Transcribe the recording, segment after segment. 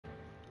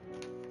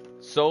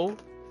So,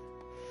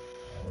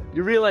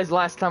 you realize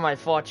last time I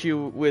fought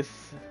you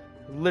with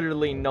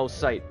literally no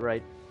sight,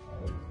 right?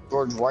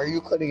 George, why are you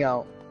cutting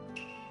out?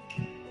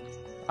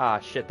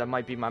 Ah, shit, that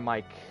might be my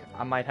mic.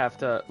 I might have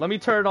to... Let me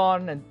turn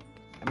on and...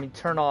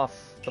 turn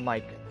off the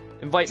mic.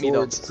 Invite me,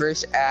 though. George,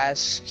 Chris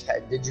asked,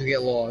 did you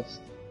get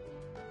lost?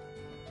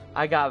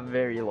 I got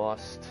very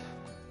lost.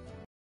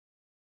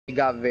 He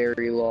got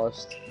very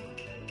lost.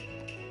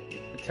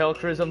 Tell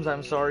Chrisms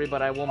I'm sorry,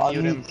 but I will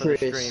mute him for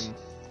the stream.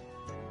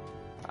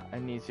 I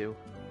need to.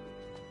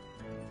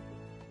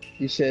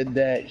 He said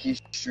that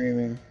he's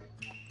streaming.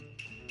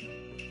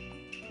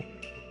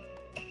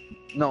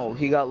 No,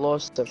 he got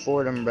lost at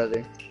Fordham,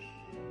 brother.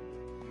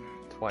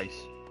 Twice.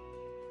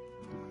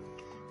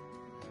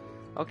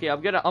 Okay,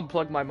 I'm gonna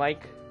unplug my mic.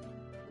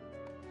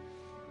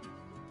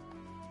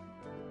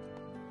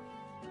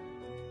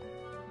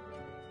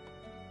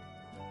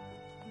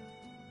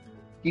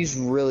 He's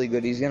really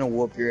good. He's gonna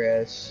whoop your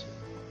ass.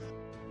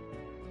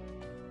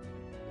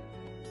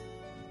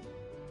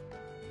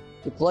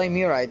 You play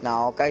me right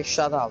now, okay?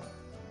 Shut up.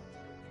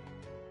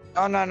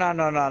 No.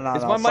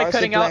 Is my mic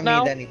cutting out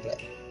now?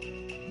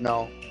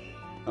 No.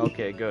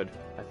 Okay, good.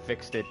 I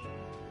fixed it.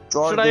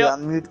 George,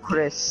 unmute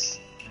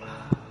Chris.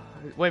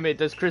 Wait a minute,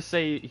 does Chris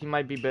say he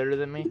might be better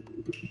than me?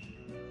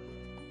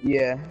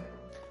 Yeah.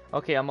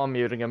 Okay, I'm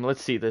unmuting him.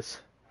 Let's see this.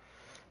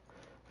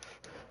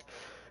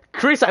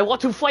 Chris, I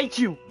want to fight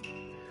you!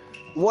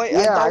 Wait,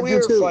 I thought we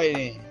were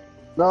fighting.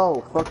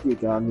 No, fuck you,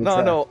 John.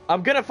 No,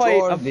 I'm gonna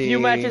fight a few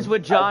matches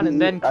with John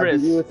and then Chris. I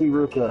beat you with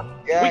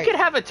Iruka. Yeah. We could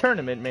have a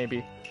tournament,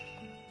 maybe.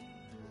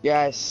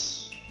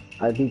 Yes.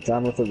 I beat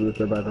John with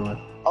Iruka, by the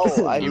way.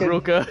 Oh, I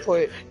Iruka.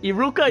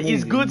 Iruka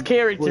is good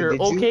character, Wait,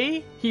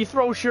 okay? He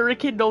throws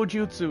shuriken no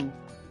jutsu.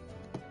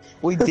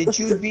 Wait, did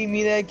you beat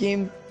me that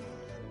game?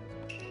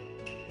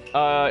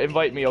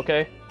 Invite me,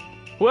 okay?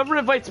 Whoever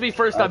invites me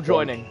first, I'm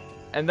joining.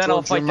 And then George,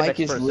 I'll fight the next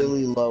your mic person. is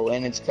really low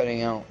and it's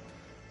cutting out.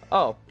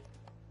 Oh.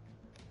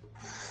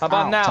 How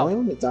about now? Tell me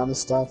when it's down the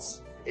stats.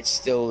 It's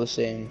still the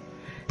same.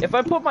 If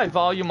I put my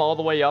volume all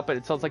the way up and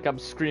it sounds like I'm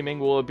screaming,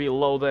 will it be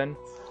low then?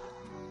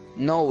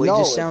 No, it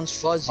just sounds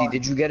fuzzy.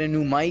 Did you get a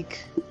new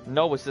mic?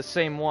 No, it's the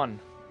same one.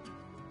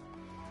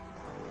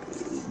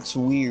 It's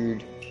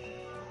weird.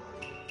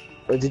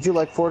 Did you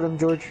like Fordham,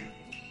 George?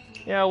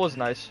 Yeah, it was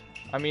nice.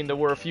 I mean, there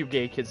were a few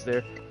gay kids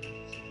there.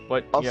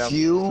 But, A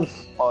few?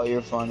 Oh,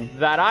 you're funny.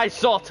 That I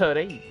saw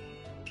today.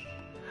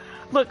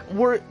 Look,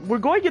 we're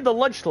going in the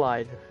lunch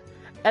line.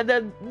 And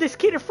then this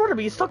kid in front of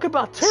me is talking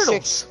about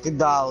turtles.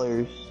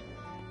 $6.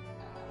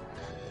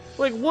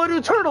 Like, what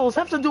do turtles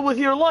have to do with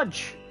your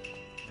lunch?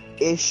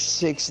 Ish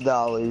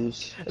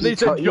 $6. And they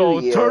said,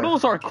 yo,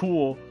 turtles are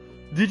cool.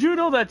 Did you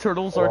know that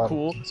turtles are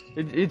cool?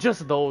 It's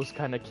just those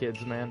kind of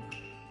kids, man.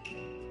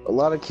 A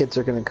lot of kids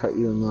are gonna cut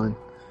you in line.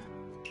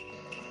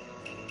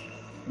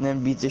 And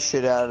then beat the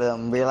shit out of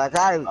them. Be like,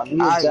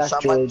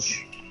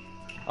 George.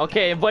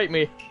 Okay, invite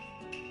me.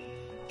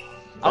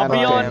 I'll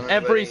be on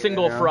every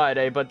single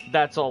Friday, but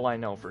that's all I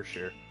know for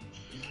sure.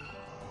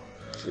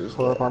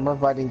 Well, I'm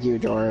inviting you,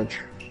 George.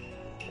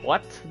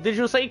 What? Did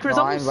you say, Chris?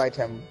 No, I invite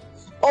him.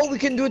 Oh, we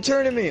can do a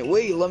tournament.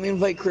 Wait, let me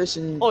invite Chris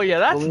and... Oh yeah,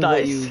 that's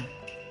nice.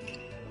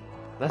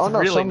 That's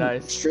really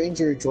nice.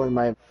 Stranger joined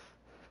my...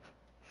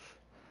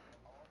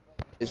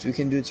 Yes, we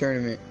can do a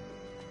tournament.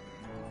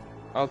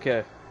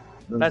 Okay.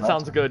 That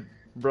sounds good,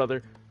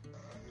 brother.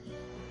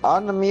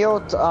 On the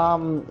mute,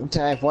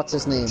 what's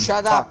his name?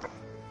 Shut up!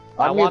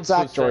 Unmute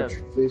Zach, George,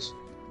 please.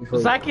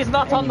 Zach is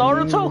not on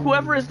Naruto.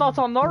 Whoever is not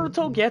on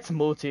Naruto gets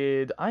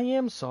muted. I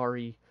am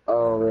sorry.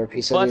 Oh, rip.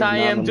 He said but I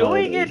am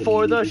doing it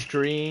for the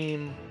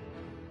stream.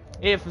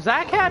 If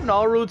Zach had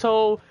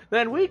Naruto,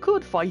 then we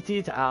could fight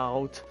it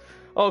out.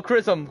 Oh,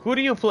 Chrism, who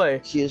do you play?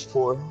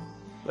 PS4.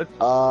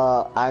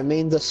 I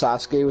made the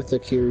Sasuke with the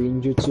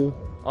Kirin Jutsu.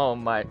 Oh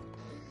my.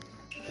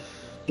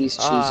 He's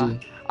cheesy.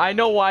 I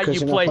know why you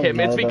play him.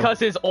 It's because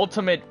his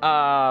ultimate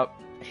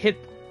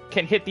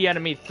can hit the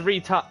enemy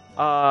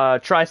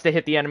tries to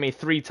hit the enemy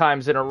 3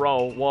 times in a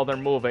row while they're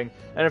moving.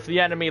 And if the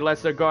enemy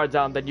lets their guard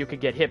down, then you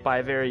could get hit by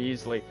it very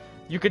easily.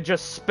 You could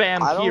just spam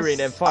Kirin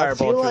and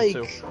Fireball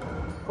Jutsu.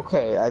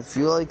 Okay, I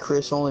feel like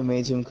Chris only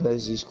made him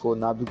because he's cool,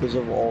 not because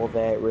of all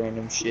that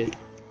random shit.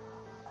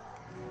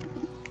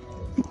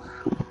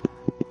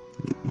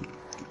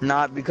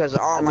 Not because,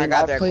 oh my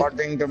god,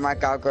 according to my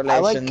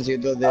calculations, you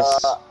do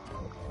this.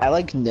 I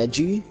like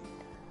Neji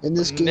in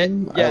this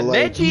game.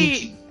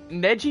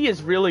 Neji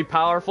is really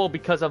powerful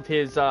because of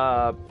his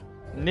ninjutsu.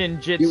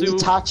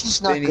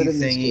 Itachi's not good in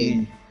this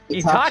game.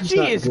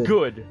 Itachi is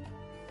good.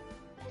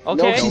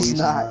 Okay? No, he's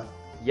not.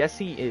 Yes,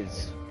 he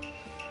is.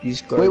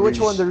 Wait, which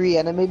one? The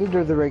reanimated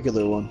or the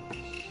regular one?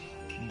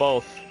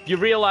 Both. You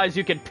realize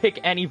you can pick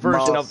any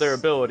version of their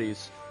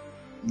abilities.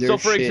 So,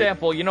 for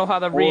example, you know how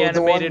the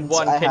reanimated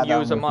one can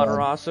use a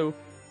Amaterasu?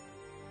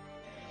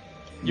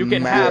 You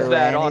can have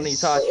that on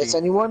Itachi. Is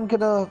anyone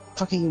gonna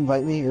fucking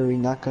invite me, or are we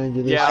not gonna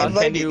do this? Yeah,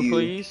 can you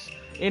please?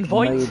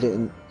 Invite? No, you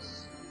didn't.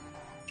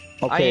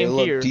 Okay,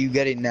 look, here. Do you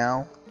get it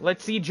now?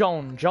 Let's see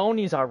Joan. Joan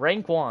is a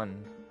rank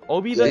 1.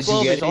 Obi the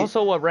 12 is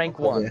also a rank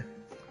 1.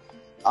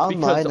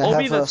 Online, because I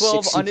Obi have the a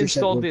 12 60%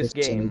 uninstalled win this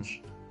game.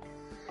 percentage.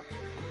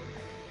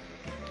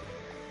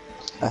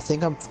 I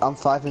think I'm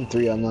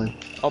 5-3 online.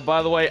 Oh,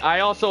 by the way, I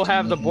also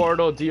have the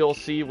Boruto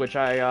DLC, which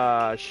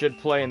I should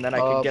play, and then I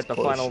can get the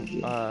final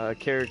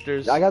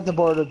characters. I got the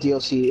Boruto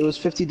DLC. It was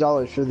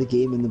 $50 for the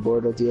game and the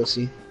Boruto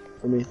DLC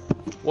for me.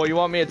 Well, you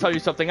want me to tell you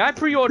something? I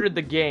pre-ordered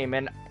the game,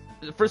 and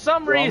for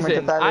some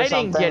reason, I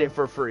didn't get it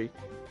for free.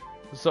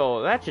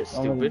 So, that's just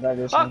stupid.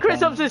 Oh,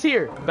 Chris Ups is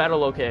here!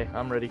 Battle okay,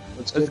 I'm ready.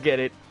 Let's get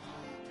it.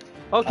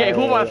 Okay,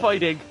 who am I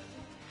fighting?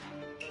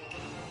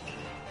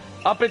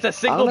 Up, it's a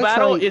single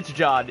battle? It's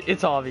John.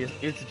 It's obvious.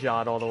 It's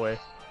John all the way.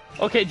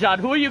 Okay, John,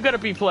 who are you gonna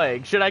be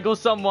playing? Should I go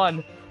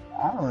someone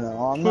I don't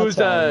know. who's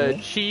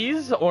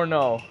cheese or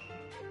no?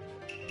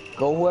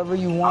 Go whoever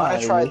you want. I'm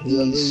gonna try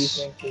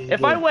these.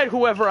 If I went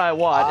whoever I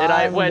want, and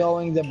I went... I'm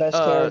going the best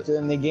character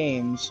in the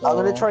game, so... I'm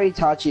gonna try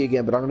Itachi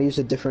again, but I'm gonna use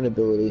a different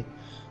ability.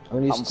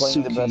 I'm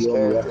playing the best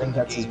character. I think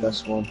that's his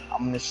best one.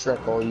 I'm gonna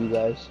Shrek all you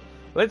guys.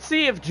 Let's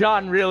see if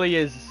John really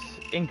is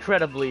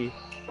incredibly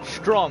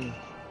strong.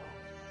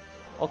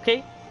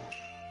 Okay?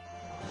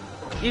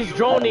 Is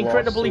John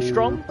incredibly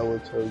strong?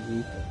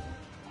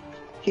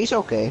 He's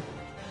okay.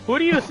 Who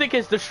do you think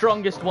is the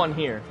strongest one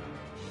here?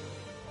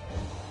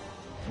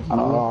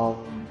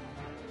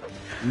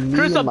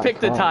 Chris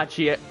picked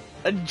Itachi,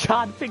 and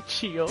John picked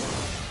Chio.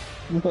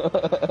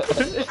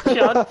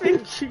 John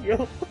picked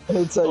Chio.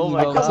 Oh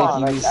my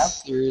god.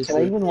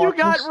 You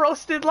got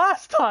roasted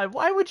last time.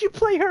 Why would you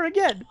play her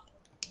again?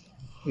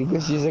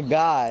 Because she's a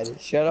god.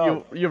 Shut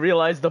up. You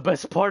realize the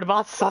best part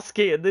about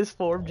Sasuke in this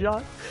form,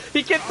 John?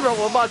 He can throw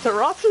a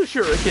Materasu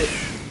Shuriken.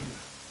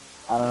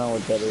 I don't know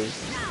what that is.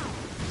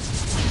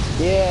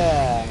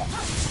 Yeah.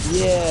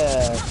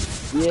 Yeah.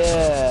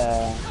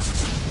 Yeah.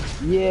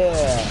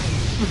 Yeah.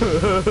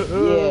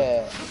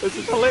 Yeah. This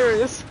is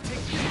hilarious.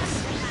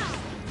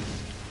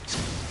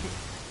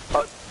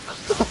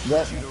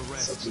 That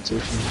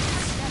substitution.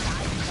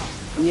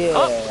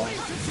 Yeah.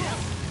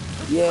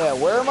 Yeah.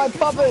 Where are my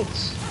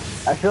puppets?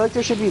 I feel like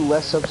there should be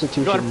less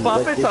substitution. Your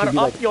puppets are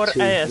up your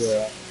ass.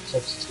 Yeah,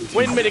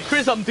 wait a minute,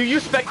 Chrism, do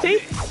you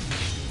spectate?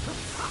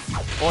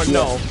 Or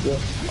no? Yeah.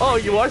 Oh,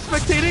 you are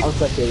spectating? I'm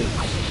spectating.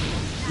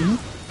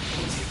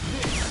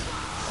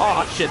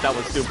 Oh shit, that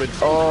was stupid.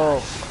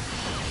 Oh.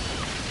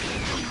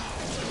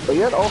 But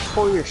you had all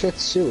 4 of your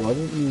shits too, why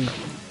didn't you?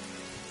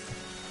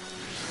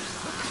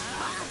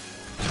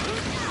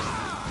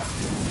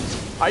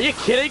 Are you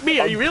kidding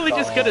me? Are you really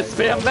just gonna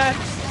spam that?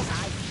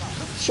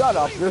 Shut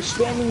up, you're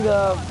spamming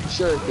the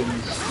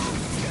shurikens.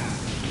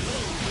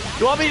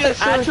 You want me to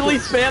actually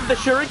spam the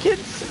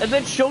shurikens? And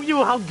then show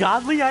you how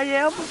godly I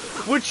am?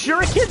 With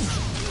shurikens?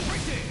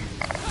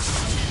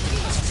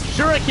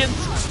 Shurikens,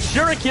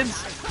 shurikens,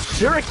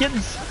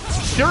 shurikens,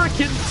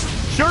 shurikens,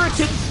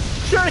 shurikens,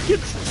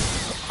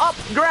 shurikens. Up,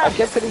 grab! I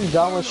kept hitting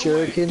down with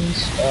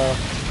shurikens.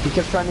 He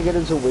kept trying to get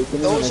his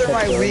awakening. Those are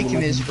my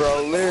weakness,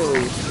 bro,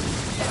 literally.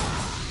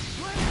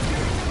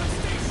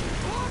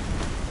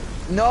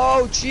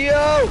 No,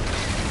 Chio!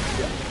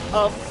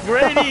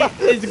 Grady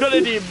is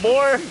gonna need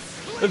more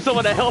than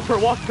someone to help her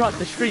walk across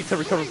the street to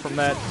recover from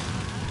that.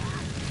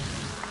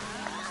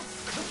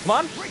 Come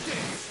on.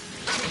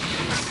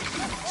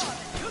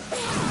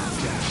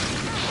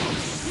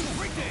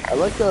 I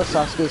like the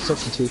Sasuke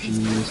substitution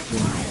in this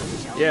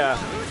game. Yeah,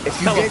 if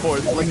you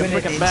teleport like a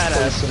freaking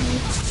badass.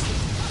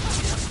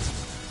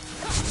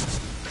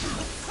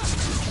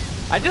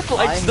 I just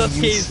like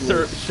Sasuke's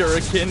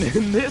shuriken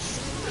in this.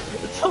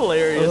 It's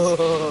hilarious.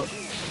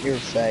 You're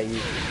faggy.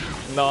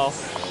 No.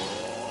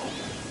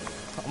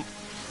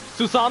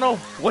 Susanoo,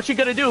 what you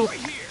gonna do?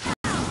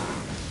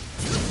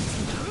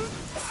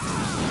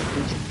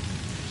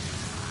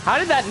 How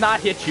did that not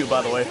hit you,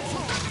 by the way?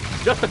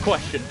 Just a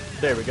question.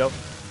 There we go.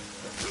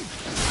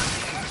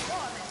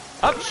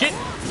 Oh, shit.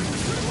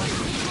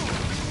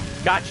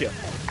 Gotcha.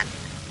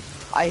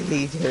 I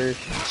hate her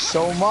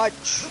so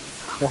much.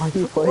 Why are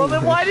you playing Well,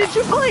 then why did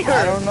you play her?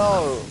 I don't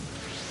know.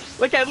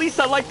 Like, at least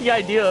I like the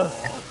idea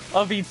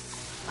of the...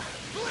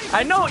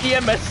 I know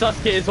EMS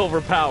Sasuke is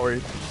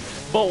overpowered,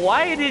 but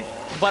why did...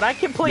 But I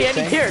can play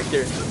any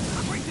character.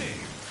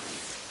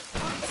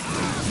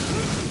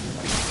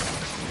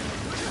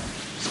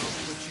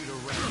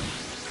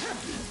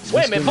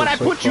 Wait a minute, but I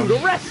put you to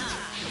rest!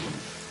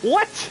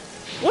 What?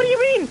 What do you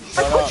mean?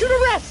 I put you to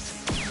rest!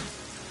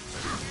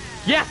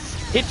 Yes!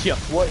 Hit you!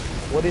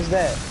 What is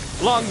that?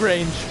 Long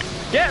range.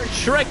 Get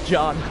Shrek,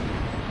 John.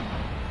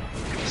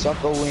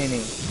 Suck a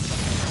weenie.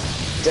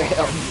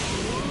 Damn.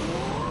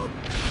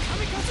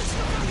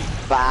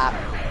 Bop.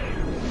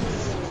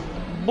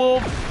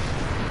 Boop.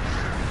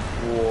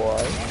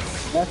 What?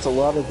 That's a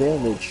lot of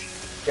damage.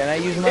 Can I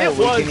use my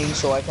awakening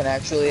so I can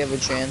actually have a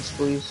chance,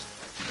 please?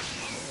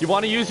 You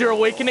want to use your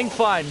awakening?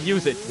 Fine,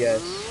 use it.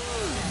 Yes.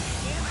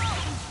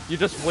 You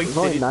just wasted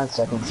only it. 9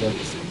 seconds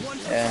left.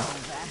 Yeah.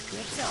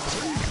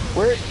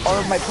 Where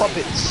are my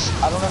puppets?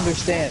 I don't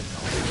understand.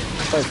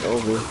 It's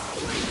over.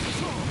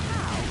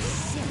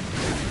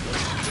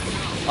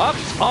 Up!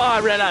 Oh, I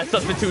ran out of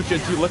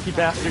substitutions, you lucky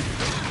bastard.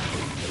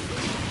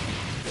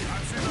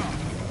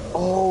 Oh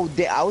Oh,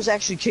 I was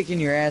actually kicking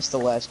your ass the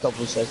last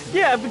couple of seconds.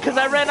 Yeah, because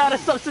I ran out of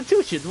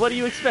substitutions. What do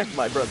you expect,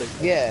 my brother?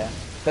 Yeah,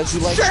 because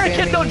you like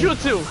Shuriken no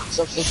jutsu!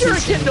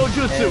 Shuriken no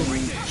jutsu!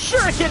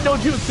 Shuriken no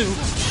jutsu!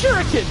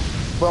 Shuriken!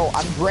 Bro,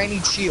 I'm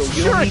Granny Chill.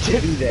 You don't need to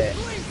do that.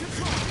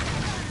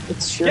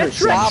 It's Shuriken.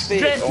 Stop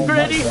it! Oh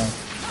Granny!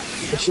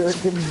 The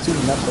Shuriken do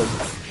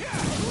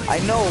nothing. I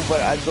know,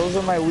 but those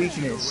are my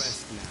weakness.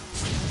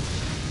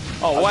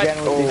 Oh, what?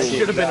 Oh, I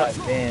should have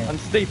been man.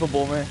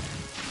 unstable, man.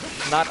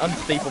 Not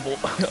unscapable.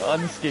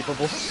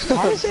 Unescapable.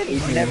 How does it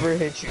never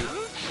hit you?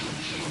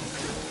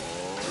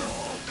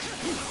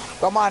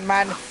 Come on,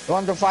 man. You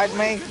want to fight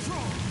me?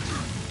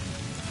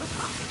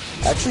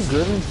 Actually,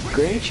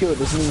 Granny Chill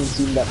doesn't even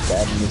seem that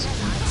bad in this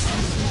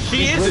game.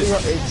 She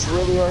isn't. It's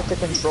really hard to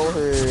control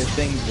her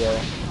things,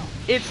 though.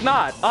 It's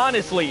not.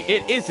 Honestly,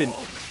 it isn't.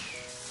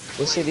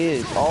 Yes, it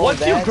is. Oh, Once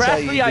you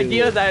grasp the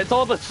idea that it's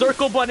all the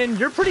circle button,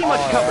 you're pretty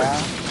much covered.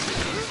 Yeah.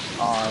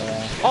 Oh,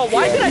 yeah. Oh,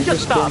 why did I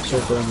just stop?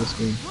 Circle in this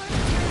game.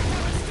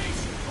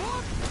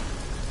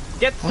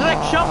 Get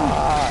Shrek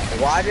shot.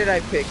 Why did I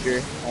pick her?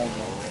 Oh,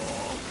 no.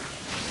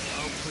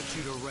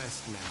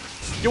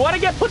 You want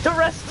to get put to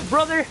rest,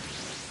 brother?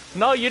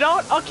 No, you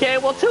don't? Okay,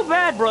 well, too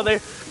bad, brother.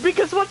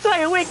 Because once I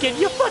awaken,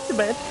 you fucked,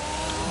 man.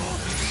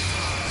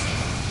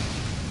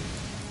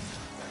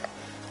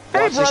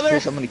 Hey, Watch brother.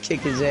 this, I'm gonna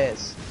kick his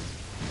ass.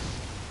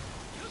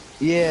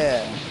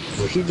 Yeah.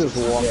 Well, he just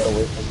walked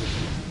away from me.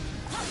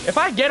 If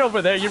I get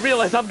over there, you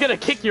realize I'm gonna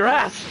kick your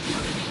ass.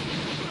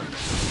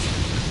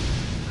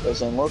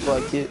 Doesn't look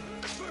like it.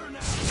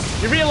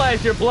 You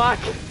realize your block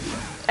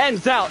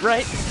ends out,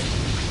 right?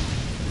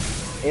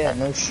 Yeah,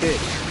 no shit.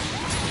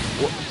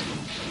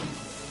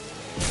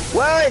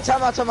 Wait,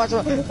 time out.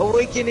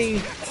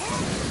 Awakening.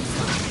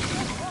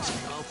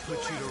 I'll put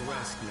you to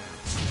rest now.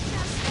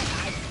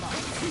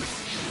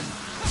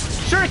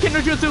 Shuriken no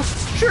jutsu!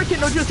 Shuriken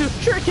no jutsu!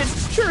 Shuriken!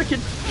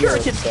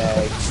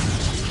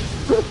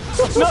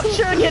 No,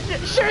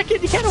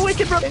 Shuriken, you can't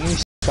awaken, bro! Can you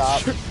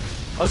stop?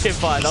 Okay,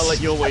 fine, I'll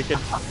let you awaken.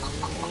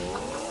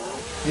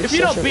 You're If you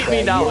don't such a beat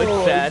me fag. now,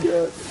 it's sad.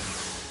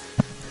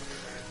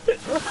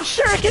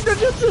 Shuriken no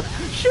jutsu!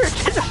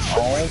 Shuriken no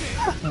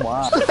jutsu! Oh,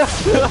 wow.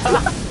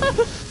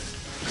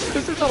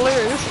 This is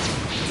hilarious.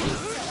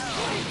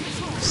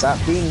 Stop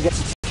being gay.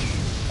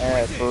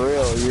 For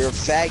real, you're a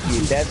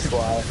faggot, that's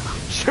why.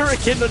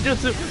 Shuriken no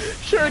jutsu!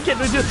 Shuriken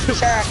no jutsu!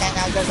 Shuriken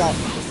no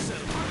jutsu!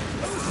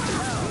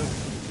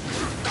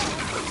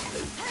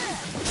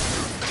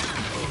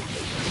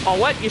 Oh,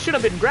 what? You should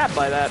have been grabbed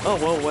by that. Oh,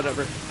 well,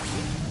 whatever.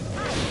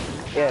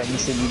 Yeah, you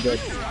should be good.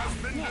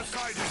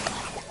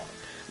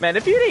 Man,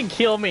 if you didn't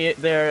kill me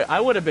there, I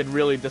would have been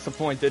really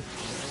disappointed.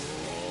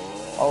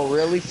 Oh,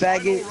 really,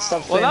 faggot?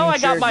 Stop Well, now I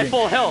spamming got my Shuriken.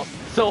 full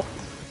health, so...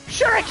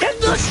 Shuriken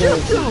no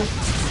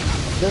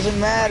jutsu! Doesn't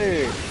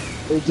matter.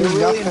 You're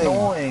really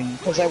annoying,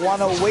 because I want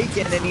to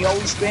awaken and he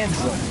always spams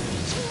them.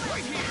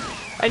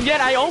 And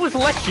yet I always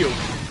let you.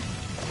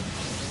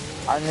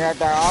 And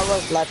yet I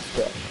always left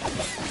it.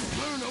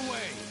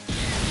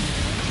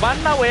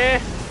 Run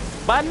away!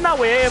 Run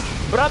away!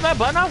 Brother,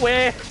 run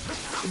away!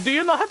 Do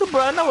you know how to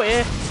run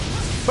away?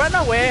 Run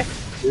away!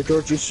 Your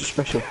door juice is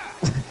special.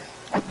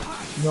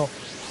 No.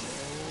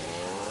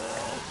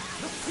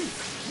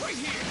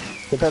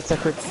 Get that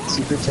secret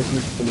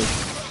technique for me.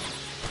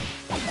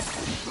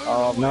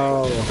 Oh,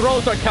 No.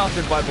 Throws are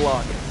countered by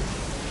block.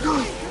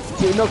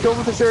 Okay, no, kill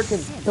him with the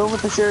shuriken. Kill him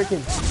with the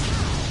shuriken.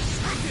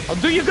 I'll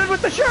do you good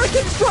with the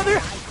shurikens, brother!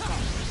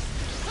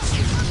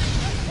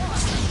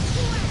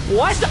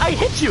 What? I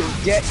hit you!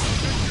 Get.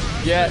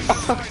 Yes.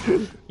 You're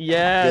a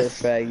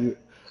Yes. faggot.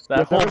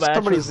 That whole match was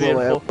somebody's low, I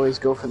beautiful. always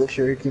go for the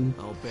shuriken.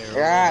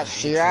 Yes,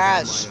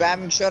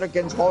 spamming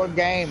shurikens whole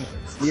game.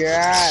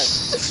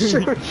 Yes,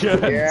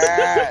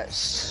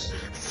 yes,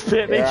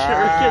 Spamming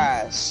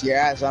shurikens.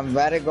 yes, I'm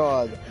very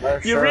good.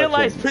 You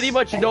realize pretty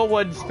much no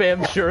one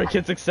spams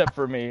shurikens except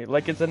for me.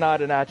 Like it's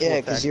not an actual Yeah,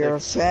 tactic. because you're a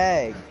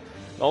fag.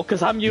 Oh,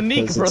 because I'm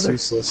unique, Because brother.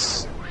 it's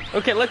useless.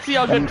 Okay, let's see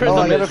how good Oh, Prism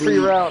I got a is. free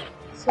round.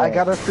 I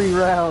got a free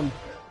round.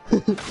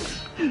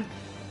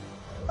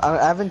 I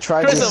haven't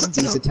tried Prism.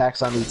 these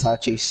attacks on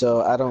Itachi,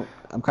 so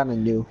I'm kind of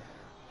new.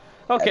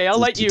 Okay, I'll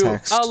let These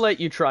attacks.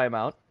 you try him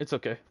out. It's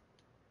okay.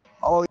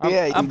 Oh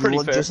yeah, I'm you pretty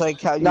look fair. just like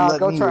how you No, let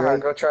go me. try right?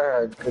 hard. Go try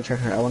hard. Go try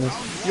hard. I want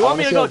to. You want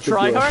me to go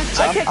try hard?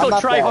 I can't I'm go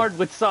not try bad. hard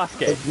with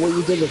Sasuke. Like, what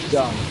you did was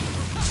dumb.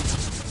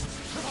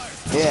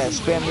 Yeah,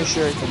 spam the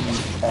shuriken.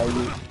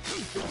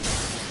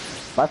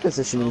 My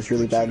positioning is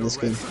really bad in this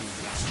game.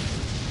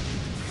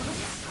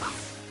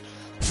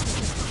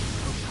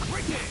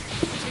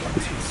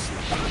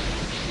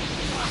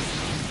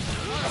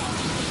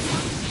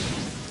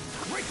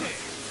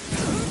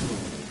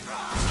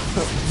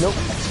 Nope.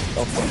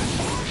 Okay.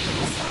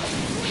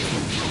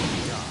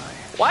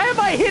 Why am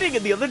I hitting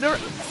in the other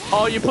direction?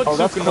 Oh, you put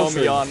that's Tsukunomi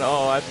kosher. on.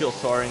 Oh, I feel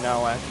sorry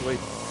now, actually.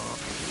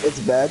 It's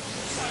bad.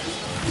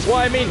 Well,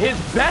 I mean, his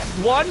best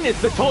one is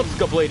the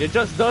Totsuka Blade. It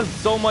just does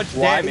so much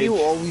Why do damage. you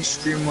always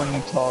scream when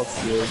you talk,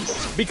 dude?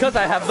 Because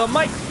I have the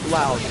mic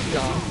loud.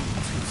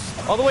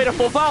 All the way to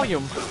full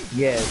volume.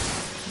 Yeah.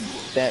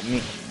 that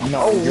means.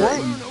 No, Oh, you're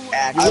what?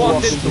 actually I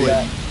walked into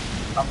that.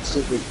 I'm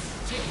stupid.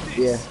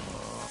 Yeah.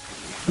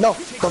 No,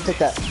 don't take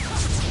that.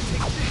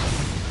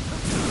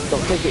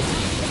 Don't take it.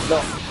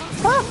 No.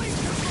 Ah!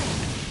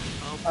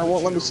 I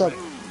won't let me sub.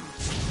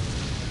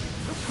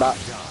 Nah.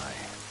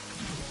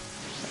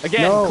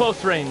 Again, No.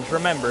 close range,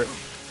 remember.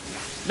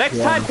 Next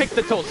time, pick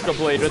the Toska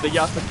Blade or the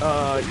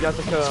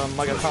Yasuka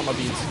Magatama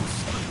beats.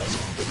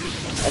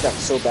 I got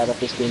so bad at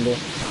this game, though.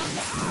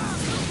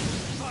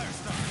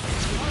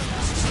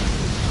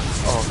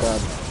 Oh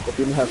god. If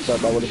you didn't have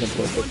sub, I would have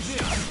been perfect.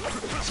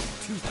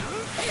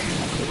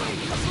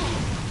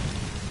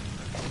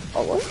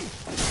 Oh, what?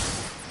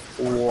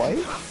 What?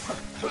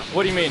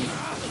 What do you mean?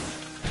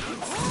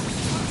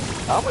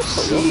 How much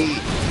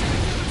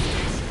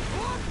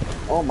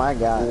Oh my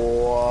god.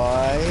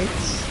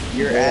 What?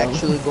 You're Yeah.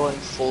 actually going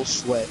full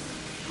sweat.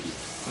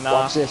 Nah.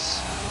 Watch this.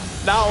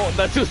 Now,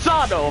 the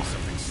Susano!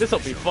 This'll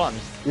be fun.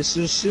 This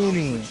is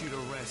Sunni.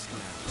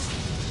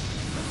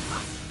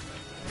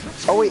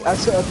 Oh wait, I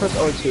said press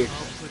O2.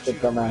 The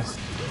dumbass.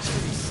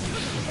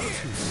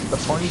 The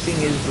funny thing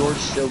is,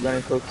 George's still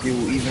gonna cook you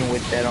even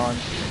with that on.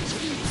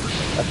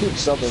 I keep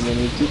subbing and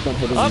you keep on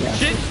hitting Oh, me.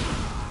 shit!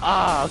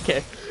 Ah,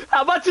 okay.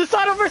 How about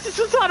Susano versus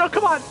Susano?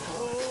 Come on!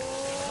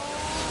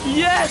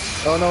 Yes!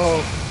 Oh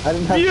no, I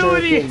didn't have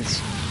Beauty!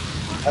 shurikens.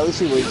 At least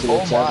he wasted Oh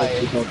it, so I my. have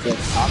two health there.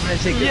 I'm gonna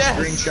take Yes.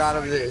 a screenshot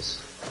of this.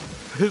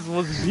 This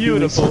was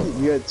beautiful.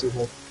 You had two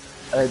health.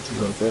 I had two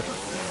health there.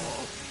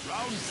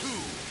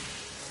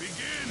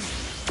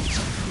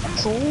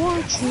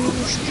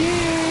 George's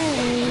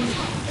game.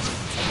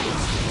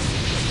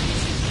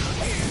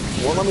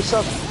 Won't let me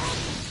sub.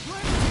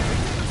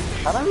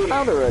 How'd I run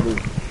out already?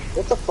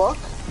 What the fuck?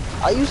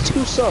 I used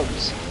 2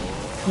 subs.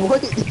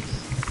 What?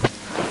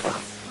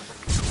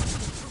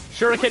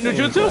 Shuriken no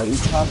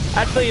Jutsu?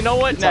 Actually, you know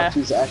what? Nah.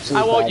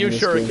 I won't use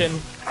Shuriken.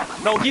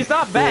 No, he's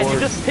not bad. You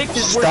just picked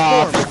his worst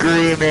form. Stop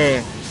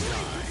screaming.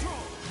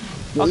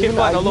 Okay,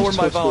 fine. I'll lower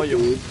my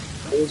volume.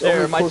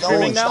 There, am I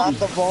streaming now? It's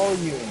not the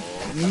volume.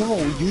 No,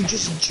 you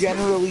just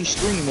generally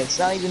stream. It's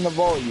not even the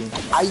volume.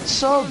 I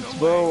subbed,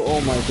 bro. Oh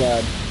my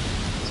god.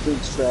 This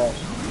dude's trash.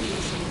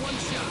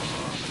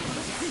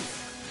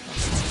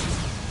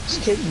 This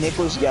kid Nick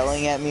was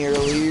yelling at me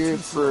earlier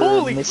for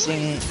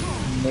missing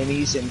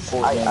minis in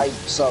Fortnite. I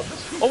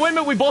subbed. Oh, wait a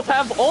minute. We both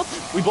have ult?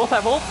 We both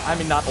have ult? I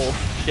mean, not ult.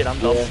 Shit, I'm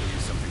dumb. Yeah.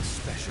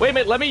 Wait a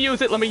minute. Let me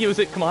use it. Let me use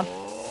it. Come on.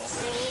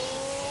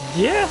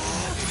 Yes!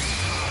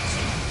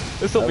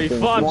 This'll be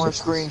fun. More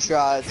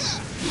screenshots.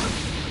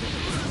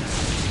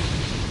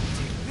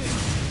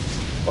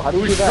 Well, how do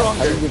you do that?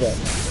 How do you do that?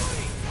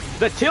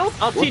 The tilt?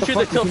 I'll teach you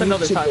the tilt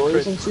another time,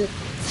 Chris.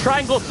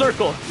 Triangle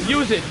circle.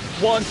 Use it.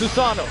 One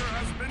Susano.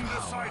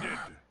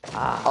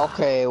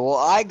 Okay, well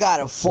I got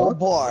a full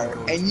bar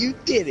and you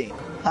didn't.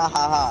 Ha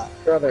ha ha.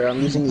 Brother,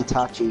 I'm using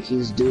Itachi.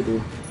 He's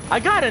doo-doo. I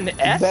got an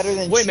S? Better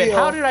than Wait a minute, Chio.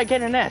 how did I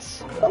get an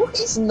S? No,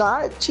 he's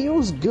not.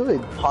 Chio's good.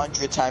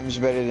 100 times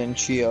better than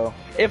Chio.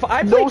 If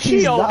I No, played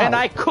he's Chio not. and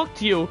I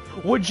cooked you,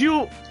 would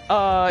you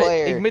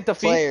admit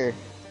defeat?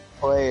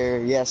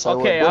 Player, yes, I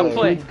would. Okay, I'm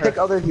playing. Can we pick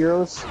other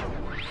heroes?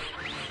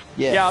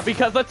 Yeah,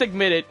 because let's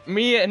admit it,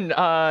 me and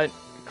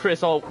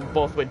Chris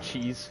both went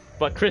cheese,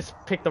 but Chris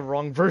picked the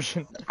wrong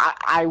version.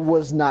 I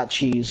was not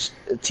cheese.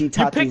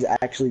 Itachi's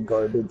actually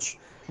garbage.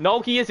 No,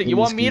 he isn't. You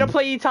want me to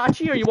play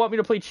Itachi or you want me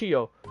to play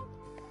Chio?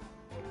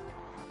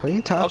 Play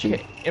Itachi.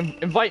 Okay,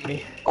 invite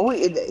me. Oh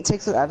wait, it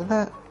takes it out of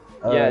that?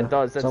 Yeah, it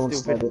does. That's someone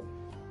stupid. said it.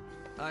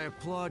 I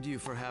applaud you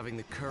for having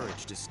the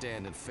courage to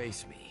stand and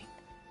face me.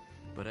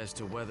 But as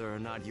to whether or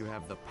not you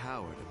have the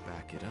power to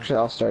back it up... Actually,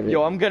 I'll start it.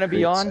 Yo, I'm gonna be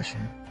Create on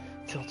session.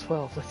 till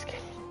 12. Let's get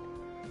it.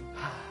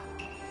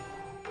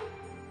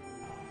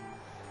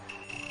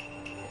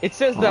 It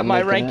says that I'm my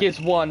making rank it.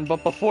 is 1,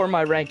 but before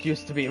my rank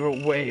used to be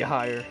way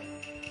higher.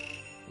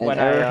 An When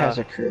error I, has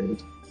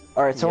occurred.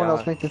 Alright, someone yeah.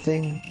 else make the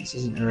thing. This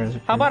is an error has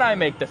occurred. How about I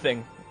make the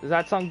thing? Does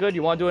that sound good?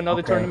 You want to do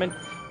another Okay. tournament?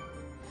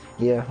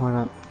 Yeah, why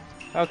not?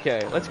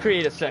 Okay, let's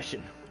create a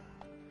session.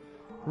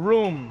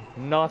 Room,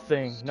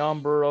 nothing.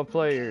 Number of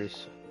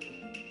players.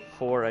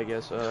 4, I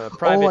guess.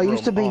 Private Oh, I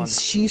used to room, be on.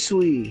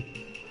 Shisui.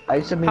 I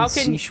used to be How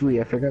can-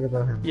 Shisui. I forgot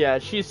about him. Yeah,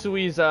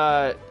 Shisui's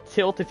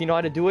tilt, if you know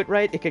how to do it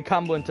right, it could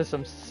combo into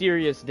some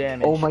serious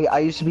damage. Oh my, I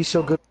used to be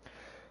so good.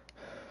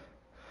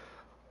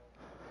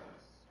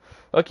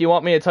 Look, you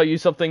want me to tell you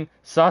something?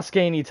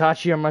 Sasuke and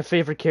Itachi are my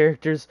favorite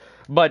characters,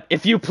 but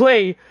if you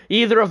play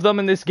either of them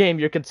in this game,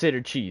 you're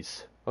considered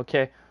cheese.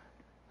 Okay?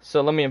 So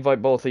let me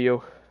invite both of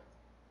you.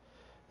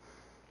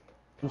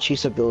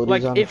 Cheese abilities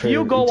Like, on if for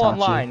you go Itachi.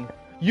 online,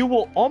 you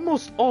will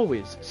almost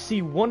always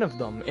see one of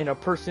them in a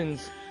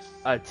person's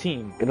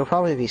team. It'll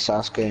probably be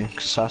Sasuke.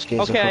 'Cause Sasuke is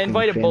a Okay, I fucking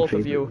invited fan both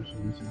of favorite you. for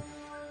some reason.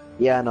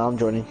 Yeah, no, I'm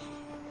joining.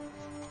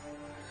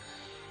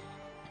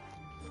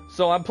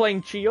 So I'm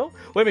playing Chio.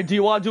 Wait a minute, do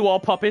you want to do all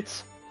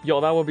puppets?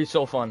 Yo, that would be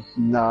so fun.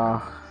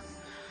 Nah.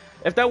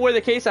 If that were the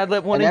case, I'd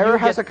let one An of you error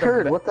has get the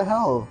occurred. What the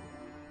hell?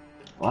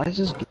 Why is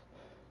this?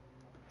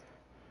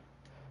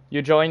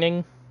 You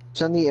joining?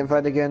 Send the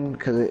invite again,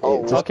 cause it. Oh,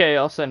 it just... Okay,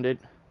 I'll send it.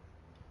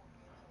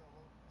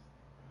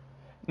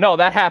 No,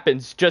 that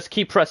happens. Just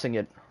keep pressing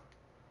it.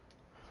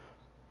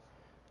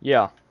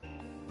 Yeah.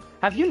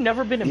 Have you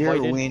never been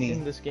invited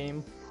in this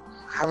game?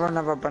 I've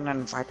never been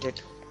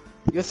invited.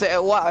 You say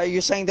what? Are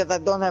you saying that I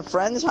don't have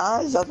friends,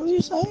 huh? Is that what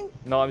you're saying?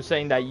 No, I'm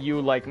saying that you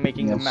like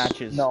making the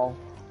matches. No.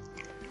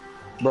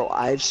 Bro,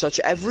 I have such...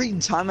 Every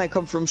time I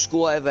come from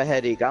school, I have a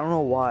headache. I don't know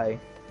why.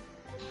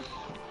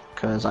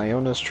 Cause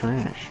Iona's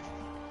trash.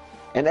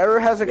 And error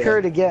has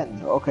occurred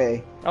again.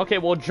 Okay. Okay,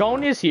 well,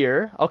 Joan is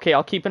here. Okay,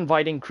 I'll keep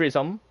inviting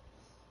Chrism.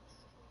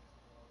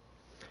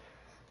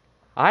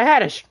 I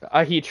had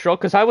a heat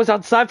stroke because I was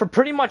outside for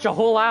pretty much a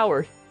whole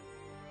hour.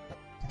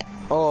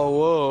 Oh,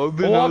 whoa. I've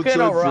been Walking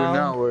outside for around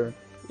an hour.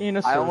 In a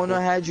I circle. only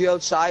had you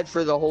outside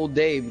for the whole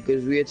day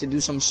because we had to do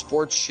some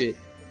sports shit.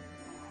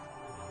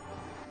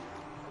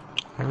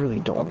 I really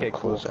don't want to Okay,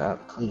 close cool.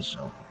 that. Please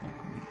don't.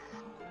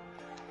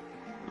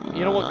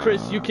 You know what,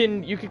 Chris? You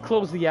can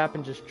close the app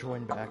and just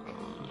join back.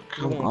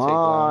 Come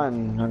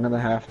on, I'm gonna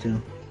have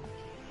to.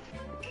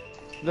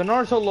 The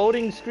Naruto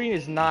loading screen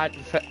is not.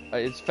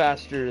 It's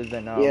faster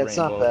than Yeah, it's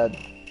Rainbow. not bad.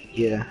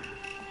 Yeah.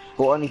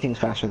 Well, anything's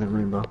faster than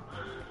Rainbow.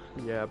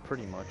 Yeah,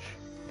 pretty much.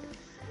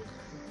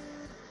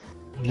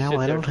 No, Sit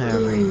I there don't for-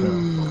 have Rainbow.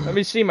 Let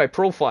me see my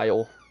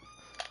profile.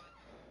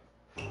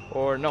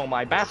 Or no,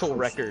 my battle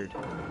record.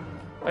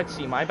 Let's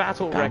see my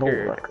battle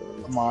record.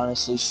 I'm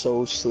honestly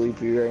so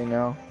sleepy right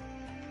now.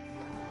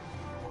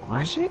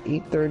 Why is it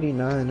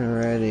 8:39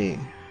 already?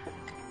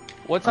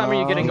 What time are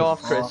you getting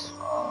off, Chris?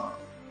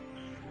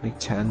 Like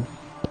 10.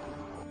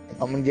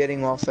 I'm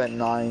getting off at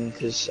 9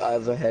 because I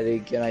have a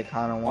headache and I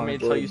kind of Want want me to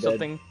to go tell to you bed.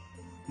 something?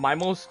 My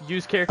most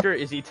used character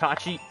is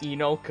Itachi,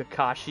 Ino,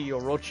 Kakashi,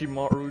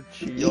 Orochimaru,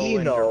 Chiyo,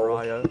 and Ino.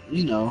 Jiraiya.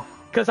 You know.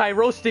 Cause I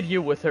roasted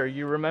you with her,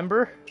 you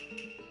remember?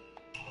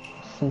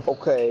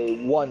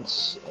 Okay,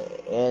 once,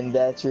 and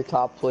that's your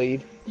top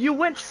played. You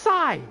went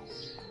Sai!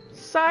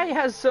 Sai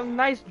has some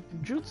nice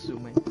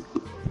jutsu, man.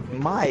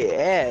 My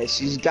ass,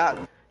 he's got...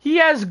 He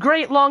has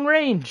great long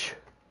range!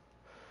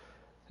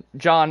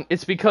 John,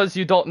 it's because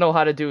you don't know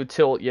how to do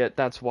tilt yet,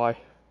 that's why.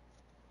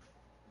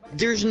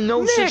 There's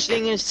no Nick! such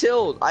thing as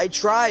tilt. I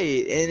try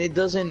it, and it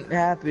doesn't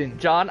happen.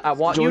 John, I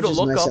want you to George is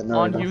look nice up at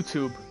on Naruto.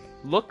 YouTube.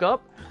 Look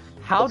up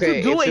how Okay,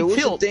 to do if it a was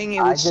tilt. a thing, it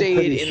I would did say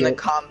pretty it in the shit.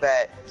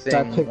 combat thing. So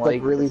I picked up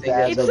like, really the thing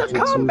bad, that- It's a Jutsu,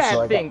 so I combat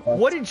got thing. fucked.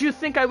 What did you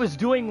think I was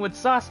doing with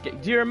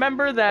Sasuke? Do you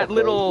remember that Okay,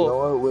 little you know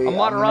what, wait, I'm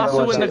gonna Amaterasu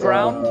go in the check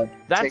ground? that out.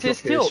 That's Take a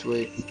his piss, tilt.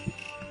 wait.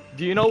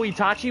 Do you know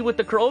Itachi with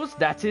the crows?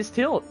 That's his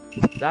tilt.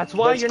 That's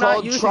why That's you're not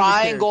called using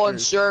triangle the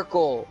and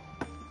circle.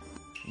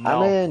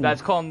 No, I'm in.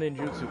 that's called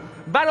ninjutsu.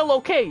 Battle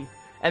okay.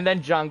 And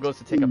then John goes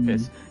to take a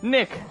piss.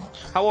 Nick,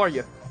 how are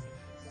you?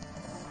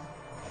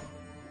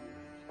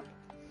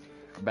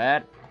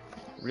 Bad.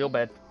 Real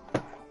bad.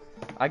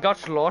 I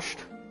got lost.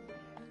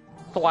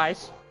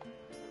 Twice.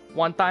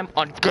 One time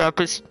on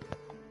campus.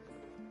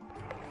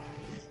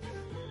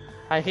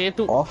 I had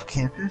to... Off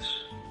campus?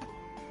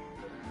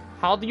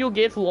 How do you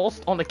get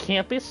lost on the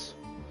campus?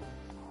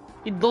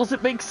 It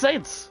doesn't make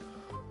sense.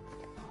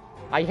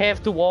 I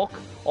have to walk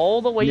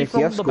all the way Nick, you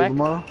from have the school back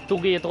tomorrow? to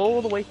get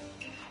all the way.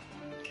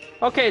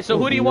 Okay, so Oh,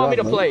 who do you you're want me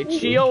to out play?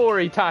 late. Chiyo or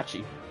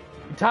Itachi?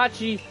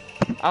 Itachi.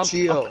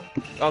 Chiyo.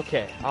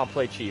 Okay, I'll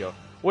play Chiyo.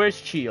 Where's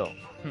Chiyo?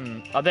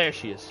 Oh, there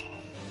she is.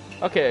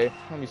 Okay,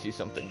 let me see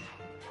something.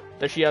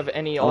 Does she have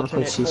any I wanna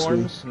play alternate Susu.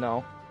 forms?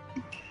 No.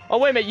 Oh,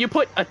 wait a minute, you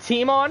put a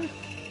team on?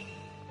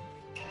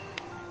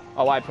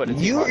 Oh, I put a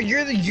team on.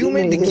 You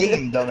made the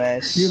game,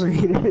 dumbass. You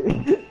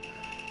made it.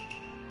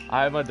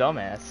 I'm a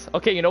dumbass.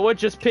 Okay, you know what?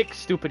 Just pick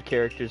stupid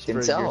characters for Can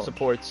your tell.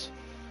 supports.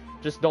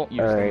 Just don't use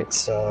them. Alright,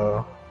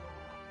 so...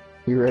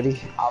 You ready?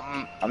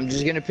 I'm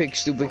just gonna pick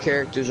stupid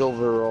characters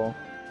overall.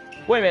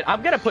 Wait a minute,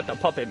 I'm gonna put the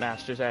Puppet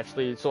Masters,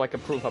 actually, so I can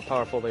prove how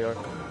powerful they are.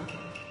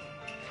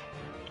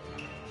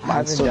 I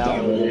haven't so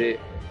downloaded it.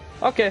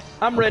 Okay,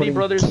 I'm ready, putting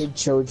brothers. Kid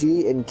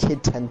Choji and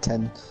Kid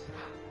 1010.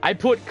 I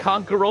put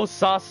Kankuro,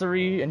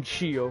 Sasori, and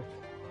Chiyo.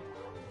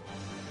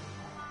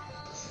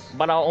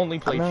 But I'll only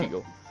play I'm not-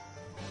 Chiyo.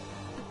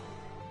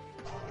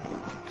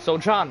 So,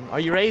 John, are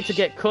you ready to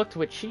get cooked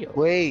with Chiyo?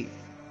 Wait,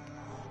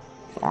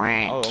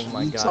 Oh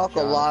my you god. talk a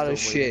John, lot I'm of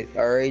still waiting. shit.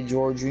 Alright,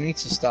 George, you need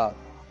to stop.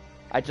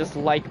 I just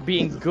like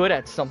being good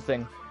at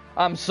something.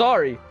 I'm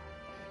sorry.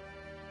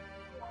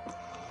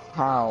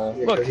 How?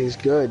 Yeah, Look. 'cause he's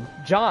good.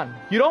 John,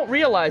 you don't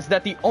realize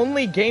that the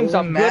only games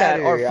Doesn't I'm good at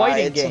are matter.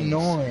 fighting It's games.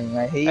 annoying.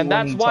 I hate And when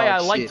that's you why I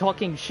talk like shit.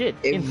 talking shit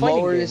It in fighting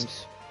lowers-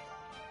 games.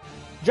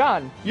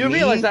 John, you Me?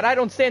 realize that I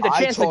don't stand a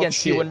I chance talk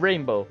against you shit. in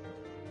Rainbow.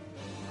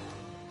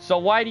 So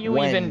why do you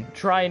When? even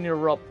try and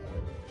interrupt?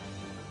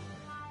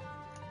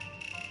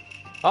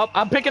 Oh,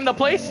 I'm picking the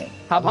place.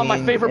 How about my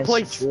favorite it's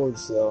place?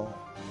 George, though.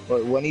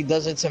 But when he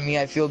does it to me,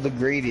 I feel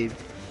degraded.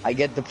 I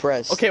get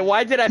depressed. Okay,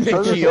 why did I pick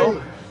How's it Gio?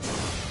 going?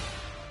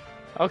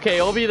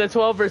 Okay, Obi the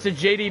 12 versus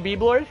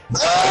JDMEMELRD.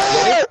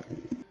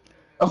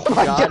 Oh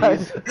my God, god.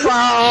 he's-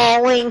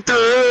 Crawling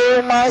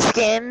through my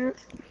skin.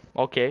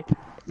 Okay.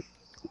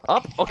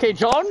 Up. Okay,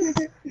 John.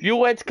 You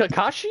went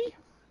Kakashi.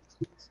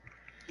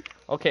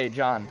 Okay,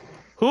 John.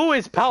 Who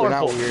is We're not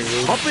powerful? weird,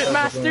 dude. Puppet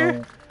Master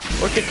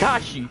or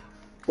Kakashi?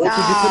 Wait,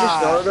 did you finish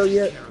Naruto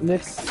yet,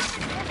 Nick?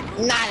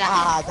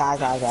 Nah.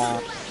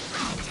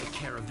 Take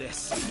care of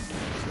this.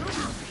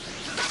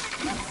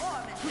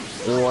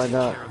 Why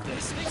not?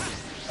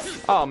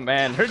 Oh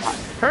man,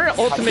 her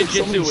ultimate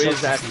jutsu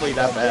is actually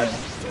that bad.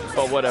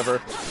 But whatever.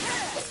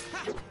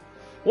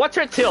 What's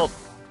her tilt?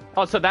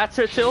 Oh, so that's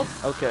her tilt?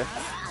 Okay.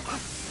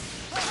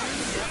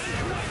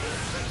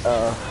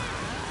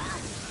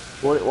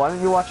 Why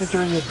don't you watch it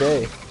during the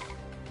day?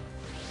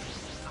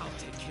 I'll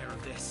take care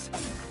of this.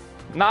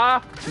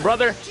 Nah,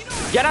 brother,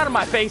 get out of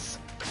my face.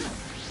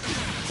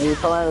 Are you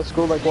coming out of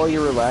school like while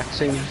you're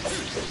relaxing? You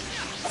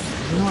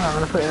know what, I'm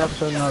gonna put an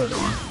episode of Naruto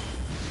on.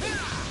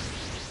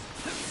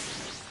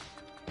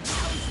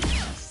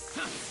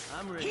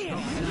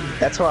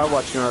 That's how I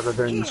watch Naruto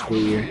during the school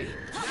year.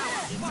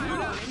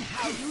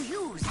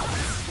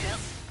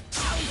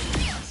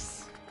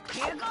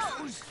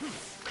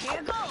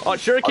 Oh,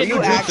 Shuriken Are you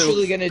Jutsu.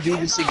 actually gonna do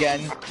this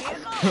again?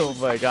 Oh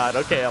my god,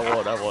 okay, I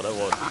won't.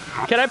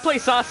 Can I play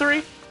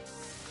sorcery?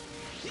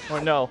 Or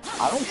no?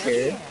 I don't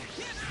care.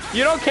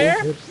 You don't care?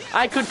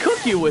 I could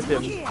cook you with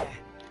him.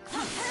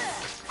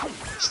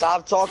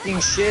 Stop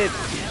talking shit.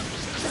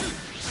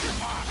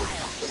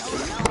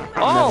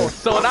 Oh,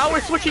 so now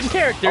we're switching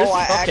characters. Oh,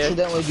 I Okay.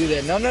 accidentally do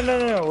that.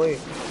 No, wait.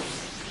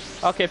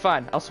 Okay,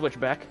 fine. I'll switch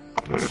back.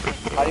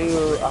 How do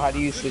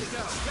you switch?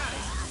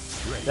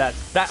 That.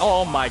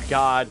 Oh my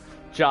god.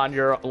 John,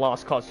 you're a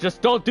lost cause.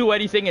 Just don't do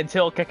anything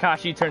until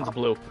Kakashi turns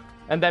blue.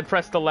 And then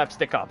press the left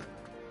stick up.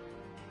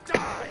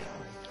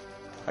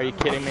 Are you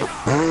kidding me?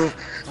 Okay,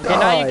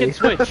 now you can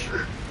switch.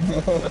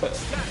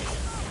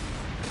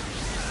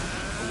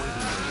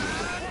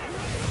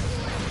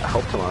 I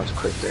hope tomorrow's a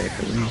quick day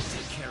for me.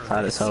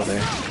 Hot as hell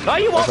there. No,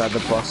 you won't. I the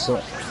bus.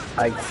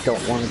 I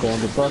don't want to go on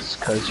the bus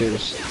because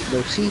there's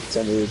no seats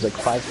and there's like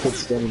 5 kids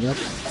standing up.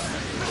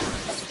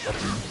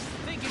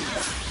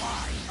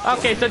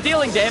 Okay, so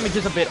dealing damage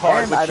is a bit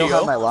hard And with I don't Chio,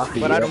 have my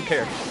locker but yet. I don't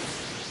care.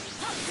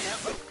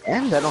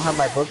 And I don't have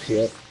my books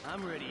yet.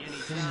 I'm ready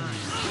anytime.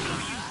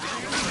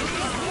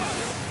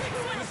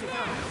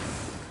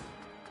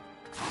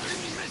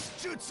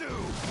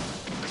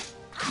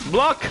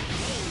 Block!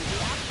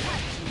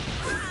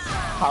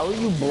 How are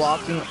you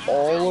blocking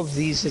all of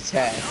these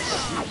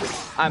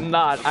attacks? I'm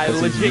not. I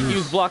legit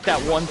used block that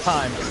one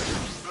time.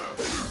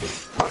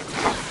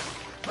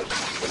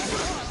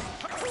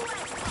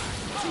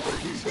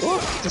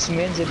 Look, this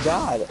man's a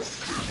god.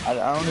 I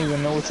don't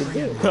even know what to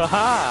do.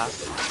 Haha!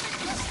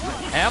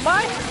 Am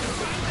I?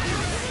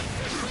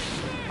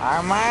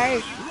 Am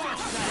I?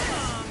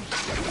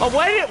 Oh,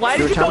 why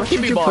did you go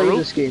Kibibaru?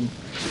 This game?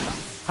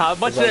 How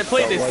much did I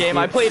play this game?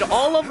 I played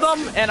all of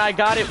them, and I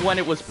got it when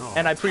it was,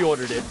 and I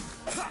pre-ordered it.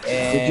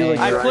 Did you, like,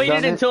 I grind played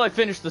on it until I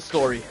finished the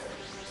story.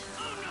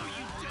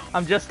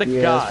 I'm just a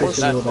Yeah, guy. that's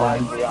That's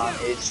fine. fine,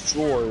 it's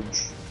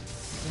George.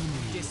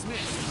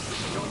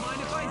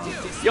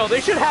 Yo,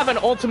 they should have an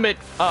ultimate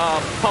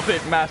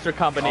puppet master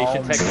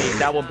combination technique.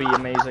 That would be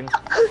amazing.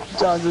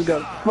 John just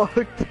got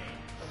fucked.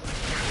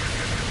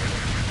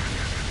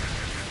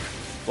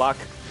 Block.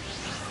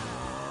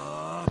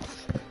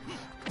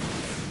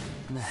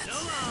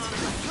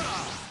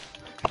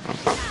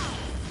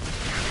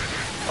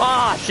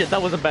 Ah, shit,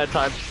 that was a bad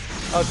time.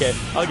 Okay,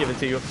 I'll give it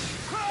to you.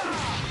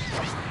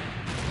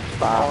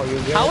 Wow,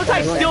 How was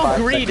I still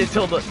green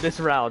until this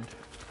round?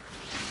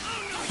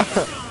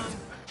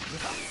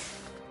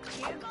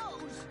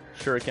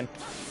 Shuriken.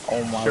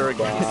 Oh my Shuriken.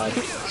 god.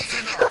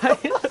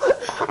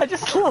 I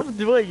just love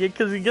doing it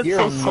because it gets You're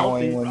so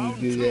annoying salty.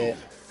 when you do that.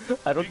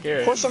 I don't care.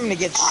 Of course I'm gonna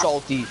get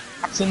salty.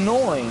 It's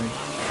annoying.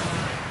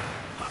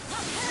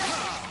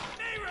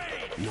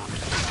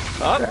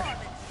 Up.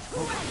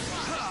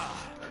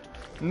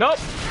 Nope.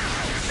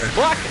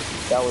 Block.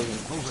 That was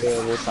a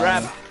terrible time.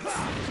 Grab.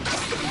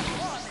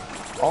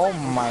 Oh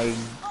my.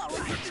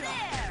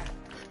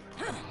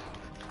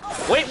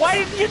 Wait, why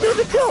didn't you do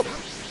the tilt?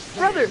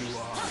 Brother.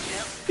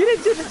 You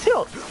didn't do the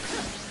tilt.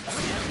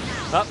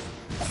 Up.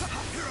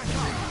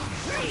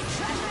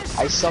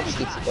 I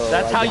substitute.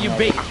 That's how you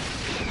bait.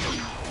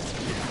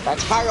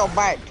 That's how you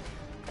bait.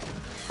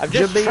 I'm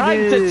just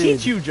trying to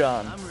teach you,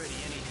 John.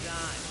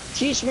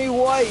 Teach me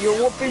what? You're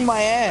whooping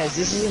my ass.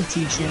 This isn't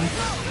teaching.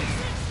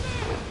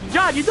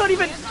 John, you don't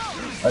even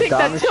think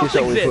that Adonis tilt used to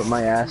always whip exists.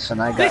 my ass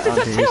and I This got is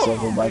a onto his tilt.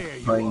 level by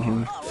playing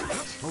him.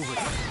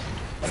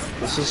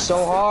 This is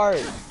so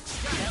hard.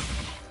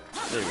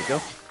 There we go.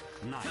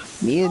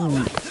 Me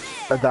and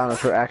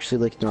Adonis were actually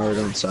like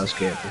Naruto and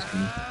Sasuke at this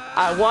game.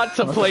 I want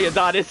to play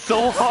Adonis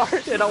so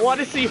hard, and I want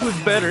to see who's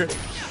better.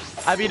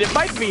 I mean, it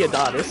might be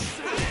Adonis.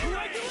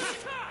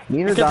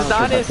 Me and Because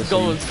Adonis Adonis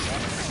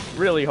goes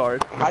really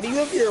hard. How do you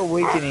have your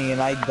awakening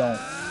and I don't?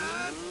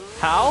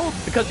 How?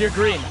 Because you're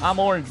green. I'm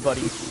orange,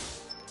 buddy.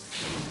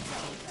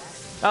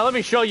 Now let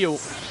me show you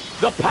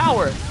the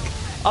power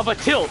of a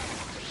tilt.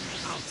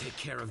 I'll take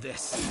care of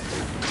this.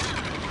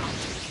 I'll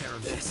take care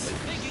of this.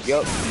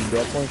 Yup, you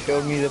definitely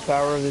showed me the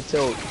power of the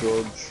tilt,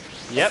 George.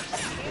 Yep.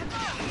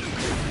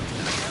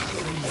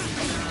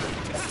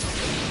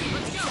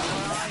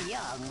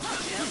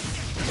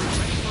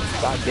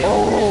 God damn.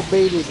 Oh,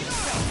 baited.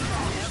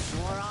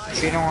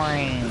 Can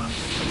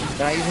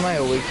I use my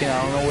awaken?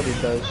 I don't know what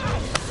it does.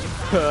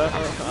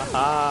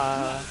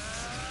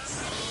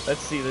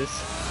 Let's see this.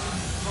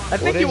 What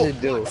does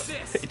it do?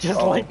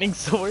 Just lightning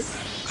sword.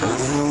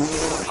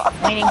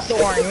 Lightning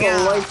sword,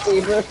 yeah.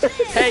 Lightsaber.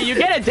 Hey, you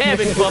get a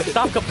damage buff.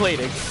 Stop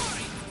complaining.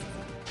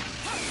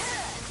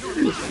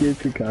 Here's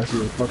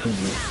Kakashi, fucking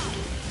me.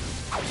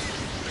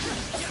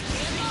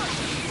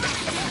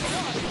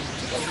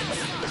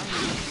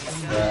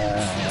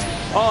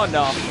 Oh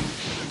no.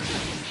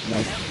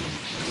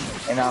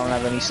 And I don't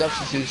have any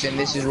substitutes, and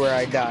this is where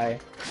I die.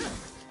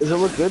 Does it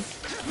look good?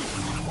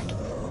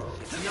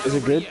 Is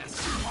it good?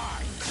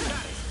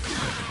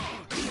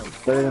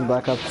 Better than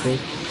Black Ops 3? Of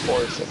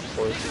course.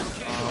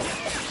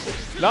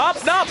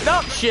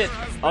 Nope. Shit.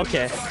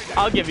 Okay,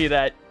 I'll give you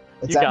that.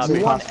 It's You got me.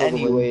 You won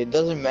anyway, it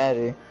doesn't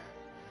matter.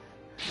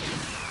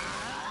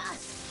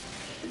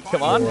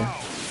 Come on.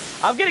 Yeah.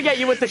 I'm gonna get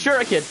you with the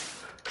shuriken.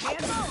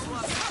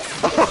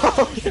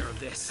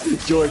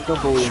 George,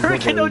 don't bully him.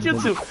 Shuriken no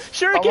jutsu.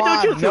 Shuriken no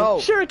jutsu. No.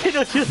 Shuriken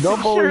no jutsu.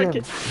 Don't bully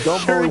him.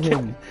 Don't bully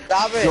him.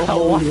 Stop it! Don't I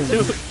bully want him.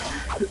 to.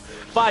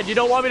 Fine, you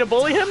don't want me to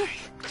bully him?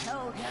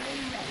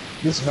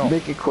 Just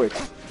make it quick.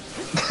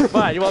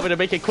 Fine, you want me to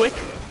make it quick?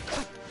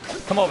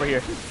 Come over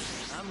here.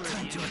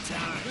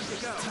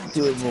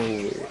 Do it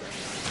more.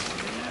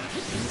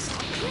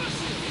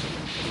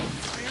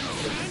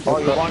 Oh,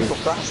 you want to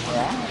crash me,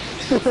 huh?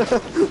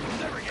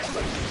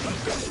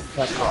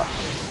 That's right.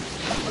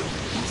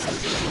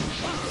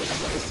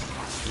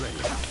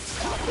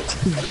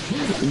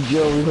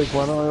 Joe, we like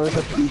one on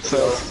have to eat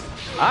so.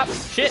 Ah,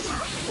 shit.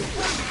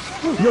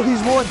 Yo,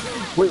 he's won!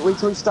 Wait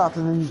till he stops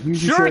and then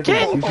use your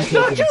Shuriken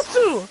no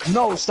jutsu.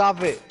 No,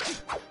 stop it!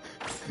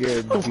 You're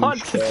a I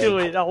want to douchebag. do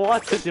it. I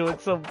want to do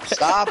it so bad.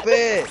 Stop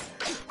it!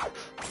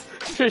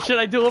 Should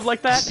I do him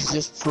like that? It's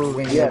just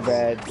proving you're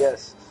bad.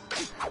 Yes.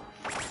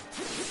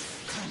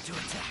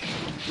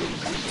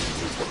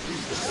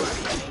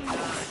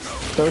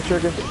 Throw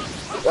Shuriken.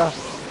 Ah.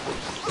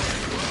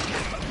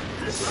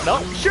 No,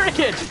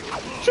 shuriken.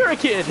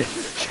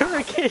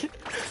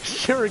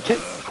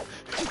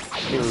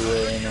 You're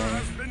really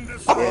annoying.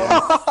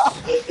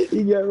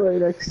 You got right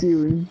next to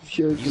you and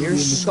Shuriken. You're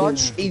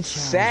such a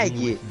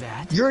faggot.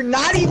 You're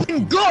not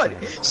even good!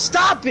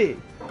 Stop it!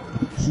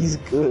 He's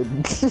good.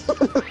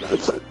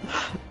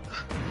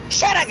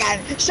 Shut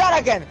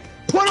again!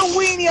 Put a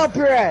weenie up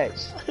your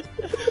ass!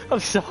 I'm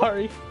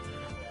sorry.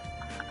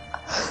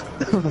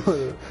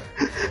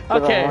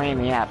 Okay.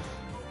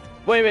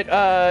 Wait a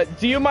minute,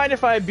 do you mind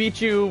if I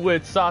beat you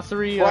with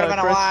sorcery, Chris?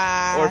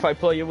 Or if I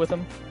play you with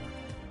him?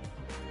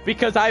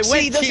 Because I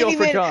went Chio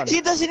for John. He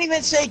doesn't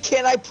even say,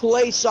 can I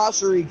play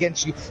sorcery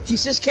against you? He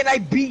says, can I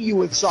beat you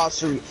with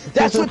sorcery?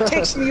 That's what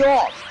ticks me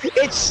off.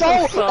 It's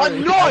so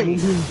annoying.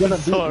 He's gonna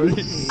beat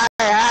me.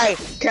 Hey,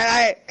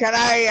 can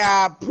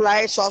I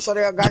play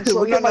sorcery against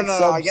you?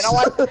 No. You know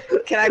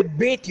what? Can I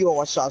beat you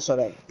with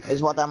sorcery?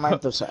 Is what I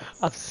meant to say.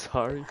 I'm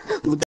sorry.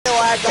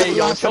 Hey,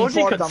 yo,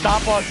 Choji could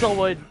stomp on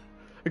someone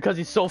because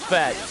he's so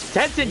fat.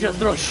 Tenzin just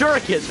throws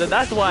shurikens, and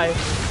that's why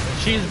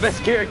she's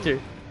best character.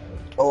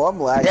 Oh, I'm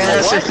lagging. Yeah,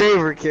 that's your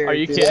favorite character. Are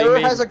you kidding Error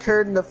me? has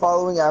occurred in the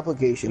following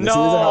application. As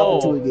soon as it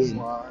happened to a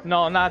game.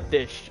 No, not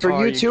this. For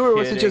Are you two, or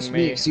was it kidding just me?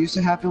 me? 'Cause it used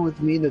to happen with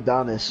me and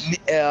Adonis.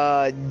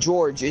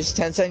 George, is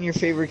Tenzin your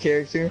favorite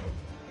character?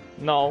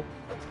 No.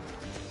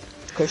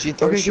 Because she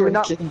throws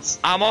shurikens.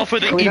 I'm all for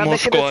the Can we not emo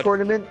make it a squad.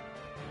 tournament?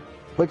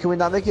 Wait, can we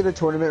not make it a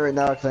tournament right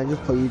now? Can I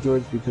just play you,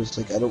 George? Because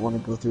like I don't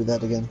want to go through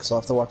that again. Because I'll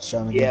have to watch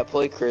John again. Yeah,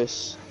 play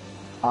Chris.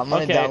 I'm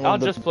gonna Okay, download I'll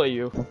the just play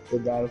you.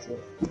 Battlefield.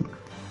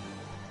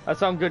 That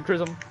sounds good,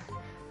 Chrism.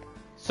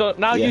 So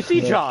now Yeah, you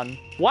see, yeah. John.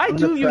 Why I'm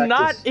do gonna you not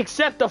practice.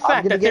 accept the I'm fact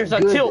gonna that there's get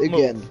a good tilt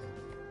again. move?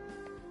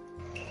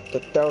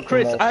 The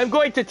Chris, move. I'm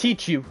going to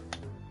teach you.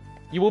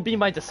 You will be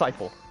my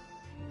disciple.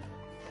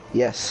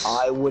 Yes.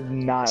 I would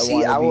not See,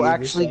 want to I will be your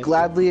actually disciple.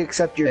 gladly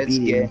accept your That's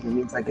beating. gay. It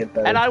means I get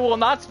better. And I will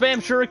not spam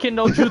shuriken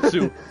no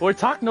jutsu or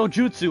talk no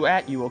jutsu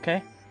at you,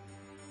 okay?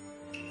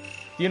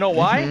 Do you know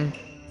why?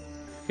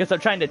 Because I'm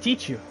trying to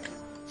teach you.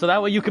 So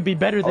that way you could be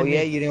better than Oh me.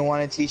 yeah, you didn't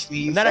want to teach me.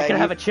 You And then I can faggot?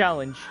 have a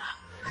challenge.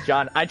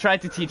 John, I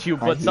tried to teach you,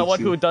 but hate someone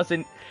you. who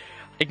doesn't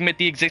admit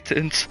the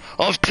existence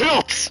of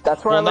tilts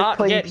That's why will I like not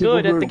playing get people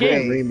good who at are the good at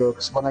game. Rainbow,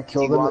 'cause when I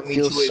kill You them, want it me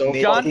feels to so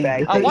admit John, fucking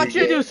fact I that want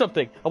you to you do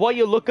something. I want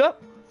you to look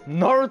up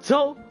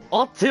Naruto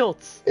on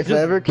tilts. If Just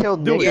I ever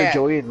killed do Nick it. or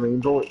Joey in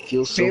Rainbow, it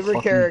feels so Favorite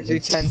fucking character,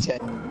 good.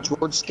 1010.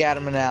 George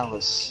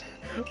Scadamanalis.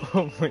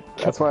 Oh my god.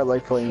 That's why I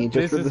like playing it, just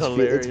This for is the speed.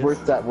 hilarious. It's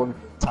worth that one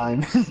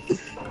time.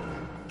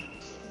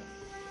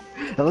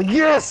 I'm like,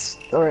 yes!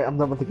 Alright, I'm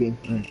done with the game.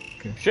 Alright,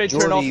 okay. Should I turn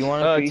Jordy, off you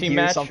wanna team hear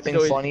match? something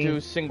Do funny? do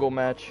single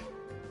match.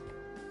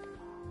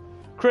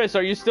 Chris,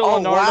 are you still Oh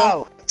on Naruto?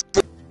 wow!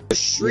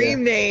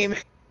 Stream name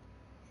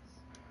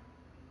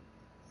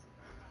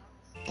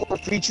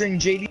featuring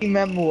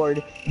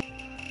JDMEMELRD.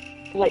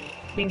 Like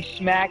being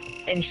smacked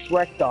and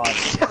Shreked on.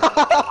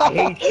 I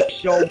hate you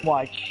so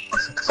much.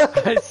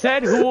 I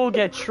said who will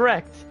get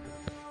Shreked.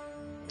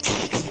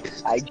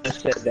 I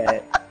just said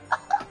that.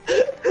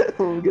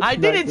 I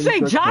didn't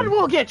say John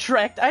will get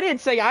Shreked. I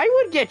didn't say I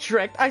would get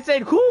Shreked. I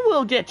said who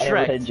will get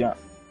Shreked.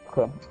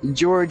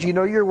 George, you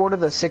know you're one of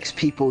the 6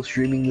 people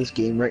streaming this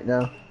game right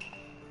now.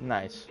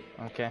 Nice.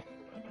 Okay.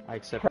 I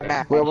accept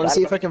that. Well, I want to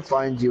see if I can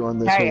find you on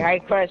this one. Hey,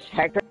 Chris,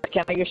 can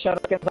I get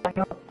shurikens on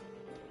you?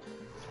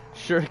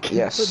 Shuriken.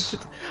 Yes.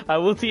 I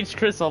will teach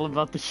Chris all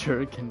about the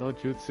Shuriken no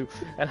Jutsu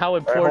and how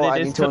important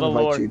it is to the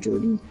lore.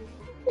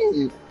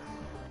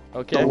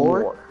 Okay. The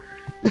lore?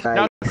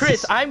 Now,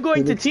 Chris, I'm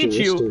going to teach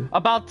you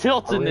about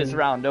tilts in this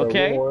round,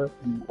 okay?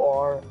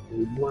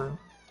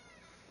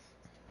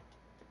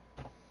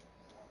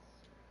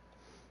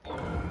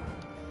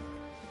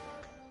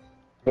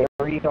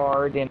 Very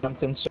hard, and I'm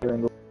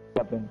concerned.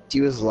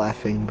 He was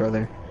laughing,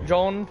 brother.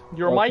 Joan,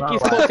 your mic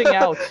is cutting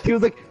out. He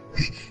was like...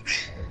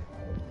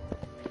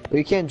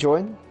 You can't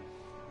join?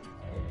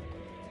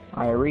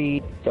 I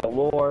read the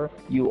lore,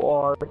 you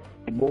are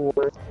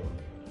bored.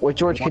 Wait,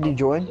 George, can you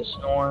join? The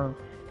storm.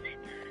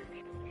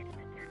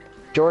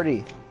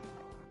 Jordy.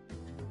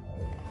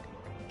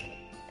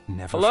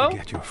 Never Hello?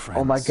 forget your friends.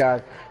 Oh my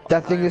god.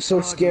 That thing is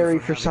so scary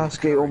for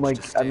Sasuke. Oh my,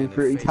 I mean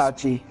for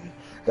Itachi.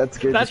 That's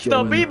good. That's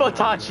the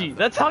Mimotachi.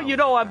 That's how you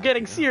know I'm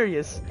getting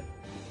serious.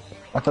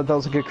 I thought that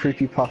was like a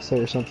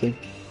creepypasta or something.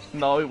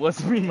 No, it was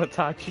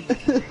Mimotachi.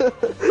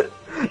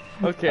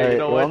 Okay, right, you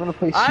know well,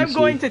 what? I'm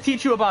going to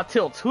teach you about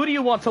tilts. Who do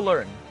you want to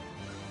learn?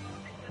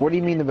 What do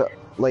you mean about,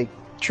 like,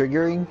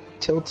 triggering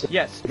tilts?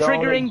 Yes,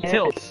 triggering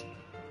tilts.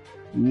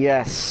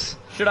 Yes.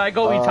 Should I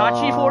go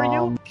Itachi for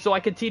you? So I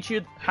can teach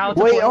you how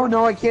to Wait, play? oh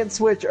no, I can't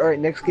switch. Alright,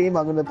 next game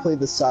I'm gonna play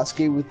the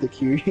Sasuke with the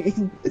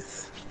Kirin.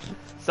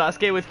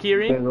 Sasuke with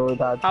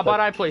Kirin? How about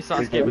I play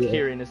Sasuke with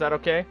Kirin? Is that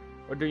okay?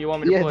 Or do you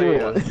want me to play?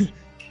 Do it.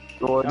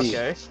 Jordy,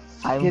 Okay.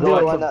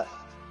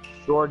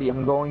 Jordy,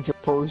 I'm going to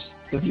post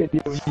the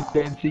video of you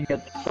dancing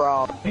at the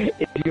prom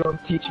if you don't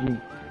teach me.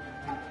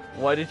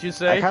 What did you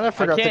say? I kind of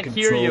forgot can't the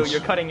hear you. controls.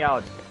 You're cutting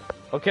out.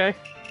 Okay?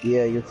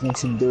 Yeah, you're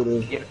thinking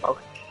doodle.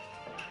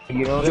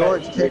 You know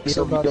George, that take video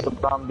somebody. of the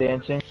prom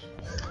dancing?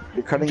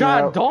 You're cutting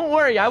John, out. don't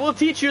worry. I will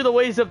teach you the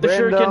ways of the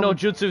Random. Shuriken no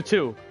Jutsu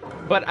too.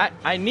 But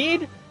I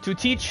need to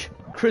teach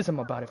Chrism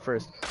about it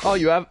first. Oh,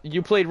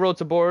 you played Road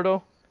to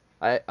Boruto?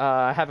 I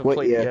haven't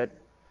played it yet.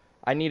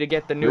 I need to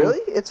get the new Really?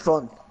 It's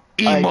fun.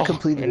 I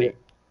completed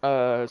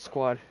it.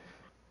 Squad.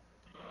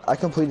 I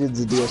completed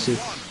the DLC.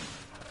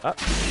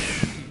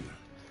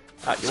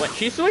 You went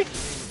Shisui?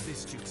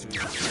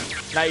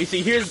 Now you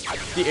see, here's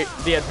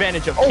the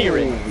advantage of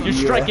Kirin. You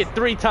strike it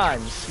 3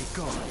 times.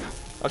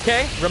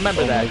 Okay?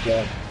 Remember that.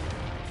 God.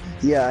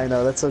 Yeah, I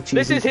know. That's so cheesy.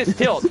 This is his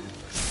tilt.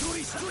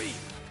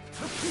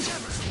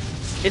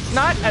 It's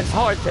not as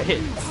hard to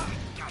hit.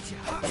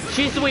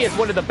 Shisui is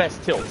one of the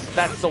best tilts.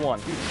 That's the one.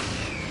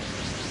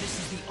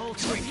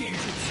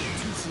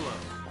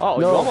 Oh,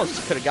 you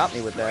almost could have got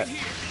me with that.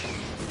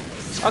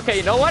 Okay,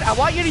 you know what? I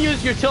want you to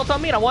use your tilt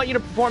on me, and I want you to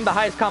perform the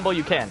highest combo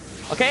you can.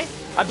 Okay?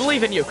 I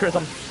believe in you,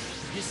 Chrism.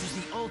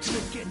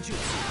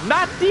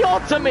 Not the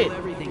ultimate!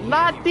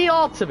 Not the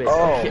ultimate!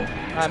 Oh. Okay.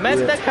 I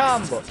meant the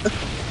combo.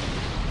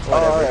 Oh,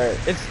 alright.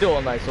 It's still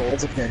a nice ult.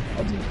 It's okay.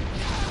 I'll do it.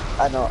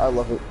 I know, I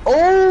love it.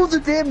 Oh, the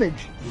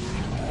damage!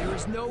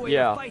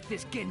 Yeah.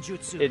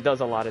 It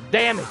does a lot of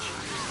damage.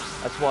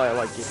 That's why I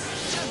like it.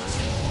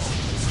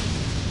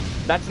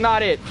 That's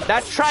not it.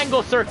 That's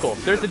triangle circle.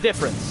 There's a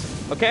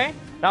difference. Okay?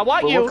 Now I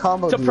want you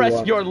to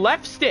press your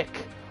left stick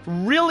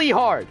really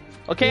hard.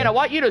 Okay? And I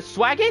want you to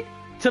swag it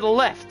to the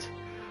left.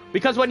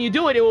 Because when you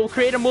do it, it will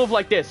create a move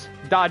like this.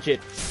 Dodge it.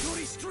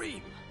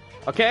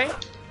 Okay?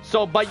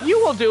 So, but you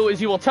will do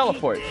is you will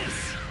teleport.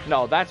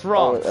 No, that's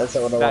wrong. Oh, that's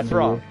not what I that's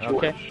wrong. Do.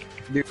 Okay?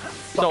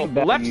 So,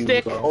 left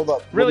stick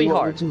really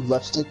hard.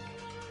 Left stick?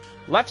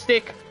 Left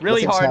stick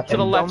really hard to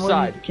the left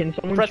side. Can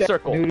someone press check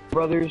circle. Dude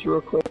Brothers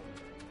real quick?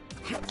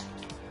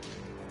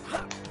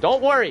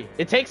 Don't worry,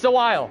 it takes a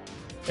while.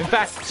 In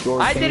fact,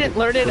 I didn't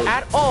learn it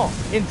at all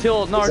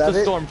until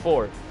Naruto Storm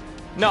 4.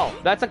 No,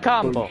 that's a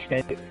combo.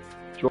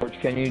 George,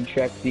 can you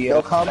check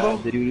the combo?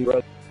 The Duty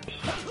Brothers?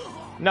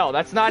 No,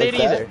 that's not it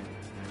either.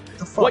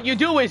 What you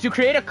do is you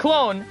create a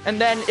clone, and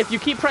then if you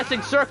keep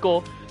pressing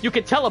circle, you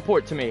can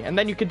teleport to me, and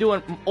then you can do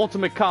an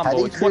ultimate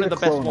combo. It's one of the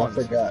best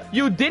ones.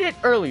 You did it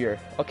earlier,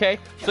 okay?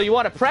 So you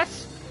want to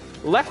press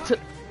left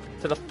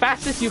to the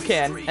fastest you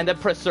can, and then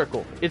press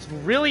circle. It's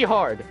really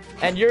hard,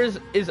 and yours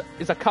is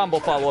a combo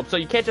follow-up, so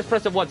you can't just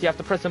press it once. You have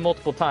to press it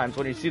multiple times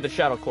when you see the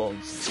shadow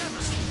clones.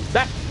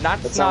 That's not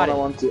what I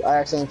want to. I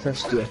accidentally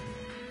pressed it.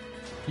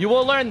 You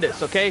will learn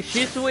this, okay?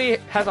 Shisui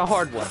has a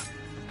hard one.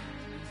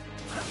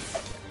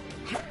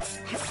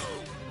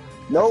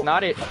 Nope. That's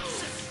not it.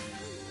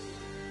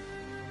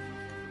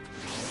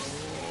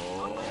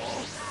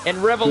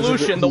 In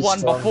Revolution, the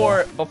one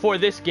before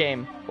this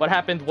game, what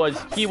happened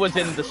was he was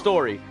in the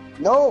story.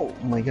 No!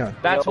 Oh my god.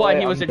 That's why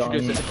he was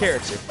introduced as a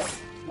character.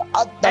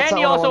 And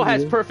he also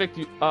has perfect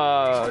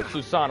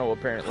Susanoo,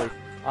 apparently.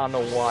 I don't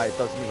know why, it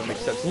doesn't even make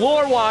sense.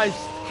 Lore-wise,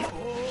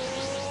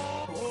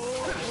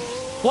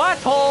 Flat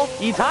Hole,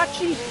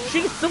 Itachi,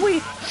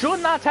 Shisui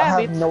should not have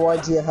it. I have no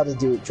idea how to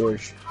do it,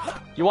 George.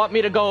 You want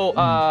me to go,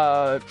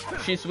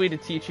 Shisui to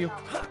teach you?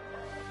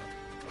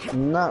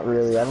 Not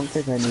really. I don't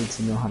think I need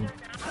to know how to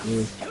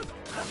really.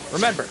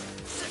 Remember,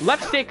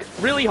 left stick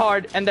really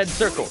hard and then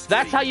circle.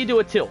 That's how you do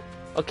a tilt.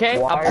 Okay?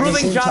 Why? I'm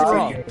proving John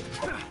wrong.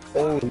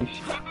 Holy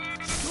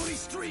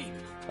shit.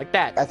 Like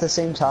that. At the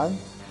same time?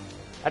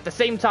 At the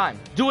same time.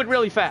 Do it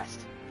really fast.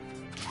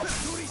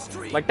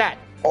 Like that.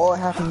 All that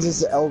happens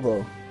is the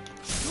elbow.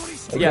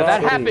 Yeah,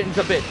 that happens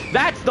a bit.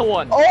 That's the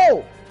one.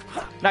 Oh!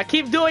 Now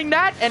keep doing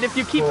that, and if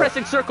you keep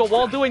pressing circle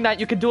while doing that,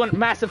 you can do a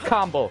massive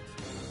combo.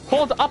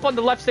 Hold up on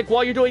the left stick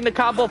while you're doing the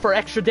combo for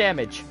extra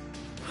damage.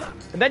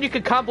 And then you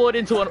can combo it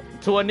into a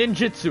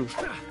ninjutsu.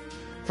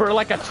 For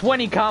like a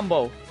 20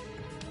 combo.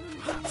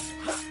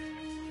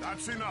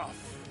 That's enough.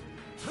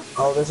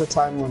 Oh, there's a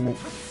time limit.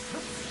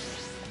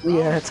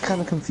 Yeah, it's kind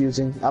of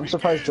confusing. I'm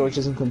surprised George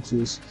isn't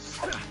confused.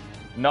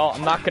 No,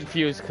 I'm not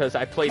confused because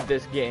I played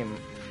this game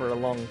for a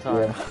long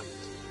time.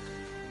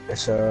 Yeah.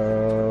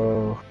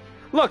 So...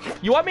 Look,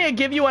 you want me to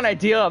give you an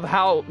idea of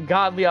how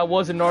godly I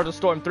was in Naruto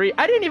Storm 3?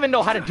 I didn't even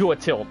know how to do a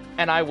tilt,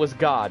 and I was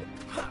God.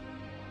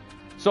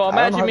 So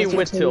imagine me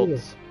with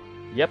tilts.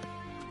 Yep.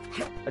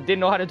 I didn't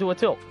know how to do a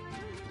tilt.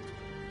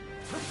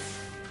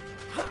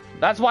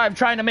 That's why I'm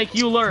trying to make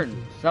you learn,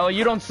 so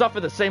you don't suffer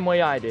the same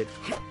way I did.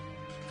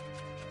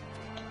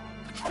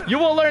 You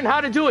will learn how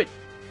to do it.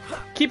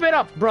 Keep it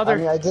up, brother. I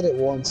mean, I did it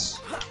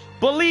once.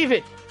 Believe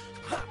it.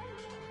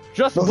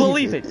 Just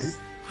believe it.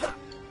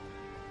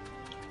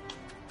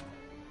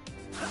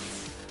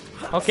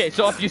 Okay,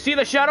 so if you see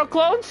the shadow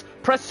clones,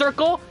 press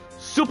circle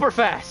super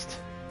fast.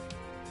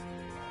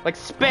 Like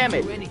spam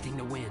it. Anything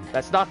to win.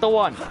 That's not the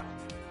one.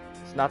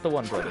 It's not the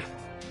one, brother.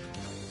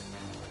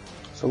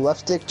 So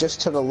left stick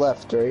just to the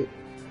left, right?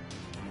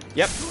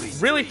 Yep.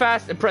 Really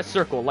fast and press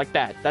circle like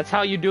that. That's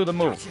how you do the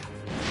move.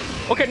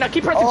 Okay, now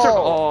keep pressing circle.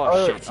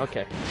 Oh, shit.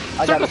 Okay.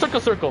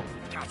 Circle.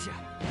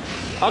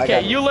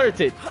 Okay, you learned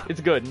it.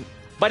 It's good.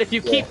 But if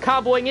you keep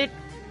comboing it,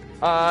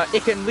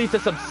 it can lead to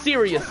some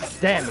serious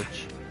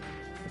damage.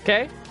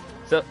 Okay?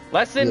 So,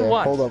 lesson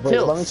 1. Hold up, wait,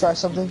 let me try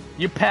something.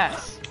 You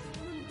pass.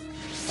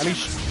 I mean,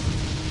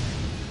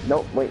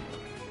 nope, wait.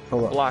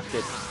 Hold up. Blocked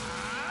it.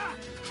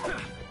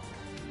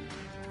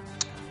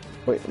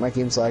 Wait, my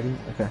game's lagging?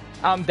 Okay.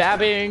 I'm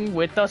dabbing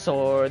with the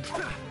sword.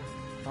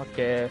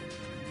 Okay.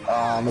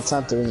 It's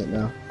not doing it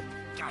now.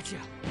 Gotcha.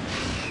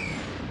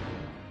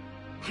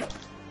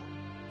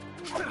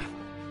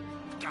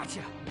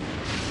 Gotcha.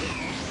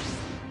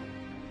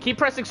 Keep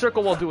pressing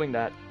circle while doing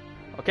that.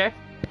 Okay?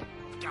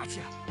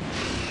 Gotcha.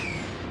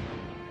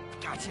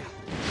 Gotcha.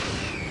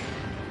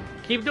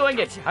 Keep doing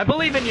it. I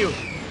believe in you.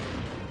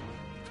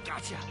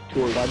 Gotcha.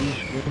 George, why do you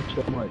scream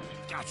so much?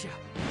 Gotcha.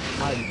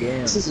 God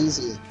damn. This is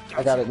easy.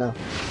 I got it now.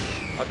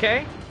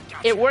 Okay?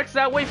 It works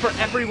that way for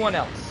everyone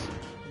else.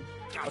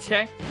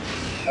 Okay?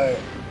 Alright.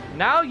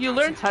 Now you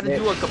learned how to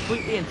do a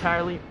completely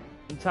entire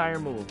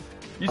move.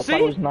 You see?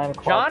 It was 9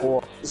 o'clock.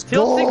 John?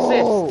 Tilts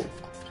exist.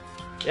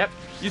 Yep.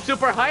 You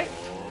super hype?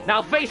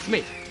 Now face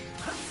me.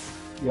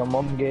 Your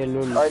mom gay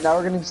lulu. Alright, now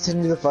we're gonna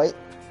continue the fight.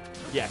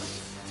 Yes.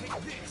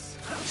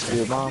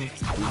 Your mom.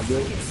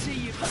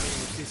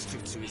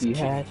 She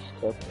has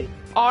to pay.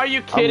 Are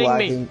you kidding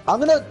me? I'm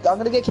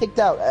gonna get kicked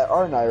out,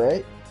 aren't I,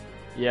 right?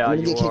 Yeah, I'm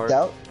gonna get kicked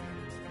out.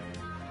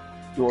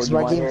 George,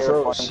 my game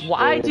froze.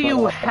 Why do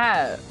you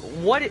have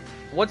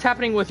what's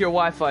happening with your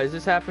Wi-Fi? Is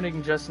this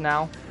happening just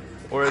now?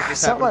 Or is this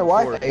It's not my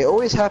happening Wi-Fi. It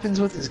always happens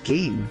with this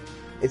game.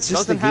 It's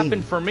just doesn't the game.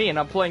 happen for me, and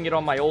I'm playing it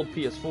on my old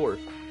PS4.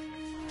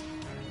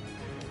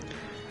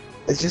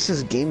 It's just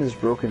this game is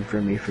broken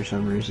for me for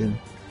some reason.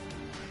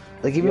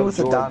 Like even with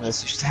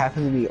Adonis, it just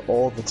happened to me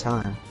all the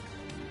time.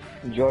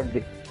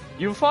 Jordi.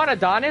 You fought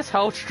Adonis?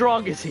 How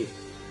strong is he?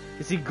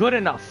 Is he good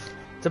enough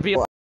to be?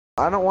 Well,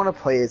 I don't want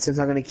to play it since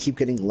I'm gonna keep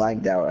getting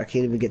lagged out. I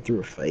can't even get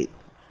through a fight.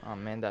 Oh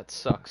man, that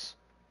sucks.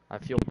 I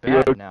feel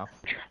bad now.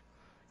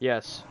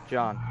 Yes,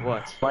 John.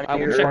 What? I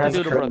will check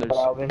the Doodle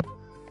Brothers.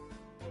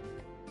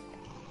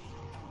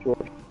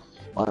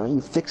 Why don't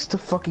you fix the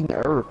fucking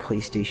error,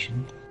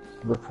 PlayStation?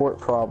 Report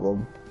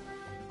problem.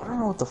 I don't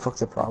know what the fuck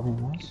the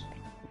problem was.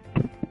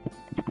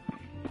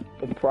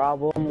 The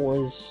problem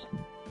was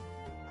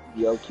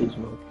the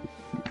autism.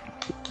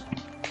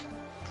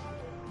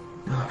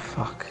 Oh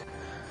fuck.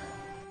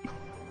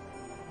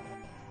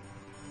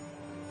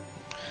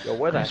 Yo,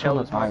 where the hell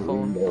is my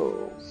phone?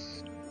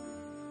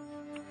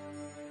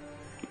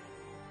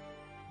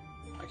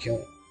 I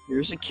can't.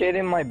 There's a kid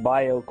in my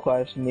bio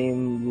class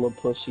named La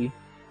Pussy.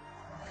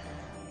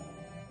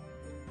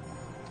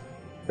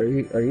 Are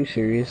you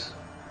serious?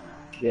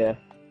 Yeah.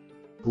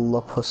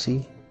 La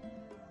Pussy?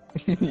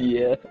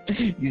 Yeah.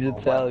 He's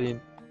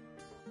Italian.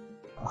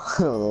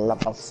 La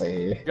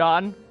Pussy.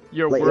 John,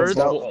 your Like, words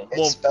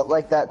it's spelled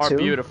like that are too?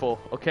 beautiful,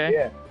 okay?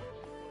 Yeah.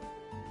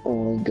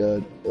 Oh my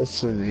god, that's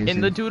so amazing. In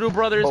the Doodle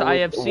Brothers, I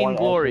have seen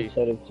glory.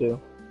 Instead of 2.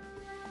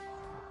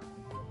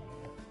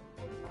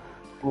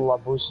 La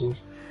Pussy.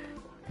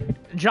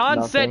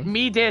 John said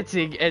me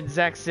dancing, and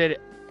Zach said,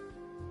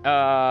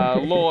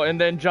 lol,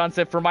 and then John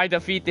said, for my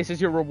defeat, this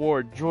is your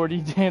reward,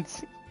 Jordy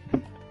dancing.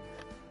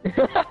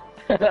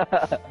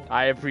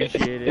 I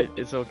appreciate it.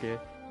 It's okay.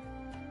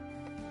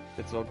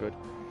 It's all good.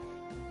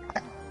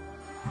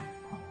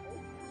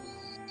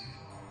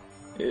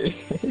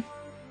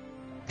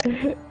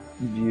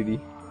 Beauty.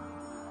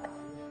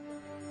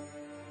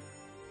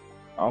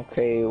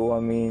 Okay, well, I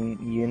mean,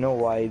 you know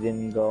why I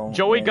didn't go.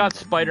 Joey got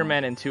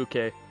Spider-Man in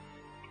 2K.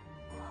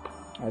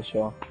 I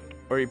saw.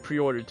 Or he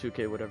pre-ordered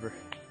 2K, whatever.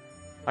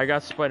 I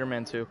got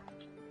Spider-Man 2.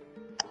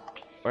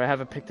 Or I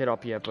haven't picked it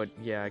up yet, but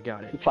yeah, I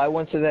got it. If I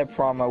went to that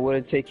prom, I would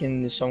have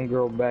taken some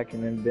girl back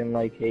and then been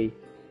like, hey.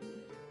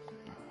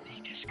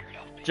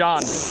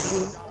 John.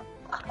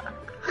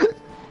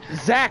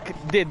 Zach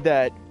did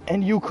that,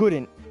 and you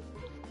couldn't.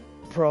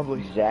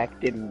 Probably.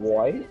 Zach did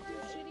what?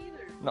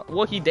 No,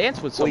 well, he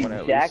danced with someone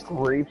at Zach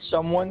least. raped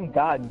someone?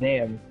 God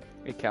damn.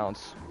 It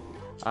counts.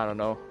 I don't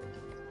know.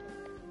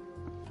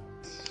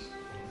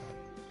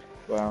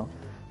 Wow.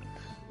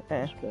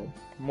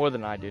 More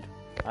than I did.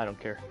 I don't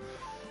care.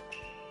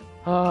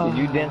 Did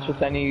you dance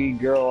with any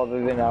girl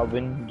other than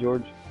Alvin,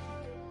 George?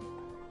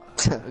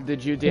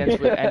 Did you dance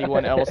with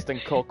anyone else than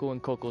Coco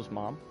and Coco's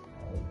mom?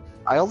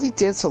 I only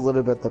danced a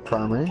little bit at the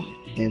prom. I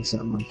didn't dance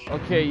that much.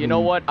 Okay, you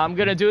know what? I'm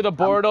gonna do the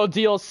Boruto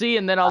DLC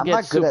and then I'll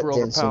get super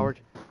overpowered.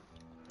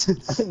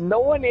 No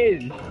one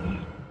is.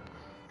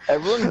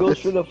 Everyone goes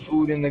for the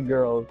food and the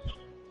girls.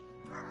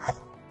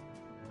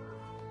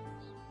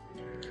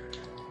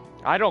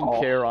 I don't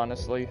care,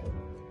 honestly.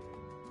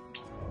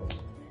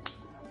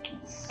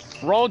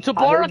 Road to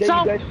I heard that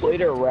Boruto! you guys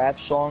played a rap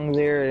song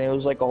there, and it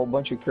was like a whole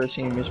bunch of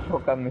cursing. You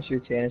misbroke out Mr.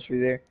 Tannis for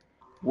there.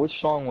 Which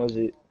song was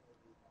it?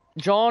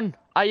 John,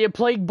 are you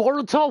playing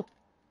Boruto?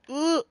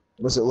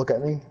 Was it Look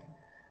at Me?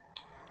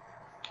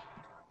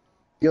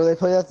 Yo, they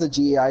played at the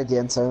GEI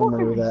dance, I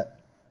remember that.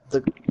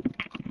 The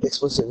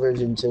explicit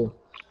version too.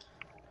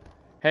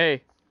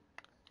 Hey,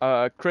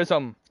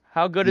 Chrism,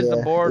 how good is the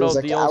Boruto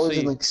like, DLC? I was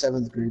in like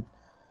 7th grade.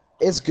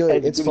 It's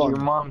good, it's fun. Your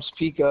mom's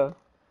Pika.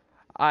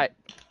 I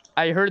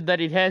heard that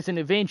it has an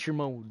adventure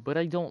mode, but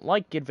I don't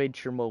like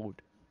adventure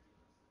mode.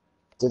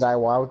 Did I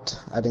wout?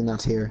 I did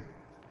not hear.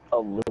 A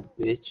little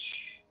bitch.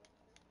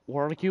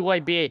 Were you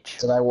a bitch?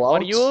 Did I wout?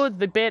 Were you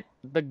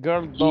the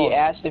girl dog? He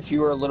asked if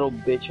you were a little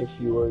bitch if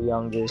you were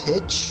younger.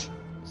 Bitch?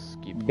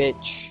 Skip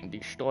Bitch.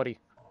 the story.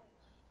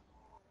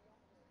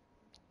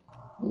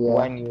 Yeah.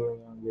 When you were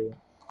younger.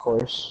 Of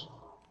course.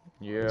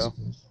 Yeah.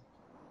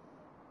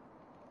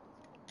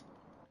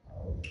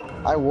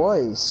 I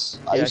was.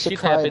 I used to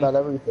cry about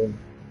everything.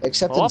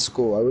 Except in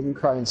school. I wouldn't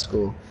cry in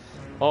school.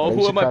 Oh,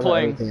 who am I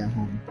playing? At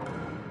home.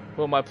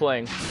 Who am I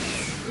playing?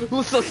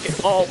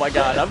 Oh my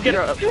god, I'm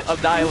gonna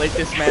annihilate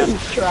this man. He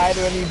tried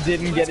when he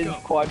didn't get his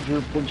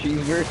quadruple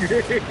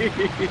cheeseburger.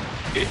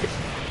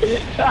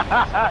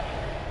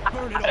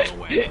 Burn it all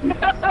away.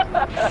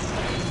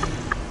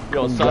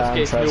 Yo,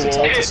 Sasuke's new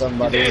talk to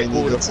somebody and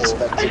you get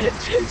suspected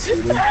of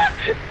cheating.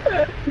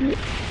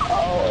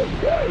 Oh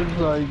my god, it's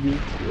like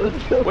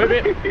this. Wait a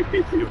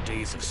minute. Your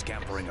days of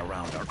scampering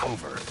around are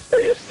over.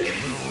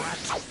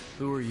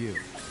 Who are you?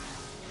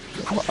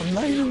 I'm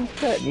not even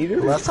fat,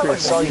 neither. Last time I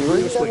saw you,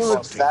 you never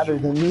looked fatter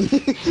than me.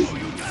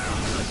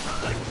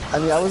 I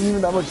mean, I wasn't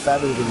even that much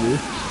fatter than you.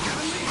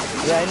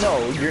 Yeah, I know.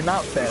 You're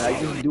not fat. I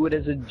just do it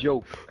as a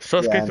joke.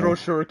 Sasuke throws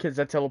shurikens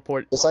that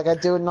teleport. Just like I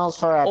do in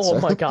NUNS4. Oh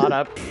my god,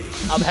 I'm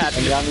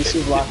happy. Yanni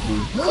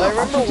Souvlaki. I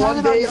remember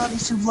one day. Yanni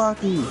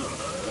Souvlaki.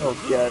 Oh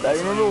god, I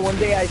remember one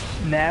day I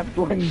snapped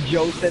when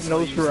Joe said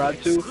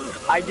Nosferatu.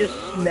 I just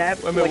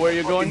snapped. Wait a minute, like where are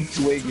you going?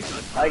 Twig.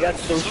 I got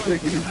so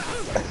triggered.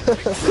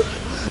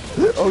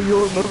 Oh,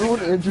 you remember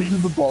when Andrew threw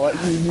the ball at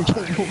you and you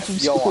came home from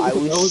school? Yo, I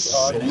was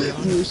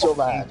you were so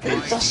mad.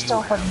 The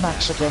stupid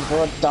Mexican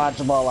threw a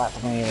dodgeball at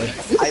me.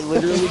 I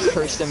literally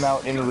cursed him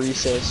out in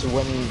recess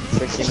when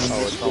freaking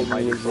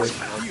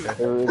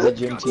the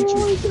gym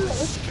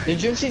teacher. The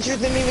gym teacher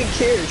didn't even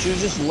care. She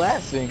was just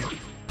laughing.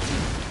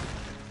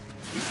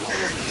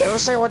 Don't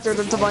say what you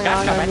did to my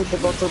eye. I need to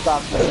go to the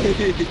doctor.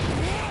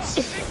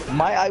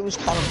 My eye was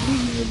kind of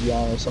bleeding, to be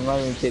honest. I'm not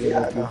even kidding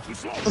with you.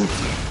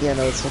 Yeah,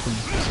 no, it's fucking.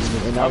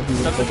 And now he's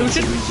in the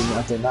region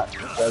after not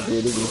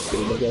graduating with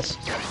school, I guess.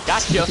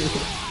 Gotcha.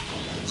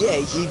 Yeah,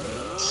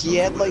 he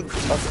had like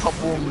a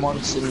couple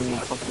months in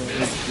fucking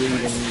 8th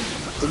grade, and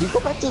did he go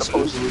back to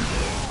school?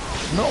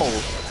 No.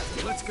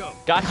 Let's go.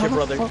 Gotcha,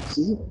 brother.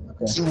 He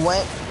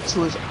went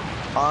to his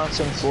aunt's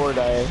in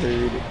Florida, I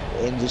heard,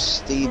 and just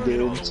stayed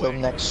there until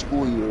next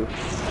school year.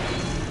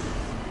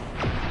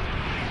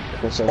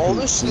 All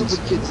the stupid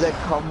kids that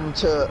come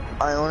to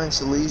Iona and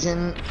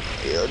Salesian,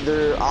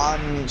 they're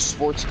on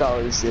sports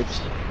scholarships.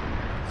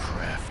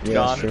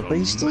 Yeah, sure, but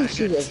you still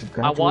should have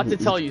I want to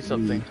tell you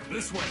something.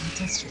 This way.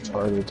 That's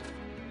retarded.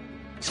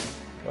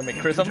 Wait a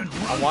minute, Chrism,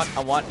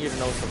 I want you to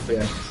know something.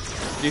 Yeah.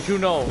 Did you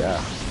know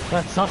that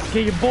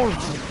Sasuke and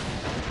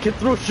Boruto can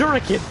throw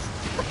shurikens,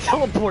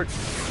 teleport?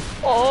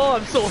 Oh,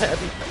 I'm so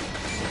happy.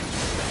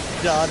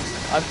 John,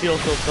 I feel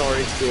so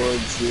sorry.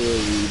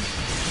 George.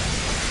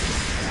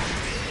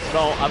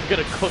 No, I'm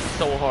gonna cook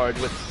so hard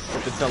with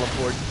the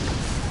teleport.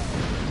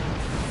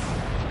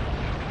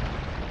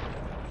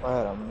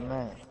 What a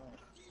man.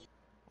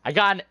 I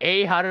got an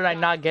A, how did I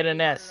not get an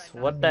S?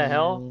 What the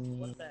hell?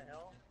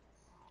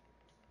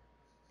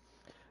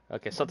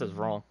 Okay, something's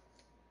wrong.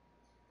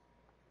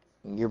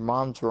 Your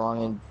mom's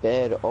wrong in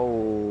bed.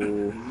 Oh.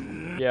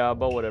 Yeah,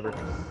 but whatever.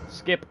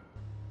 Skip.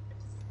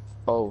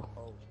 Oh.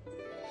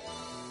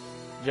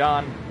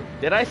 John,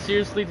 did I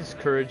seriously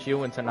discourage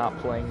you into not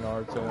playing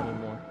Naruto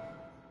anymore?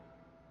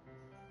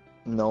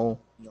 No.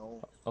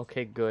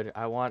 Okay, good.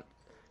 I want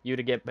you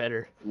to get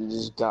better. You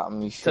just got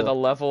me to the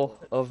level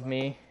of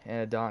me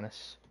and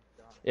Adonis.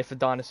 If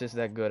Adonis is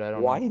that good, I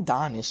don't know. Why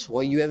Adonis?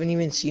 Well, you haven't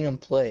even seen him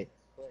play.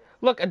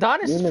 Look,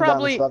 Adonis is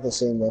probably... about the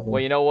same level.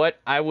 Well, you know what?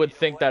 I would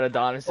think that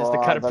Adonis is the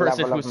kind of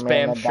person who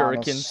spams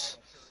shurikens.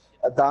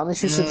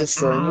 Adonis used to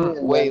destroy me.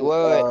 Wait.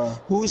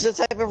 Who's the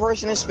type of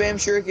person who spams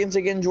shurikens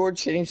again,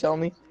 George? Can you tell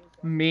me?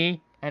 Me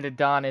and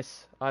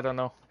Adonis. I don't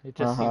know. It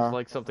just seems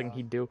like something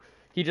he'd do.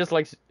 He just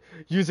likes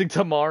using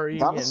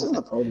Tamari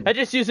and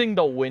just using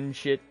the wind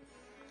shit.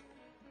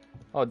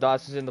 Oh,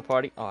 Adonis is in the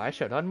party. Oh, I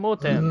should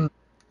unmute him.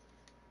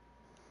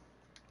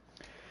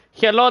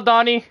 Hello,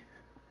 Donnie.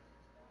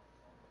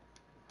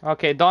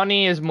 Okay,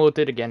 Donnie is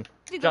muted again,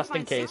 just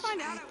in case.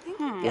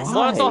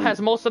 Naruto has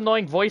most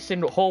annoying voice in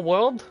the whole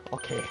world?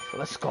 Okay,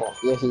 let's go.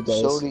 Yeah, he does.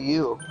 So do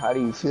you. How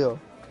do you feel?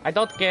 I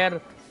don't care.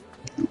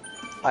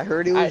 I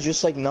heard it was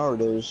just like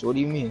Naruto's. What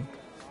do you mean?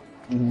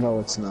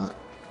 No, it's not.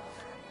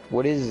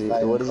 What is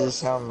it? What does it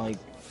sound like?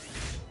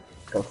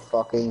 A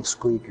fucking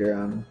squeaker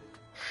on.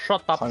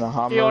 Shut up.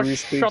 You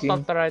shut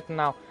up right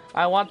now.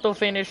 I want to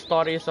finish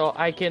story so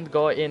I can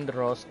go in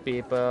roast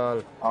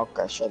people.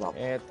 Okay, shut up.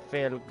 It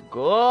feels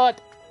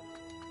good.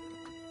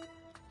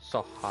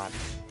 So hot.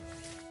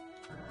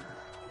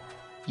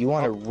 You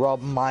want to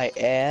rub my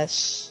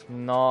ass?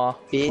 No.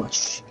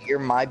 Bitch, you're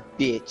my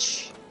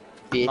bitch.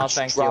 Bitch, no,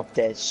 thank drop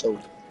you. that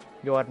soap.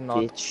 You are not.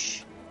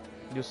 Bitch.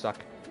 You suck.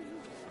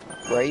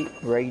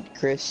 Right,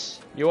 Chris?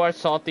 You are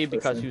salty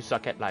because you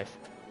suck at life.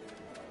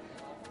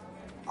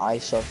 I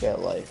suck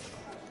at life.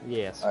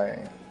 Yes.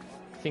 Alright.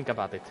 Think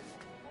about it.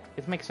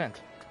 It makes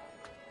sense.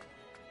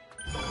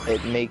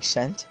 It makes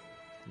sense?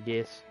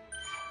 Yes.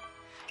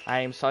 I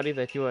am sorry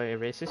that you are a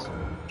racist.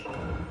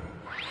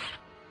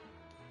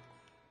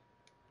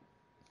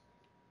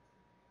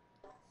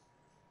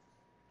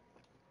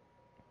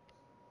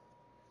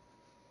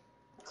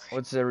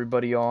 What's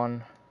everybody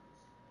on?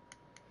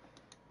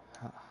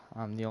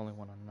 I'm the only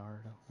one on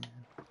Naruto. Man,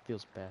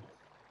 feels bad.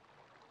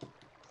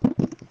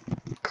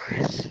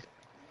 Chris.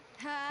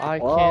 I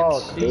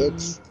can't see.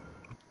 Bitch.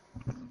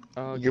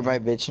 Oh, you're my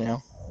bitch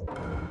now.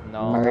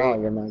 No.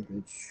 No, you're my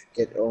bitch.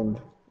 Get owned.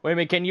 Wait a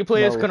minute, can you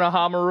play as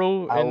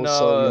Konohamaru in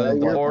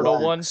the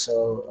Boruto one?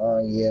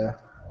 So, yeah.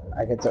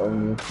 I get to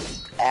own you.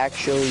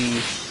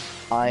 Actually,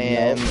 I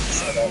am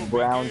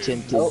brown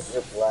tinted. Nope,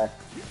 you're black.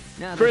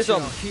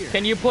 Prism,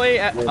 can you play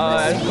as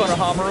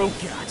Konohamaru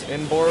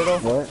in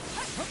Boruto? What?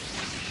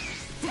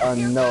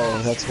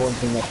 No, that's one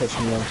thing that pushed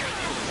me off.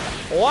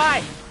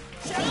 Why?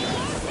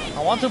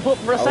 I want to put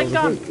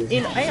Rasengan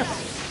in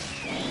ass.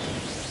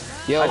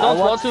 Yo, I don't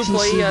want to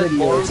play as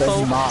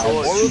Boruto.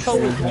 Boruto is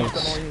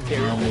most annoying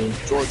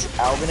character. George,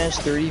 Alvin has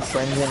 30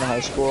 friends in high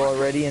school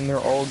already, and they're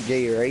all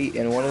gay, right?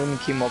 And one of them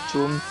came up to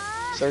him,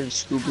 started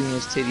scooping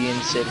his titty,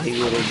 and said, "Hey,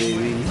 little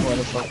baby,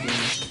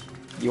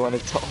 you wanna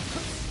talk?"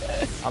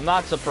 I'm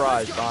not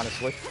surprised,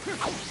 honestly.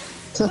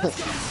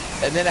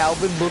 And then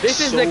Alvin looked This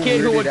is the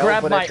kid who would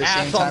grab my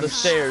ass on the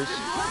stairs.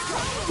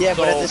 Yeah,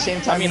 but at the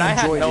same time, I mean, I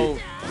had no...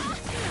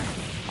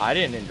 I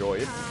didn't enjoy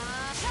it.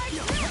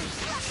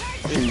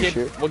 This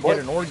kid would get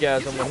an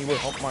orgasm when he would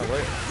hump my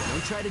leg.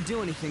 Don't try to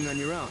do anything on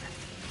your own.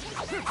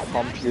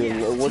 Hump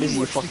your... What is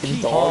he, a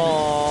fucking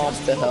dog?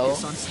 What the hell?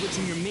 On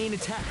switching your main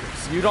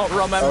attackers. You don't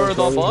remember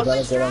the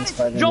bus?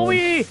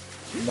 Joey!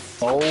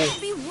 No.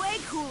 It'd be way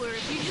cooler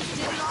if you just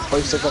did it all. Oh,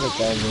 you're still gonna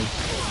kill me.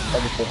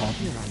 Everything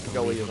happens.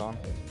 Joey is on.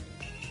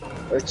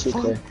 Or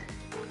Chica.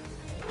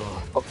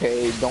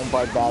 Okay, don't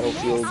buy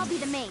Battlefield. I'll be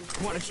the main.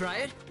 Want to try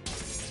it?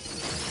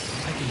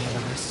 I can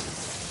handle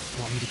this.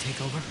 Want me to take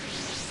over?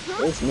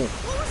 Where's me?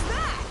 What was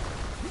that?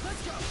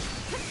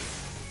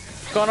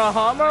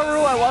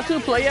 Konohamaru, I want to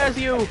play as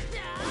you.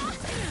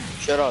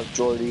 Shut up,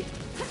 Jordy.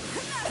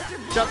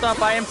 Shut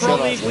up, I am Pro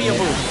League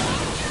Weeaboo.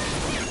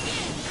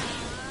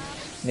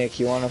 Nick,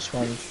 you want a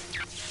sponge?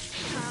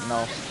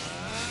 No.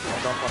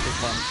 Don't fucking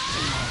fun.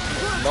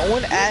 No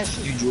one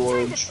asked you,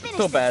 George.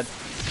 Too bad.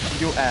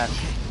 You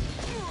asked.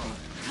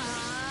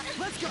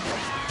 Let's go.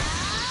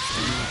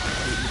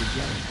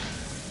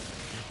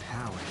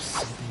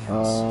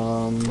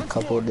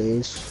 Couple of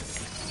days.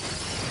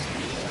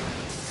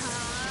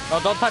 No,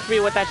 don't touch me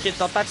with that shit.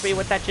 Don't touch me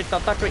with that shit.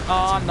 Don't touch me.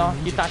 Oh no,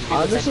 you touched me.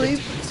 Honestly,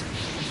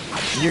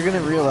 you're gonna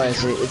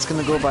realize it. It's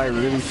gonna go by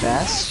really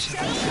fast.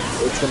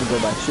 It's gonna go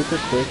by super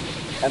quick.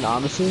 And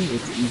honestly,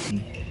 it's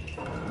easy.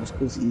 This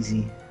goes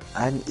easy.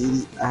 I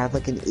had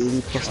like an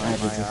 80 plus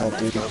average without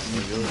doing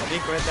anything.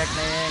 Secret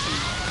technique.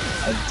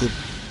 I did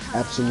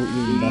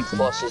absolutely nothing.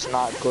 Plus is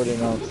not good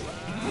enough.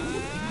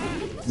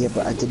 Yeah,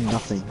 but I did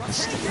nothing. This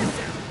is different.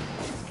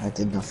 I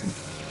did nothing.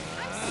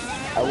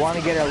 I want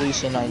to get at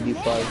least a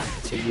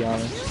 95, to be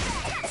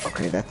honest.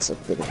 Okay, that's a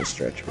bit of a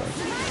stretch, but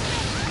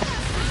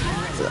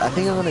I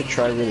think I'm gonna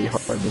try really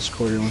hard this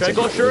quarter. Should I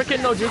go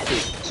Shuriken no Jutsu?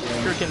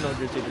 Shuriken no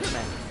Jutsu this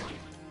man.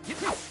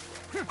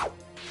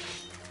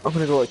 I'm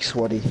gonna go like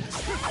sweaty.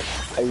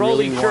 I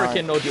Probably really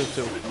Shuriken want no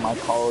jutsu. my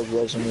college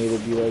resume to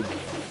be like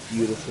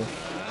beautiful.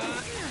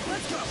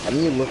 I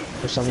need to look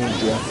for something to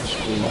do after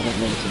school. I don't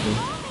know what to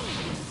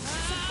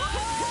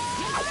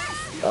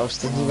do. I was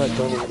thinking about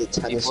going to the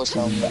tennis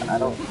team, but I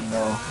don't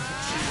know.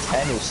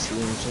 Tennis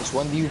team? Since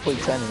when do you play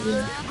tennis?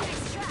 Yeah.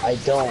 I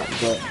don't,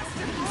 but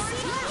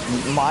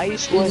My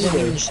school hasn't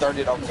even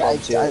started up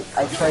clubs yet.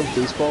 I tried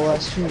baseball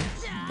last year.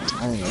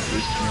 I don't know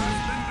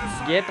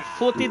baseball. Get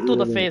foot into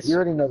the face. You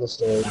already know the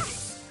story.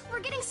 We're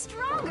getting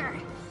stronger.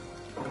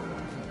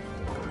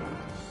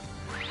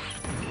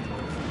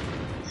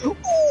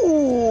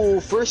 Ooh,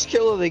 first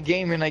kill of the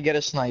game and I get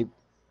a snipe.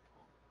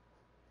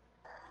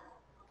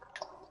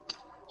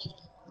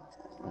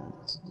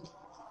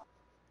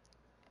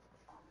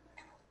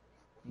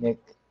 Nick,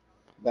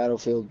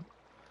 Battlefield.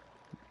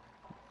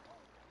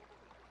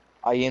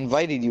 I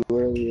invited you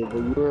earlier, but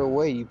you were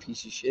away, you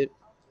piece of shit.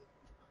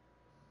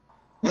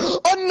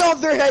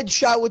 Another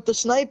headshot with the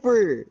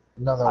sniper!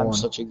 Another I'm one.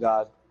 such a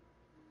god.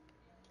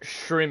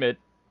 Stream it.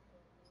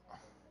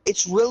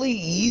 It's really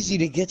easy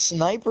to get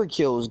sniper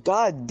kills,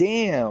 god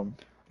damn.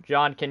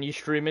 John, can you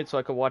stream it so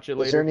I can watch it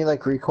later? Is there any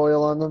like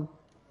recoil on them?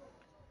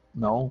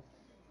 No.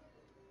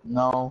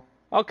 No.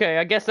 Okay,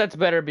 I guess that's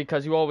better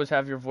because you always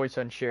have your voice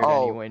unshared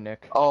anyway,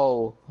 Nick.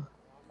 Oh.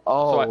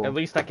 Oh. So at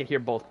least I can hear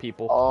both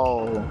people.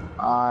 Oh,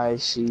 I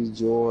see,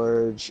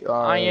 George.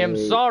 I am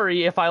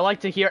sorry if I like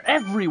to hear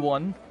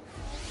everyone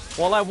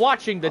while I'm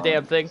watching the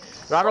damn thing,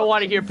 but I don't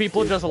want to hear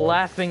people just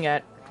laughing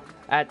at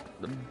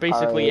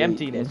basically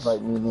emptiness.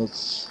 Invite me,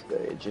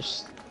 Nick.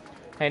 Just.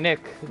 Hey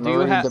Nick, do you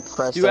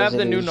have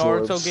the new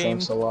Naruto George, game?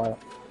 thanks a lot.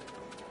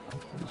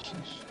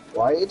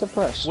 Why are you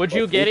depressed? Would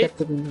you get it?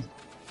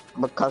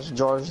 Because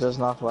George does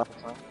not like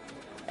me.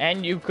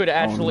 And you could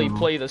actually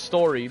play the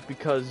story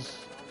because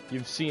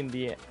you've seen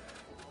the.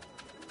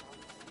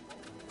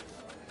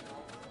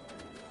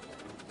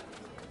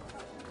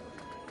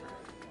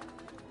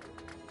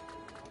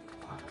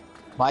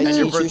 My And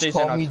your teachers birthday's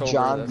call in me October,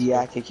 John that's the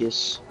good.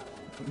 Akakis.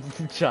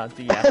 John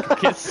the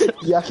Yakakis.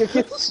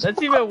 Yakakis?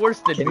 That's even worse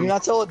than Can you me.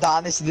 not tell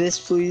Adonis this,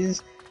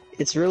 please?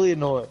 It's really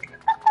annoying.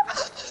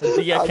 The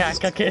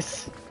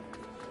Yakakis.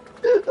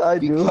 I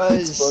do.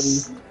 Because-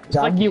 It's funny. It's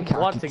like you Yakakis.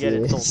 want to get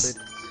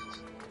insulted.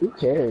 Who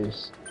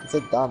cares? It's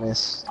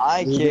Adonis.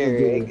 I He's care. gonna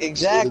do it.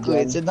 Exactly. Do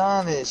it It's again.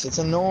 Adonis. It's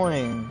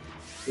annoying.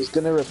 He's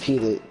gonna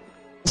repeat it.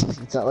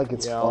 It's not like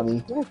it's Yo, funny.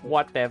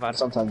 Whatever.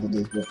 Sometimes it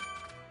is,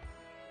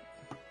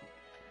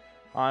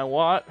 but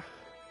What?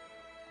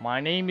 My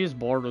name is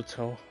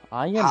Boruto.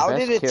 I am How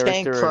best did a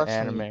tank character in crush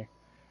anime. me?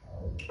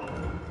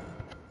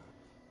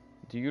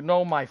 Do you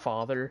know my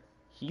father?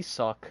 He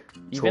suck.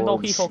 Even though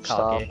he's George,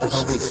 Hokage.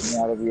 Stop speaking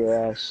out of your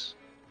ass.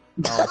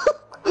 No.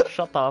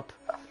 Shut up.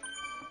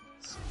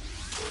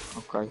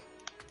 Okay.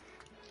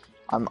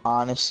 I'm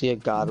honestly a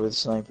god with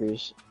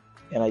snipers,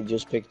 and I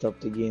just picked up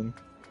the game.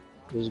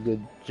 It was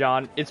good.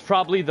 John, it's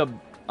probably the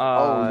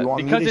Oh, you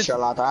want me because to it's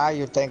Charlotte?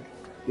 You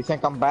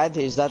think I'm bad?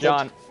 Is that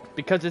John, it?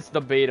 because it's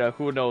the beta,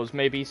 who knows?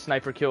 Maybe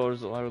sniper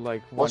killers are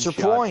like one What's your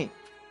shot. point?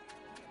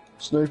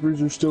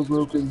 snipers are still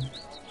broken.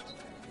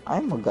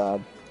 I'm a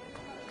god.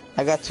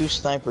 I got 2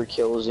 sniper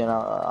kills, and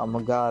I'm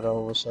a god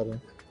all of a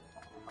sudden.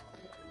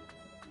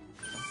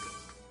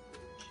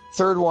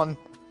 Third one.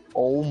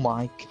 Oh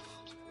my god.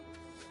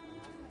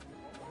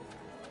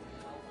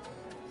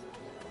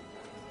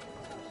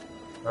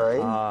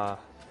 Alright.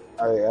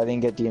 Alright, I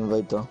didn't get the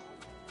invite though.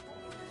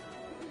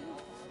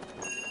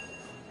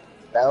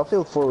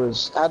 Battlefield 4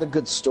 had a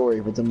good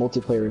story, but the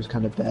multiplayer is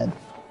kind of bad.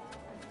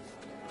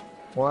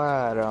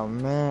 What a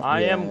man.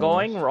 I am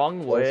going wrong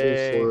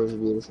Battlefield 4 way. is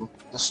beautiful.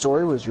 The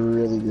story was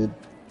really good.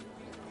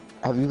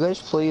 Have you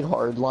guys played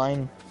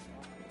Hardline?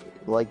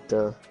 Like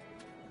the...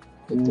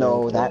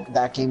 No,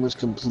 that game was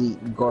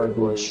complete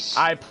garbage.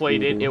 I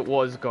played it. It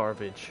was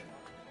garbage.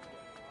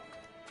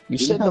 You You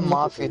said the have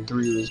Mafia multiplayer.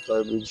 3 was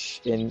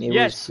garbage, and it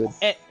Yes. was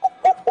good. eh,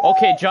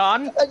 Okay,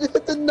 John. I just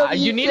hit the nutty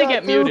You need to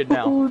get shot, muted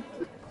now. dude.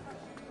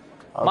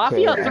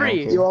 Mafia Okay, 3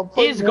 okay. Yo, I'm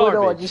playing is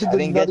Mortal, I garbage. just hit I the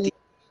didn't get nutty.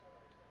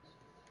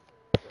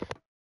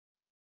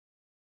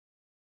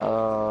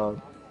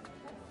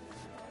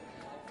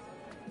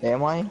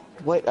 Am I?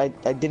 Wait, I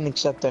didn't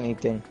accept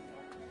anything.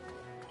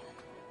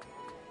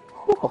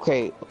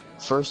 Okay,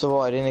 first of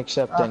all, I didn't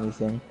accept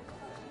anything.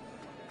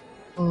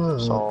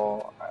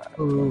 So,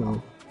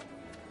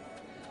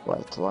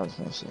 what was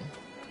I say?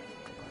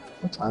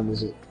 What time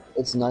is it?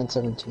 It's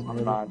 9:17.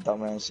 I'm not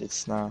dumbass,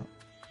 it's not.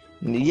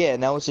 Yeah,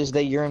 now it says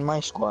that you're in my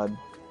squad.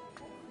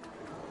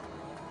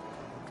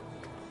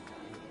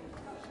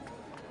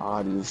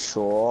 Are you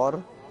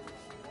sure?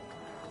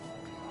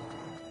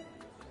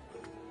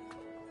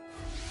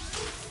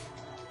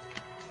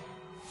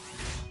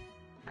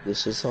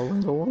 This is a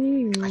little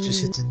weird. I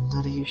just hit the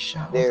nutty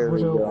shot. There we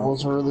Widow. go. It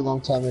was a really long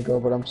time ago,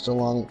 but I'm still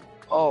on it.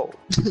 Oh,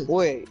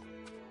 wait.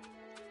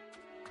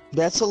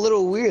 That's a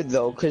little weird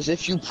though, because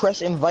if you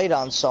press invite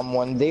on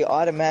someone, they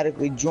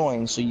automatically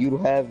join, so you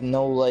have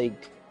no,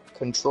 like,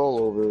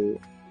 control over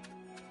it.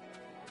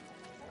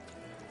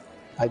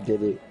 I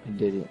did it.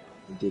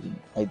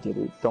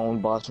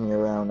 Don't boss me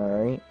around,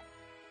 alright?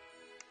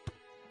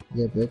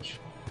 Yeah, bitch.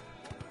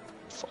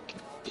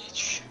 Fucking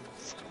bitch.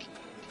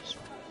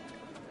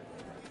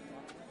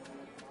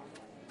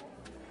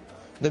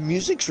 The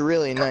music's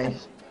really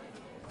nice.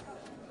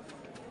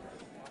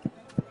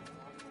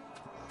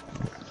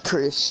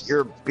 Chris,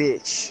 you're a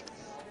bitch.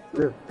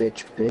 You're a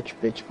bitch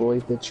boy,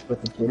 bitch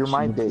with a bitch. You're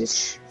my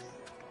bitch.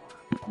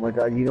 Oh my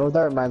god, you know what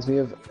that reminds me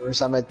of? First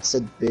time I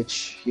said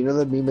bitch. You know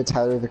the meme of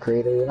Tyler the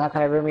Creator? You're not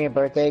gonna bring me a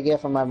birthday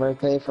gift for my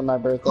birthday,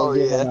 Oh,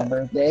 gift yeah. for my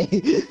birthday?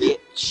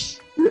 Bitch.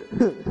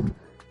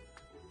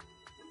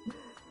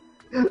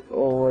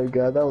 Oh my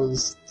god, that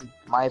was...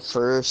 My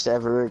first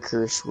ever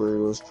curse word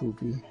was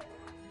poopy.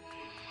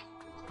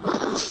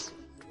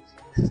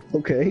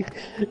 Okay.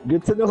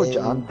 Good to know, And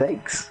John.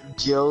 Thanks.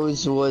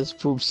 Joe's was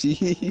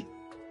poopsie.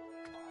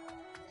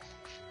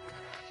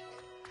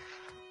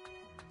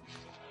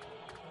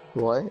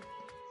 What?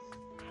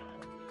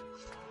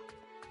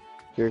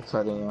 You're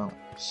cutting out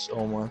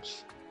so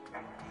much.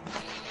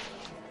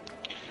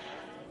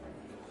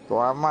 Do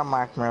I have my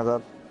mic muted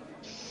up?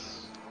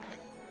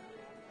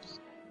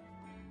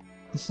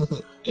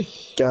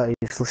 Guys,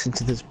 listen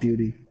to this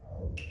beauty.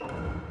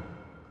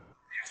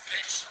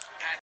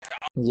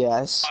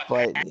 Yes,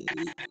 but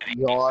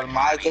your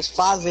mic is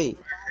fuzzy.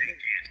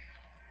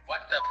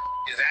 What the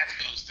is that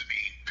supposed to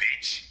mean,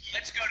 bitch?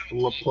 Let's go to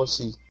Little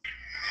pussy.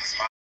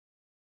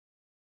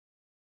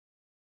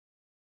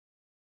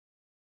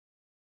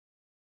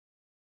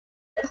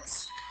 So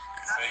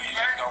you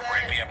just gonna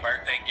bring me a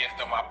birthday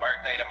gift on my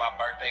birthday to my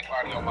birthday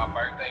party on my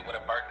birthday with a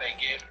birthday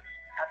gift?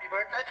 Happy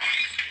birthday,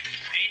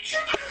 bitch.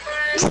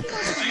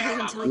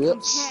 Yep.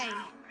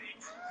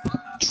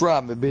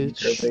 Try me,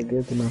 bitch. Birthday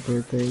gift on my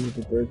birthday, with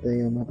the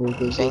birthday on my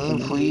birthday. Can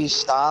you please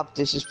stop?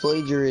 This is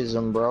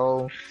plagiarism,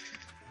 bro.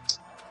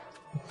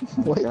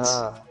 What?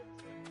 God.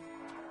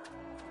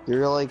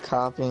 You're like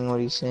copying what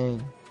he's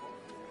saying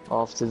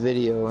off the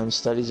video, and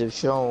studies have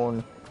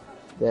shown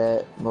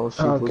that most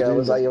people Okay, do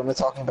was that. Iona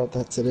talking about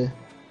that today?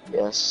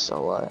 Yes, a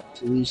lot.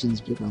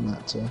 Deletion's big on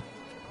that too.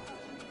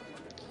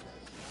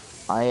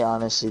 I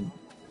honestly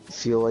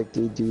feel like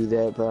they do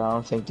that, but I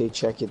don't think they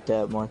check it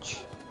that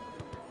much.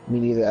 Me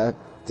neither.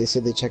 They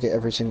say they check it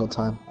every single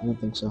time. I don't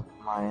think so.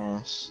 My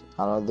ass.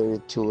 I don't know, they're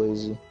too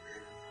lazy.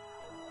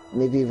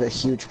 Maybe a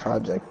huge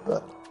project,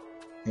 but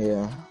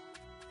Yeah.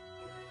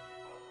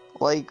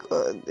 Like,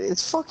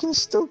 it's fucking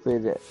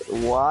stupid.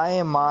 Why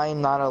am I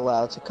not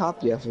allowed to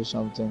copy after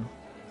something?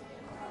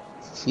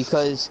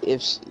 Because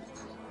if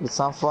it's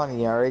not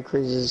funny, alright,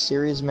 Chris, it's a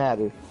serious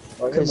matter.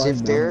 Because if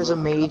there's a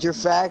major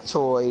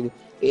factoid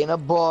in a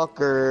book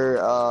or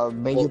a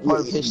major part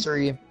of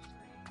history,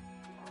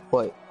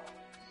 what?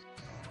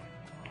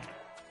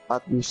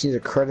 you just need to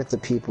credit the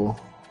people.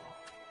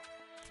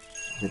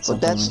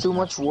 But that's too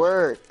much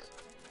work.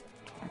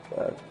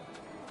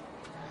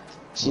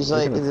 She's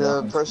like,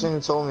 the person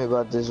who told me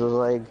about this was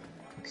like,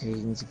 okay, you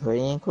need to put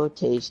it in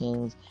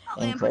quotations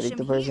and credit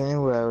the person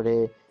who wrote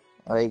it.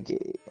 Like,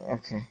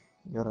 okay,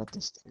 you got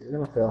this. You're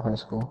gonna fail high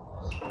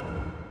school.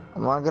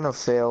 I'm not gonna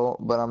fail,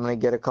 but I'm gonna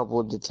get a couple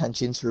of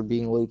detentions for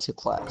being late to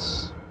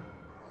class.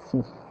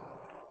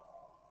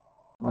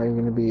 Why are you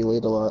gonna be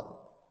late a lot?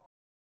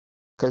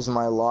 Because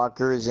my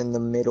locker is in the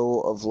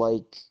middle of,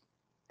 like,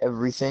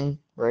 everything,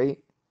 right?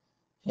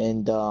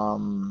 And,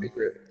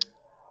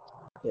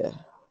 yeah.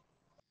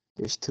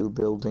 There's 2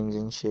 buildings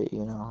and shit,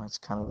 you know, it's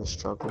kind of a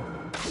struggle.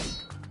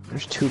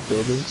 There's 2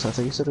 buildings? I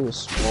thought you said it was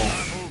small.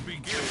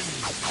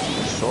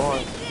 Sure.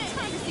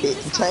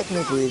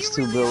 Technically it's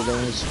 2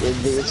 buildings.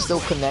 It's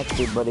still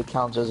connected, but it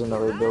counts as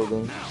another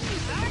building.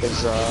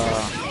 It's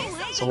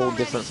a whole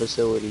different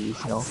facility, you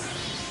know?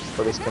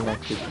 But it's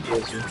connected.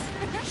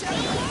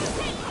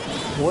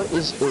 What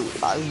is...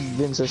 I've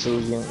been to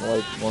Salesian,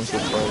 like, once or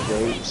twice,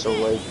 right? So,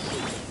 like,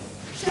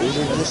 is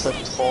it just a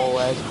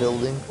tall-ass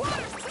building?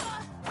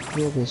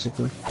 Yeah,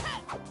 basically.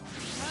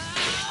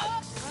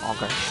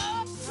 Okay.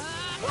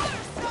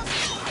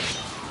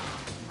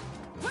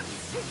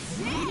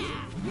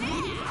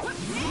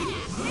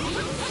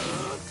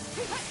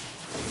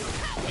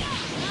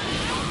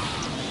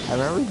 I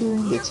remember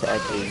doing the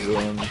tech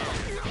exam.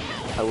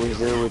 I was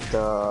there with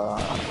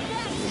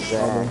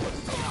Zach.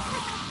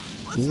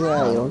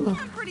 Yeah,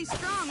 I'm pretty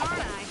strong,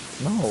 aren't I?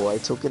 No, I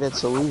took it at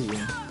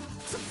Salesian.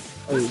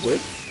 Oh, you did?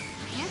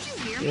 Can't you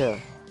hear me? Yeah.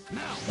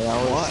 And I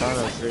was trying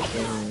to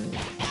freaking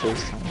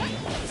FaceTime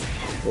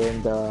you.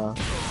 And I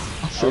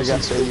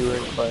forgot that you were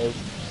in 5.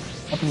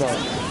 No.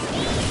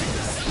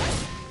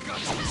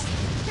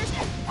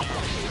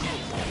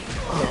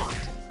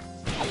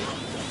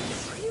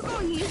 Are you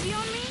going easy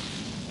on me?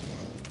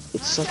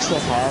 It's such a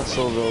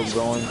hassle though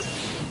going to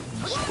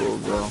school,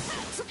 bro.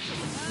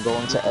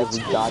 Going to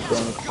every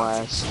goddamn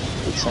class.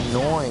 It's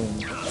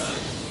annoying.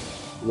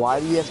 Why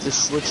do you have to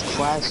switch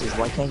classes?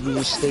 Why can't you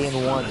just stay in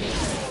one?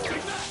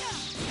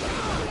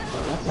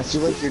 I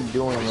feel like you're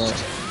doing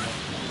it.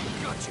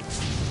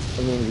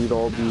 I mean, we'd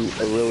all be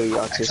a really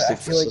autistic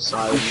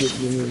society. I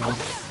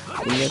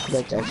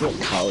feel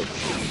like college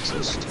should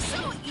exist.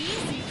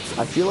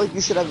 I feel like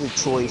you should have the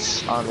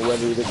choice on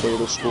whether to go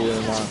to school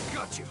or not.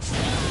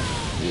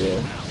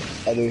 Yeah.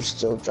 Others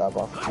still drop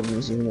off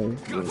activities even though you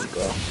really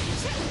go.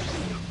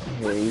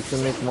 Yeah, you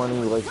can make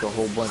money like a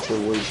whole bunch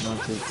of ways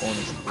not to go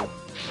to school.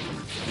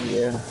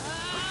 Yeah.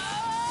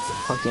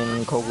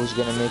 Fucking Coco's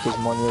gonna make his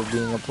money of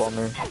being a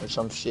plumber or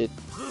some shit.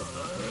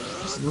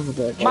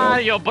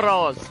 Mario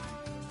Bros.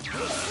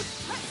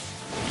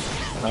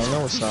 I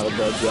know it's not a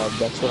bad job,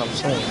 that's what I'm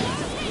saying.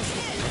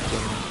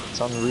 It's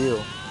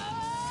unreal.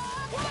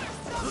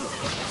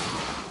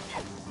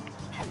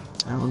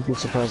 I wouldn't be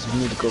surprised if you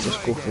need to go to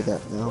school for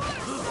that now.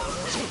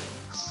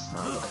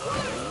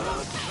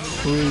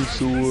 Okay,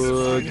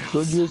 so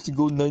Sun has to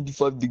go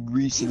 95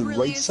 degrees to the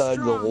right side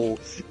of the hole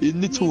in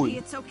the toilet.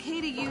 It's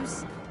okay to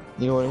use.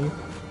 You know what I mean?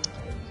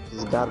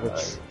 It's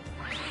garbage.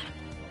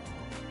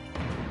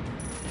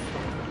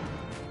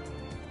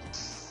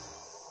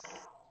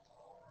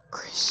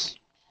 Chris.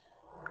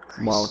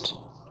 Mount.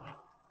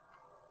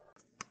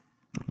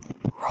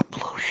 Rub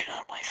lotion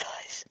on my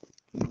thighs.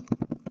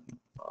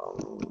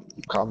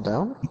 Calm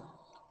down.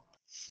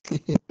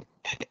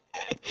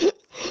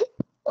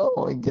 Oh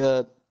my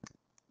god.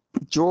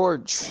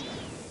 George.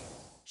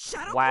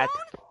 What?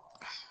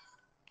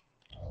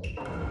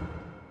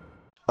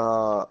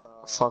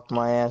 Fuck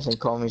my ass and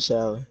call me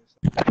Sally.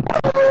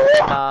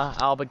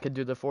 Albin can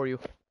do that for you.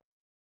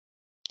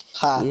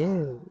 Ha.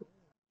 Yeah.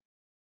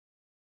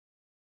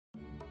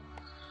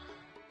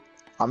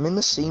 I'm in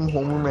the same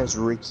homeroom as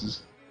Ricky.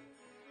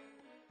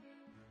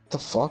 The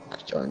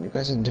fuck? Aren't you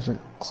guys in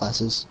different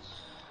classes?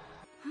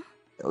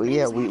 Oh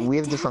yeah, we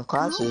have different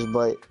classes,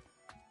 but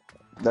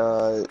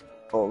the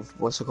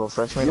what's it called,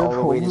 freshman all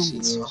the way to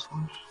seniors.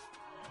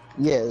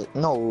 Yeah,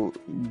 no,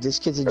 this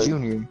kid's a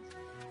junior.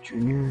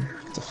 Junior?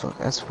 What the fuck?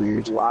 That's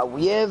weird. Wow,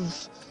 we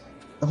have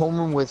a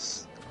homeroom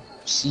with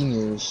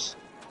seniors.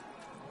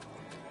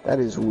 That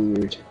is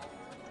weird.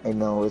 I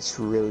know, it's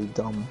really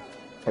dumb.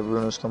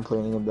 Everyone was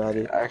complaining about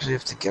it. I actually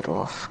have to get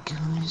off,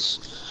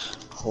 guys.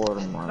 Hold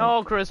on.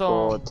 No, Chris.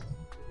 God.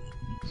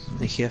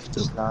 I have to.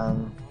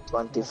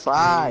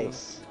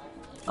 9:25.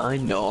 I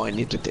know, I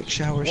need to take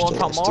showers. Well,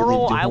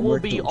 tomorrow I will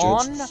be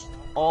on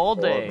all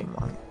day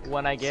Oh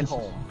when I get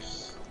home.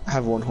 I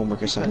have one homework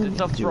Because assignment.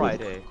 it's a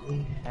Friday.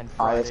 And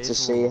I have to Fridays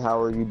say, rule.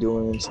 how are you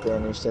doing in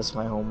Spanish? That's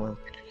my homework.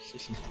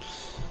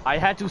 I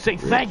had to say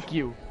thank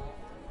you.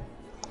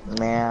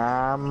 Me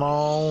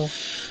amo.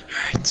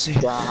 Alright, see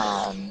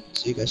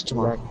you guys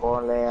tomorrow.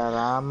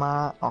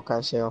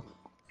 Ocasio.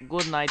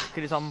 Good night,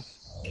 Chris. Good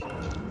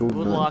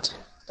Good luck.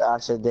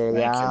 Se te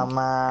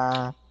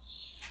llama.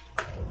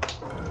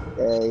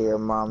 Your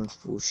mom's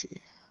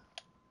pushy.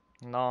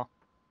 No.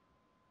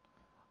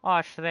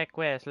 Oh, Shrek,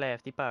 where's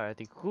left the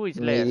party? Who is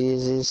left?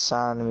 Easy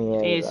son,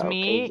 mierda. It's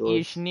me, Okay,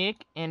 it's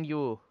Nick, and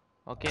you.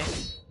 Okay?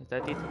 Is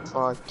that it?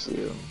 fuck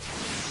you.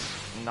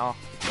 No.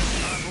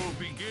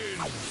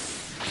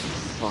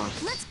 Fuck.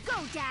 Let's go,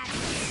 Dad.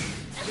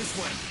 This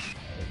way.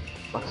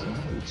 Fucking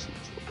hate you.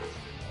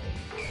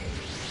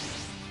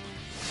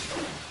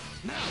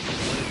 Now,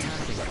 when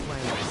attacking,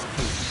 plan is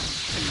key.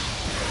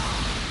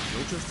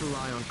 Don't just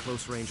rely on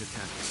close-range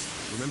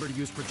attacks. Remember to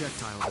use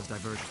projectiles as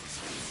diversions.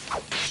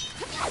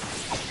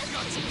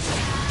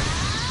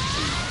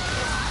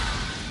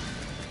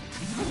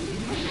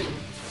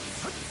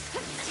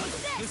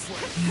 This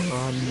way.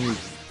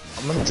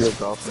 I'm gonna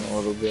jerk off in a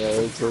little bit,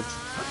 alright, George?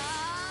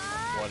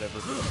 Whatever.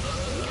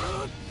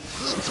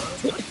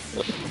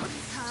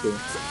 Okay.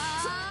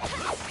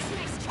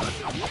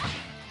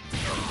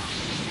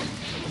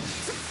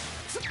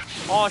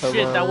 Oh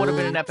shit, that would have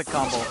been an epic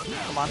combo.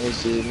 Come on.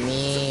 Is it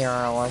me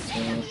you're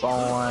looking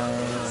for?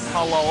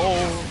 Hello.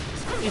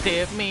 Is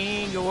it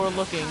me you're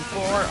looking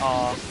for?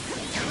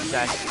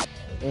 Zach.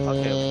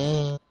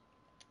 Okay.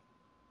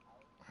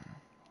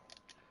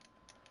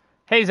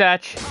 Hey,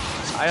 Zach.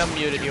 I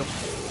unmuted you.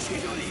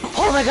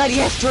 Oh my god,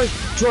 yes, George!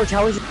 George,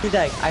 how was your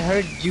day? I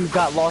heard you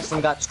got lost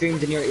and got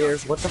screamed in your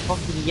ears. What the fuck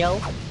did he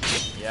yell?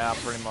 Yeah,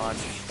 pretty much.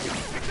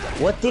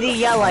 What did he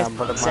yell? I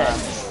said.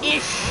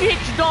 It's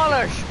 $6!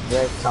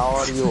 Yeah, how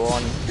are you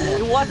on?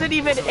 It wasn't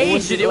even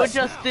Asian, it was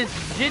just this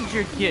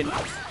ginger kid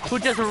who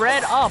just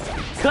ran up,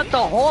 cut the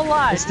whole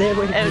line,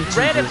 and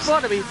ran in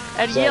front of me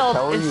and Zach, yelled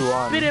how are and you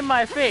on? spit in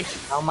my face.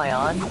 How am I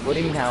on? What do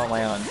you mean, how am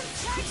I on?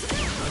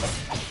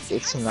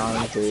 It's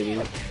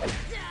 9:30.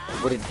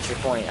 What is your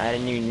point? I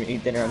didn't even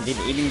eat dinner. I'm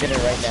eating dinner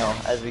right now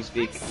as we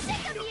speak.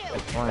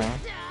 Alright.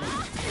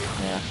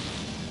 Yeah.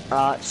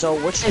 So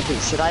what should I do?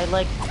 Should I,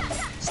 like,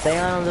 stay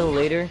on a little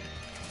later?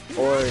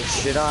 Or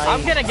should I...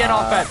 I'm gonna get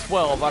off at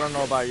 12, I don't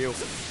know about you.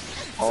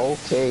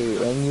 Okay,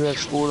 and you have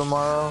school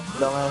tomorrow,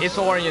 dumbass? It's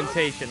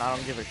orientation, I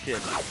don't give a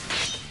shit.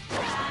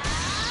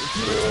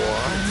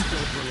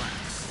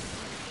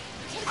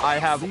 I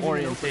have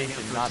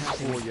orientation, not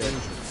school yet.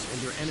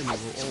 And your enemy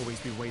will always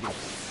be waiting.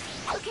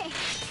 Okay.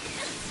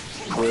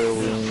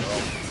 Really?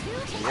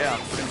 Yeah,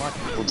 pretty much.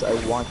 I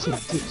want to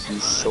kick you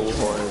so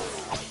hard.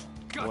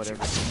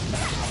 Whatever.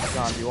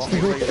 God, you want me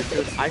to tell you the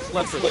truth? I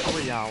slept for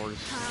 3 hours.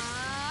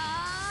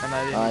 And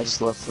I didn't I even...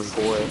 slept for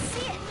 4.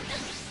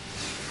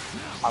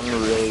 I'm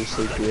really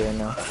sleepy right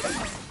now.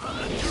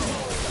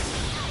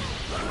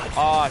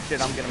 Oh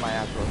shit, I'm getting my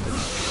ass roasted.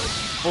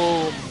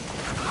 Boom.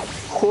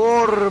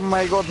 Oh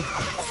my god.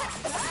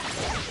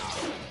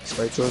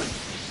 Right, George?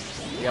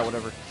 Yeah,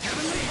 whatever.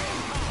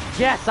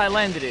 Yes, I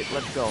landed it.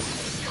 Let's go.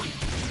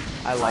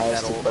 I like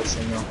that old.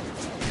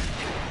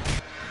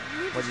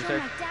 What'd you say?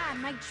 My dad,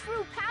 my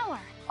true power.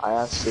 I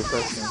asked you a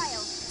question.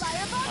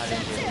 I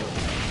didn't hear you.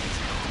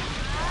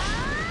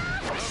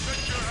 The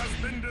victor has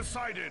been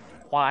decided.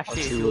 Wash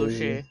it,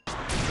 Lucy.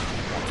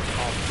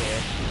 Okay.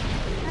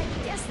 I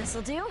guess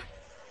this'll do.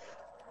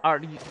 Are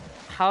you?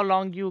 How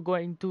long you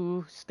going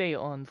to stay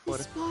on for?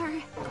 This bar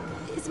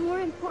is more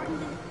important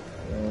than.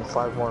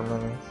 5 more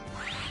minutes.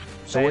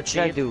 So what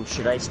should I do?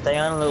 Should I stay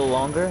on a little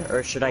longer,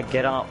 or should I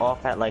get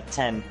off at like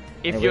 10?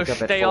 If you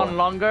stay on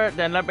longer,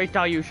 then let me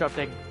tell you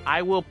something.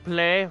 I will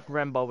play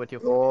Rainbow with you.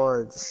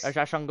 George. Does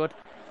that sound good?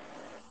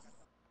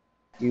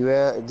 Do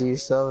you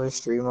still have a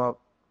stream up?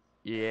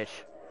 Yes.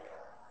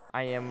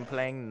 I am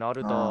playing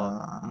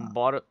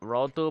Naruto.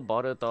 Road to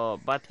Boruto.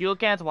 But you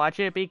can't watch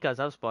it because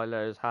of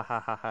spoilers. Ha ha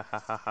ha ha ha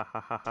ha ha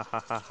ha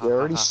ha ha. You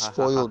already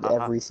spoiled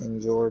everything,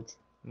 George.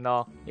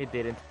 No, it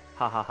didn't.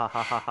 Ha ha ha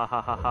ha ha ha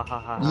ha ha ha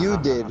ha. You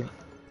did.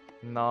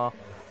 No,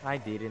 I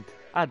didn't.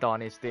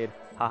 Adonis did.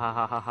 Ha ha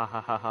ha ha ha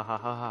ha ha ha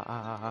ha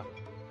ha ha.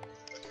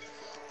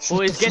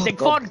 Who is getting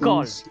phone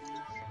calls?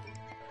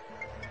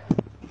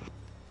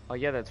 Oh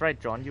yeah, that's right,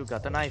 John. You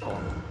got an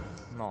iPhone.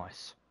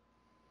 Nice.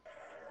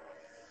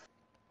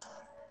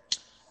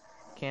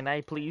 Can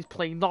I please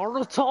play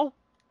Naruto?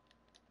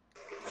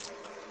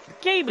 The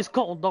game is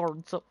called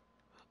Naruto.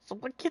 So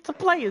what get to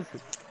play is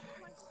it?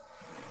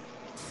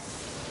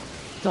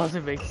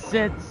 Doesn't make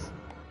sense.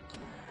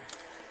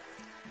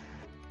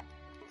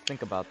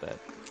 Think about that.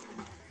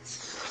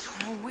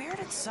 Well, where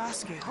did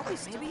Sasuke go?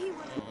 Maybe he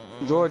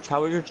went... George,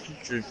 how are your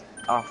teachers?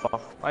 Ah,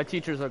 fuck. My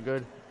teachers are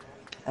good.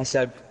 I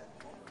said...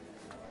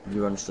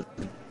 You understood.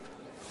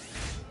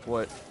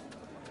 What?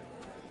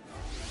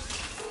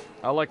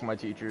 I like my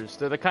teachers.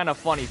 They're the kind of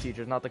funny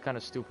teachers, not the kind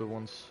of stupid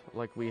ones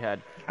like we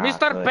had.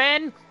 Mr. Good.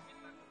 Ben!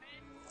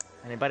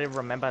 Anybody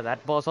remember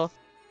that bozo?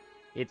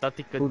 He thought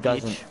he could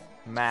teach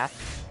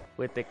math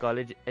with a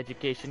college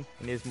education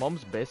in his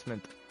mom's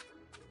basement.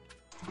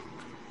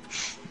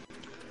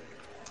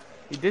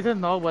 He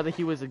didn't know whether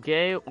he was a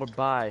gay or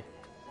bi.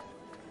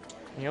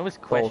 He always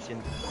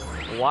questioned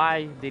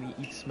why did he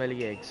eat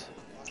smelly eggs.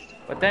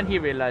 But then he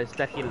realized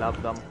that he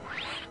loved them.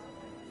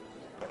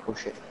 Oh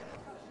shit.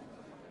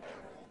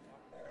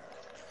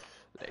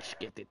 Let's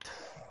get it.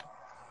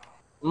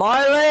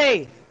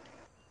 Marley!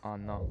 Oh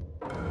no.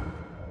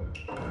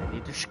 I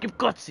need to skip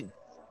cutscene.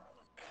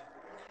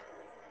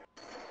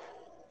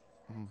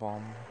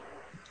 Bomb.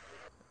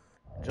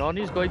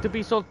 Johnny's going to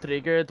be so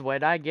triggered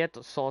when I get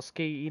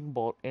Sasuke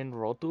in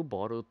Road to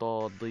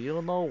Boruto. Do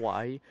you know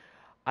why?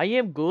 I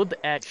am good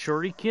at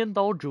Shuriken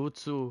no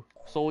Jutsu.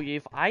 So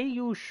if I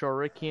use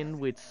Shuriken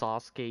with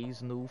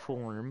Sasuke's new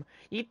form,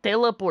 it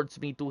teleports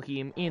me to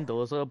him and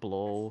does a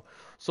blow.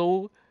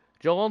 So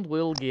John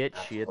will get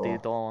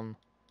shitted on.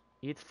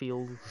 It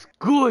feels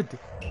good.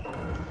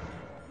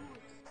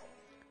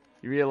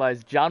 You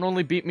realize John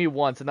only beat me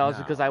once, and that was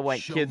because I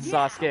went Kid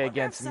Sasuke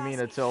against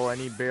Minato, and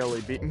he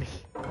barely beat me.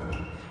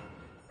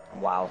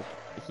 Wow.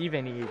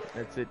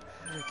 That's it.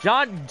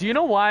 John, do you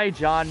know why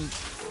John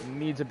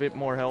needs a bit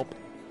more help?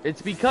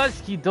 It's because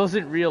he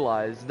doesn't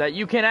realize that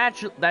you can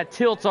that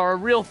tilts are a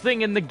real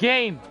thing in the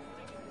game.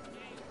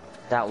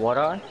 That what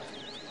are?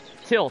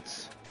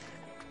 Tilts.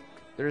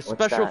 There's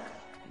special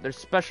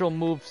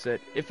moveset.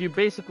 If you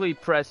basically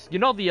press, you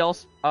know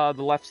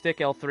the left stick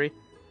L3.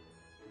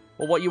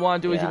 Well, what you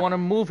want to do is you want to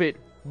move it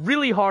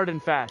really hard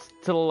and fast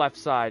to the left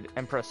side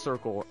and press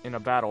circle in a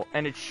battle,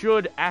 and it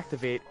should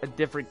activate a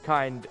different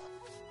kind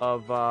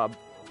of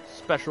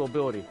special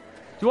ability. Do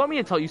you want me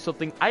to tell you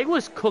something? I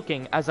was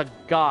cooking as a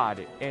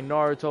god in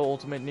Naruto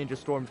Ultimate Ninja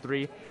Storm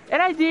 3,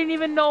 and I didn't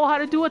even know how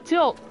to do a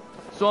tilt.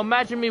 So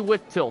imagine me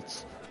with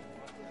tilts.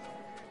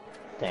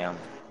 Damn.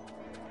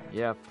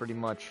 Yeah, pretty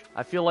much.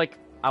 I feel like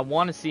I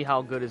want to see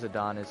how good is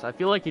Adonis. I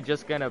feel like he's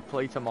just gonna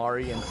play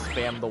Tamari and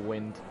spam the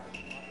wind.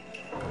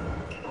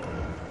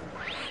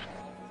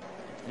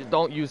 Just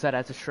don't use that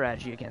as a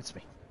strategy against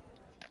me.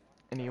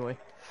 Anyway.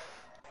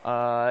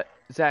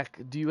 Zach,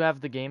 do you have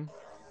the game?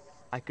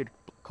 I could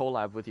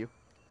collab with you.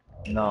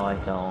 No, I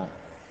don't.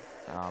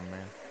 Oh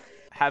man.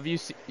 Have you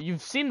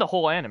you've seen the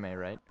whole anime,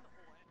 right?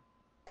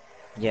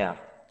 Yeah.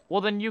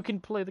 Well then you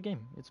can play the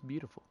game. It's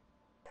beautiful.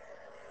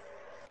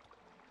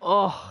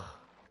 Oh.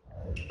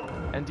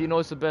 And do you know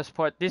what's the best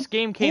part? This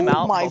game came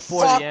out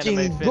before the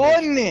anime finished. Oh my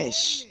fucking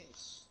goodness!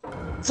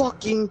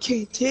 Fucking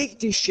can't take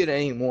this shit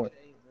anymore.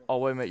 Oh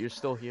wait a minute, you're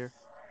still here.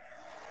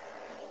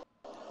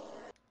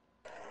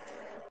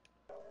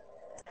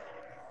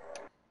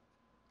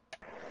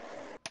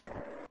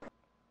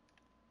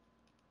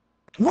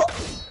 What?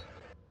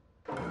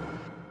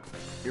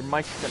 Your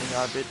mic's cutting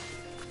out a bit.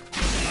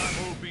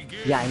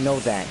 Yeah, I know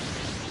that.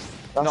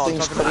 No, I'm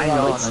talking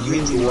about it's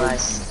really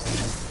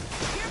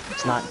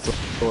It's not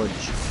George.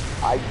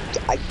 I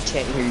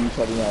can't hear you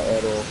cutting out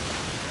at all.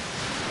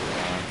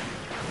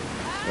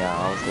 Yeah,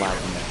 I was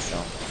lagging that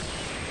show.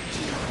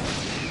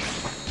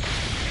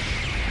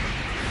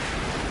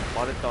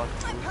 What it done?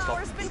 My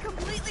power's been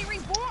completely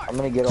reborn. I'm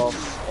gonna get off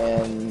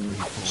and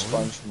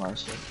sponge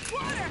myself.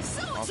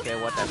 Okay,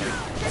 whatever.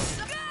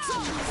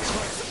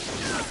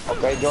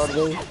 Okay,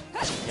 Jordan.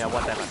 Yeah,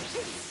 whatever.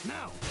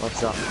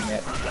 What's up?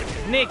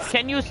 Nick,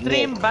 can you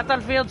stream Nick.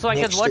 Battlefield so I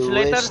can Next watch to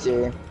later?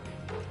 Lister,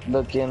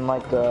 looking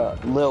like a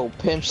little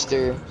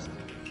pimpster.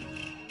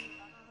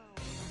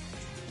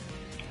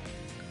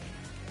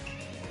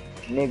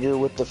 Nigger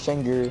with the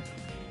finger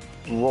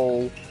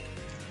roll.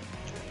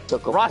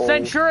 Took a Ross pull.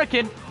 and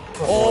Shuriken!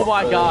 Oh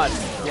my god.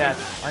 Yes,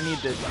 I need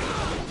this.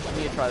 I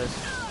need to try this.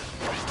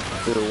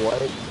 Did a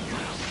what?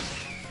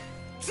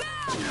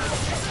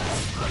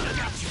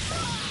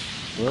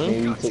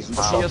 Maybe because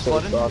PS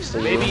button?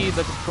 Maybe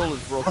the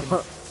controller's broken.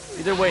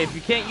 Either way, if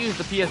you can't use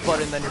the PS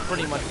button, then you're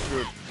pretty much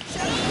screwed.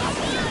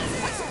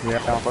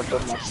 Yeah, but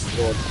that's not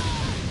good.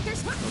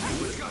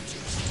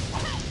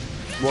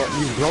 What,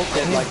 you broke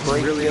it like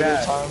really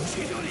bad.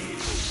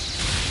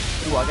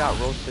 Ooh, I got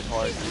roasted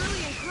hard.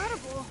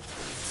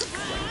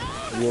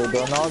 You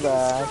don't know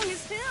that.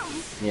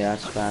 Yeah,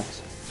 that's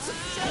facts.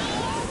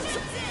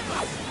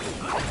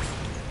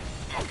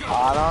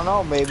 I don't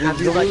know, maybe it's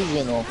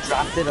delusional.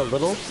 Dropped it a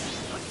little?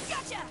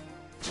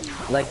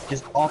 Like,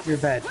 just off your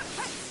bed.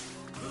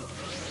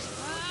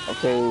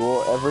 Okay,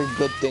 well, every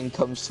good thing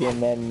comes to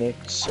an end, Nick,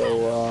 so,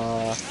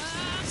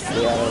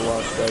 we gotta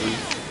walk ready.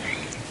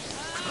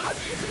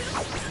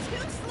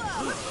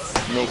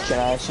 Nick, can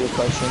I ask you a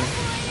question?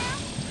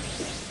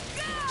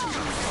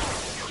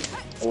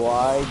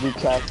 Why do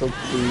Catholic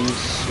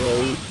priests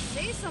say,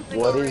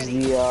 what is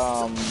the,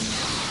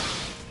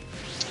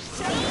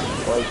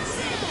 like,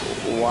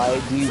 why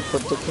do you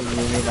put the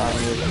communion on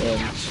your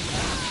hands?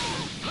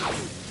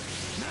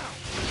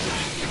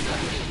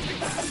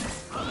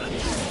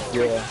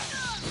 Yeah.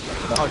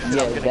 Oh,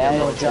 yeah,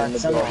 that John,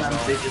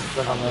 sometimes they just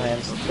put on their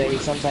hands. They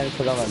sometimes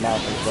put on their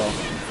mouth as well.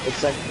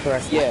 It's like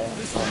correct. Yeah,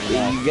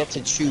 you get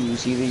to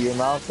choose either your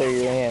mouth or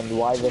your hand.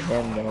 Why the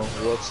hand though?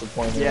 What's the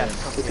point of it?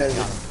 Because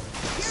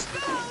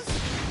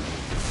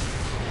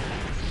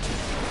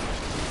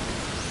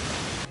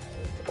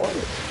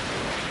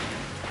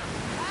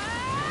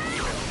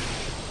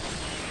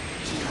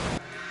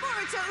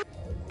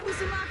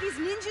Uzumaki's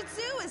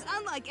ninjutsu is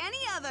unlike any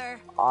other.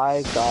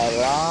 Ay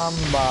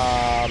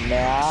caramba, me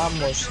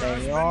amo,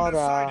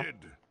 señora.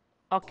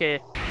 Okay,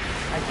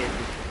 I get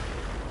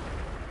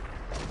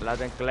it.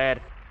 Loud and clear.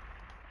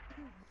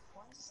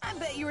 I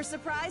bet you were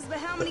surprised by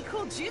how many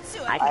cool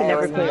jutsu I can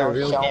never play a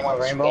real game of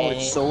Rainbow.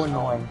 It's so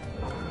annoying.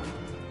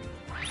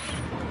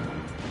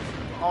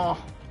 Oh.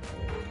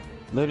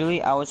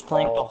 Literally, I was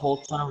playing the whole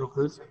ton of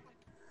recruits.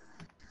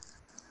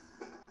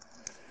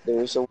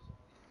 There's a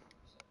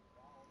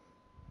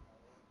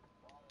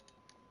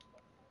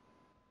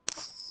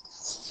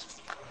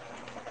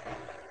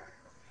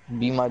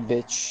be my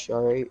bitch,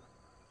 alright?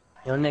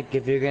 Yo, Nick,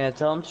 if you're gonna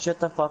tell him to shut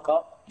the fuck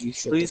up,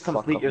 please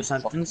complete your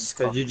sentence,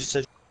 because you just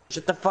said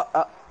shut the fuck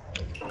up.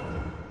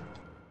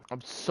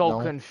 I'm so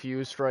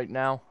confused right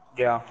now.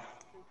 Yeah.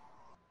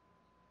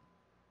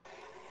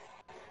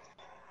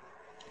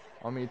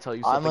 Let me tell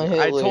you something.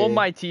 I told Hitler.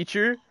 my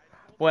teacher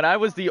when I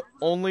was the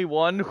only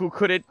one who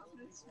couldn't.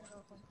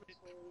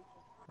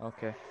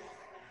 Okay.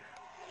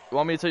 You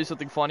want me to tell you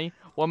something funny?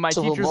 When my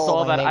teacher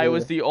saw that I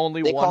was the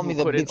only they one call me who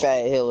the couldn't. big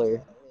fat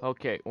Hitler.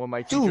 Okay, when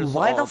my teacher Dude, saw.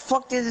 why the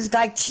fuck did this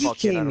guy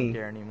Fuck it, I TK don't me?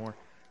 care anymore.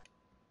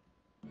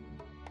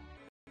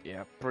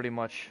 Yeah, pretty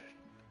much.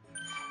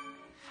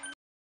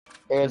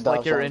 It's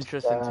like your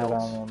interest in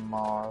tilts.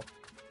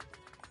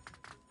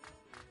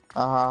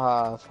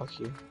 Fuck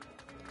you.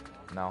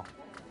 No.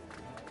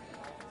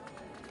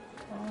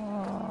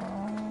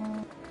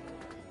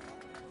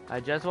 I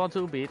just want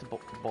to beat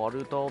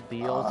Boruto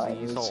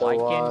DLC so I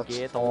can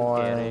get all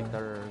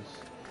characters.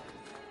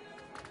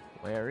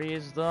 Where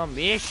is the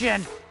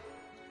mission?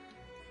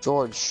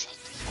 George, shut the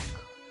fuck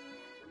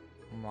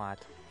up. What?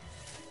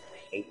 I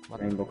hate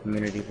Rainbow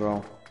community,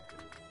 bro.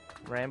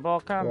 Rainbow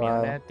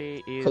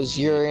community is. Cause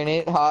you're in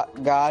it, hot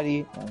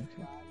Gotti.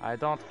 I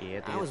don't get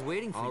it. I was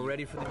waiting for you.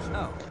 Ready for the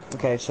show.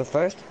 Okay, so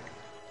first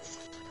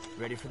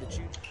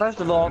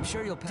of all, I'm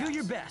sure you'll pass. Do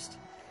your best.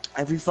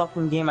 Every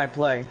fucking game I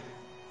play,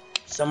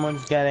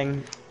 someone's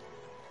getting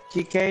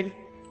TK'd,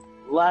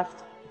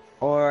 left,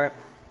 or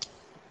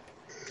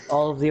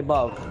all of the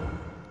above.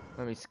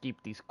 Let me skip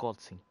these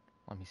cutscenes.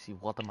 Let me see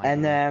what am I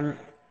And doing. then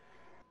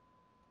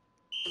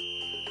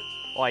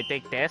Oh, I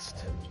take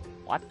test?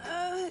 What?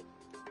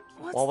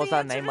 What's What was the the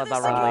answer name to of the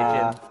this?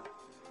 religion?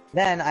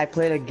 then I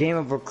played a game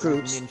of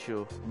recruits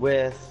Ninshu.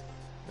 with.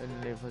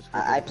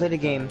 I played a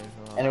game,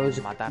 and it was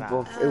a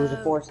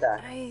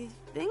 4-stack, I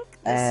think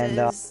this and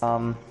is...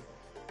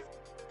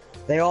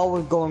 they all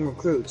were going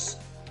recruits.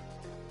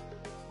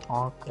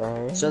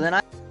 Okay. So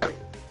then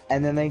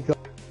they go.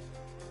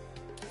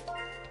 I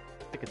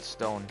think it's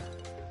stone.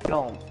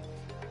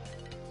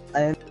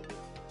 And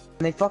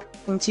they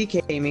fucking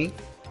TK me.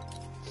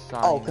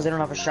 Oh, because I don't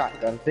have a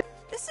shotgun.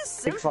 This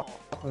is Big simple.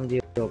 fucking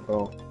deal,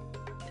 bro.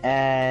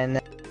 And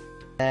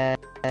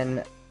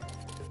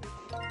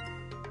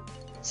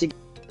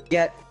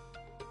get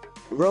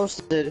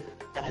roasted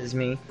as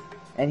me,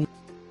 and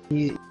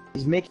he's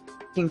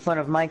making fun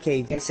of my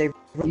cage. I say,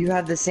 you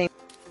have the same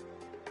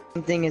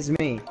thing as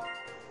me.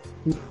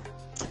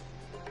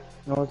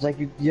 No, it's like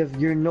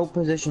you're in no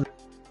position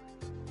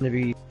to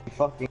be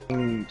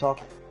fucking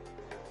talking.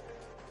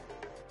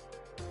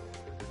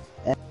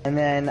 And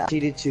then I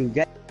proceeded to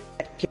get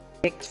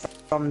kicked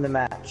from the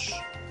match.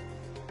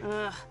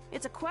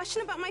 It's a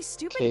question about my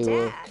stupid Okay,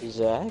 dad. look,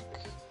 Zach.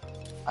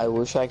 I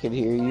wish I could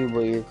hear you,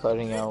 but you're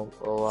cutting out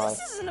a lot.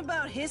 This isn't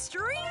about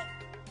history.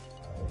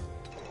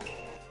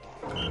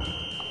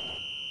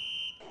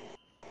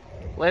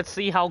 Let's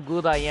see how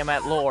good I am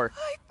at lore.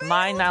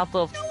 9 out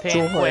of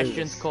 10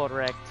 questions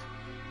correct.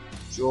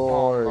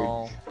 George.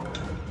 Oh, no.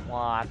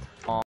 What?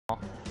 Oh.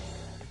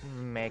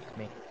 Make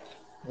me.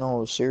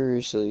 No,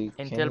 seriously.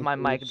 Until my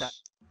mic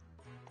dies.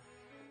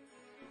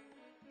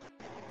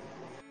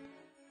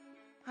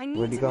 I need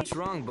Where'd you go? What's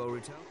wrong,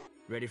 Boruto?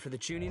 Ready for the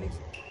tuning?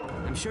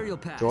 I'm sure you'll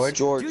pass. George,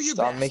 Do your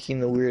stop best. making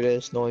the weird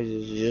ass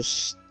noises.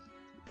 Just,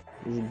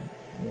 you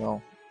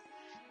know,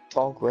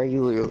 talk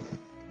regularly.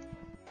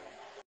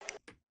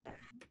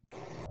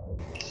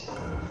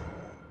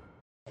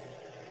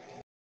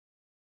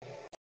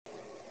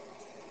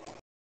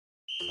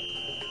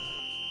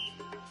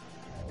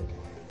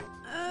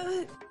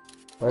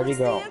 Where'd he What's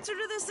go? the answer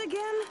to this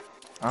again?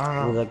 I don't He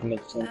know. was like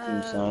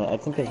mid-sentence. I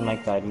think his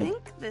mic died I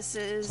think this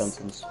is...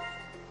 mid-sentence.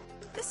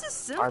 This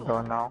is I simple.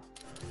 don't know.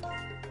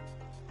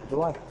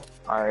 Do I?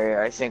 Alright,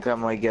 I think I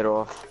might get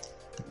off.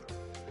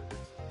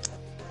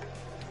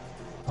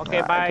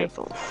 Okay, bye.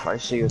 I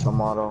see you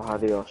tomorrow.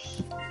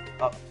 Adios.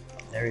 Oh,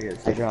 there he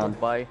is. Later on.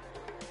 Bye.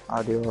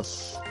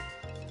 Adios.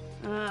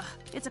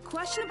 It's a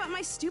question about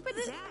my stupid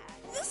dad.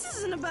 This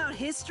isn't about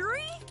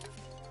history.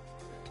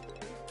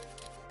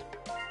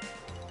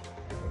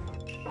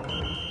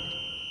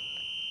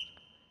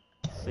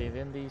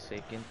 Saving the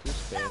second to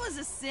spare. That was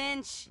a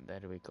cinch.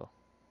 There we go.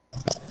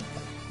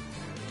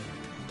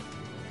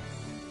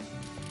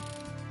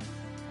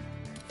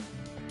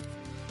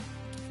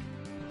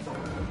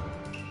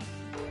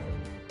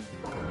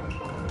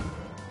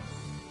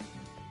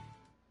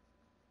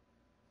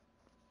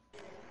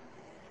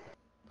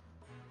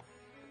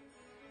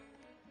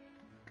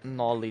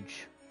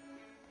 Knowledge.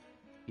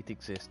 It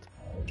exists.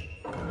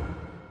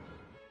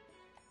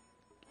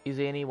 Is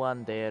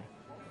anyone there?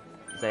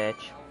 Zach,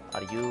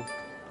 are you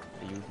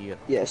here?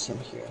 Yes, I'm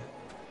here.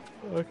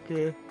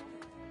 Okay.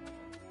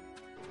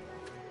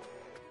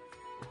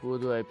 Who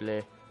do I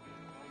play?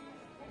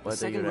 The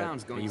second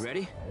round's going. Are you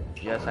ready?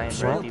 Yes, I am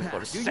Sure. ready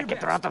for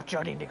second round of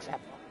joining exam.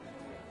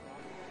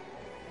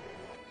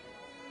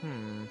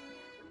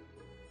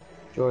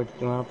 George, do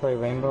you want to play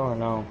Rainbow or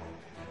no?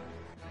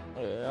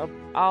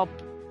 I'll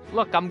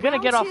look. I'm gonna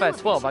get off at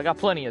 12. I got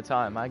plenty of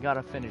time. I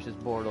gotta finish this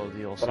Bordeaux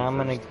deal. But I'm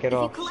gonna get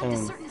off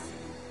soon.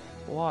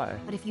 Why?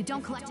 But if you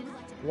don't collect it,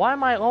 Why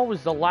am I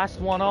always the last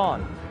one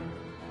on?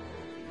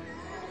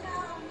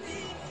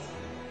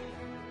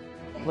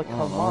 Like,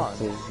 come on.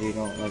 Because you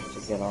don't like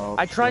to get off.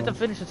 I tried to soon.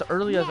 finish as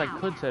early as I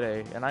could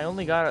today, and I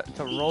only got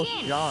to roast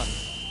John.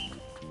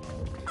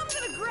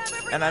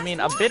 And I mean,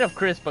 a bit of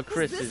Chris, but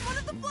Chris is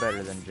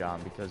better than John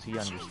because he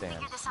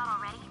understands. this out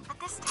already, but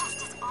this test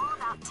is all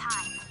about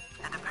time.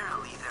 And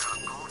apparently there are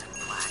golden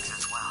flags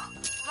as well.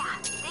 Yeah,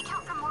 they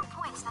count for more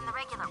points than the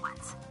regular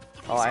ones.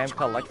 If you Oh, I am search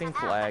only collecting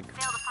for them flag. and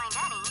fail to find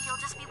any, you'll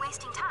just be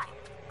wasting time.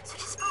 So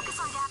just focus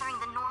on gathering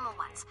the normal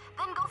ones,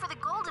 then go for the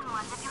golden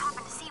ones if you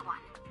happen to see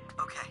one.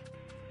 Okay.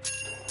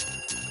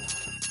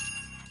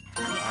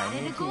 I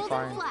need A to golden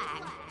find.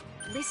 flag.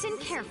 Listen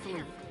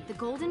carefully. The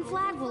golden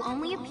flag will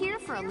only appear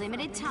for a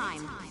limited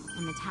time.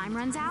 When the time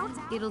runs out,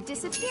 it'll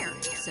disappear,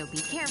 so be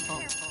careful.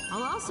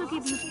 I'll also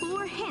give you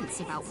 4 hints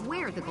about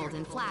where the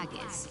golden flag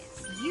is.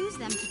 Use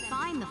them to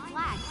find the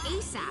flag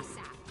ASAP.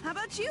 How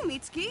about you,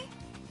 Mitsuki?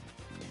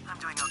 I'm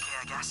doing okay,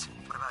 I guess.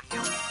 What about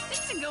you?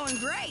 Things are going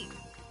great.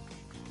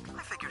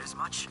 I figured as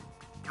much.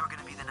 You're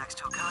gonna be the next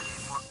Hokage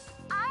for...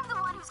 I'm the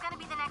one who's gonna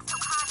be the next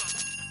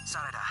Hokage.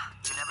 Sarada,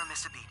 you never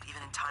miss a beat,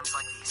 even in times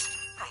like these.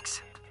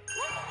 Thanks.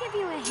 Let me give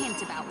you a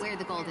hint about where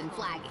the golden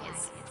flag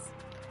is.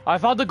 I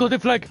found the golden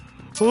flag.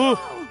 Oh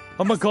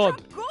my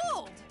god.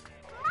 Gold.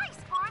 Nice,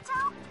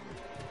 Boruto.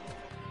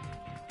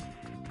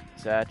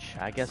 Zach,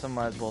 I guess I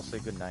might as well say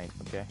goodnight,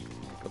 okay?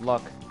 Good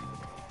luck.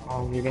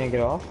 Oh, you're gonna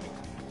get off?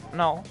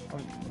 No,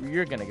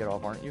 you're gonna get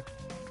off, aren't you?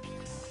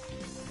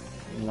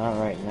 Not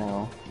right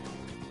now.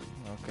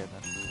 Okay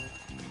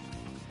then.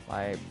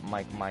 My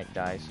mic might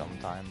die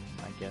sometime,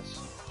 I guess.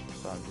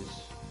 So I'm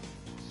just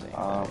saying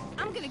that.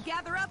 I'm gonna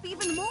gather up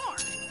even more.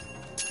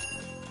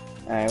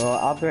 Alright, well,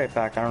 I'll be right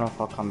back. I don't know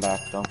if I'll come back,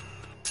 though.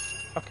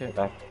 Okay. Be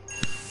back.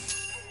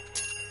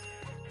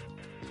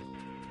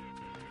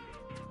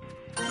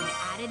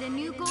 I added a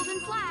new golden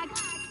flag.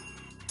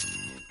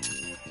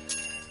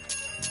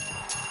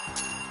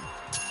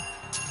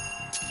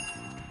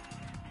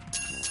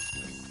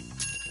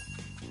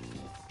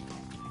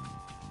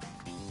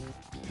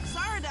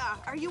 Sarada,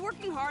 are you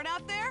working hard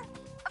out there?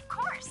 Of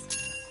course.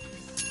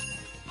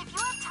 If you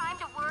have time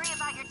to worry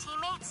about your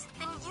teammates,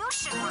 then you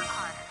should work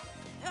harder.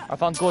 I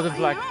found golden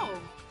flag. I know.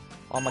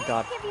 Oh my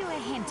god. I'll give you a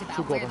hint Two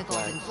about where golden the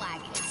golden flags.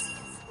 flag is.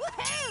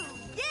 Woohoo!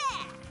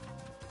 Yeah!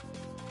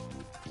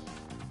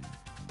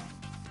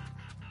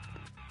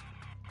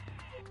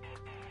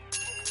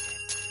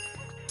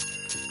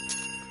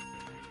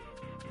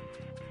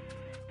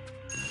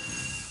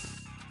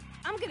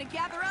 I'm gonna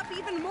gather up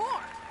even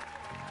more.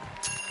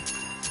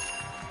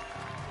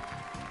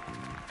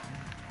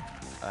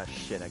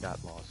 Shit, I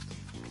got lost.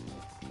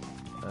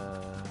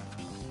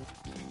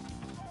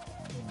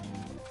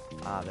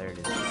 There it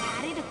is.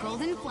 Added a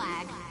golden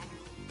flag.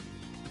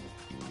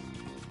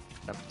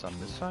 Yep, it's on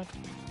this side.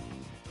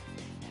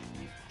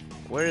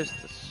 Where is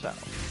the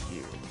south?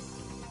 Here.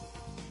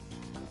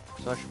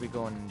 So I should be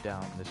going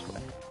down this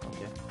way.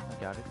 Okay,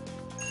 I got it.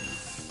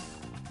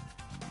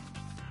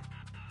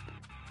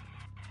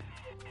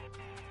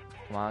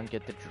 Come on,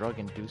 get the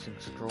drug-inducing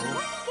scroll. Let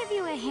me give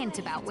you a hint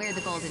about where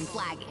the golden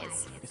flag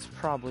is. It's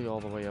probably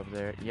all the way up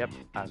there. Yep,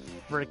 I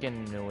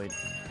freaking knew it.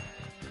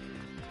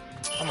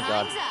 Oh my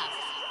god. Time's up.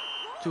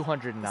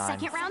 209.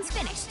 Second round's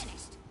finished.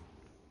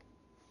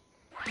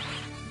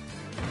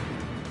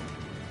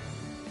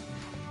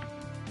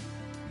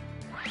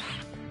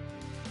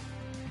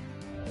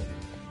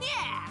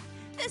 Yeah!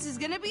 This is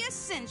gonna be a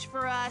cinch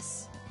for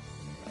us.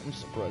 I'm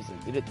surprised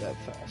they did it that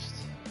fast.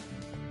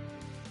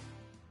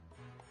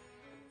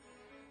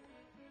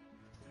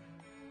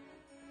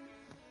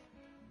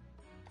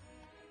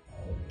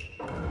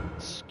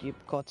 Skip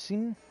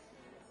cutscene.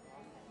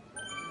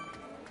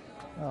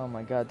 Oh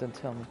my god, don't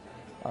tell me.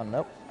 Oh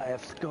nope, I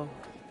have to go.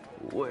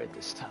 Where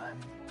this time?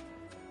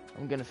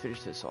 I'm gonna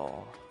finish this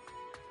all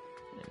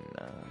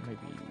in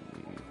maybe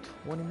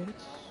 20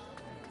 minutes.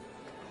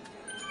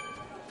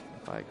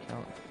 If I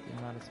count the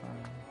amount of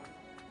time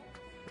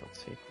it'll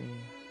take me.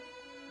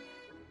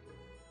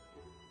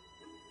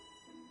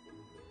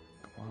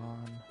 Come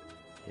on.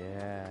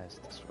 Yes,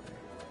 this way.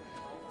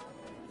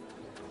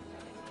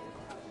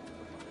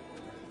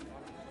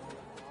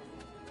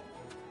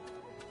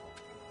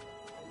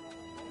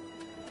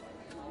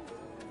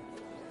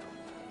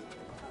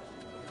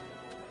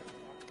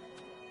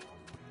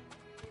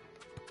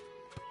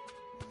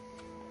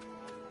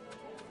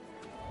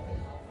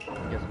 I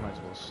guess I might as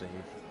well save.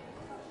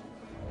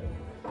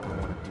 I don't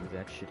want to do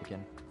that shit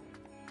again.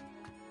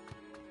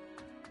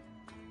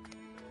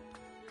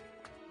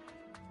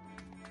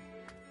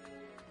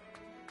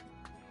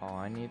 Oh,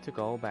 I need to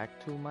go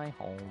back to my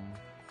home.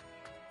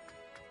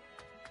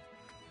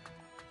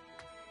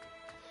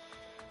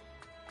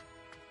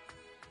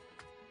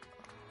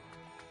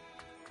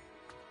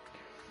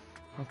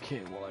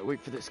 Okay, while I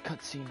wait for this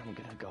cutscene, I'm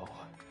gonna go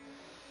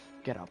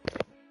get up.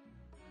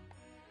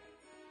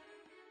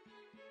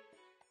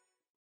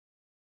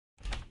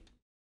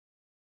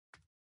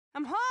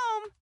 I'm home!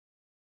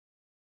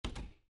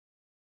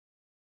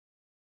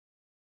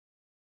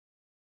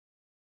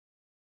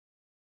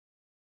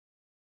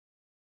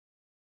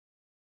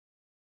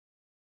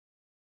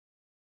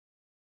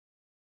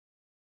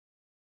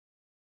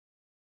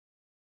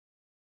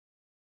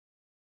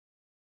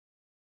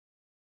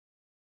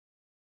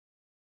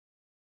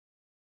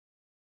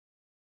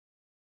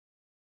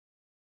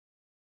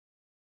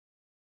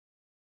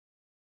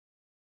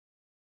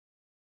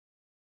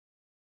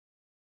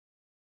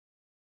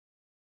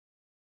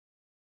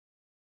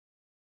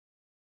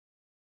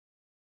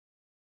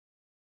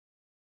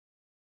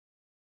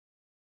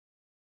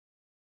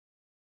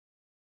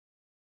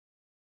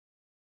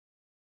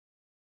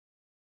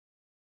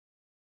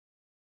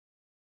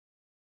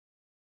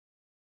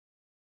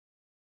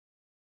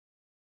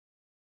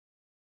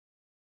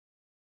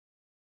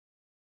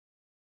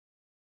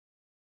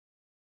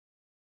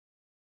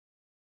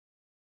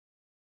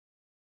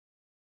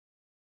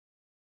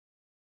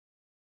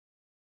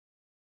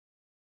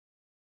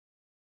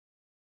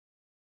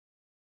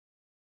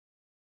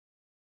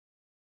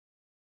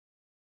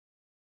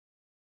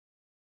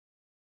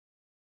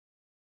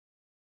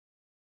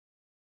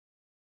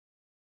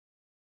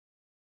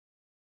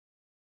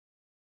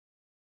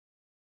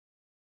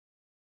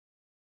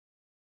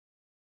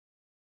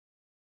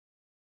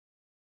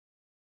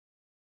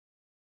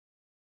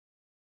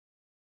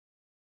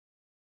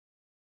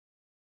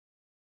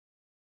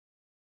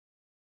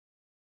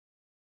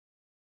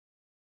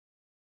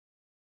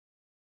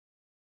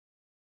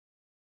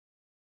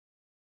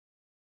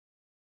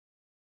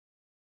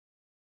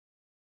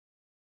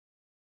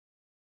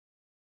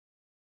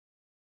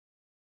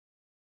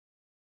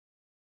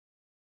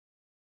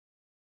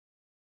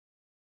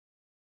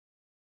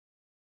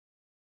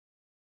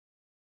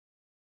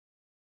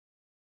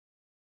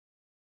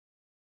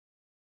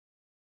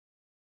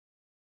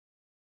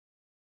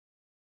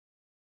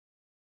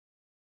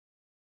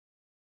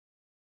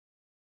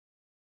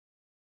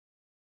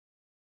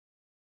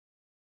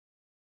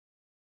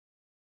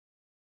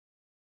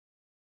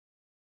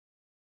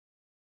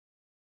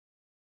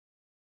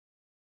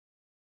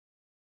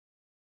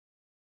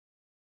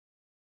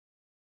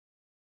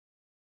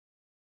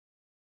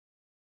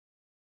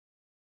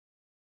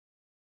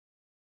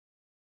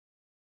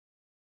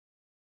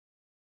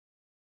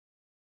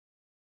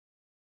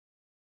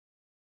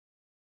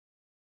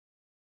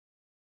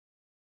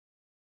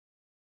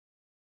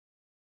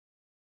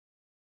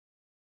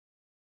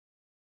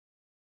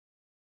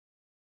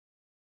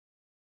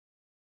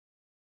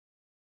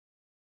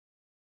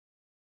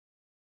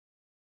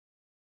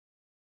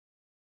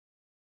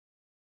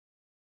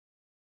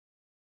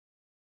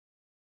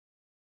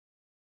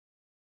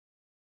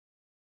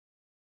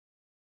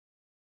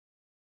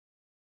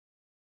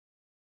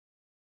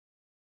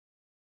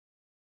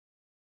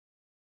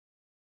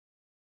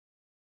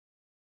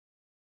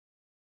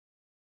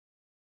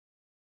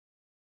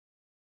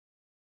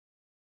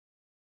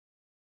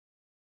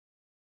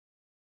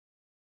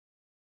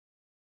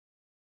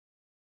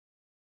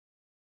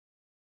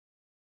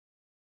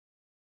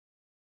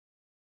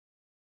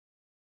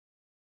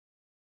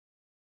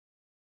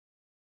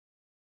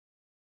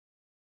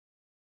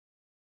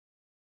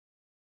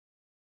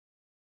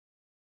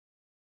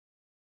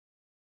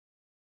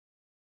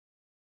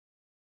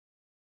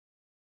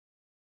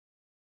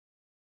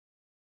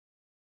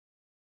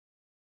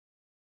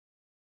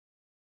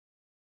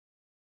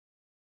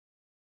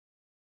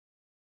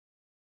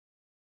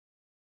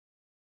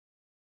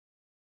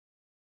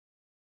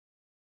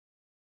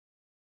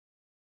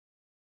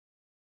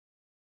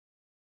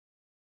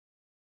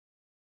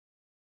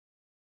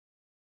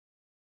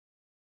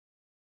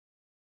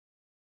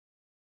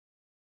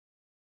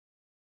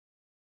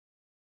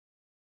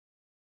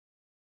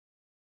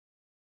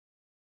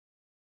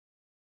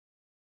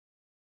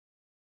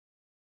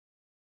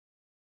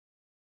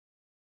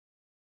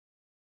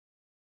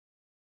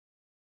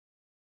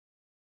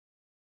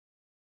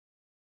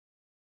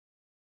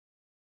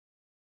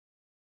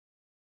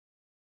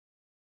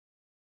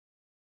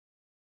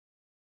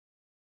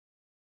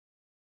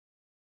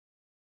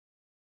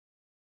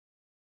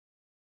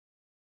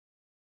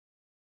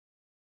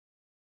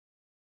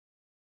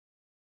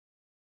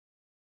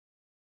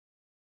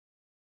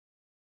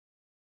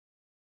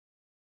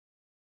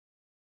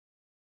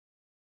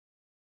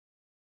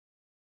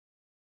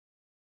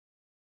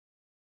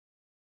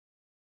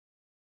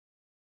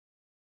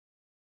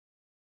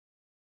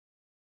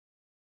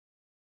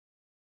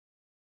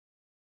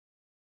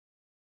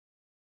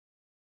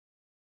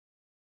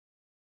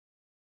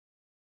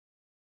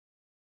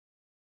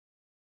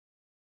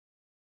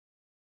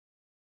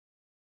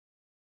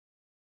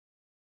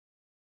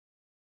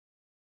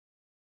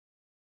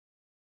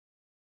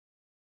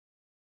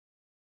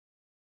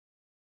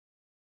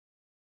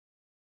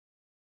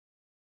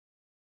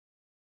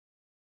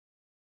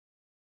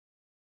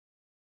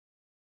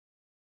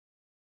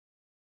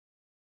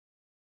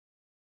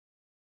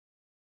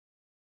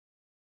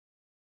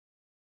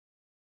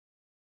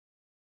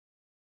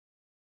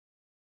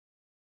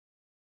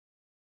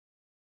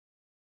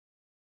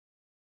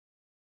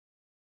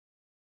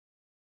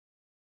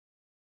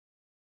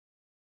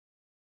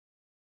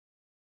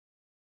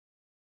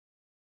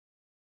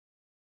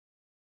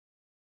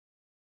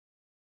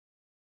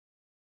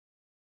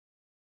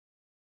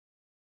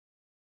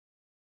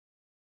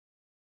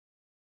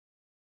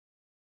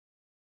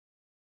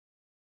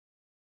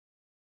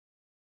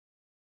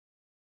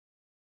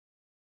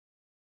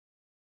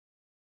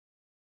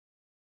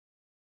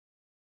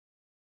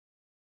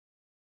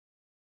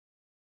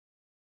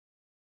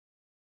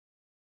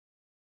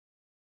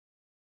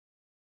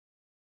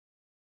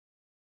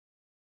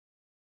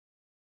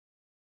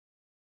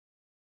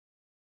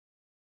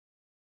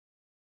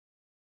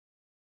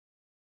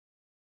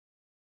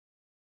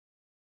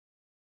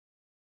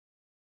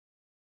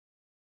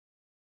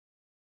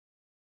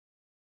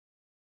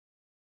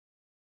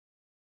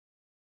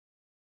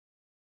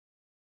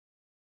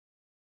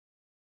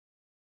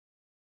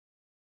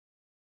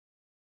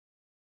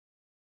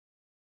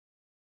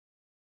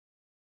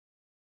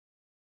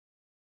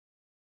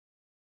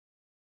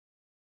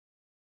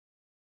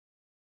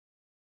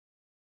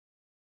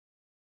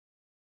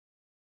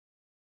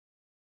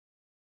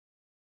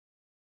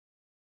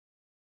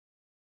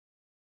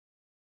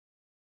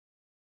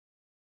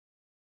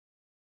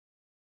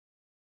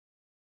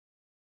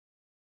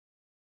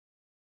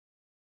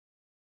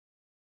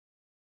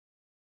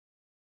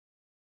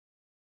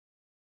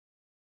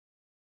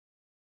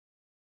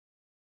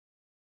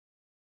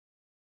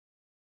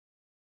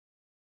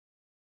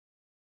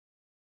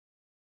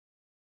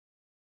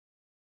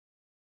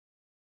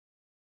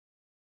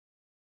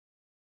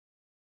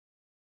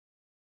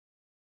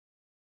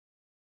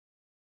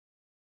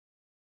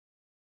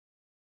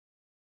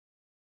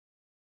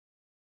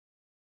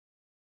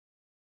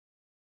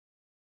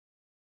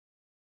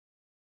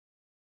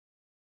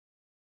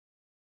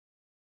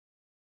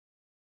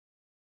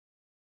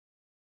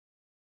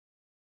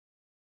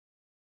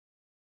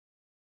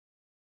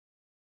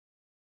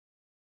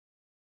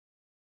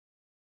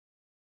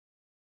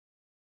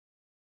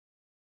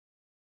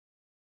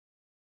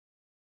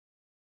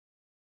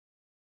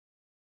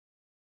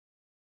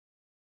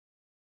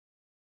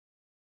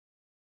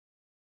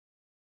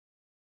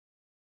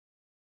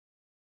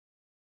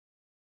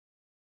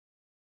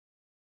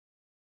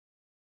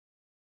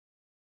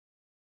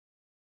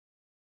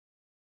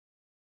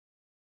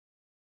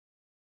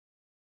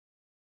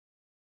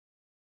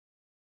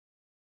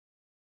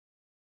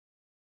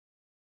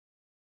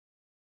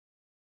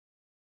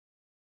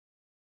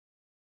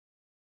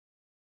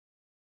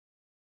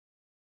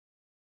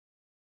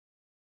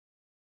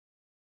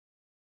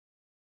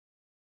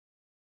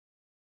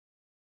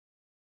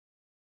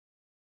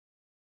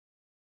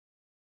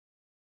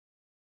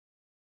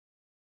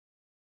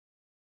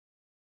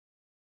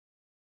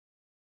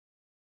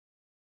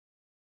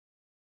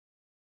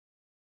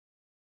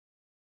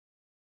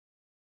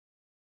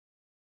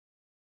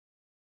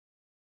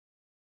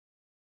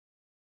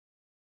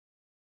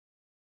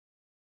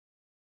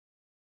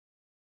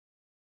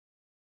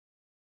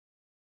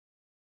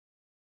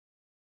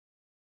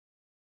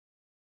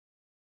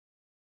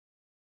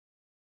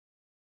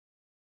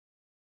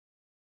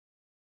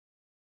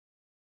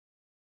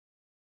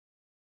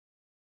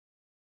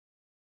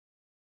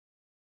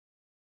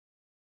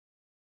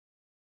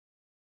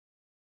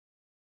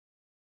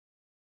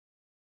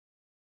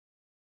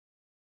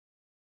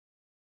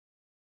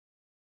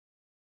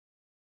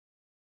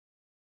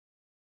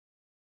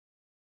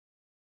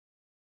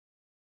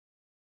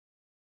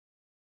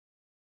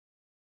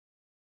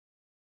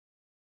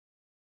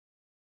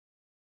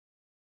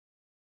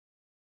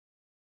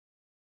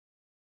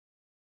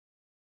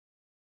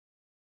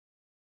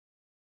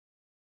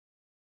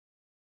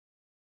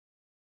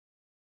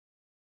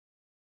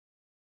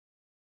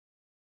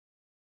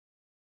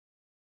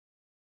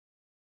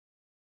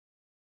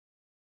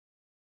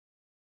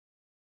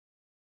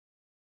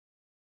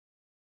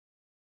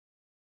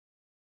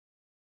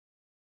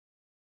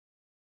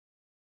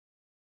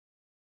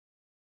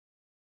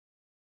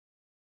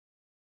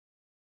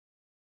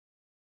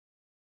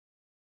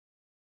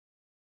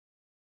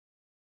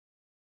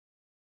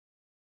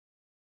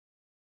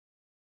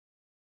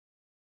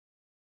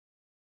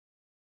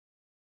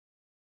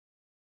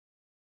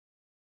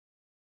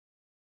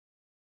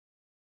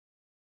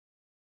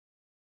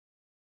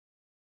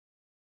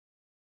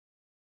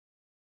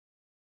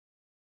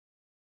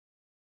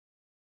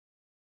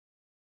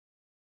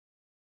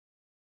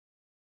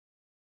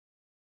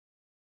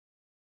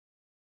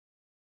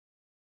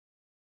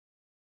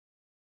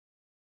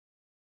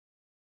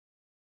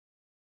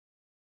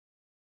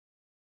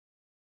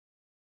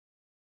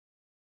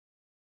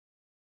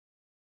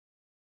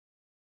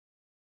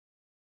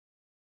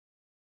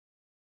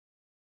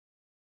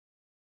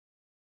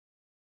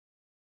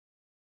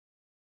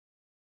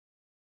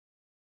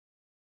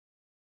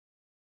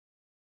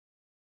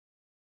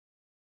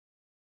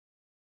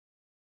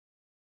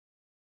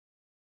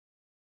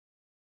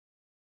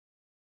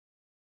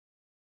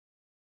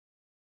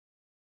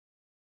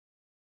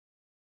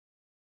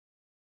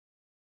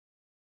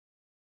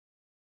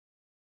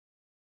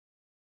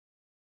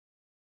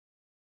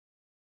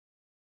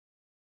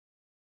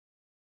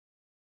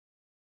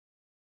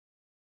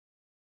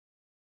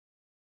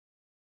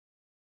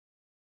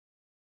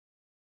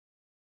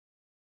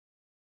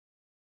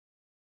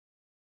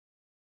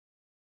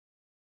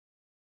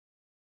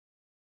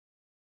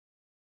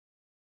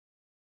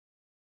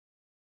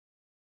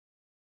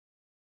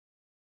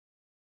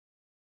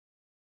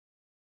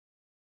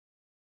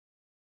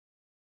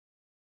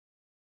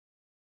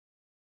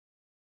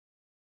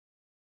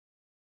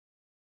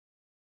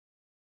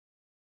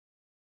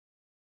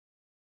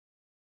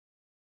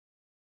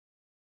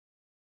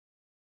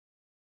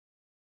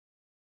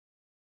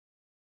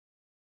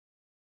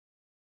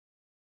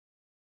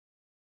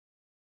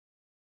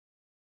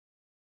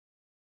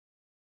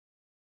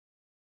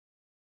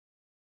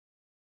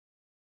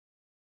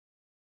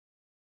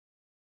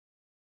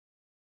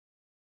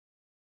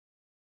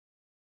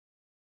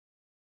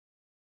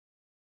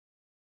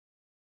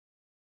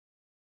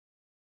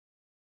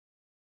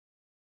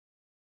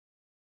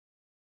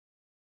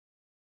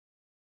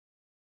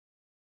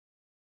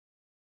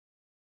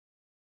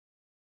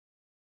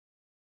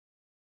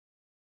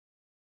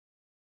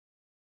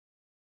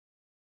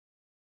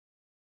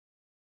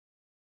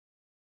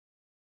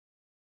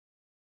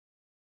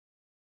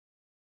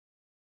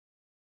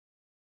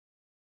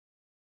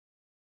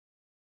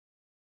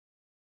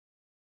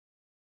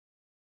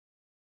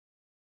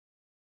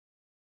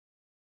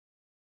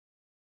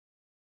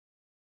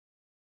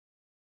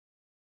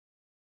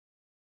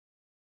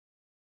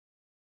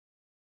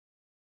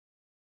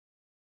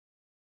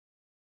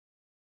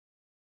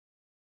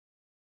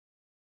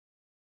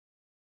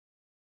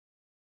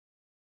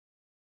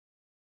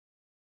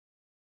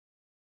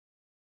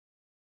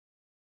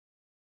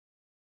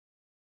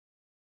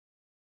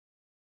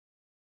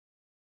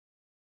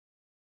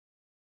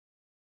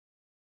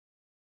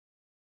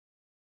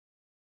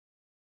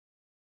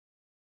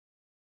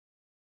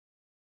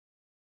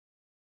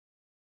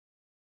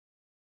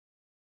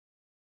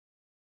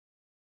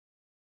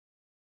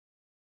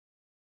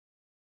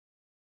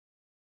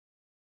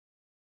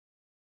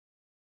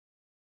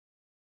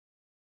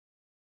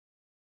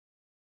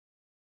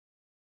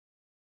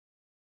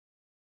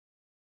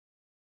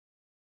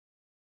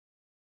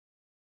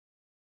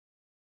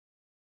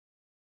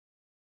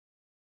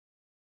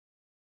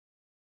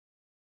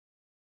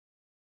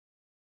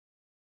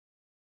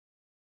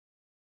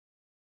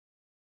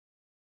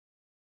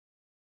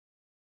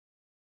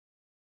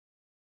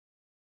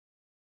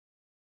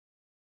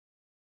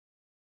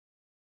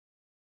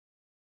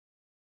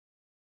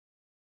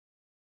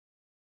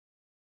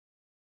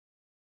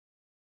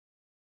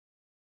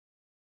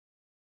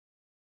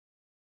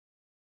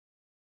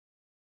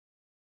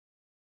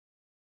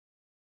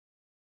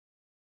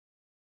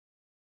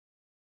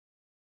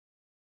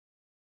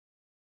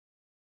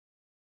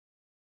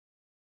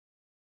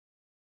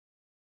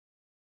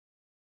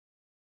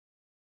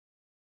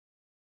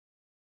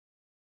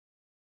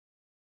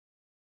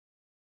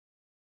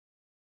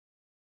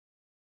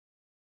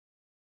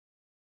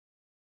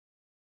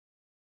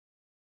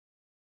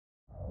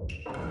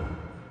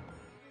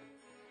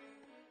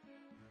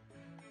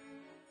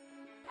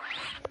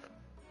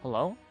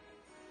 Hello?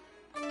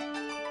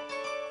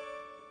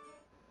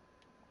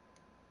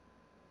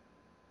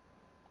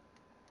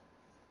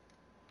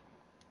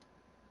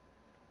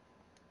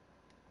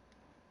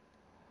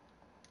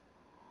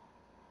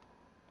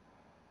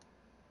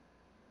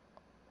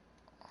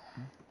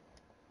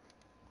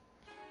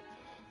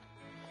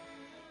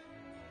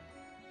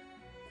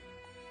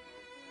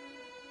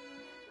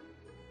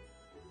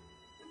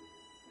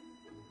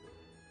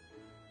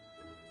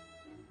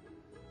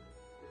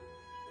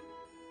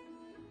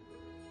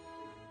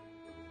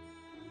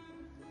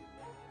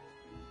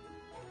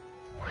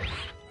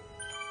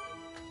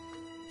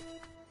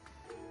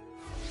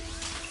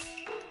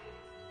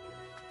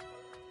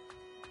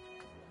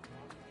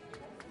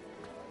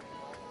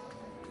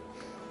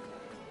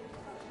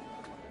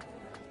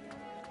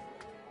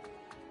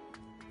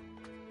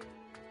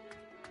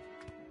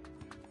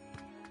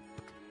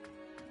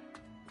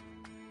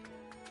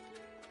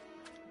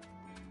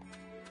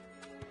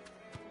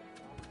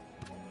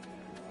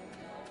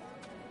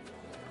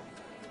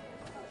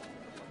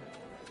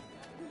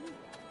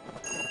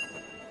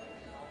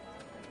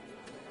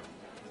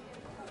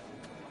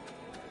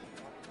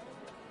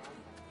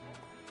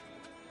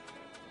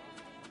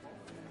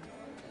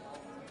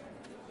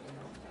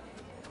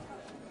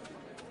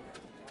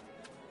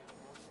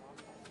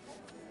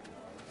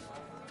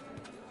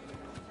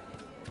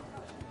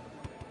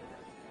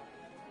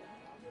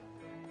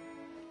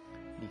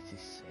 This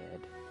is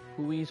sad.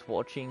 Who is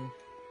watching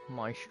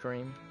my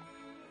stream?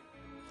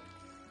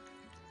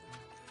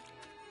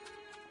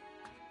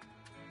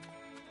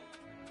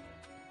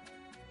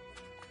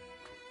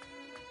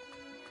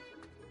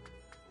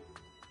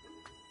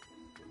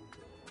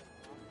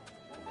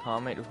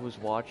 Comment who's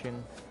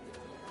watching.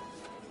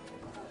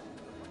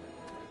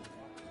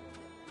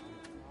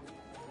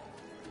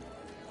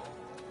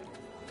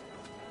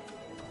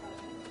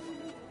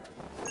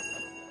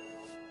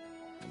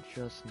 I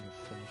just need to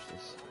finish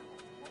this.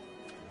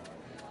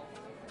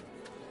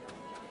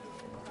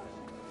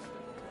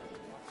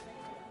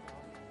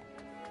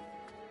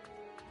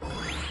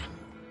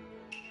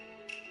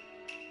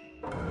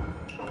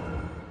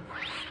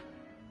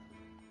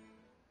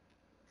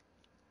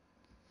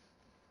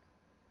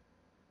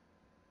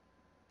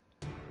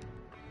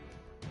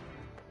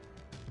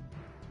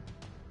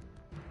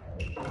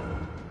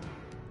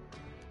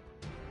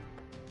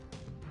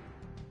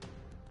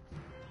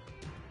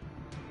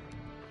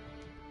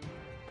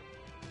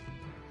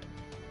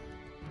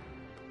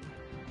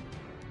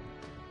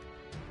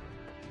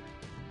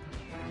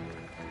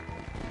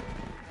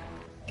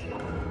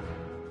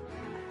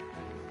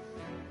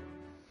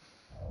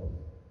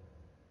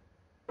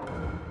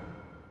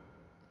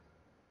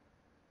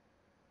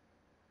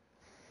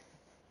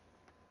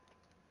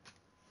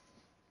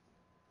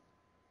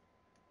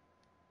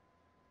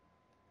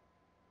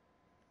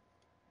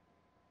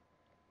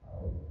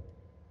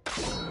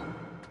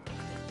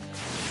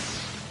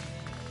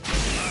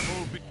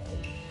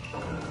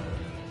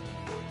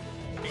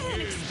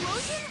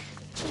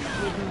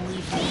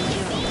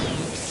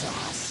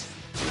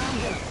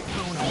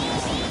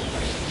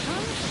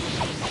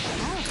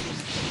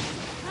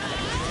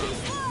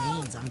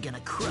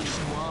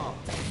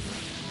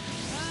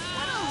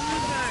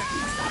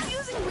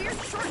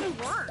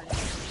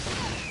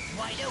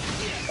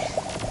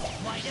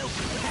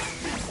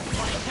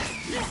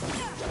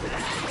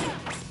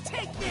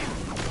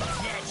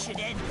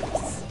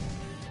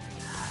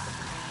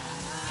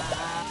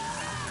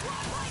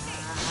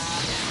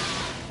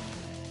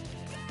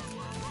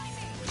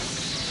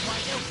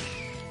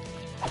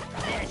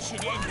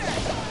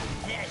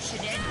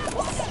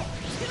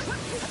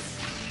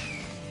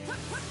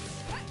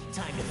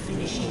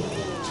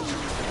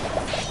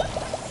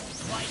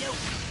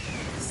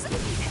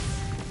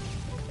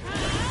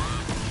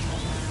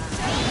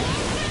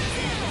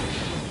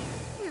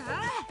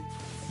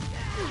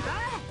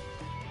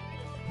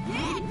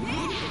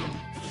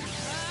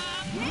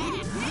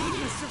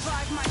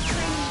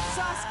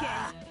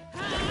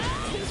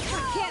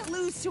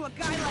 To a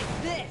guy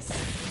like this.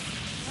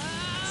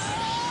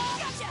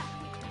 Gotcha.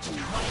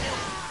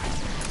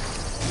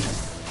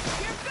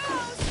 Here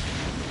goes.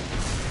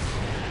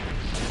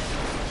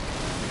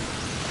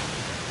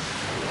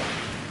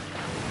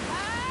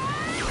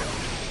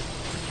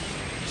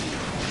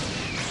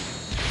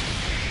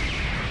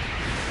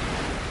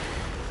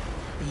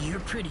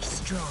 You're pretty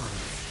strong.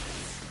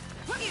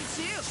 Look at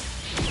you.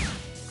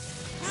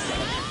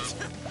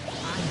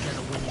 I'm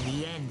gonna win in the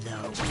end,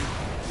 though.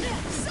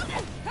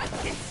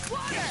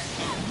 Water!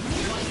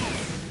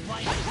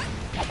 Water!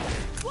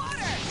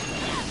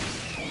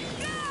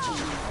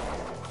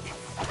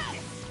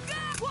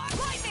 Go!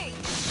 Fight me!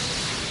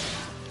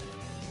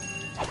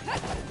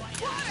 Water!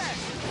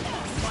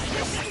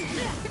 Water!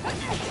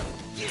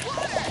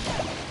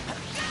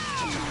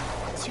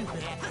 Too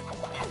bad.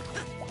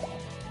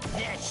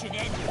 That should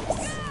end this.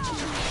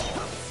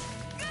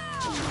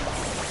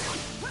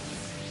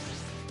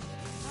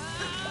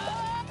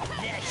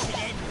 That should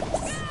end this.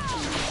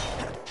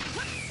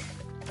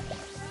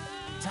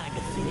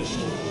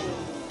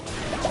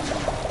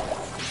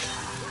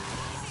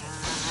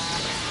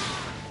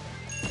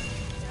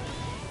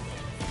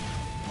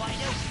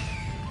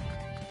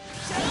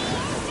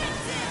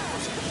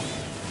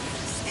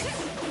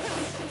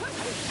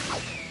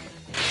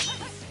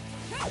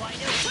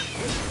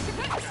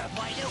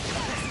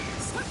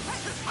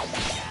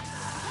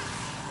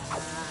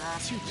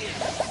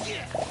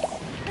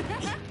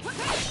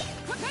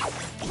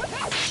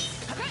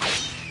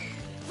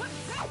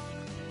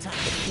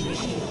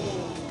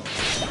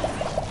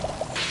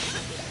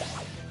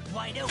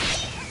 Wide open.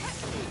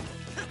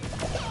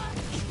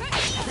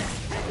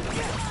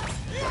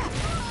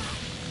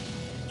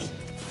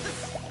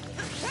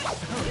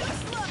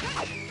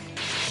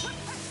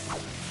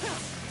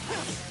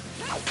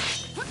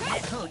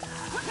 Net hook.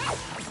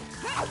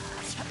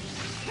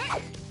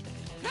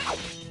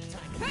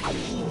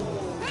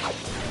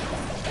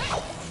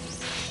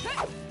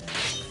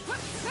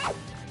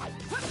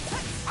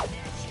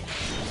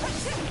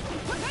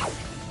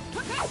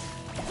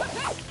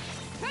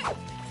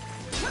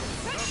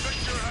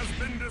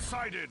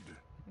 Decided.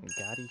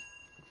 Got he.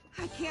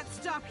 I can't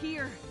stop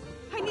here.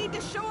 I need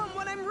to show him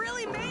what I'm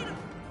really made of.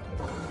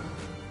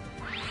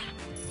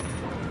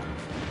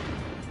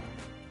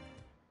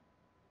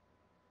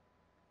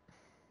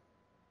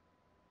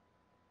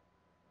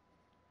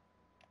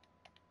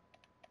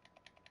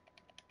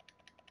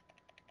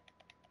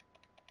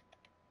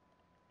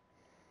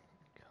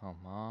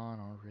 Come on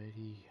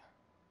already.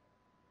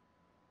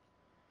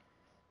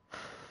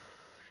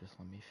 Just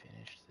let me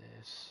finish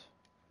this.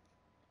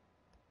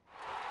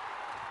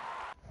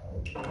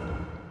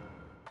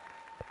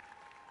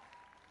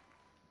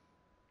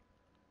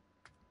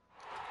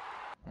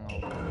 Oh,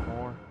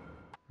 more?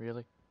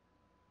 Really?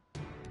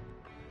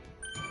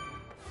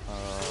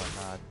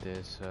 Not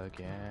this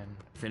again.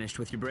 Finished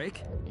with your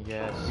break?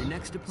 Yes. Your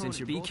next opponent.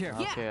 Since be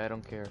careful. Okay, I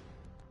don't care.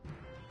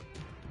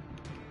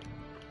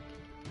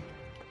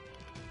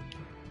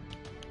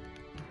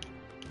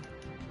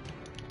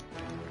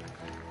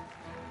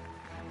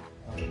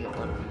 Okay,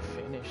 let me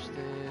finish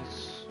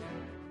this.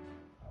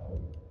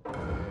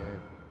 There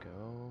we go.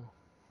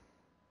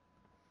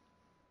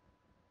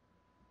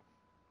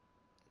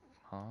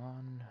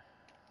 On.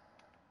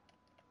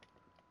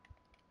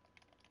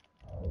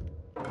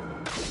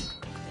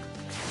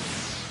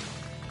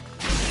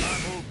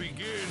 Battle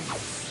begins.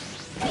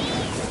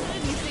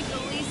 You think a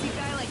lazy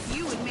guy like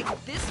you would make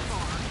it this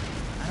far?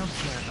 I don't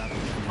care about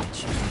becoming a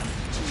champion.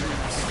 But if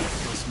I stay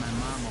close, my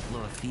mom will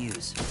blow a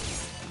fuse.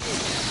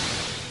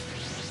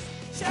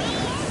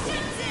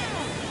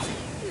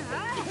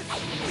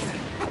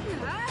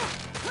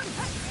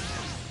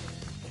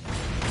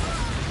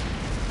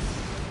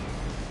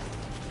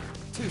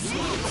 Too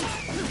slow.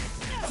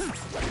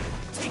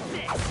 Take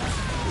this.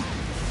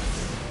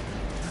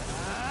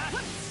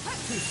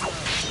 Too slow.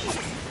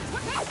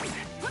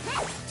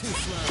 Too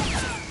slow.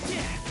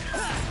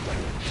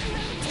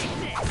 Take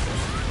this.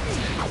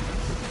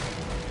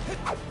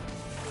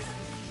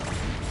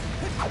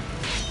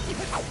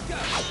 Go.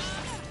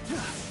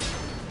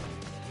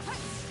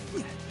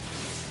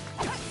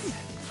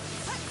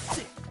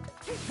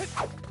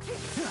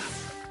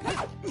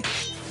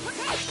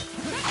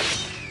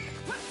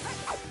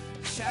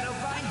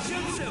 Shadowbind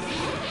Jutsu.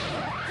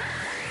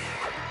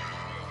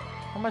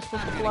 How am I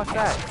supposed to block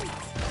that?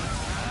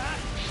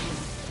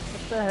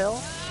 What the hell?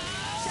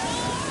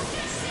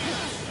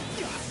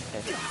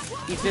 Okay.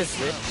 Eat this,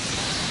 bitch.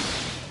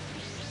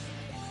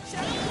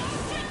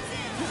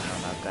 No,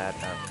 not that.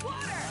 No.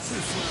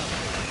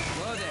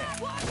 Whoa there.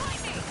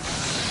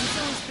 He's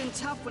always been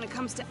tough when it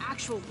comes to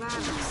actual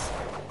battles.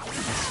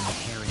 That's an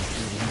inherent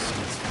good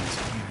instincts from his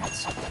parents.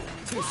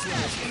 Too slow.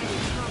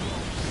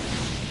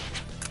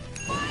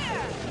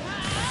 Fire!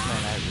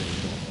 Man, I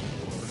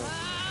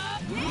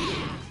really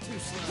don't. Too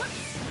slow.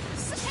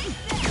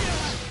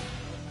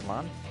 Come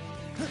on.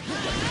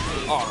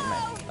 Oh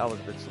man, that was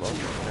a bit slow.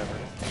 Whatever.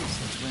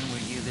 Since when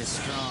were you this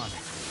strong?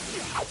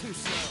 Too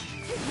slow.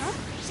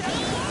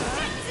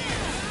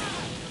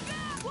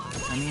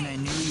 I mean, I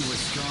knew you were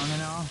strong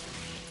and all,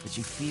 but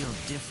you feel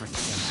different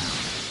somehow.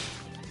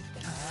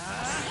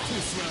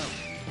 Too slow.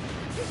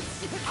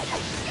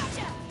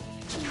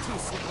 Too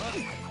slow.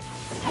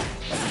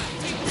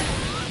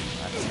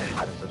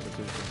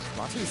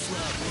 Too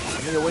slow.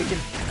 Let me awaken.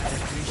 I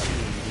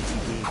appreciate it if you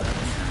gave up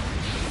now.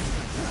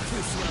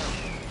 Too slow.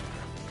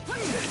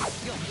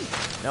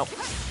 Nope.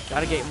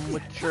 Gotta get him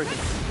with Shuriken.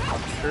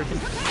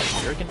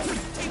 Shuriken.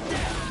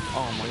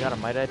 Oh my god, I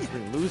might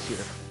actually lose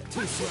here.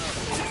 Too slow.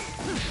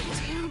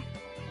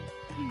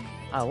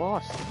 I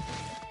lost.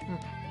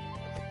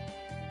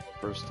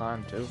 First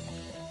time too.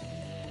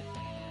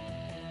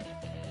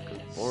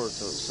 Good lord,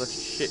 so it's such a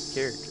shit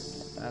character.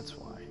 That's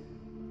why.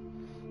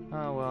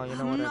 Oh well, you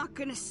know what? I'm not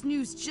gonna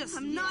snooze just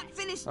I'm not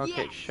finished yet.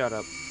 Okay, shut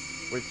up.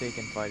 We're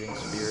taking fighting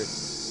spirit.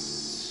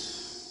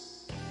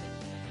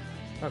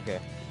 Okay.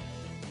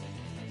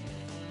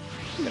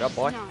 Get up,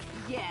 boy. Not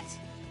yet.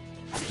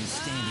 He's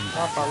standing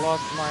Up, I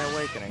lost my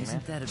awakening,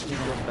 Isn't man. that a bit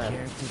of a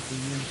character for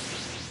you?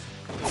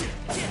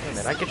 Wait a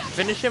minute, I can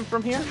finish him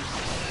from here?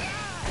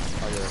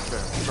 Oh, yeah,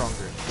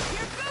 stronger.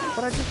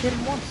 But I just hit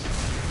him once.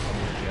 Oh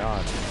my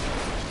god.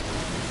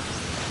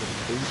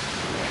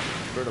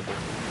 Incredible.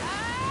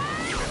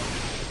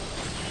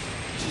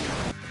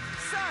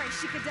 Sorry,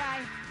 Shikadai,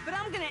 but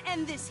I'm gonna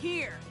end this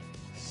here.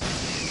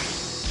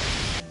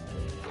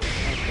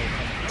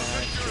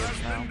 Victor has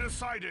been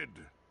decided.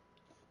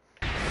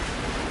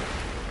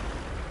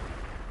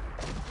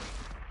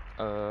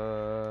 I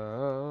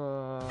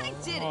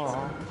did it! I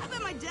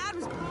bet my dad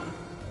was blown.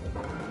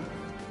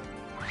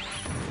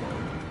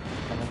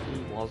 he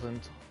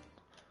wasn't.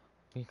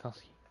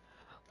 Because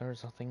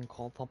there's a thing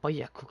called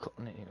Papayaku.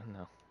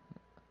 No.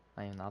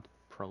 I am not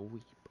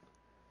pro-weep.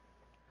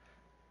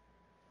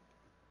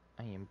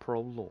 I am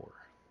pro-lore.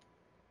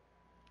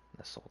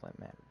 That's all that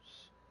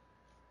matters.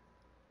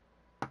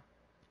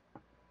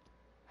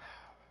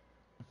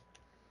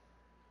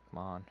 Come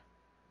on.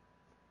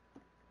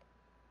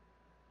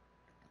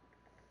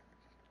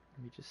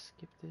 Let me just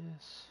skip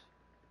this.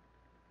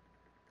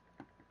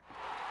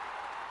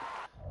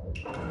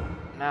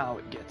 Now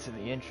we get to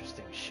the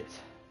interesting shit.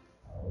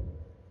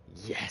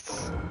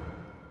 Yes!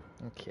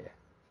 Okay.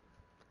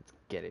 Let's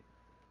get it.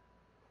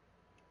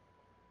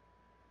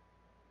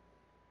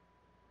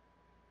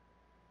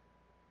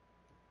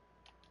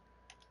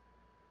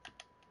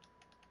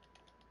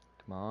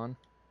 Come on.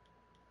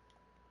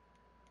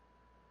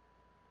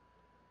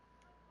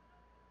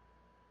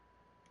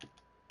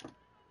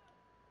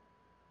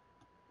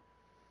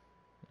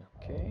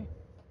 Okay.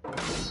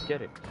 Let's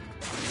get it.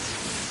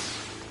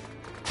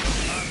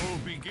 Battle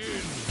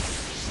begins.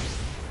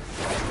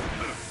 Are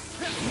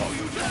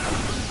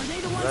they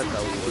the ones who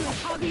attacked you at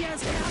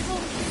Hobby-ass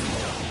Castle?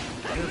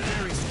 They're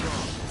very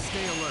strong.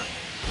 Stay alert.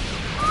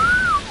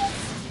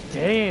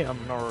 Damn,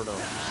 Naruto.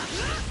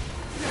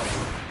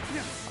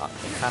 I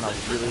kind of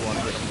really want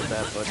to hit him with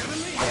that, but yeah.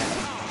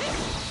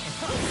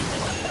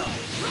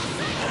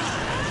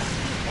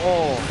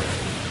 Oh.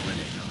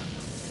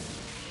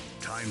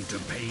 Time to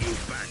pay you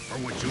back for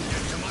what you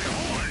did to my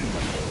horn.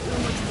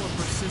 You're much more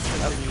persistent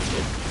than you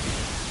did.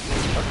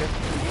 Okay.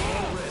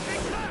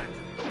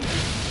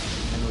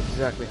 I know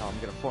exactly how I'm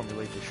gonna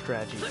formulate this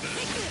strategy. Okay.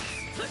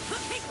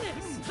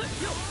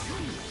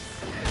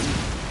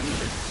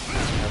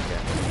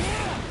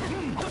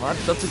 Come on,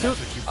 substitute.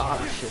 Ah,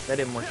 shit, that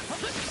didn't work.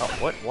 Oh,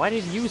 what? Why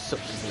did you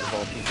substitute of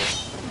all people?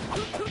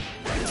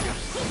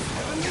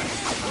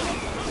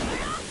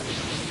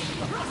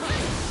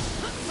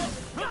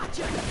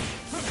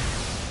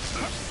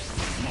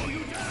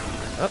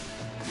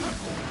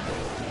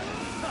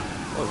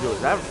 Oh,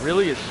 dude, that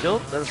really is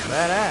tilt? That's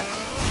badass.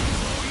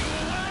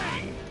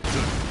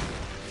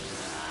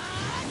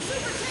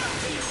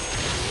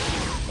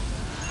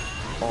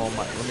 Oh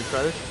my, let me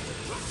try this.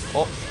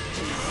 Oh.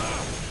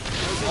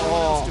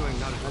 Oh,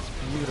 that's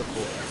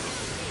beautiful.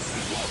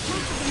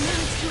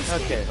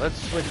 Okay, let's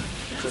switch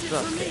to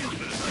Sasuke.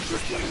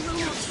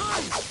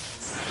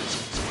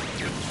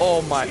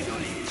 Oh my,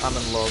 I'm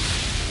in love.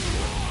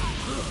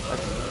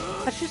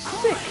 That's just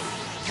sick.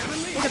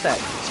 Look at that.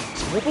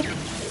 Whoop whoop.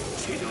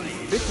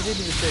 Bitch didn't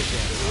even say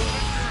that.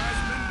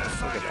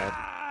 Look at that.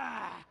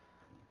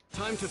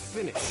 Time to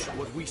finish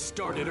what we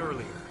started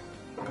earlier.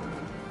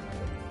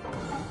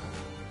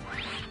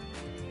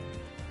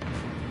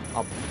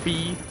 A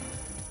B.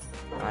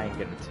 I ain't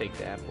gonna take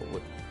that, but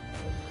what?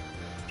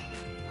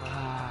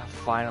 Ah,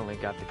 finally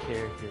got the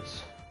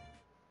characters.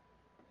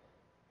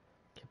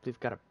 Can't believe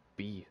got a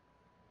B.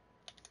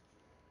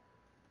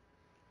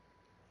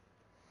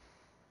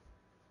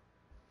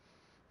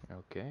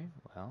 Okay,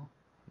 well,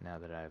 now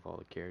that I have all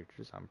the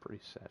characters, I'm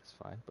pretty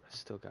satisfied, but I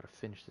still gotta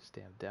finish this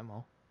damn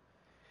demo.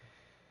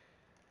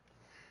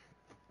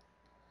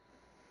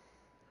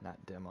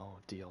 Not demo,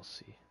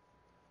 DLC.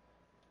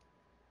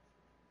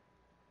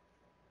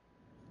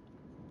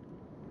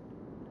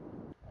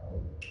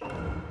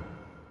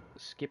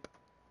 Skip.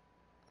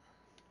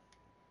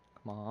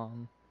 Come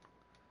on.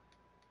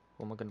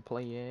 Who am I gonna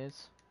play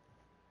as?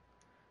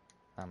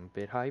 I'm a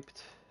bit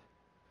hyped.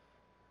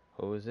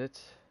 Who is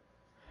it?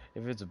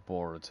 If it's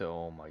Boruto,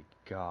 oh my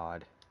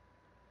god.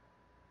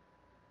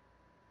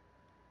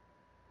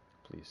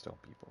 Please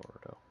don't be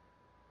Boruto.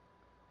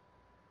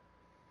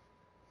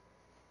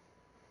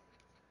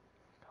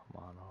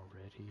 Come on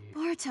already.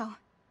 Boruto.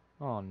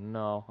 Oh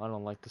no, I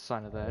don't like the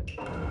sign of that.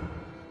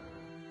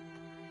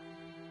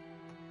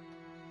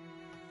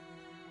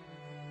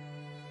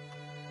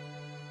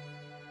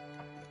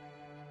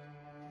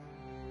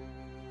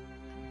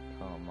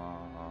 Come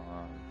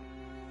on.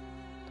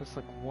 There's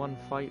like one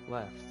fight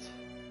left.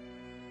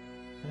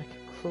 And I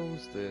can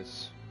close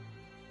this.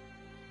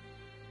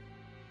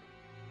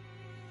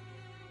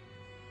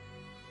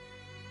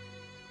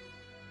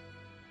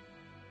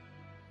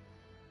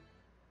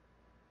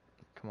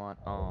 Come on.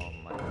 Oh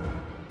my.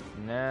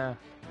 Nah.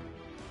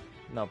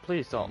 No,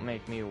 please don't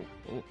make me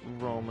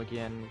roam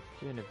again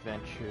in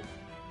adventure.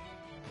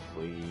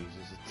 Please,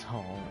 it's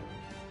so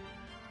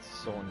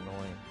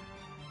annoying.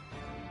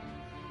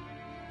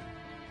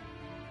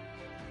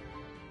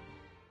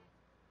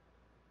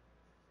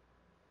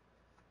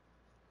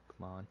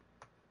 Come on.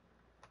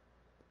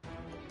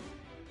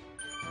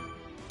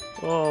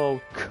 Oh,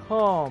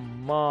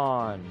 come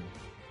on.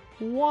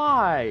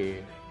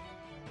 Why?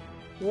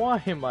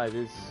 Why am I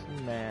this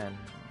man?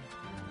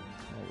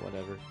 Oh,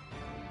 whatever.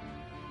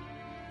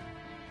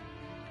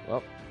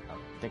 Well, I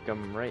think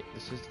I'm right.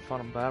 This is the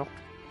final battle.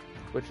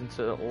 Switching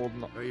to the old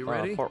Are you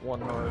ready? part 1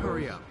 Naruto's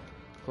Hurry up.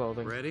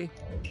 clothing. Ready?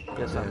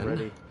 Yes, I'm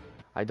ready.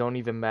 I don't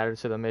even matter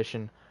to the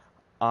mission.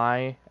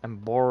 I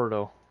am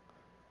Boruto.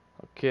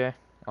 Okay?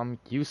 I'm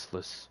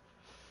useless.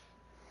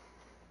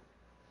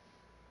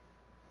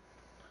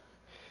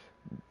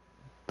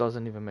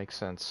 doesn't even make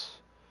sense.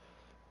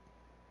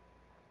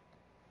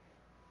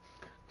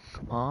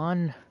 Come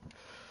on.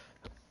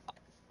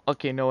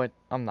 Okay, know what?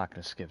 I'm not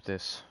gonna skip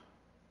this.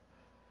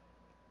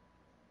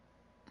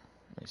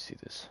 Let me see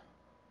this.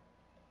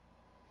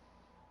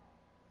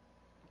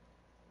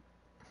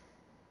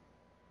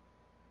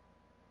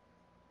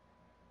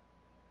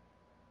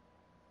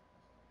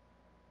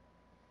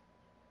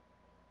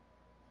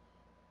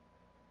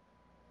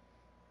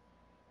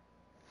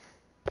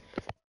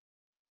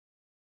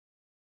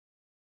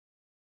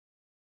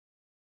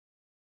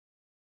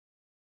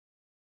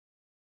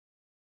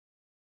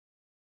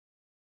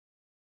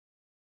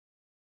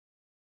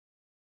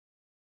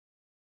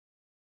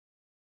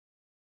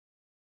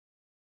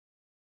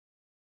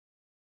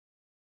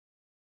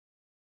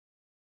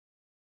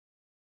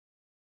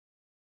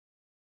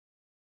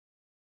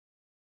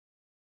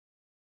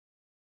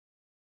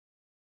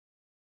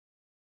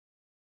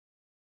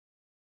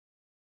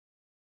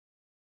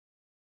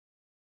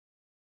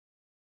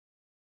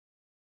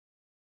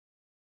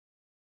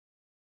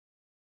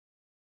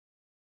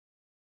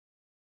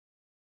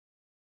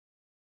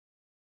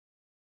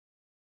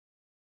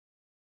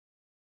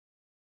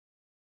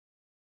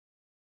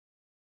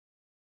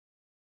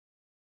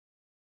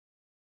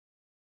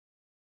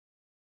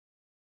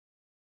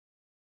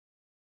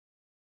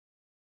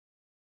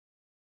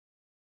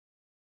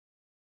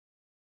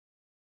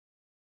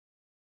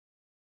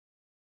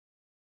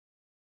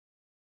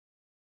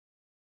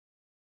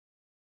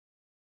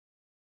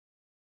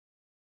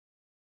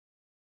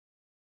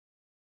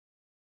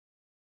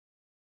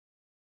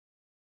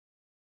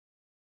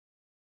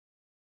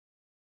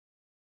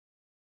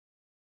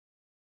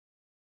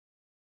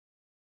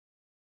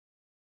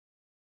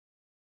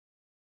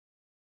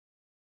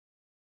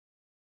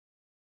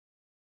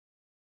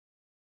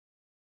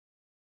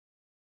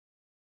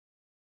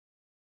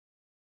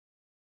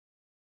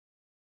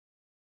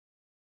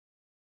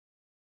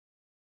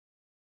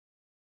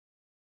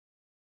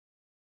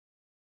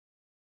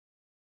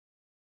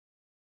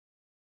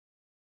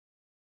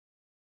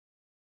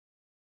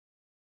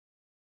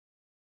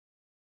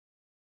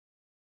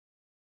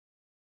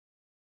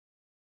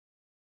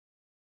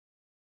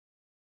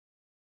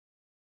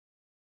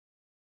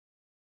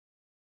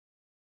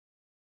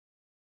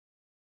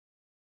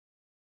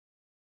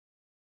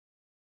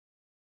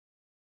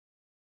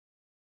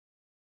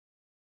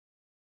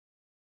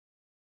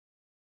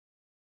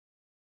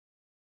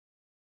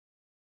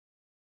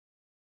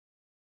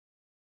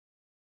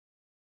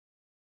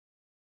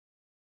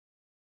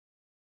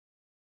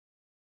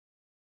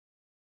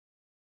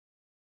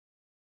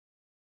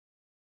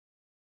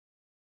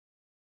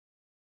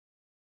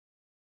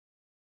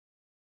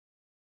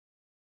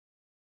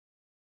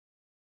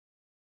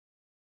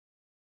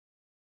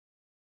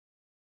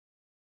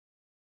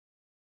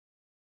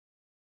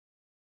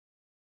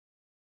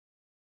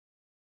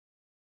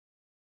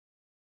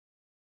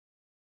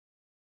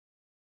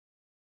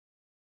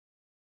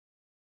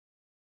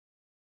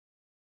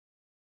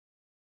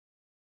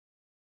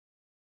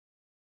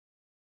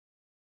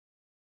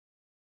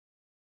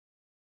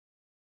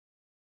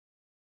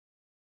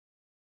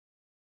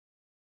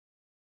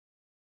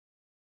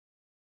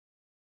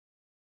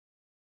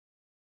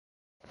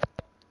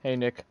 Hey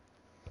Nick.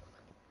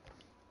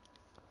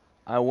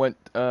 I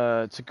went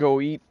to go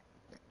eat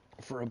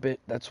for a bit.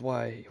 That's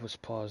why it was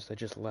paused. I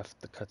just left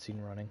the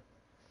cutscene running.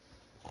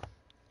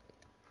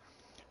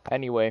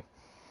 Anyway,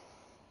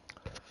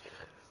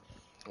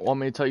 want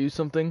me to tell you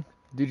something?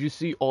 Did you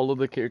see all of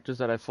the characters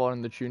that I fought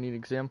in the tuning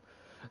exam?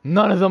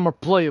 None of them are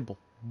playable.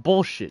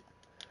 Bullshit.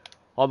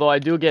 Although I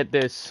do get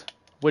this,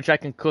 which I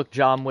can cook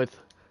jam with,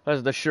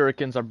 as the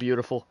shurikens are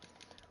beautiful.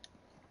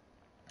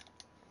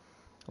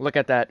 Look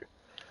at that.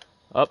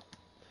 Up.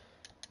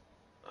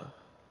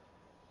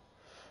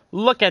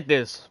 Look at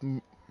this.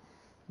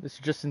 This is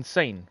just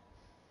insane.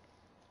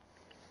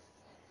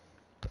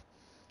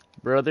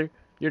 Brother,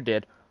 you're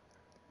dead.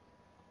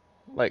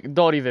 Like,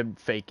 don't even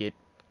fake it.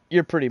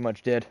 You're pretty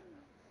much dead.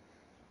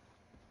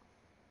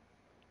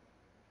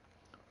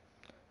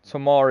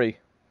 Tamari.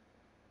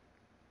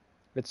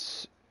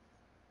 It's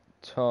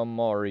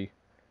Tamari.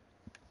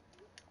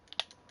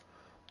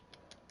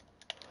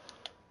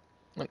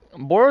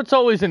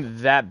 Boruto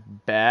isn't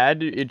that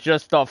bad. It's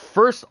just the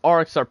first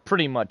arcs are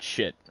pretty much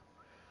shit.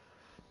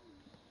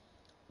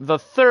 The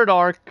third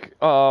arc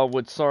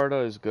with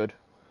Sarda is good.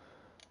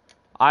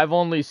 I've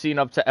only seen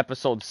up to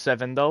episode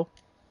 7 though.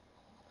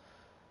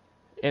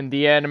 In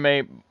the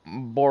anime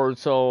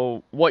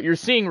Boruto, what you're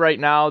seeing right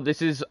now,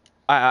 this is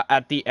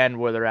at the end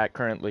where they're at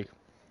currently.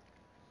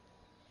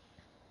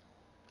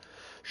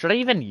 Should I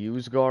even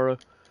use Gaara?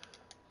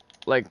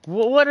 Like,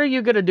 what are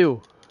you gonna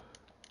do?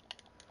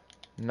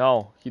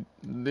 No.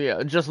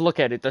 Yeah, just look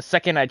at it. The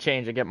second I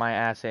change, I get my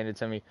ass handed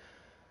to me.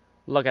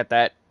 Look at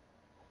that.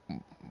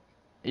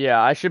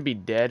 Yeah, I should be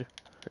dead.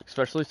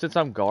 Especially since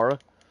I'm Gaara.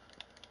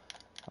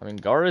 I mean,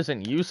 Gaara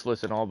isn't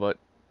useless and all, but...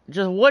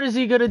 just what is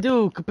he gonna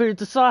do compared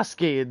to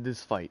Sasuke in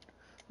this fight?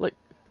 Like...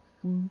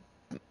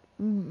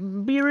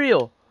 be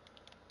real.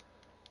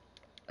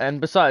 And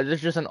besides,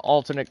 it's just an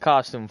alternate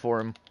costume for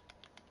him.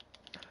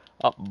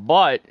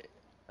 But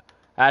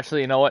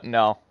actually, you know what?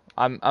 No,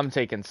 I'm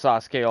taking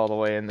Sasuke all the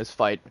way in this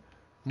fight.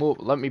 Move.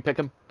 Let me pick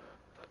him.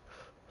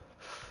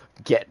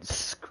 Get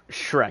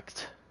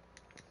Shreked.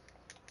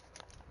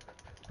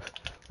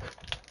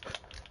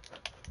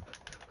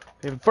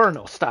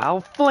 Inferno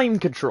style flame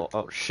control.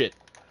 Oh shit.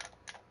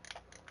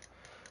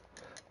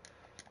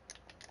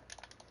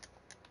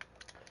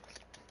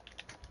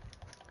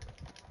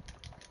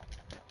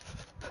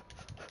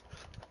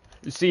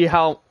 You see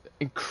how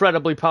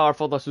incredibly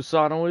powerful the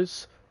Susanoo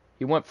is?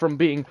 He went from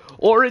being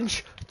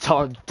orange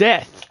to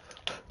death.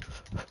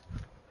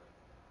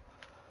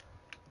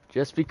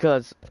 Just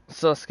because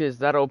Sasuke is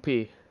that OP.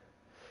 Your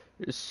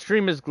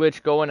stream is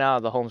glitched going out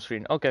of the home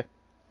screen. Okay.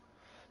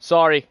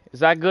 Sorry. Is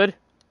that good?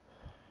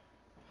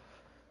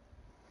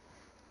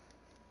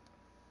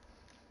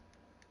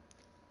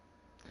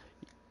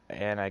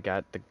 And I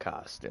got the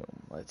costume.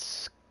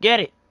 Let's get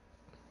it.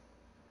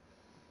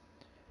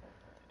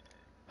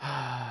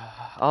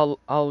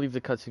 I'll leave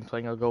the cutscene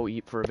playing. I'll go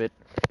eat for a bit.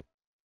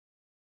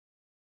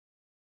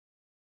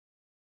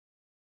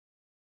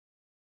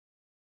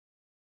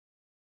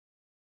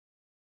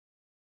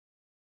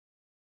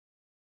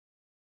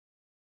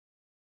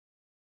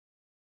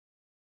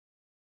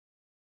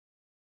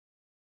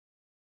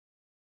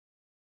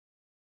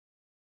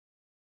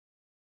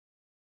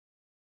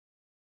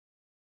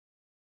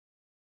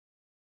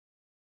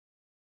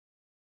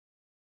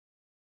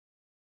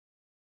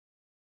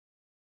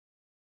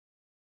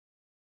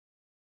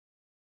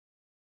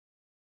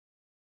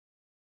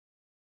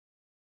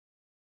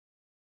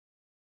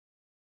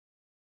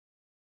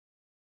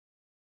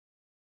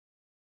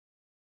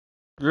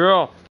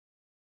 Yeah.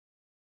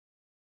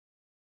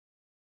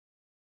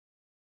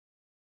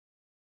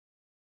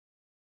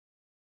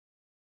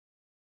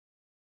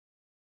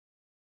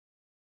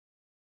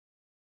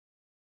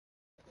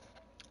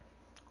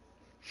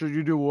 Should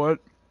you do what?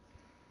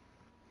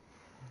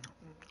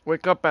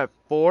 Wake up at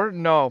 4?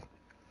 No.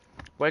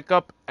 Wake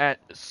up at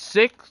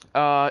 6,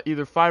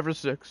 either 5 or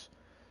 6.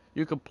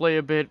 You can play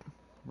a bit,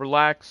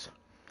 relax,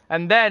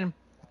 and then,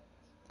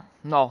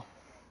 no.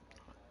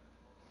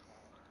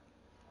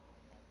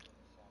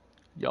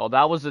 Yo,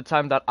 that was the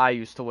time that I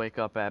used to wake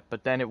up at,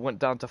 but then it went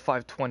down to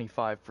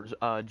 5:25 for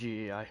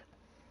GEI.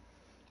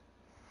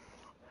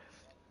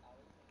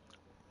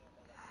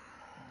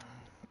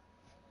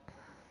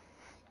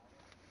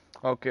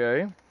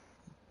 Okay.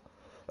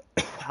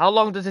 How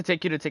long does it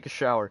take you to take a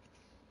shower?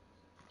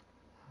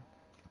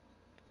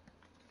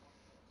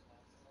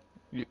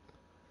 You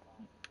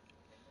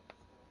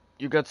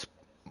got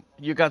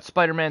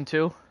Spider-Man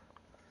 2?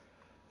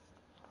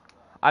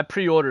 I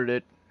pre-ordered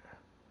it.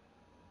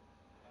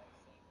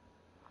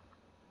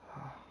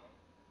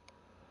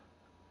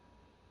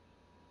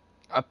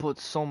 I put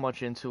so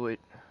much into it.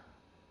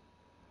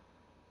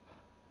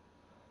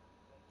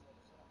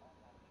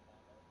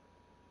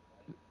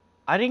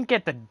 I didn't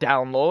get the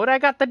download, I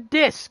got the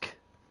disc.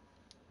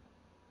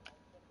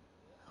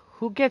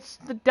 Who gets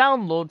the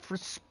download for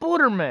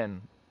Spooderman?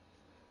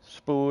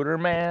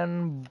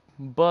 Spooderman,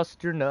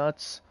 bust your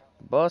nuts.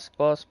 Bust,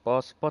 bust,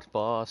 bust, bust,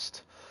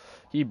 bust.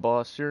 He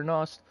busts your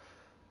nuts.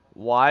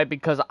 Why?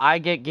 Because I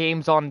get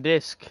games on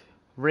disc.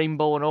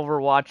 Rainbow and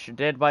Overwatch,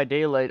 Dead by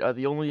Daylight are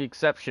the only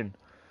exception.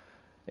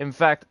 In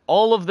fact,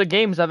 all of the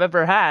games I've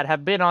ever had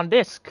have been on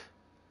disc.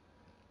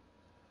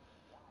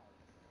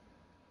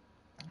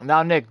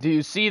 Now, Nick, do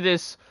you see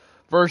this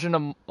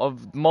version of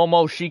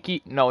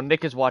Momoshiki? No,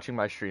 Nick is watching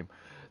my stream.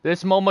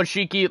 This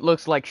Momoshiki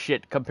looks like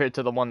shit compared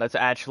to the one that's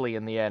actually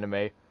in the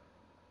anime.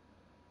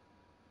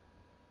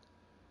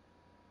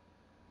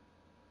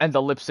 And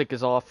the lipstick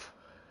is off.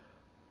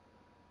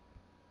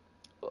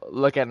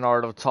 Look at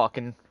Naruto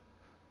talking.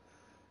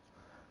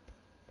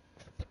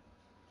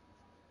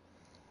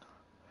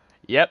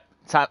 Yep,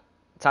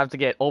 time to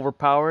get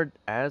overpowered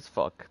as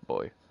fuck,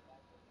 boy.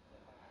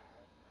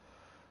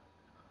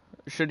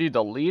 Should you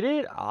delete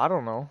it? I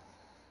don't know.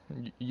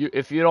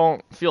 If you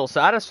don't feel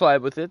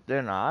satisfied with it,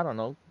 then I don't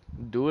know.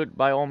 Do it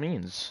by all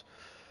means.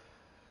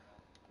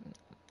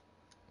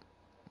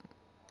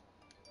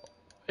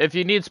 If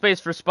you need space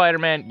for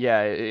Spider-Man,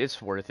 yeah,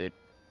 it's worth it.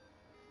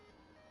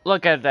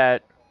 Look at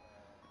that.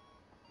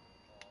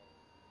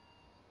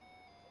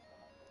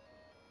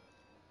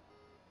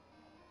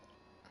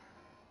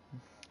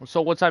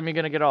 So what time are you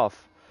gonna get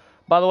off?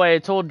 By the way, I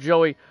told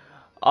Joey,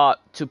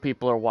 2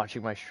 people are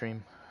watching my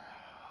stream.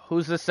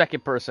 Who's the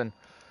second person?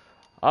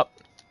 Up.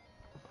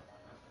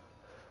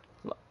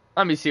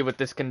 Let me see what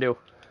this can do.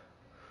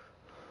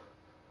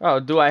 Oh,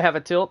 do I have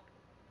a tilt?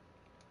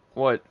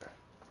 What?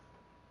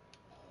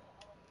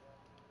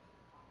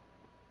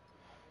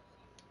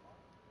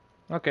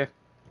 Okay.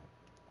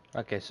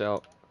 Okay,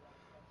 so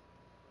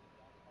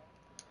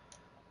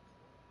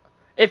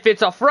if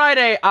it's a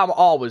Friday, I'm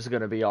always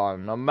gonna be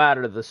on, no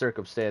matter the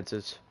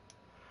circumstances.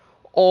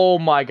 Oh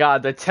my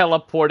god, the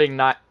teleporting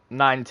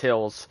nine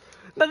tails.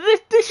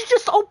 This is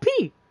just OP.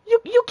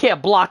 You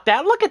can't block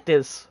that. Look at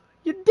this.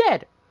 You're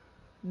dead.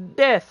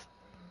 Death.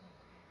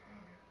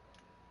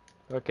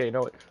 Okay, you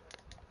know what?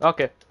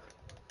 Okay.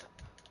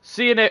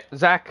 See you, Nick.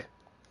 Zach.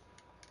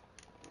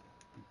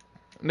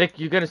 Nick,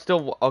 you gonna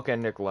still... Okay,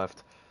 Nick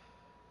left.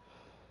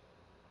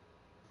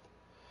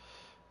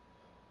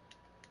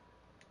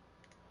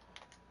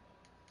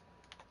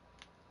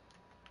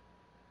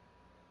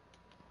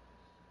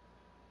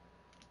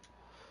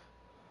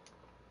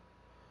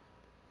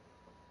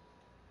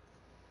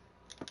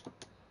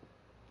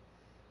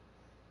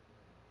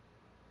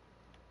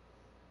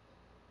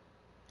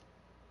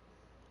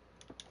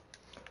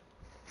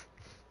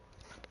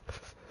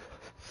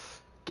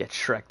 Get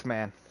Shreked,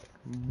 man.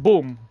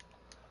 Boom.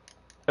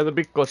 And the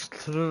beat goes...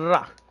 Get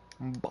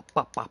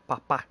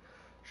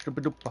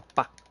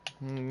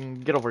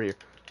over here.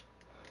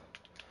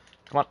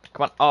 Come on,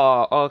 come on.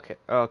 Oh, okay,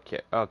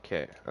 okay,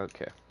 okay,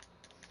 okay.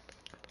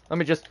 Let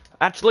me just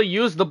actually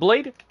use the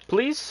blade,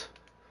 please.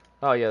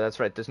 Oh, yeah, that's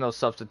right. There's no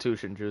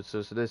substitution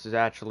jutsu, so this is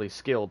actually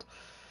skilled.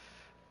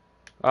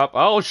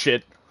 Oh,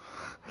 shit.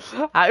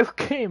 I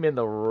came in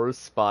the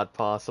worst spot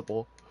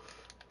possible.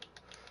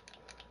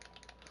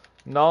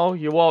 No,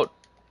 you won't.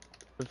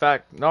 In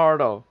fact,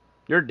 Naruto,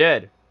 you're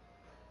dead.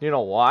 You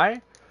know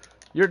why?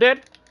 You're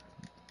dead?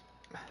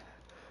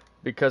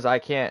 Because I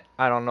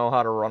don't know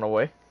how to run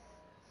away.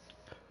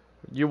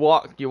 You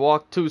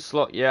walk too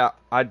slow. Yeah,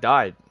 I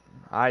died.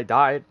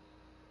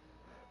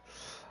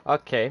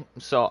 Okay,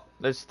 so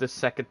this is the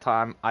second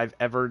time I've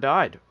ever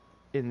died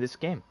in this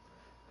game.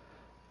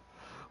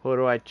 Who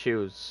do I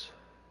choose?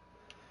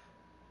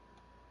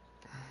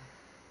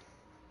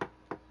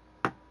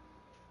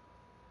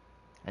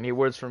 Any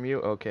words from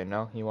you? Okay,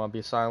 no, you want to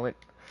be silent?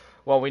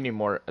 Well, we need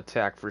more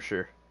attack for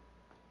sure.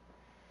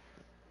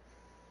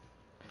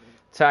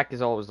 Attack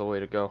is always the way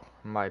to go,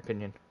 in my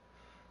opinion.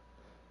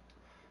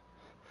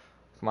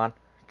 Come on,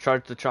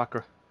 charge the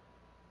chakra.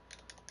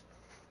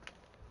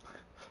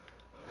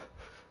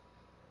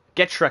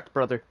 Get Shrek,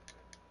 brother.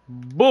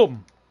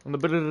 Boom!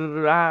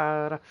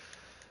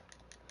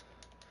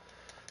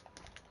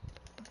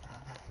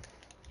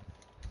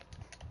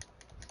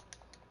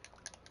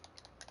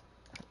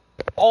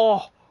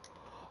 Oh!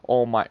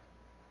 Oh my.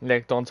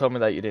 Nick, don't tell me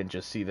that you didn't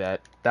just see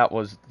that. That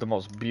was the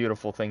most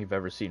beautiful thing you've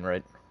ever seen,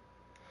 right?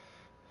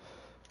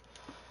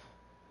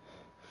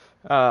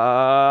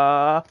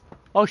 Oh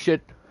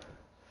shit.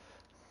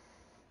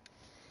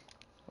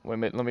 Wait a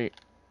minute, let me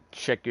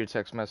check your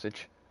text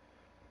message.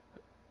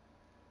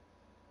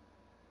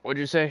 What'd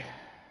you say?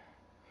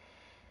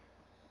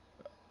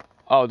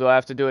 Oh, do I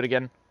have to do it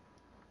again?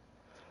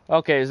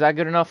 Okay, is that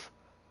good enough?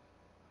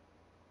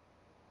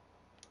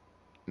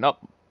 Nope.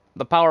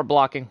 The power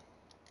blocking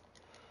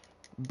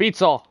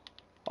beats all.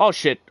 Oh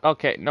shit.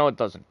 Okay, no it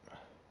doesn't.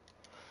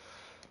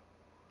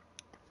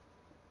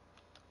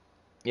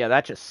 Yeah,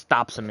 that just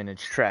stops him in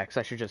its tracks.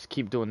 I should just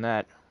keep doing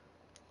that.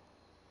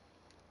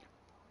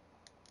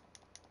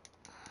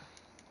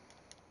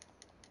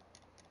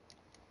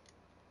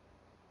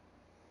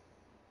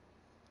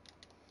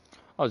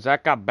 Oh,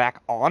 Zach got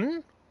back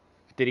on?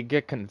 Did he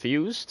get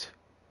confused?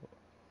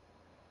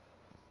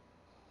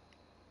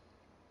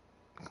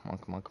 Come on,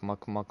 come on, come on,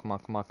 come on, come on,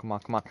 come on, come on,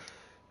 come on.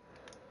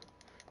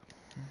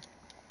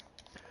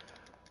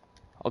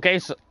 Okay,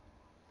 so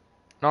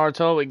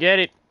Naruto, we get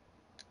it.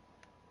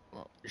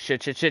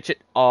 Shit, shit, shit,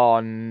 shit. Oh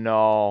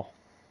no.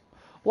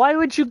 Why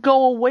would you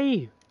go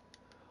away?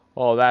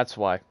 Oh, that's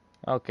why.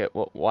 Okay,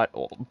 well, what?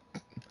 Oh,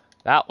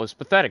 that was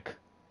pathetic.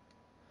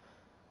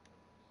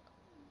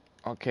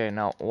 Okay,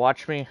 now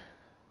watch me.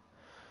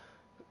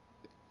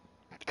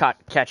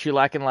 Catch you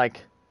lacking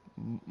like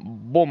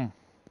boom.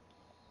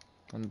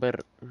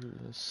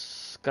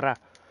 Skra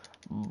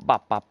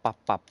ba ba ba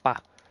ba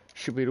ba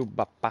shibiru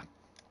ba ba.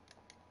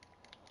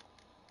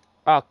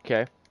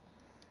 Okay,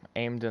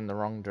 aimed in the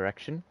wrong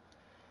direction.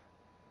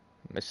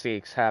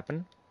 Mistakes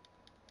happen.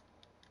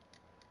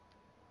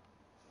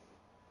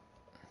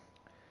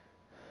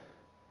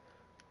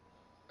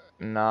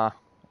 Nah,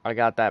 I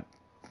got that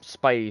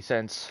spidey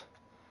sense.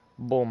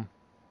 Boom.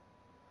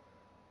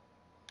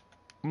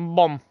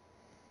 Boom.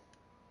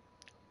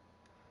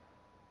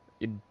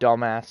 You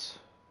dumbass.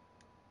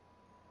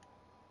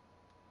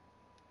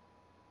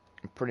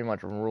 Pretty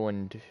much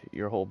ruined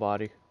your whole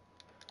body.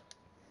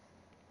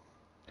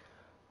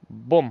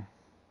 Boom.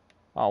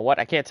 Oh, what?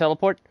 I can't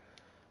teleport?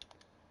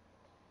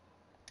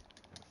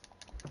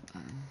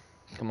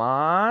 Come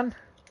on.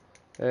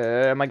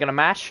 Am I gonna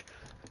mash?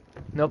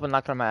 Nope, I'm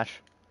not gonna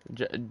mash.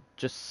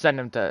 Just send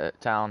him to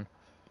town.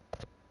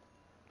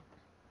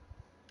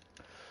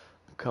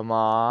 Come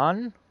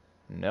on.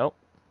 Nope.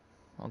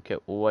 Okay,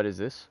 what is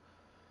this?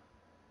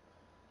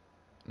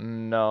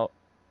 No.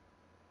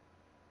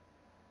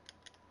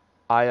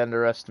 I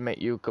underestimate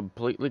you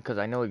completely because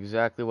I know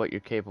exactly what you're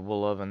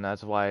capable of, and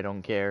that's why I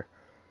don't care.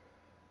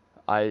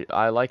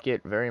 I like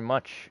it very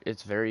much.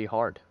 It's very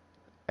hard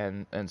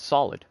and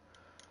solid.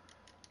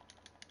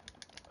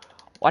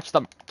 Watch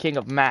the King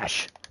of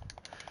Mash.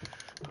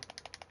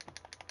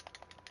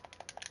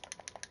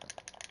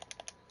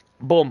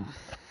 Boom.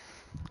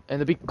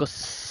 And the beat goes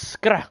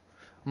skra.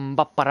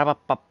 Ba ba ba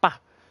ba ba.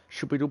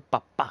 Shooby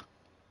ba ba.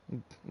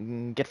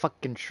 Get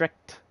fucking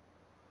Shreked.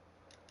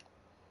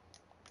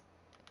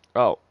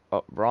 Oh,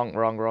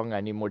 wrong.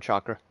 I need more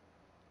chakra.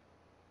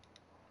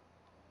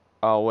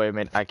 Oh, wait a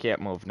minute. I can't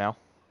move now.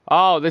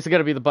 Oh, this is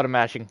gonna be the button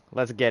mashing.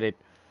 Let's get it.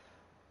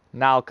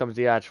 Now comes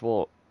the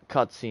actual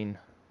cutscene.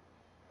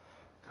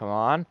 Come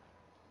on.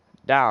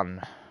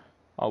 Down.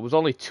 Oh, it was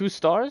only 2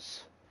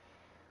 stars?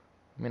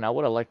 I mean, I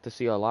would have liked to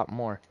see a lot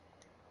more.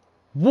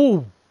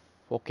 Woo!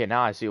 Okay,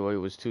 now I see why it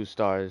was 2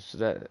 stars.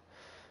 That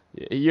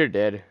you're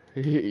dead.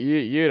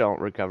 You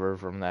don't recover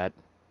from that.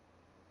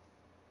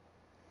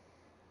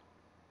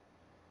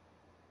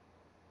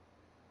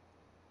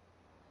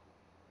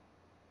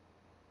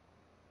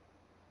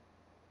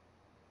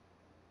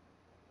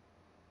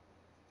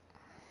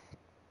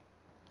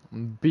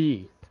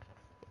 B.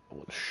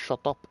 Oh, shut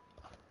up.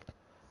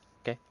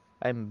 Okay,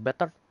 I'm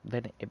better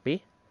than a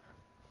B.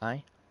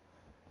 I'm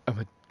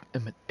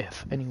an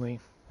F anyway.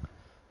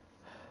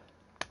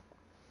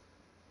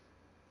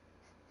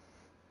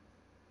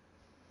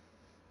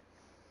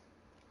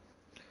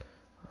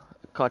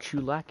 Caught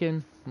you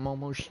lacking,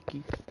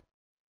 Momoshiki.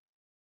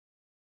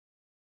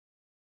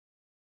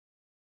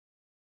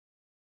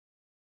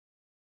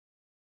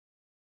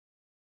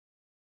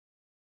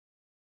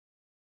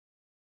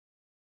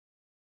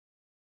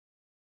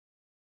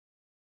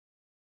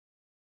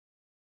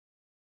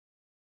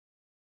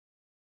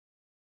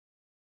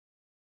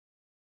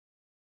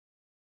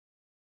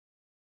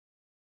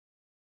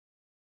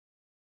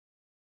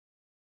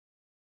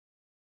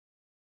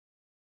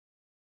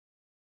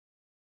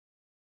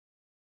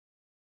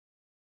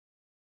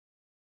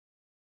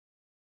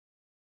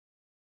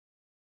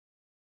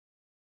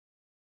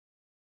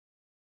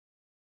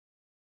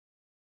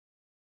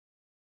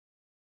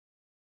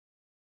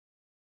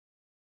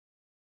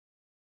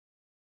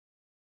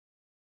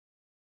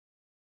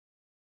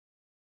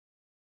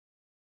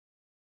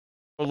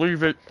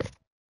 Believe it.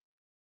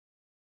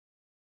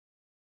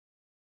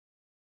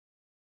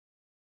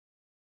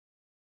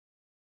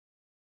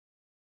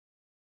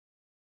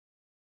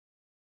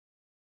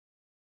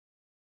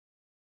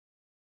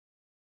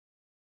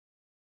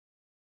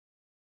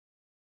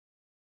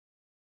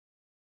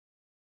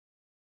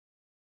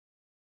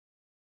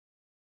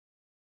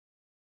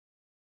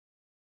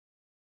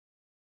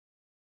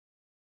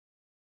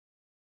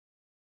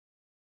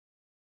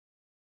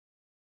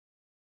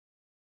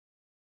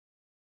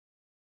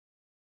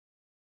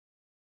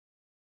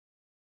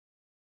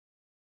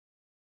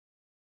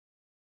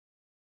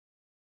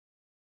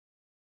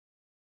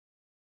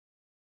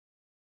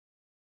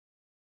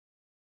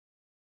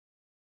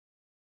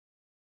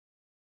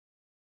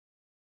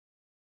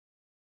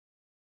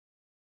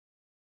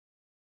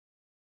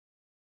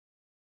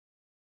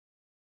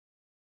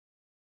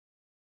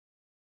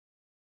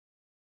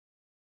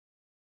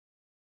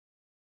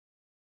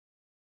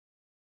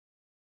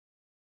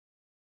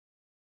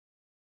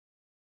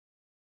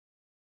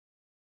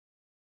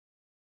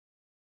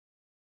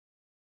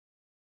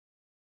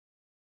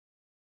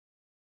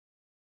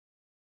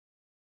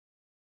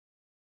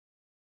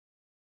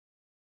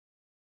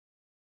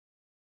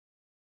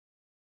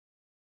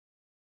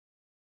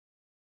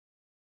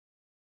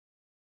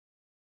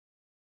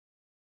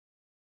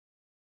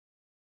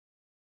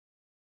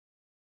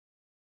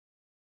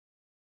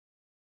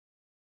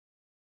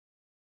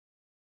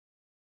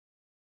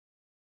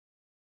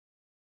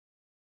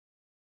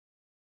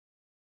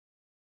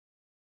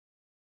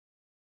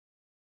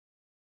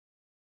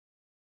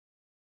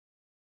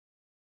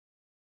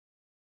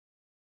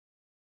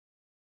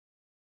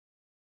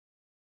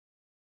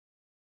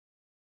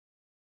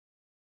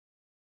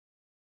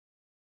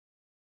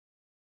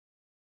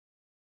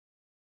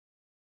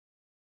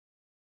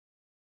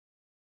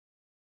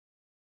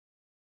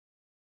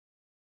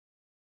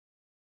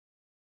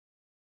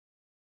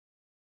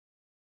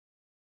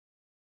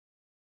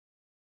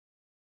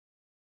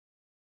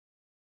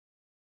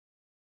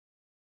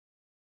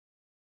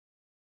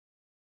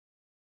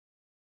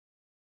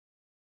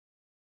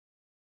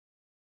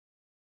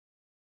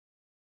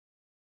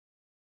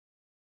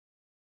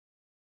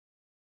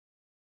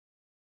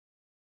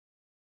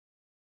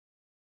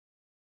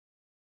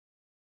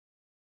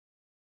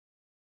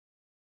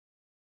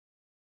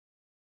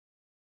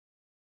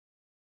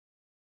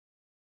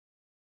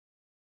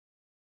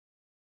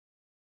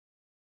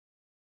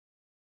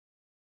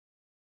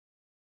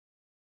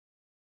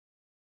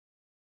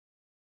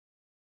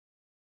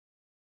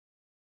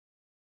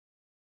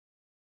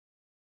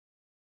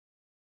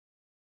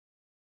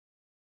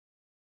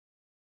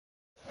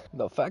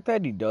 The fact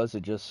that he does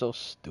it just so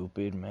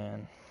stupid,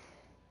 man.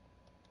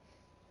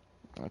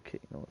 Okay,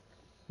 you know what?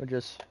 We'll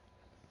just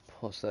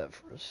pause that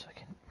for a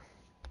second.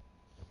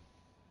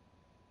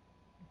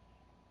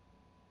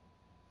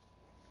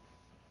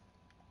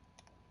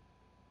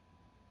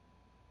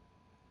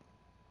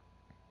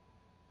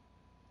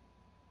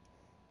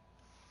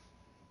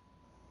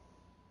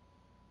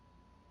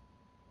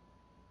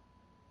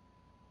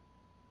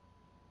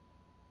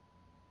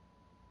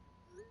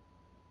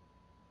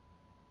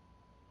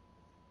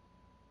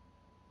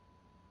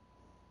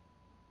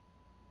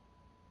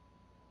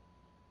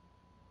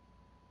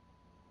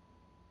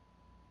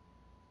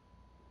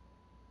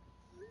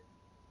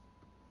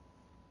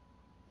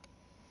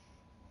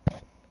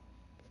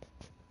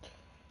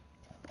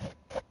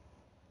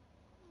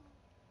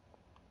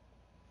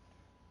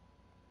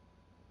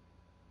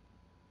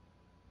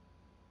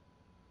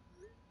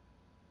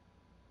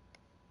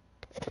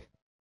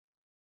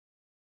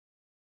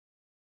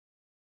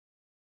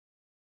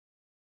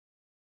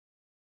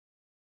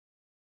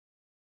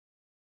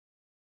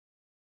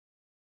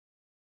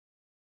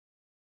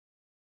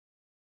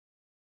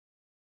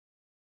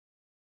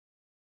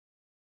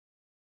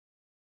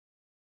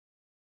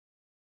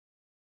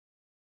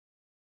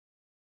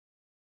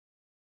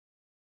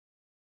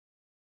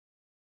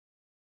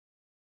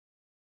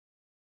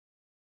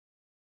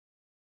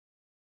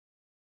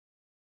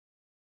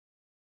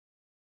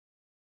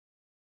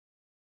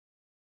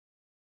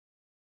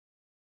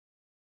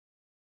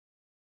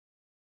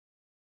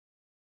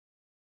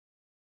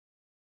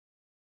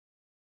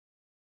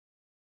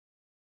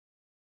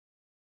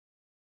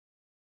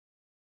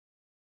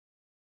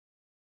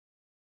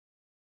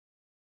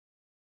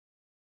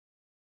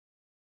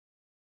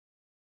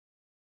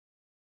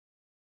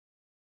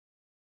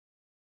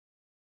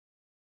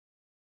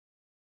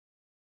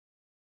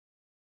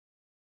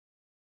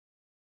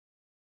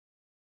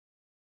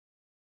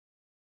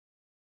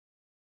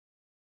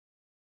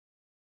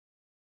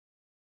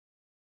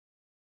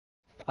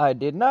 I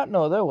did not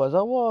know there was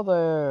a wall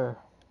there.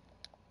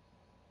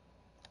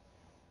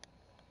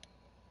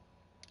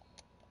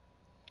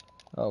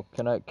 Oh,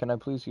 can I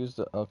please use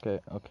the... Okay,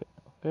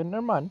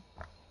 never mind.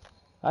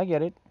 I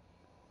get it.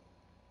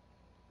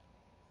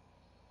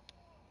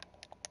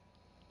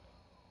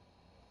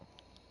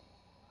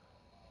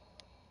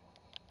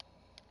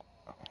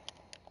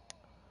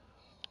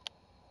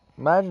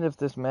 Imagine if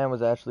this man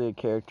was actually a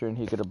character and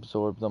he could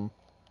absorb them.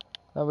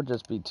 That would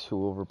just be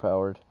too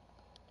overpowered.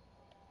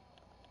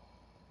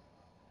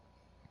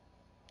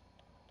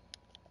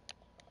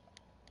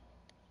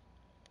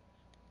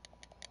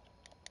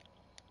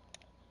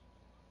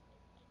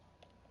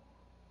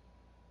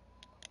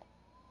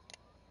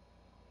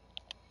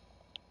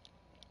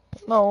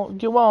 No,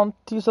 you won't.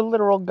 He's a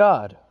literal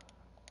god.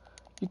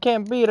 You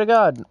can't beat a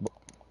god.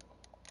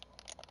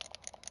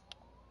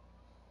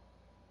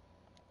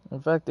 In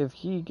fact, if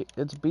he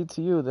gets beat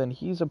to you, then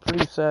he's a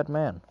pretty sad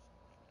man.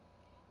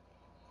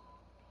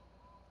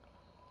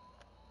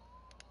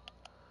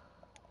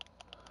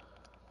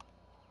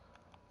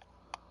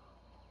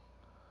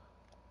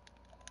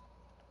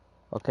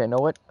 Okay, know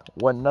what?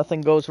 When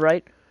nothing goes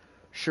right,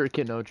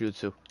 Shuriken no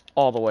Jutsu.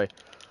 All the way.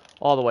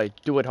 All the way.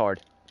 Do it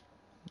hard.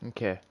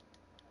 Okay.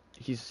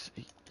 He's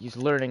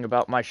learning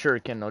about my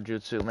Shuriken no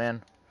Jutsu,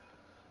 man.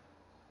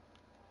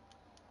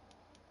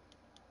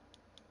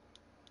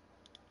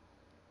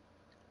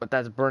 But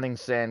that's Burning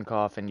Sand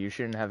Coffin. You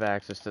shouldn't have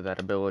access to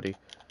that ability.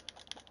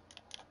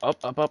 Up,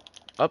 up, up,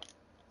 up.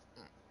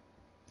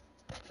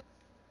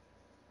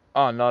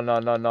 Oh, no, no,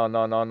 no, no,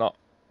 no, no, no.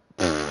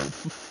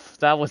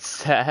 That was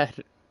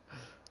sad.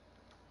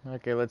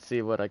 Okay, let's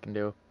see what I can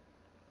do.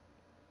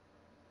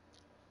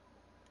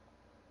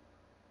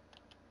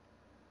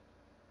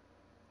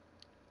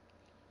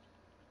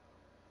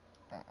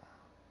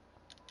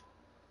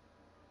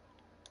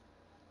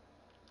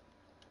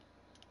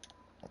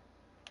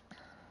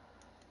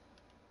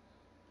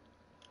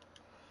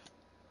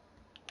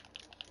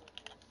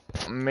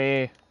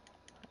 Me.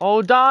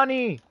 Oh,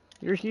 Donnie!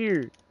 You're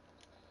here.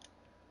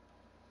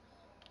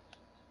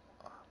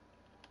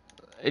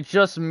 It's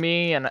just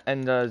me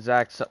and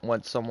Zach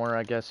went somewhere,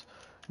 I guess.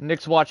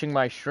 Nick's watching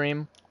my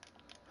stream.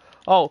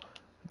 Oh,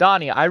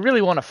 Donnie, I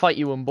really want to fight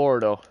you in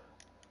Bordeaux.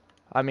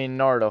 I mean,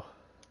 Naruto.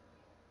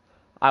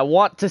 I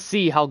want to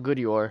see how good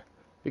you are.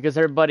 Because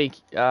everybody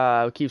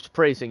keeps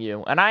praising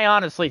you. And I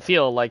honestly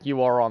feel like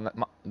you are on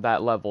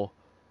that level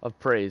of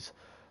praise.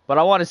 But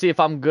I want to see if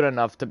I'm good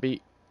enough to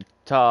be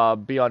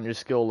on your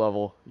skill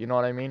level. You know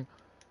what I mean?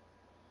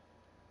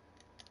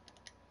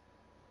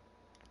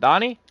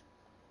 Donnie?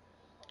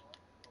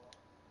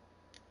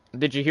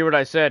 Did you hear what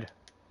I said?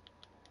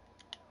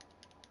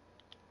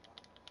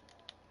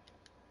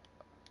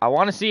 I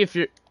want to see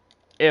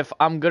if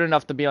I'm good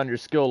enough to be on your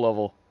skill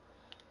level.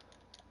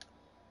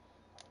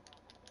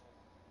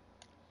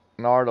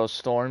 Naruto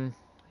Storm?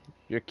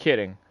 You're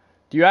kidding.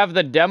 Do you have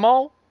the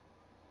demo?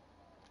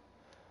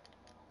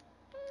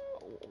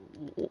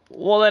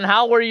 Well, then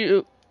how were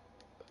you...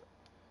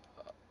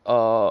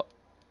 So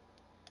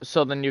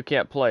then you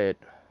can't play it.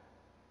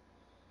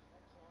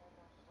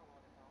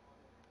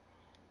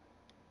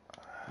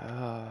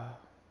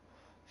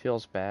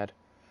 Feels bad.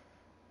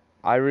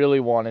 I really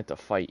wanted to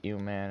fight you,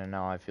 man, and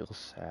now I feel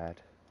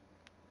sad.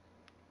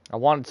 I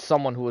wanted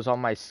someone who was on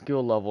my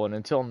skill level, and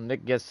until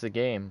Nick gets the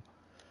game...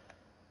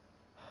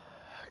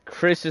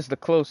 Chris is the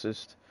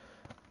closest.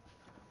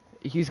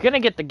 He's gonna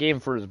get the game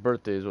for his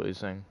birthday, is what he's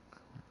saying.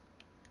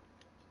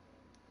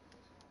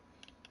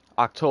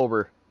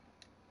 October.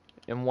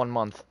 In 1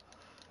 month.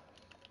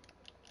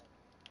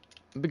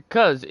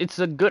 Because it's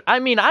a good... I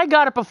mean, I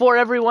got it before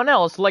everyone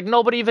else. Like,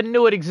 nobody even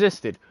knew it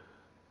existed.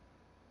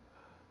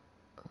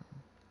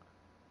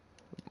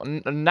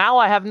 Now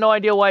I have no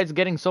idea why it's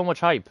getting so much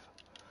hype.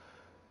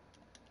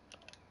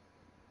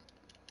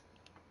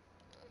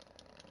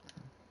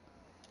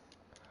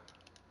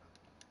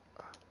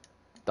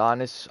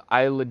 Donis,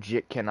 I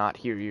legit cannot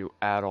hear you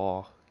at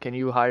all. Can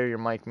you higher your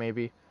mic,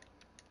 maybe?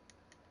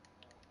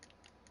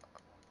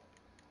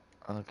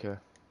 Okay.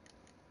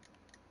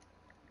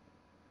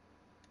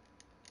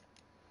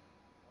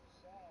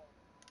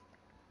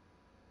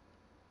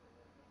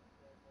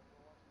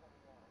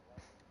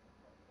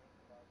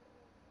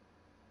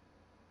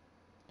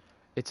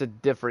 It's a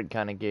different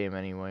kind of game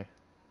anyway.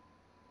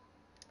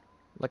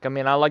 Like, I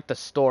mean, I like the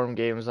Storm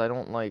games. I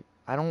don't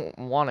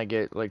want to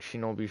get, like,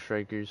 Shinobi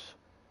Strikers.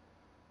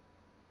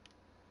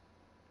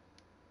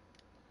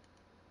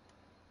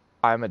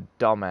 I'm a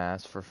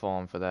dumbass for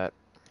falling for that.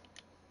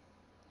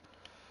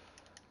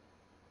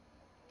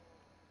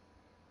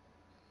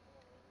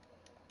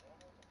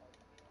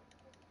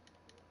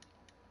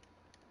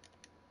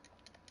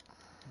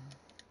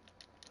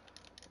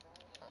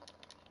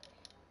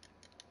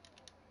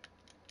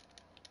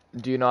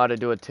 Do you know how to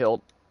do a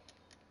tilt?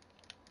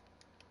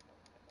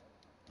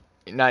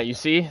 Now, you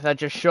see? That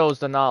just shows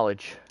the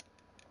knowledge.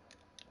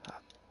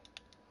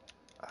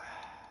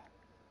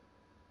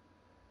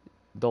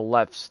 The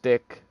left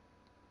stick.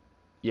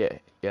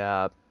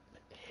 Yeah.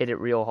 Hit it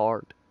real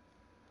hard.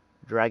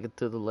 Drag it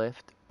to the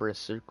left. Press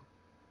circle.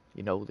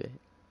 You know that.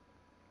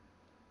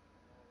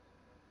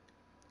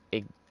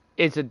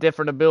 It's a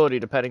different ability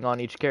depending on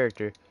each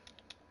character.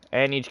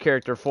 And each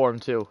character form,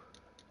 too.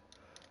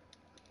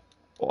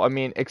 Well, I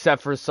mean,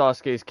 except for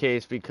Sasuke's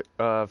case,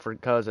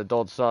 because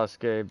adult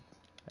Sasuke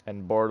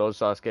and Boruto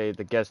Sasuke,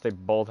 I guess they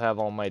both have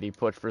Almighty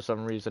Push for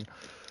some reason.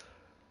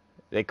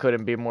 They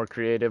couldn't be more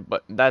creative,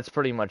 but that's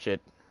pretty much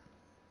it.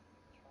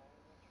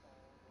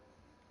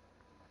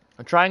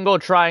 A triangle,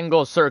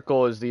 triangle,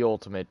 circle is the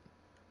ultimate.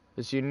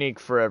 It's unique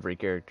for every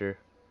character.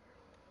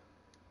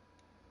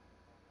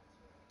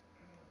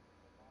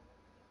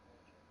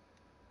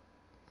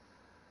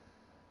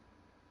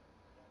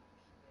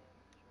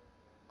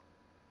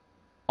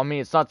 I mean,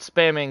 it's not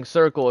spamming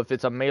circle if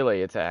it's a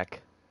melee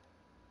attack.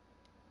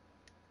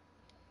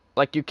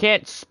 Like, you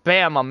can't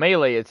spam a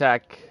melee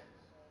attack.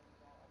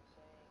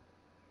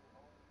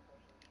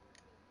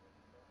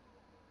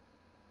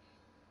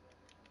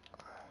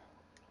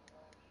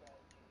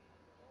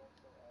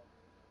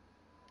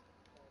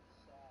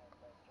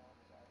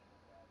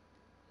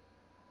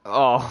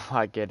 Oh,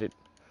 I get it.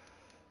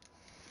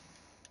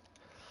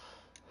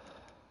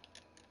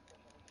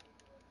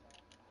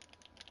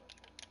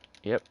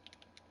 Yep.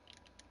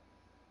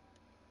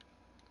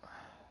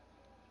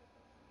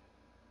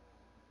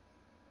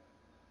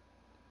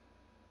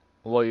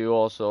 Well, you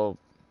also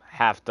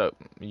have to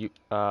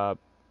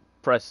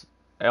press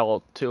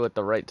L2 at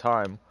the right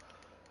time.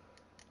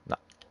 No.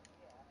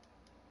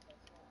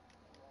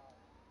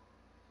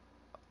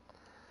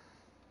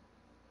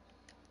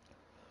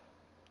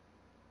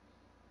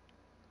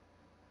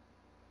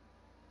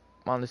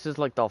 Man, this is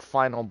like the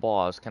final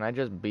boss. Can I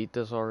just beat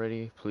this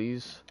already,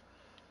 please?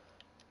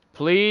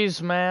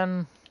 Please,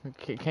 man.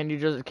 Can you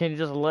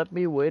just let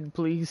me win,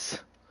 please?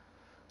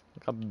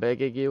 I'm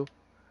begging you.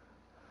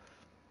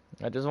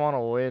 I just want to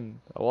win.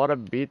 I want to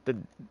beat the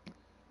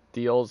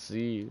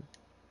DLC.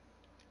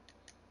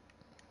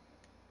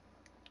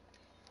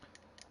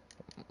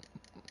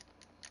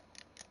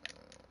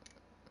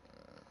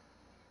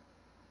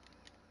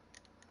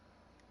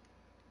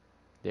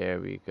 There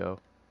we go.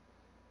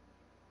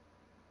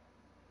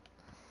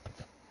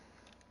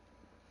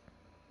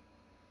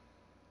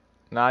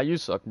 Nah, you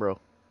suck, bro.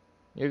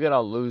 You're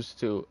gonna lose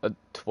to a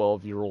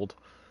 12-year-old.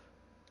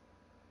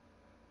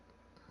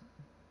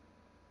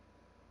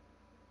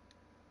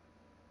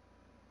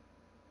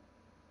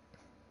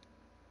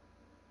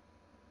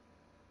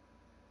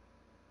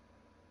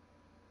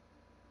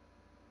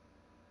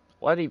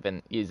 What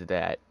even is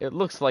that? It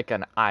looks like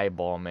an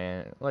eyeball,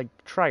 man. Like,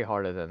 try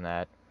harder than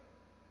that.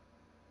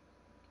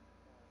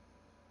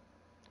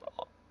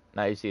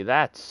 Now you see,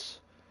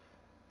 that's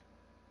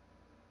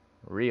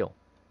real.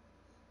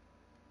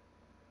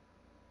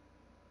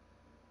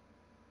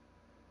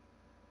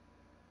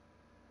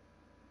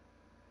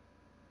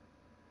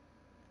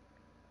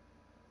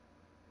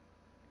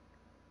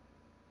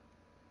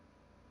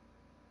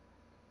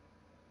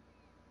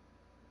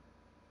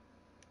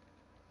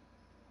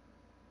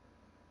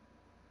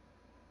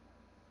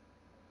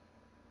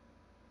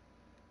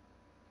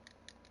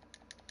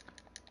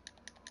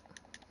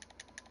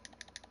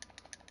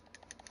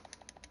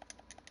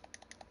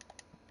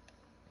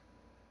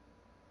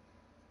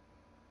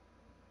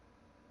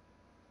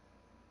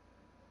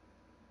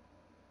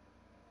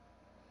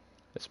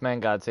 This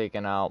man got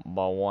taken out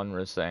by one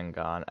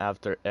Rasengan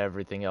after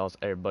everything else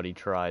everybody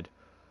tried.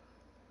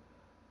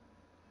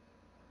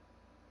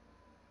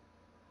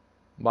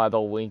 By the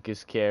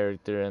weakest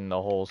character in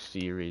the whole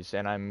series,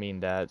 and I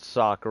mean that.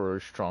 Sakura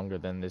is stronger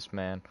than this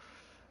man.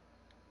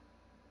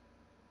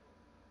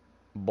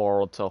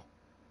 Boruto.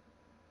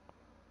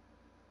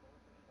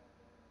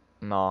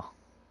 Nah.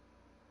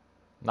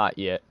 Not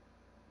yet.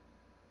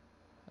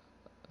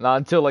 Not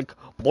until like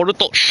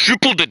Boruto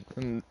Shippuden,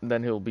 and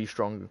then he'll be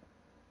stronger.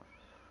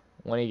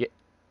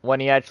 When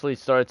he actually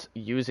starts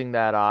using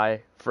that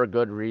eye for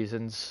good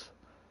reasons.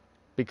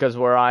 Because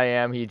where I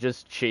am, he's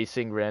just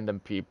chasing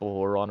random people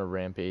who are on a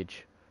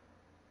rampage.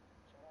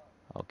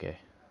 Okay.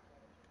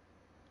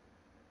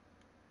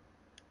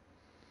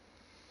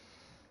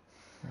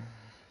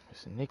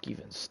 Is Nick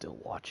even still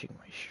watching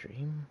my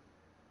stream?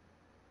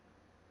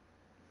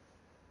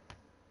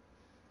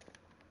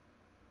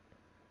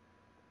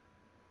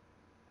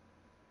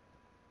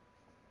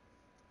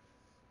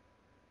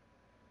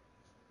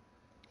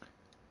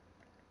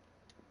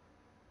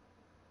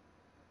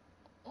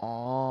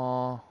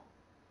 Aww.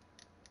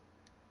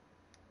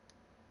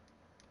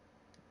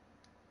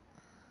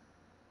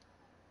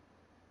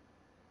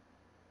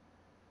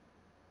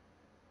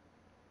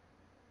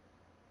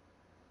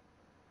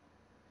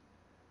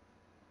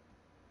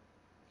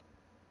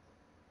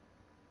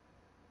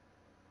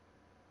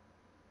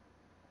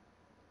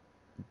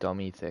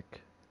 Dummy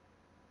thick.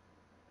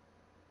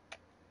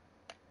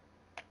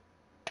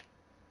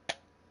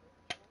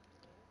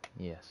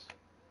 Yes.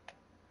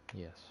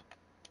 Yes.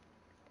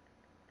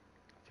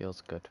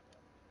 Feels good.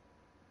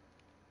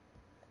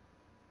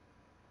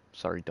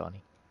 Sorry,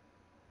 Donnie.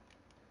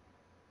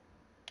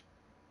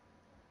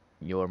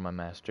 You're my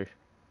master.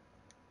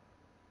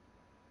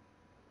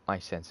 My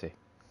sensei.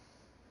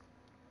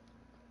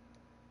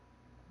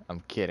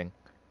 I'm kidding.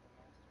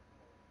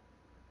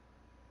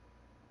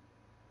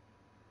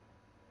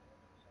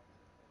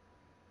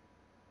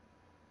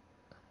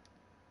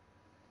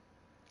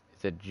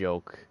 It's a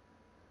joke.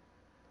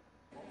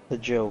 The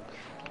joke.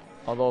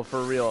 Although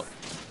for real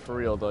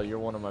though, you're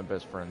one of my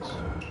best friends.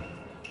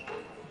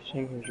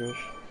 Same here,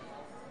 Josh.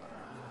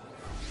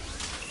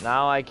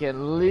 Now I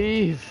can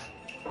leave.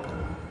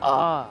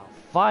 Ah,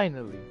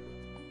 finally.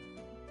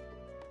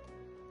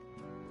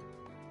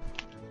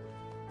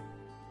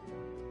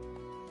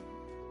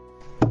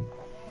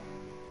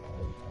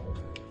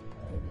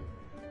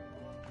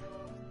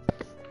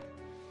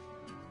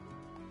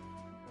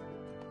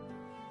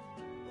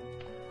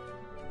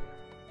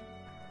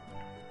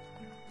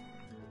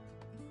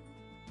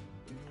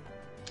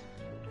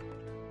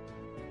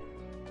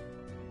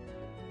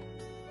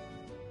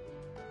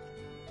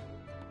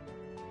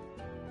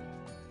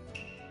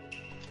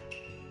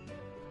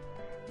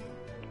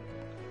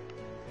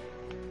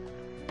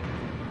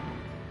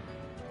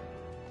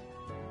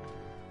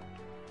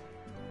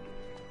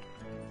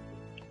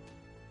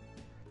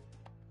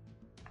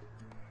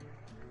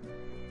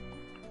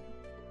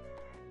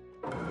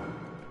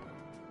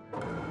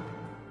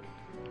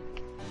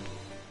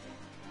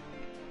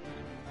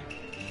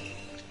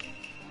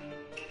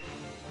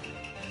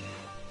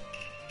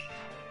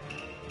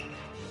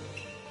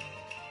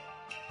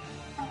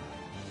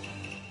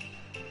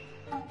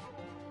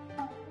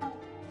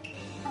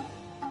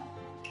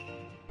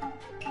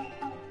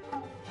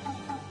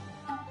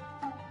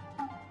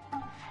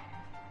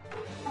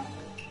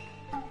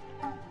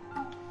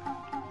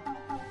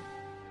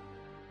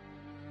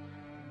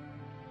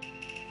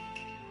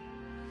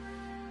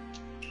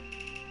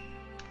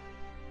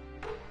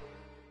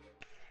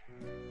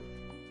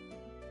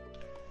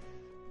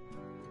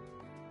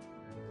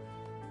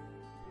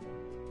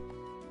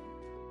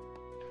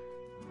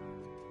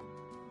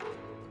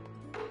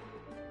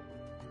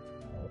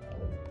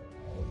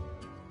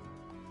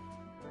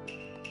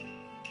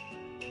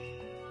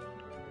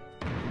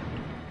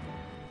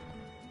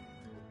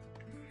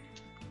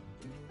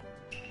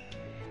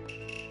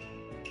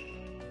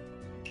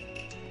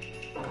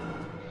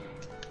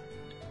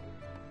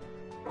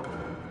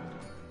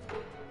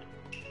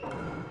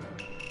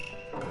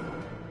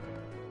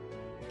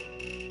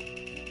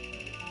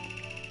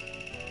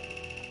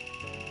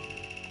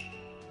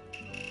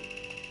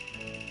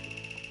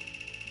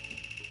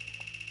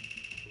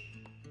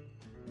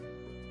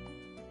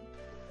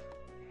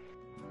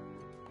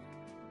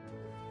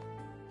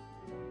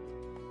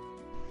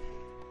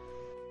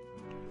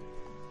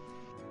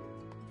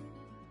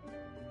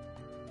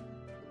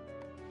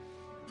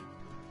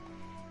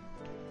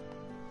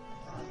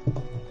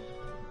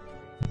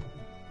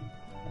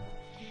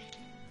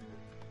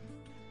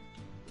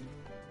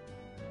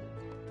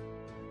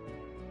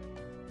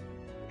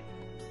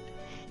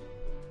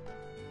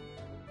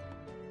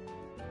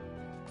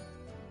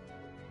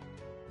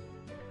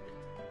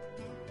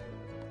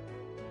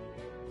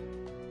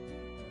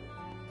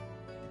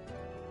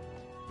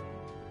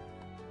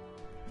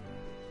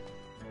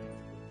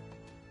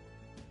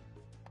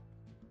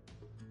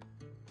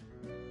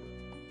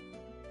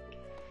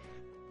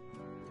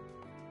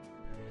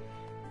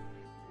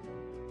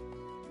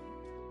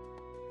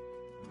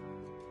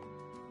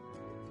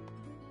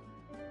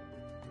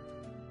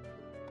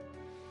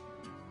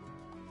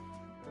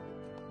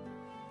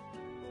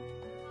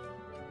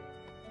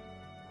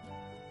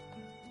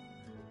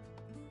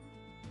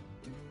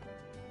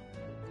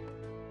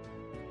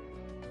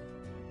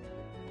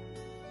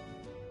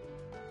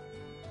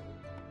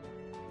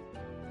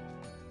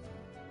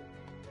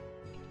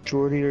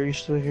 Jordy, are you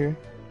still here?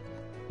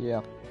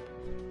 Yeah.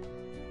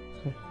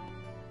 Okay.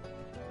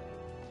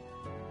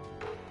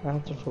 I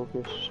have to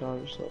focus, so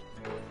I'm just like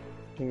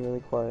being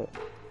really quiet.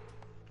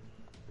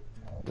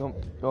 You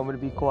want me to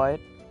be quiet?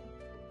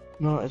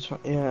 No, it's fine.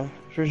 Yeah,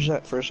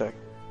 for a sec.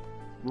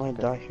 I might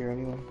die here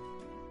anyway.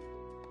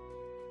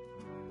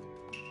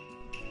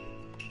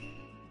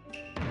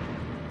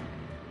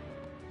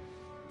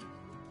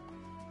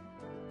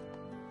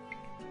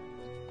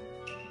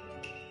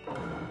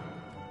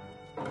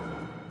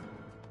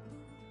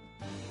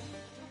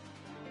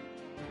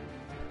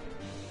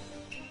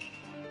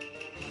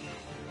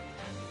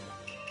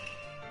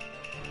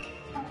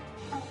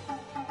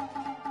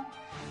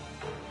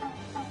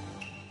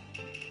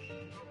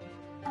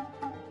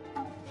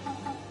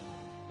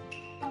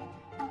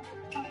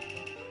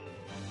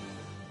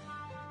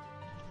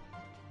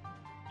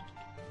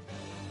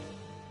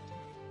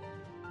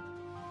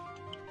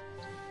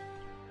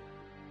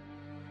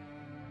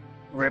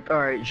 Rip.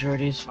 Alright,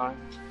 Jordy's fine.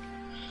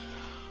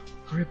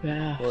 Rip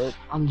ass. What?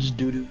 I'm just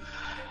doo-doo.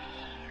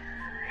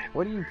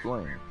 What are you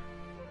playing?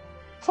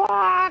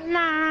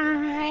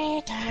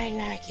 Fortnite, I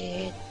like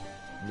it.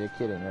 You're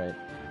kidding, right?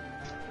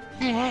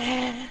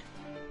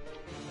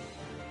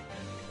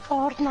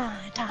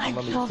 Fortnite,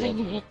 I'm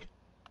loving it.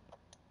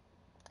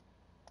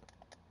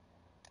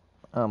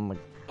 Oh my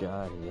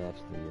god, he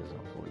actually is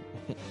on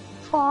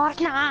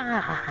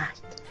Fortnite.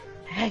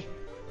 Hey,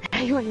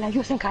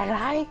 you think I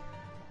lie?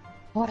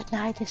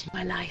 Fortnite is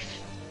my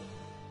life.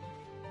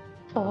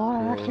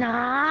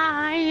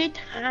 Fortnite.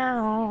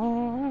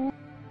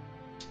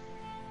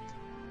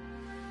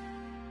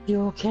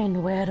 You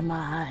can wear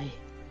my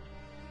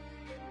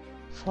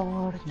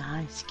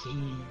Fortnite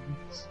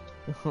skins.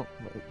 Oh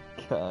my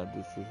god,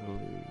 this is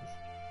hilarious.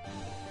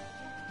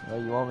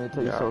 You want me to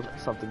tell you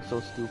something so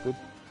stupid?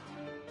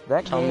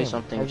 That Tell me game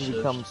something has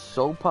become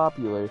so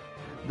popular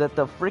that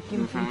the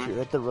freaking teacher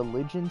at the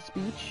religion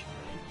speech,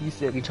 he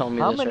said, You told me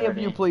how this many of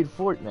already. you played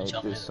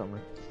Fortnite this summer?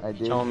 I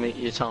did.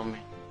 You told me.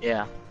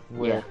 Yeah.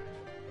 Where? Yeah.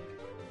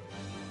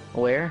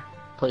 Where?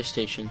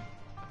 PlayStation.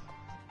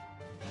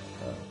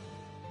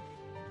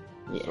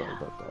 Yeah. Sorry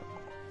about that.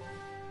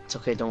 It's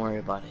okay, don't worry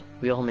about it.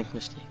 We all make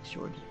mistakes,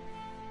 Jordan.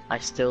 I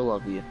still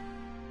love you.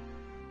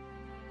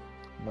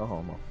 No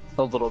homo.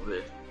 A little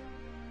bit.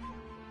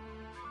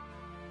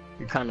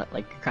 You're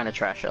kinda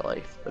trash at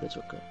life, but it's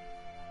okay.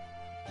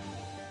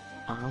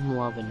 I'm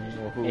loving it.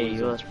 Well, hey,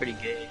 yo, that's pretty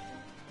gay.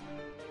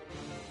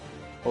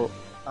 Well,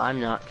 I'm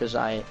not, cause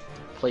I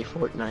play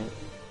Fortnite.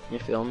 You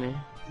feel me?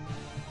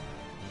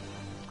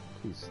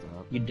 Please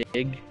stop. You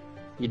dig?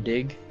 You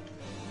dig?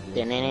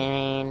 Yes,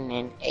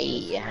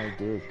 Hey. I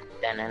dig.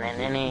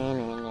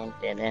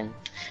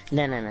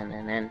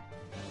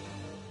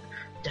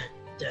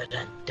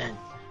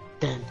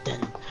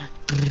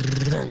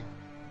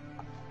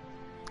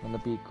 And the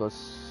beat goes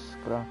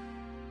skra.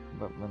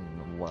 But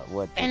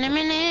what?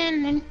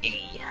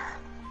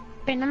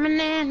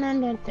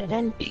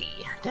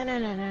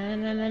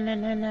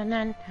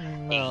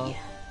 No.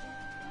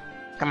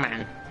 Come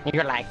on.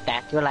 You like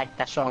that? You like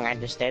that song I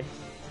just did?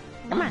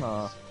 Come on.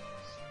 No.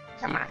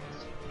 Come on.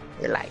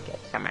 You like it.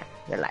 Come on.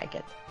 You like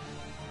it.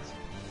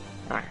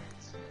 Come on.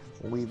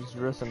 We was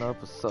dressing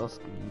up as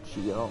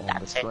Sasquatch on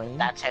the train.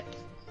 That's it.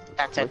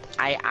 That's it.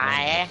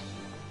 I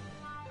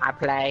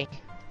play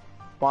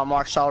one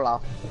more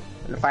solo.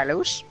 And if I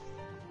lose,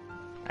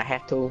 I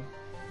have to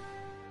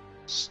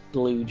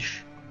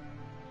splooge.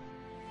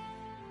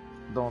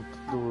 Don't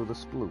do the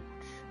splooge.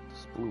 The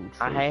splooge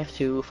hurts. I have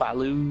to if I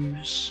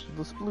lose.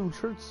 The splooge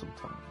hurts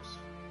sometimes.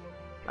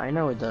 I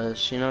know it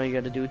does. You know you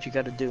gotta do what you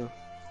gotta do.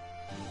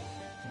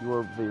 You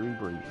are very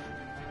brave.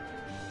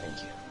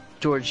 Thank you.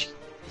 George,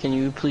 can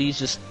you please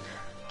just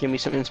give me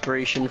some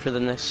inspiration for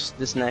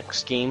this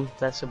next game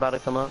that's about to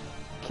come up?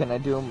 Can I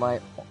do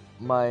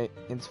my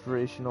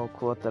inspirational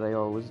quote that I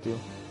always do?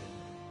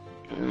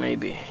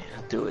 Maybe.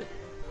 Do it.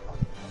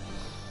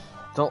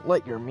 Don't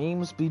let your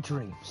memes be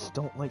dreams.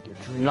 Don't let your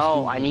dreams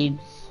No, be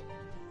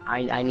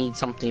I need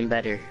something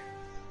better.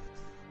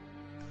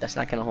 That's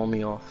not gonna hold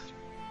me off.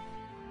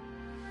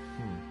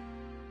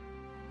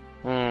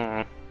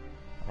 I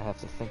have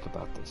to think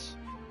about this.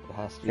 It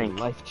has to be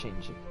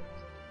life-changing.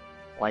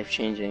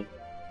 Life-changing.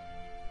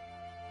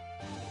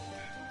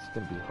 It's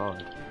gonna be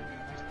hard.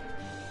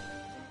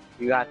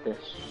 You got this.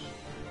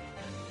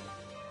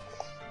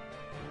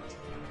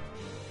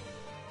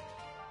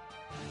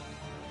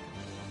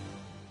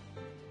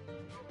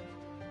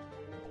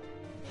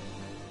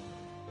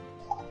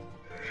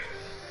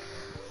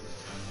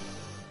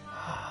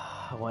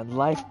 When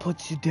life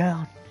puts you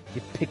down,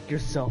 you pick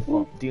yourself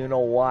up. Do you know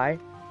why?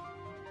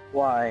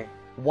 Why?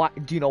 Why?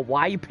 Do you know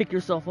why you pick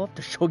yourself up?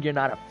 To show you're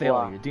not a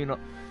failure. Why? Do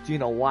you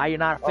know why you're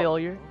not a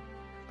failure?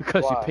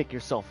 Because you Why? pick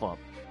yourself up.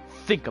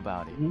 Think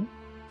about it.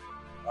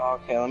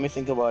 Okay, let me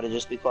think about it.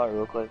 Just be quiet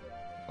real quick.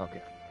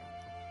 Okay.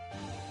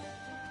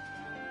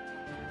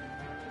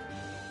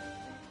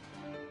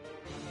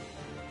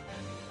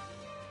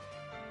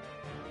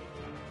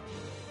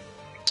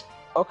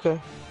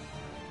 Okay.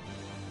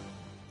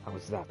 How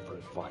was that for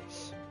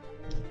advice?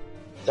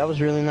 That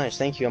was really nice.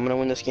 Thank you. I'm gonna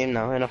win this game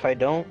now. And if I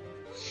don't,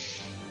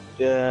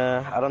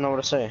 I don't know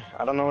what to say.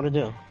 I don't know what to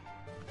do.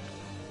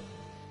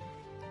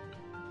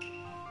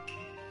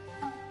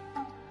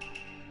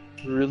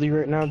 Really,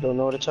 right now, don't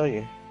know what to tell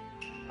you.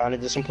 Kinda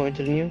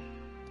disappointed in you.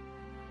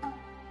 I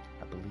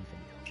believe in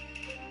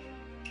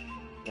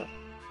you. No.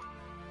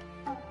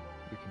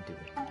 You can do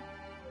it.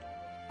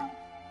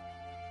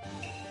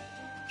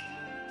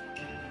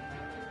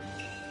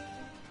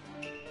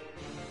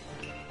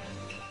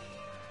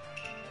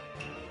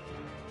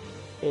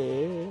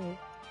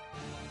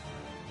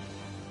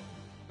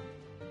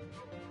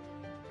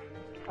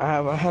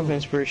 I have an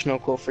inspirational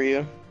quote for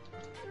you.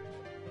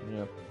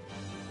 Yeah.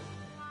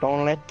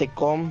 Don't let the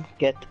gum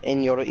get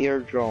in your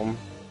eardrum.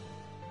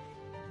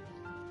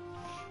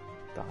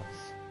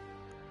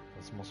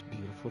 That's the most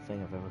beautiful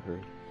thing I've ever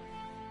heard.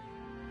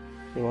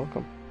 You're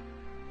welcome.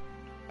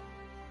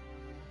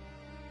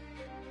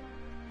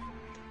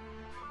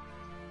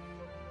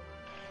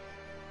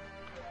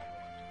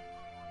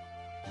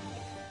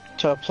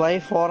 To play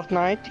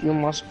Fortnite, you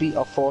must be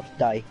a Fort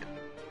Dyke.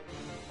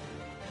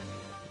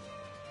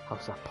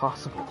 How's that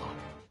possible?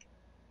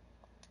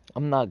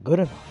 I'm not good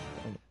enough.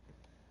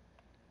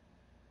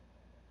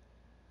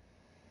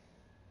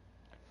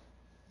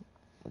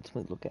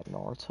 Let's look at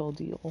Naruto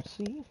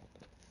DLC.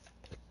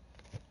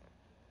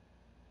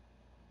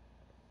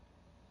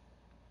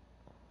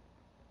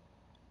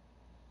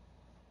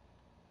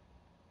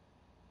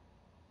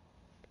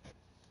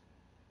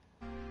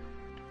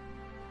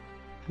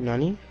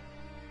 Nani?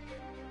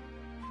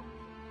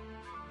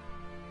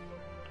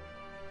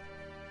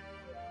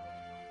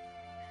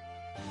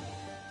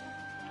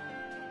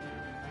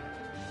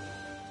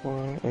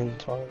 What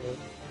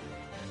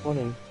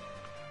in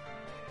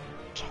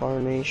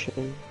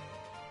tarnation?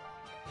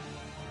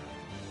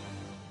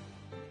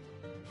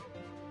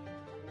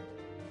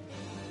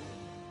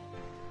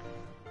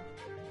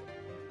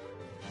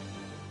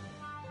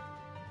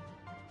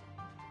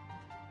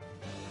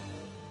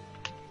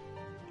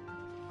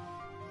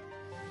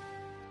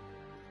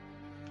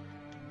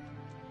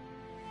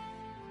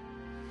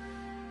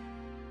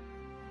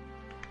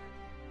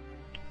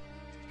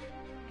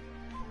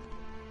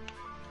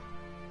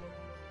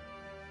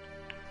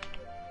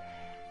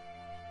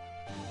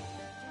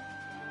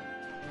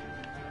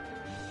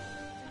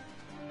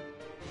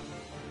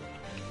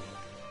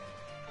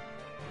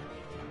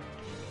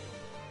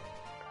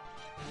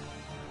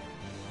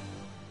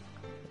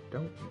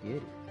 Don't get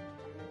it.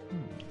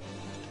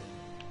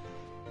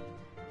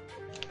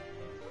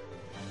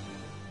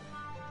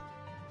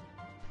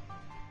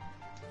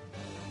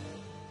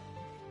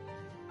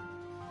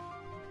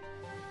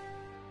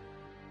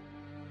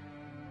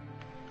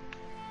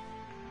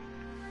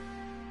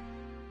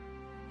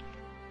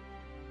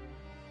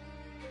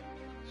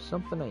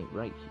 Something ain't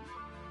right here.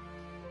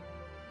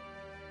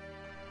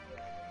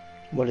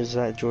 What is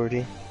that,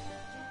 Jordy?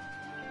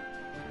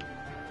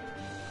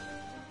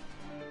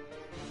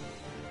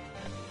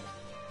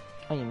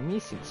 I am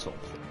missing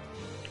something.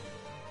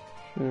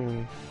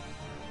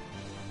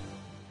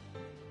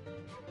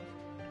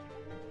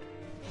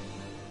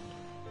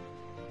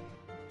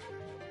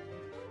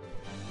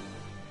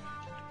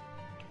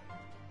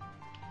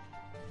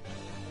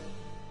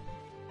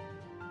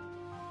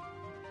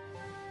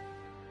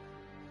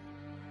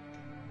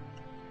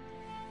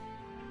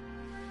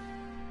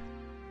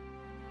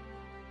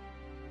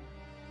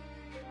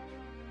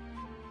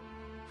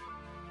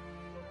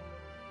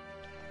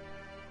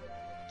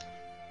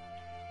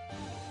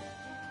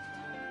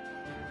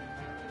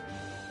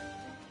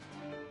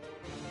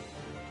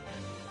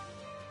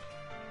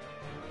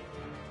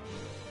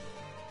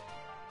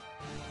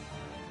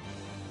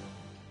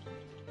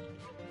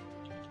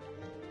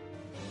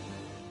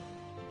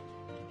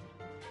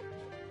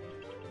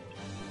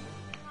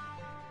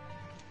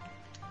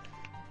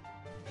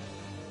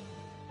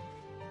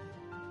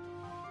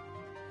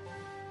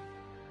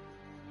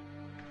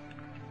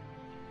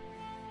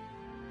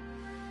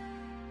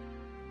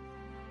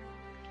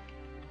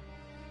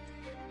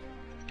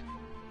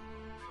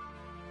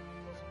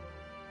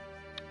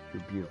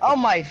 You're beautiful. Oh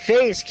my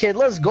face, kid.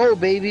 Let's go,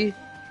 baby.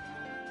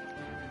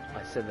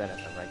 I said that at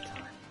the right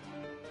time.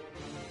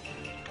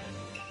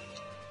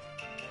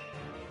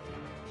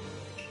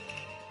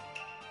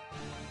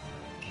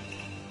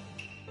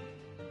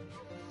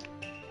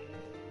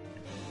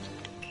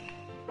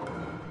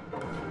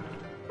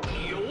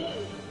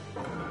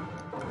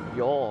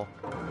 Yo.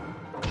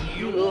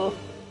 Yo.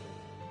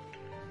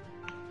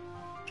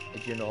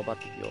 Did you know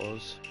about the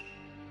yos?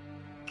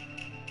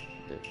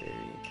 They're very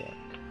dank.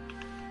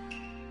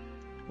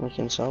 We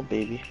can sell,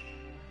 baby.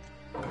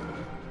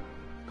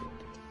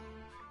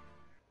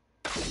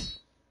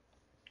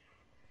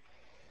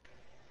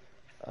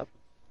 Up.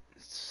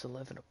 It's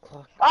 11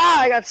 o'clock.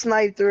 Ah, I got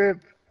sniped through it.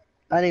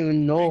 I didn't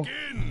even know.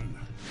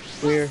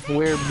 Where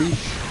B?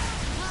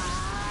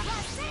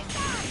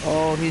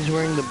 Oh, he's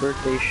wearing the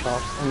birthday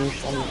shot. And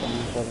he's from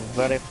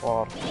very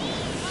far.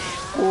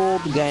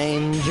 Old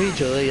game,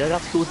 GG. I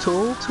got two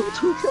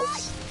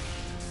kills.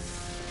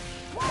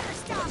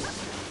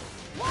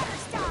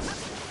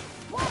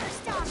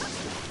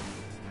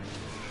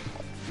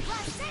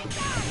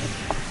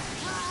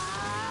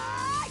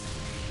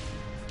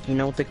 You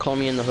know what they call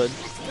me in the hood?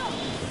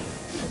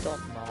 I don't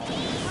know.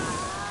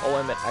 Oh, wait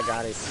a minute, I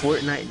got it.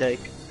 Fortnite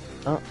Dyke.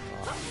 Oh.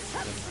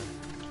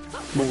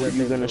 What were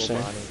you gonna say?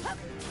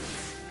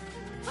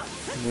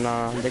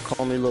 Nah, they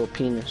call me Little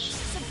Penis.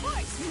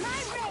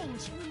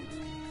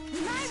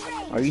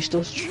 Are you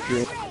still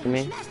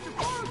streaming?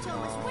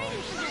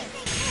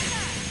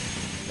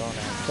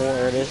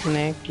 Where is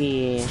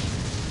Nicky?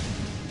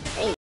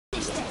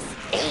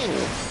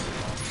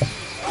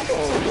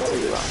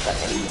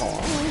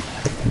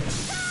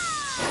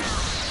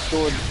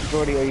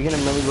 Jordy, are you gonna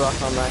milli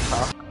rock on that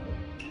cock?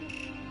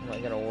 Am I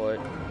gonna what?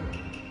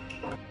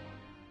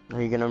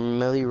 Are you gonna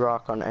milli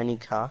rock on any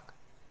cock?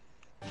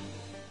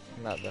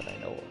 Not that I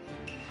know of.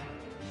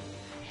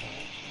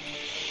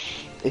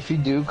 If you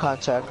do,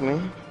 contact me.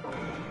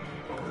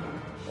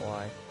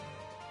 Why?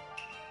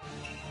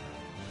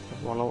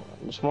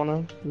 Just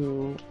wanna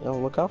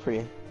look out for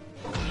you.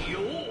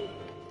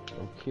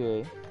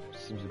 Okay.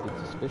 Seems a bit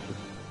suspicious.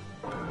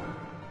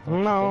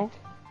 No.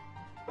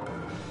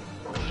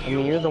 I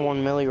mean, you're the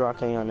one milli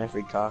rocking on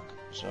every cock,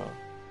 so.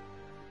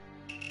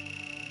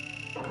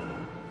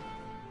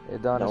 Hey,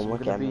 Donis, I'm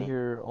gonna be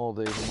here all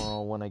day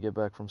tomorrow when I get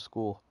back from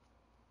school.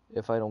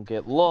 If I don't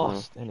get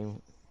lost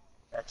anyway.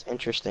 That's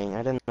interesting.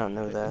 I did not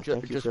know that.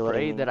 Thank you just for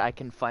pray letting that me. I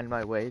can find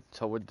my way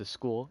toward the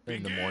school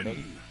in the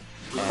morning.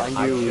 Find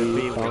I you, should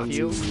be found with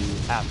you you.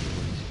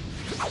 afterwards.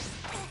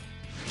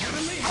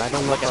 I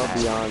don't know if I'll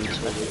be on,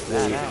 so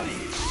That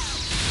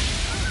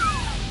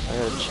I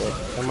gotta check.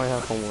 I might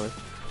have homework.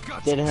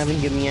 They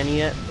haven't given me any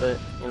yet, but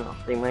you know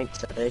they might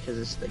today because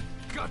it's like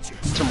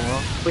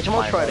tomorrow. Wait,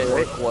 tomorrow's Friday,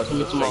 right? Tell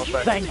me tomorrow's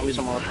Friday. Tell me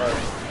tomorrow's Friday.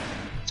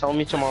 Tell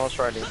me tomorrow's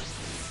Friday.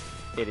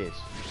 It is.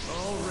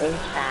 It's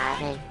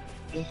Friday.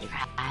 It's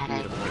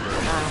Friday.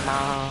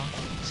 Mama,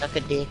 suck a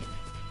dick.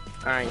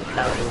 Alright,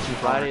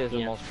 Friday is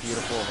the most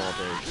beautiful of all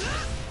days.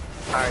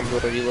 Alright,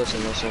 Gordy,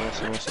 listen.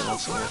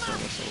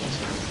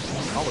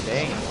 Oh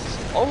dang.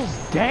 Oh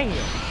dang.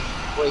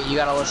 Wait, you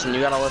gotta listen,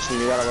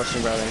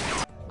 brother.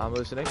 I'm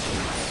listening.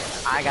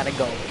 I gotta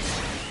go.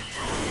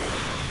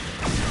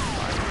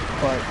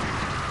 But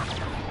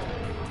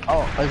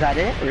oh, is that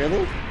it?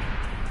 Really?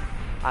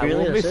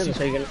 Really? That's it?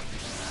 So you're gonna...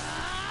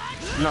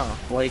 No,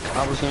 like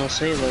I was gonna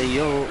say, like,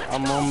 yo,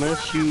 I'm gonna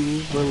miss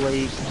you, but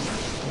like,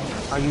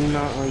 are you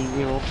not, like,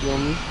 you know, feel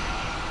me?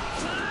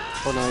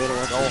 Hold on, I gotta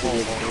watch the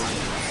video.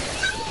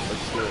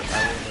 Let's do it. I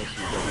will miss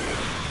you, bro.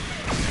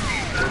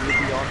 Will you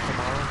be on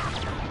tomorrow?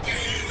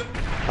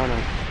 Oh no.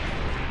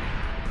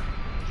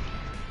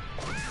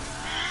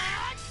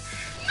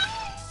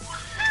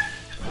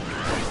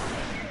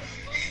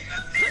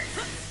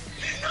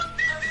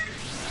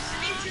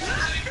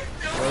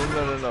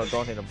 No,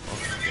 don't hit him. Oh,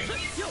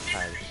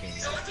 tired of seeing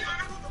that.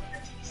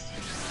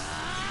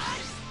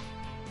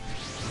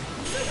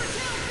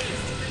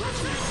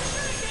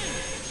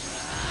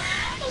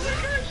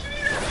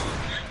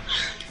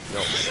 Yo,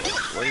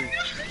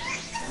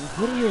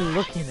 what are you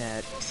looking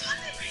at?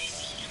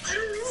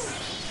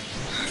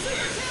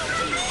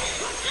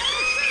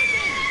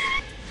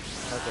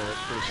 Okay,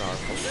 that's pretty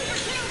powerful.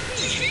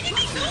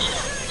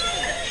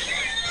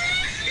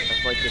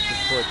 That's like if you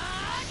put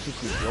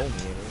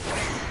Tsukuyomi in it.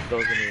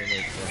 Doesn't even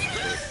make sense,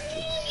 but it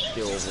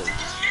still works.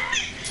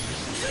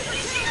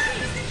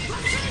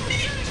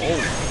 Oh,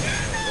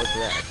 what's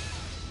that?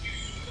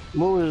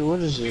 What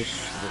is this?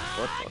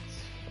 What's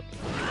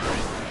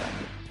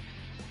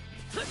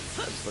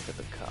let's look at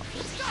the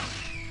combos.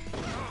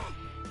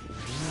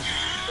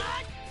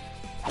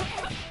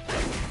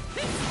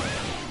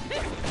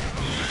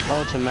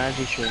 Oh, it's a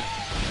magic trick.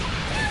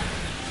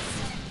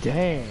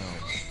 Damn.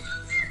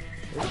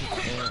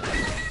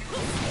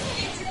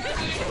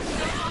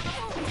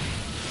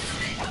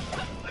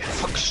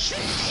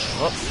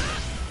 Oh,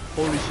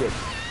 holy shit.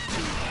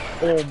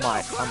 Oh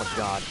my, I'm a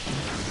god.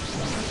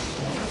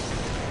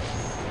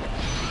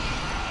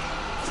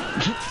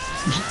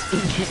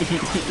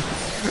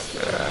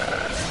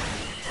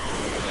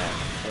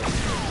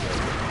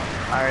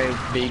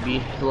 Alright,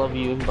 baby. Love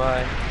you.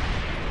 Bye.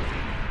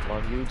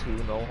 Love you too,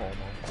 no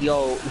homo.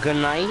 Yo, good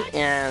night,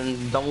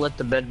 and don't let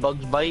the bed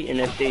bugs bite, and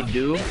if they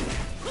do,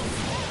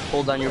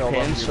 hold on your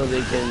pants so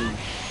they can...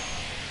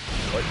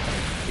 What?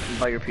 They can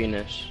bite your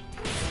penis.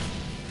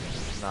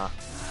 Nah.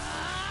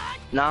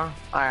 Nah?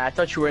 Alright, I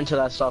thought you were into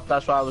that stuff.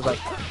 That's why I was like,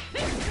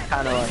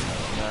 kinda like...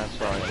 Nah,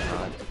 sorry, I'm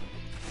not.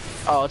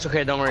 Oh, it's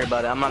okay, don't worry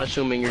about it. I'm not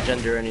assuming your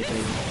gender or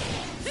anything.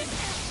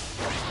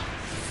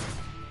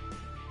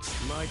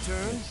 My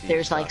turn?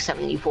 There's like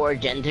 74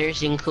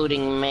 genders,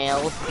 including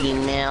male,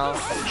 female,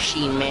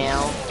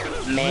 she-male,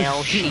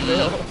 male, she,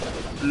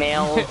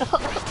 male,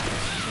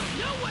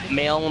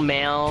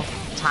 male,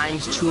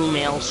 times 2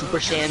 male, Super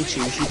Saiyan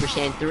 2, Super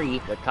Saiyan 3,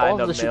 The kind all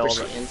of the Super male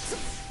Saiyans,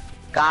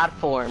 God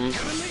form,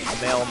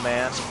 male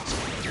man,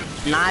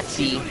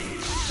 Nazi,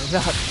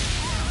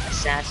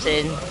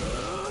 assassin.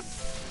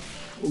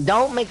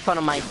 Don't make fun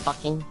of my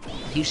fucking...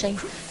 You say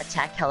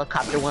attack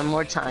helicopter one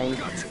more time,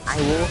 I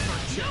will...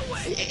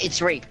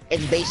 It's rape.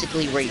 It's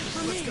basically rape.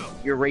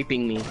 You're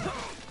raping me.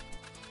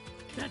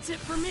 That's it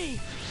for me.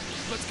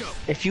 Let's go.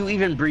 If you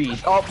even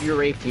breathe. Oh, you're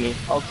raping me.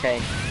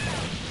 Okay.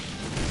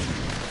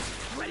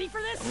 Ready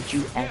for this? Don't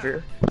you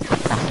ever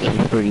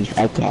fucking breathe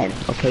again,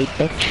 okay,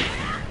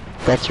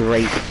 bitch? That's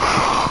rape.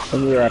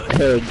 And you're a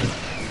pig.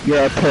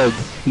 You're a pig.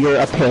 You're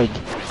a pig.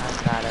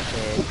 I'm not a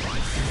pig.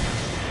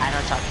 I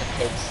don't talk to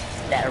pigs.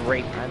 That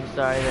rape. I'm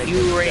sorry that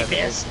you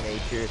rapist.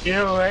 Nature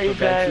You rapist.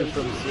 prevent you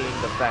from seeing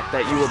the fact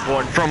that you were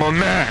born from a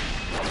man.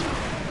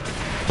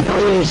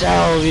 Kill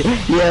yourself.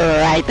 You're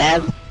right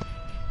then.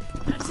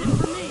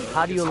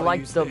 How do you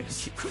like the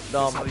eggs?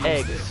 Oh,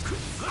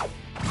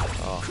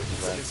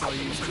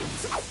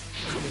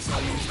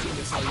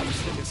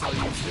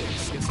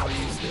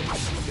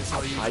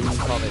 Are you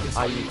coming?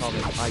 Are you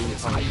coming? Are you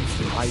coming?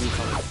 Are you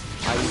coming?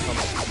 Are you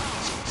coming?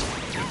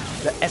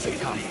 The epic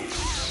combo.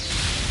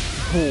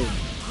 Boom.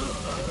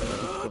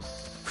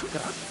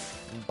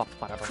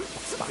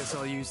 Guess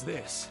I'll use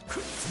this.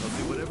 I'll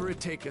do whatever it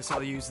takes. Guess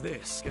I'll use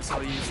this. Guess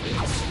I'll use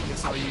this.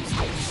 Guess I'll use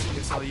this.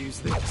 Guess I'll use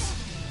this.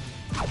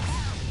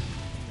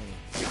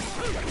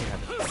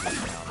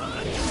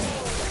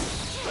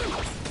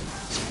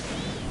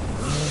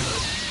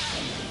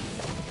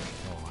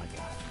 Oh my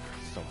god.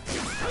 So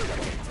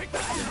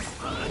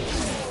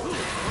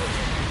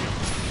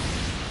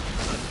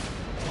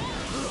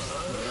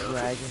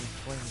Dragon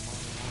Flame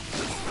Monarch.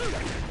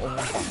 Oh my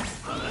god.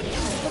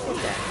 Look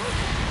at that.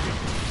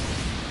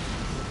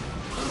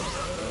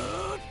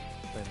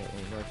 Wait,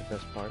 you know what the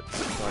best part?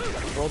 So I can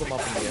throw them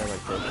up in the air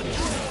like this.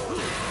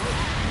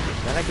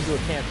 Then I can do a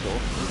cancel.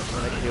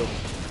 And I can do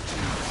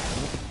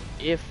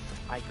if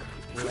I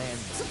could land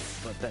them,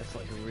 but that's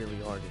like really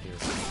hard to do.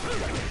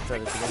 Let's try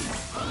this again.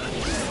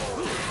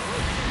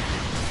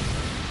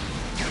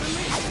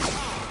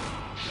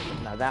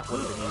 Now that would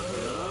have been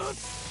easier.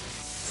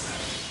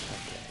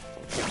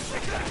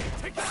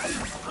 Okay.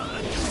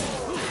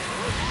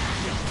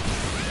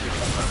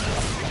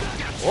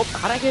 Oh,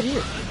 how'd I get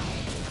here?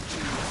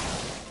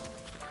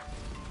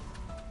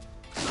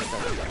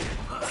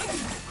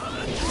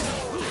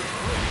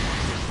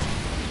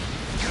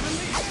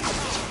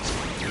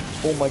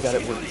 Oh my god,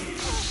 it worked.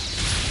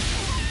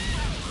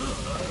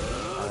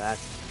 Oh,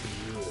 that's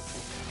beautiful.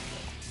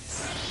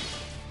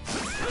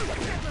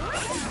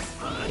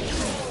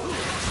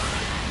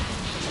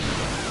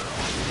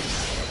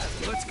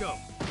 Let's go.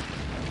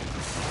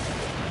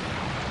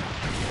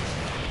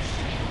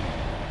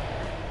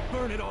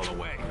 Burn it all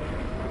away.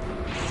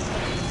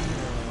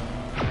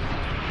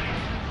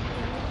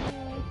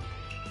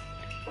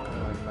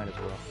 Might as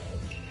well.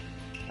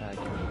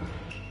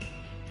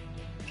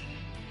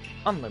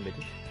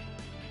 Unlimited.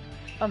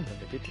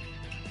 Unlimited.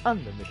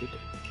 Unlimited.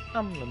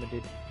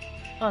 Unlimited.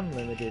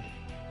 Unlimited.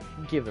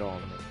 Give it all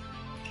to me.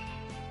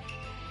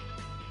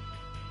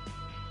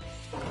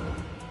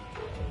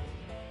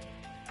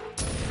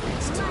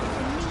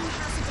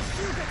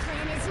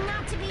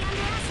 Not to be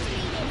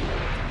underestimated.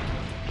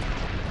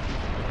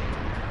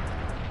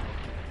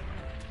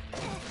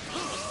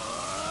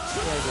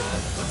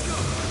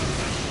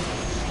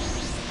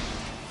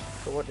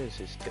 So what is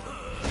his skill?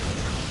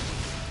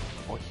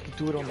 Oh, he can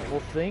do it on the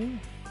whole thing?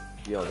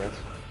 Yo,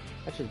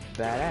 that's just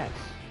badass.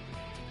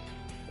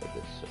 Like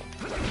this, so.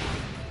 I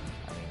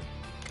mean,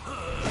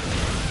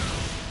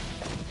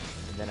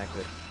 and then I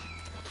could.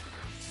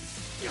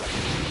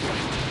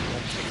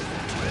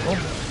 Boom,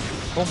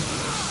 boom.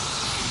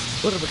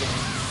 Let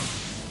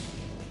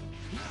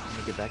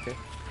me get back there.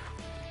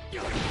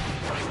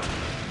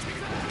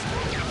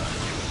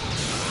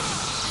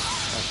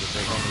 That's just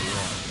like only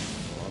one.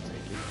 Well, I'll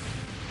take it.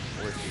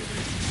 Where's you?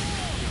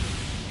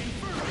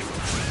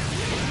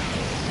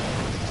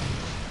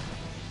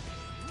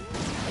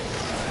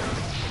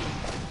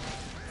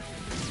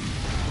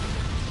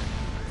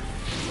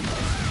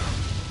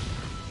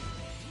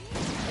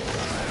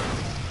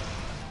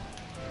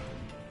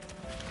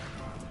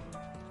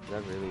 Is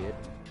that really it?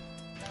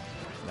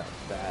 No,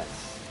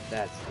 that's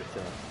the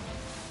thing.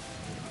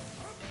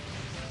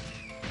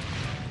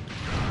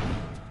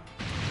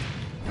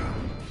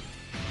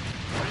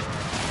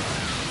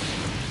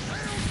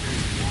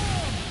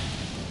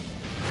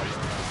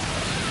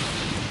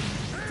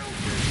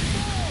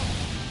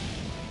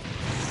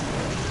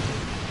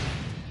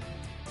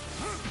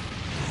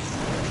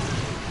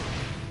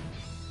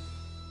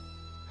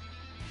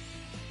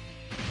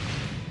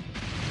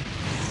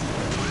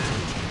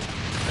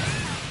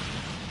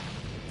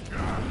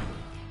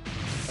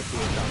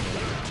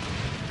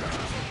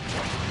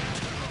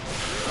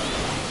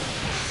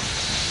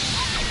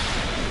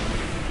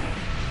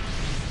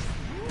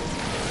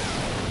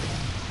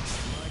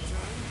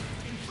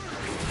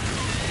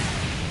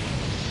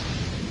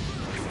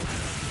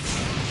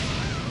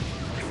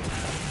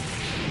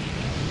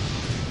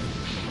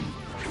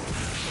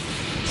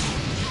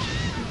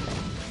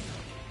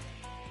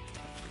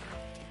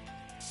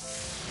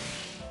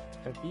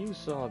 If you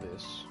saw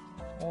this,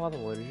 what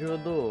would you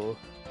do?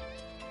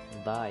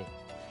 Die.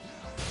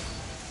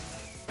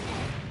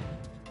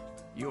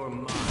 You're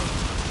mine.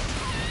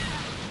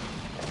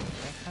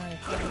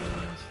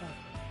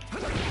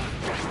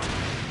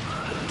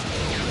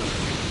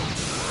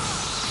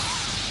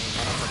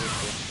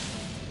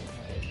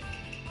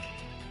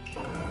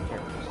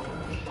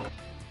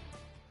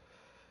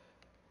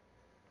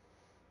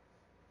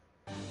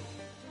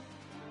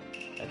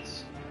 Let's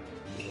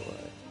see what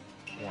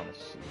I want to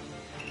see.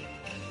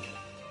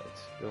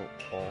 Let's go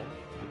all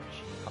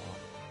Uchiha.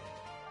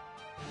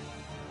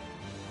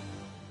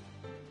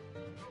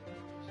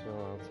 So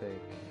I'll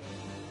take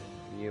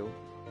you.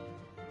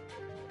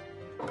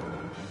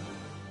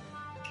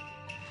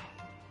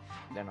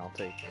 Then I'll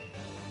take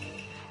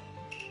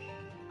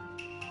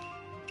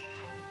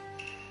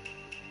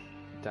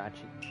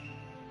Dachi.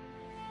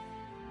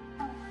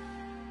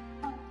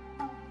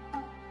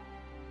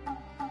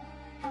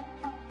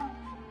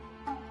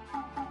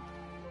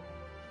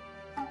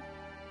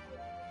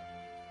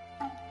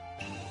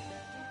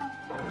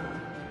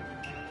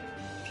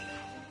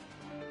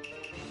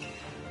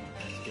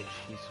 Let's get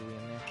Shisui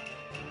in there.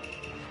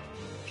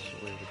 So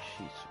where would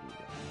Shisui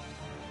go?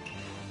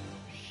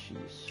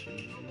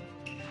 Shisui.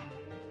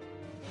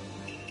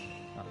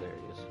 Oh, there he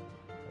is.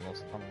 The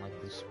most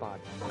unlikely spot.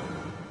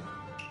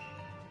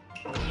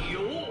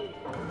 Yo!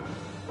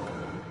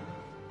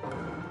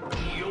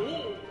 Yo!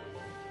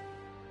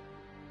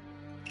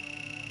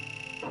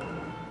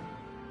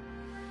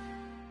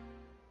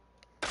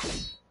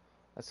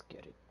 Let's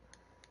get it.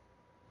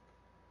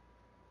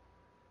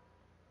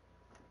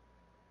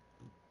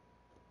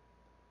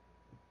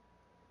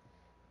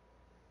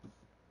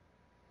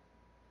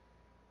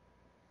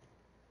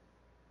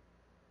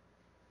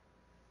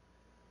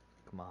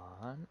 Come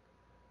on.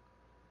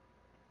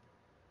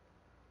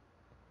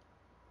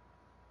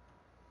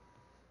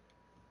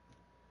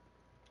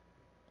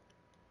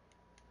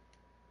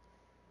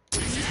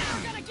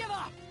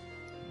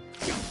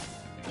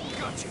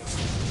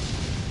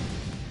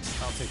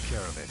 take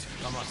care of it.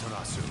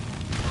 Amaterasu.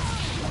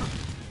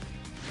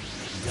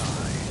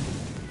 Die.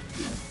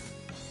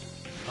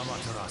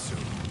 Amaterasu.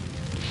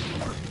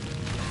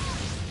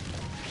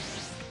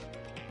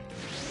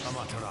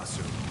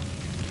 Amaterasu.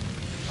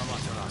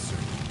 Amaterasu.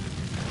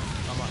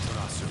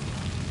 Amaterasu.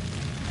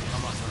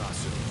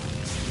 Amaterasu.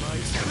 My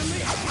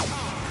enemy!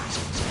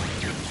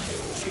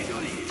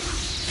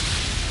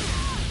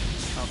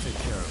 I'll take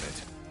care of it.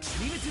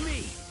 Leave it to me!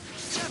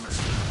 Sever!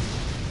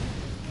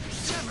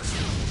 Sever!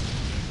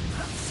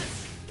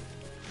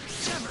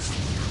 Sever!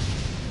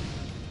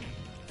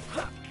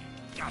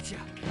 Gotcha!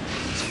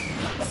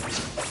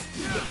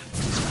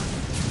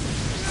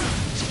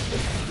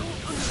 Don't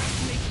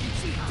underestimate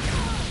Uchiha!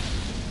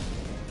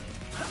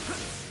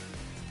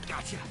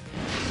 Gotcha!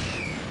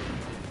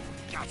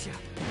 Gotcha!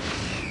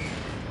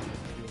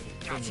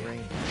 Gotcha!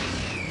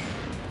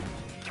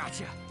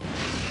 Gotcha!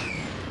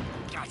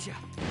 Gotcha!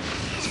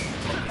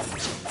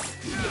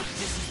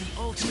 This is the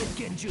ultimate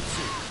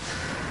genjutsu.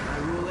 I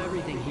rule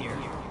everything here.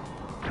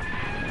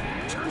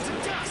 Turn to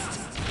dust!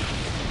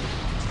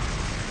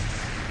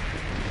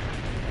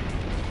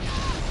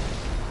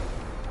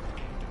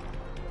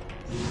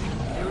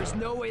 There is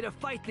no way to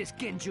fight this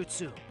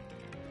genjutsu.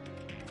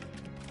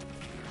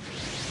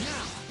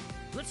 Now,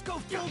 let's go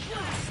full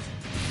blast!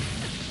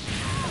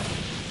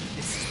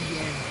 This is the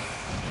end.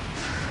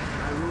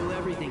 I rule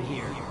everything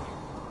here.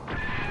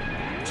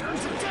 Turn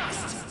to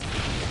dust!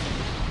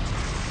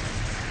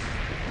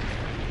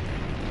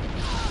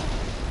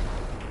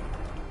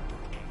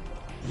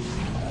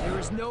 There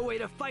is no way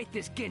to fight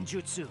this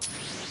genjutsu.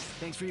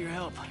 Thanks for your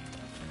help.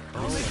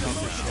 I'll make the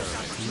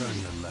most. Learn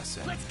your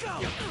lesson. Let's go!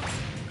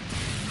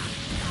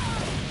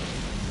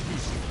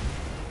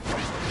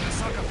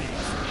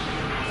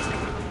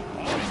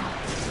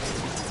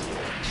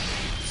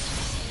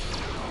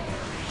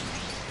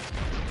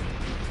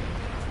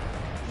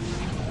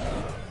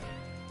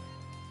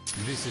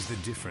 This is the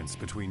difference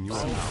between your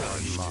power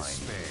and mine.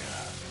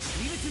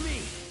 Leave it to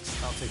me!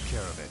 I'll take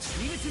care of it.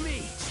 Leave it to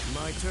me!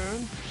 My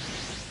turn?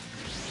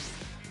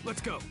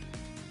 Let's go!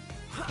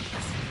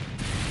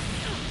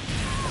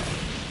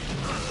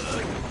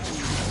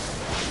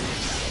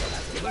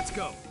 Let's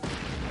go!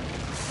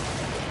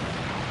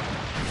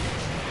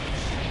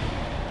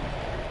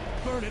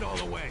 Burn it all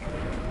away!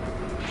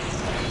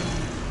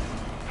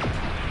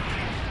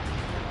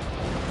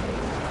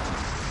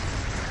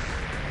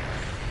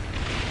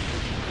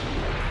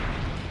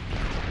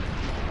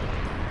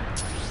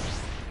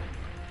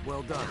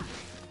 Well done.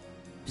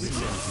 This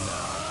ends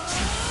now.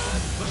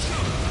 Let's go!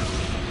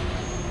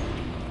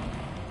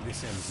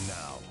 This ends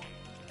now.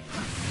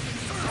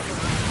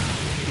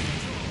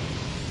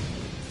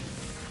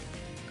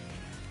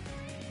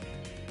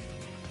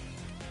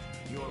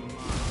 You're mine.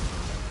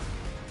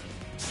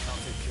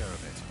 I'll take care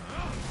of it.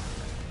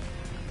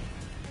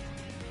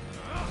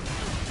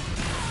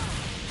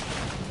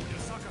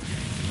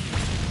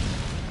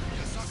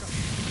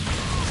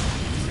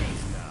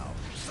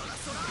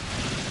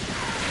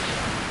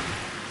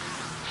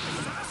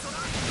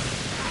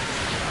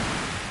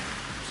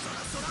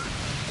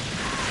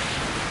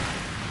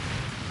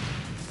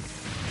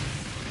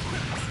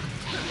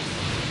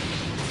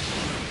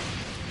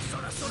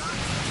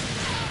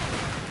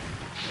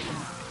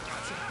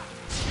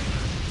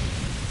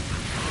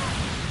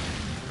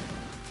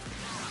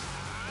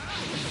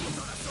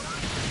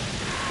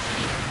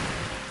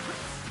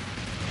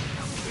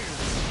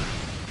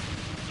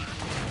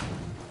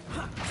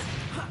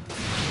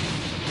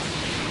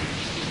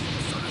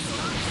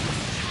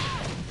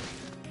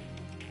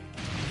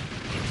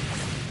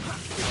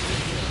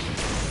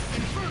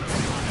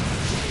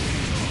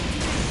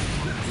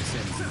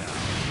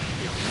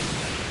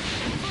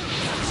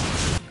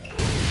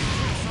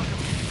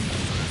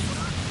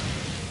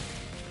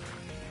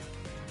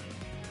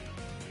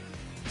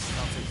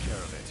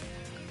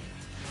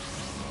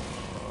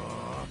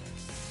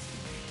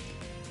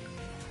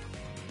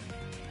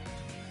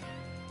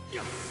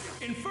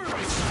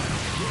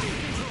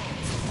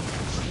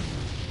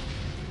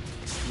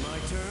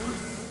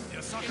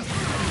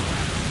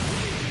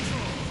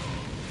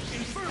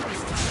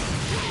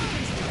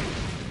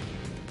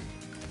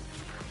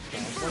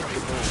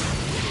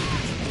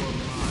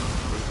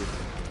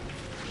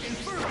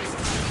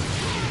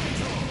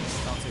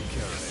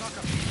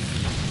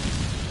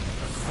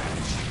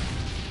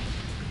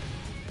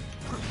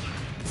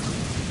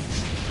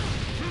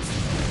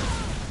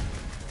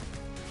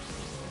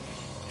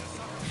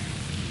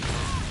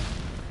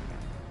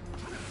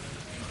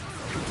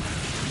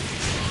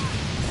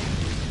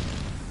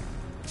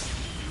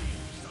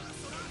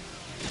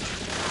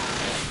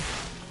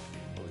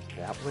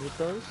 What it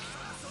does?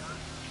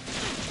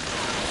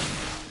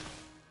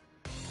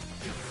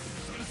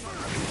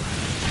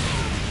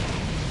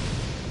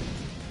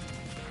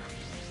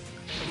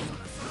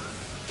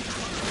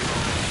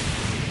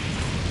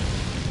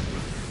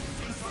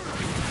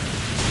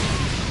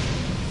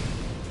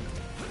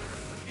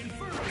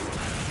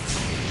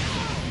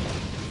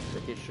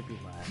 It should be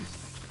last.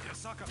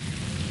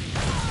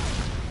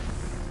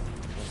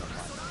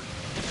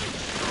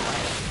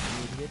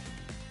 Idiot.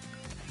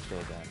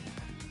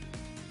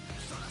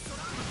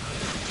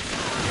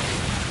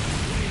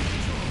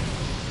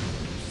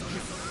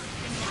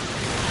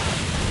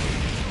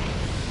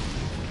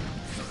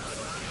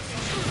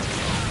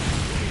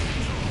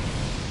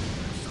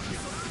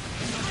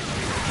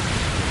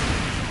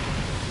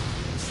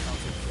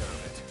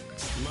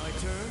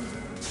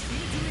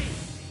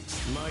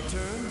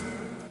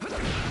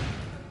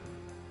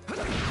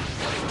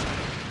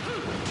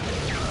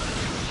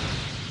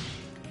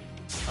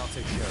 I'll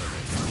take care of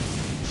it.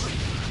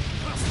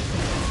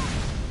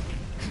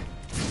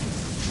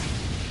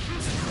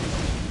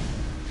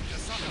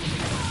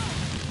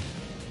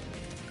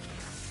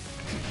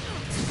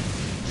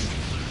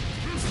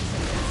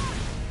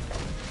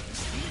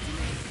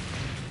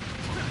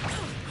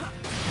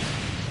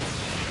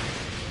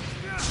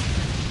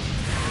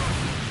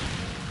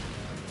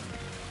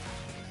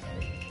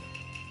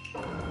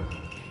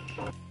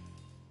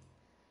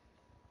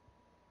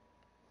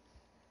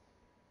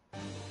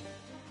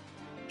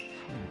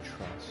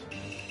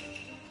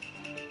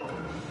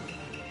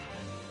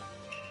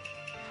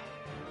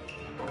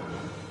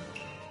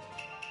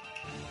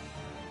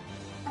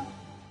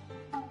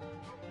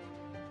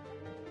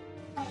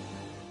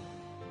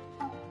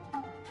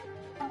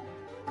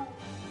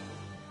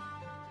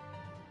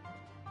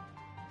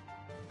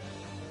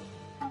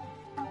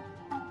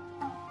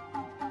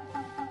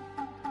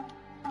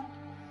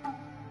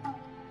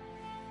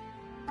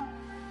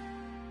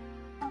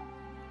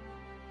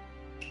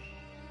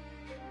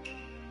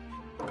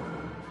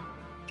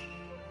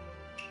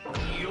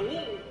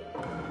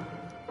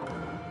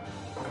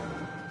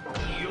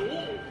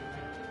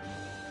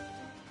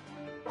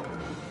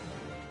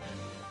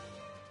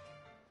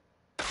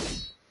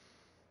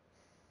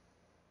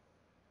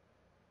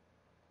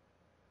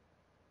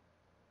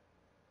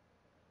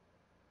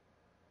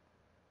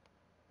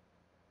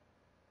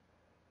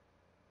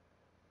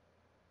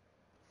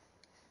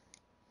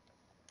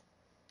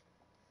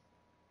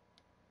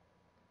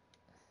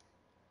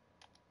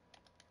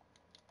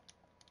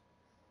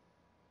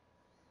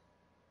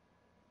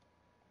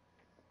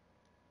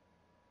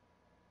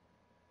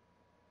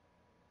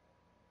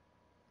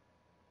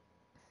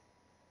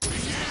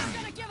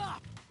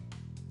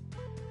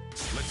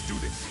 Let's do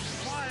this.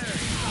 Fire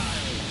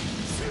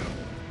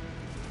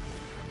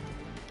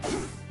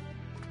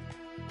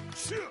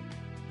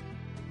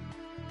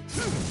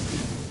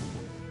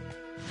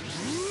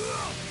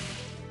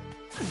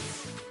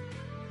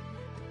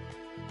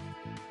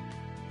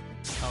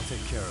I'll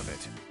take care of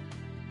it.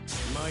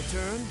 My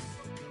turn?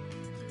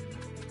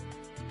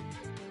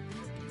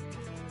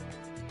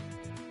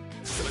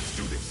 Let's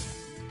do this.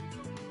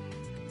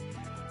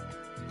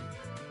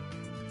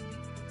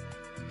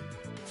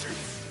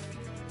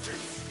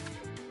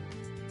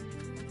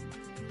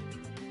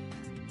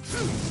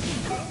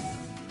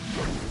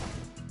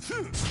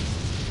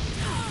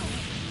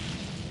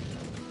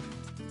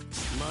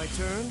 My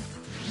turn?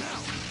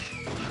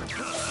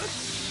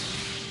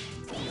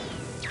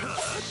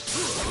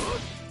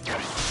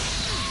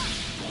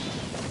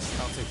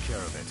 I'll take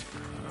care of it.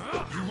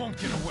 You won't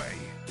get away.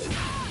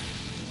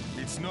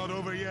 It's not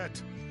over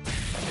yet.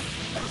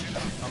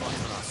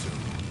 Amaterasu.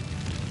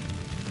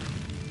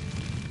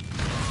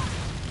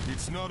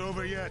 It's not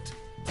over yet.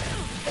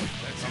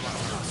 That's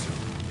Amaterasu.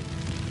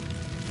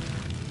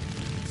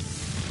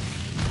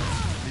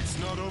 It's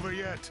not over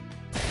yet.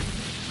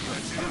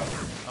 That's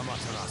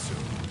Amaterasu.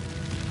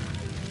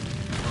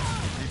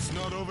 It's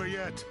not over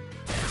yet.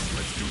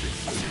 Let's do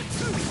this.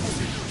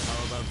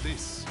 How about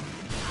this?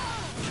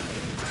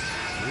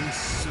 This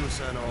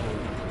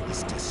Susanoo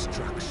is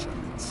destruction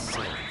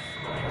itself.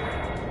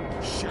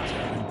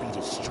 Shatter and be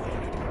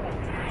destroyed.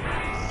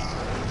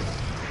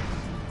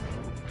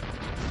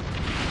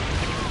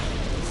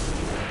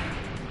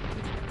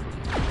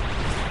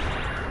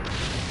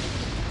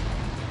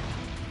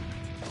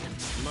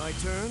 My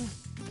turn?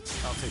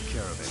 I'll take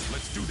care of it.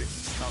 Let's do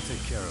this. I'll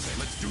take care of it.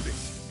 Let's do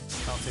this.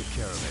 I'll take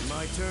care of it.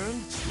 My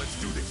turn? Let's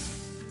do this.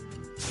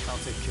 I'll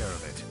take care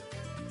of it.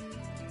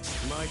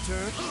 My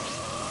turn?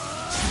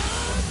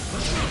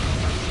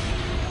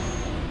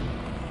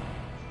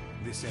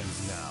 This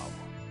ends now.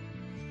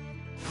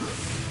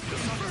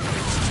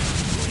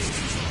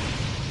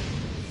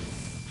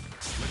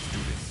 Let's do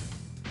this.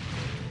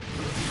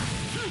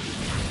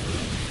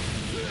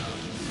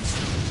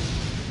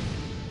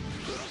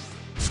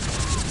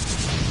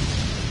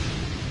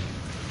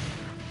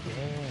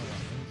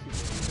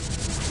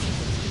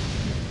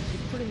 You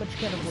pretty much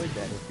can't avoid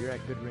that if you're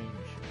at good range.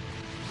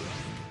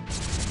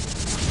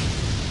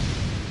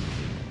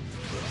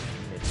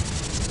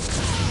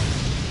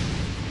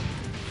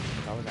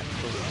 I was at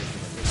close range.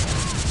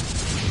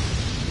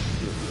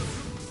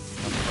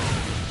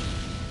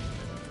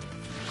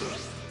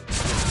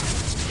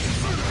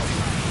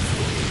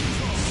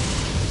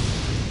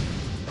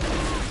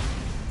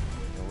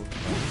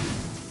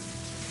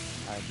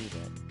 I do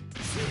that.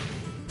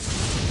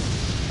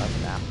 That's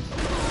an app.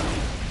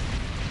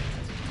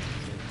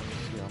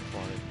 See how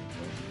far it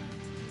goes.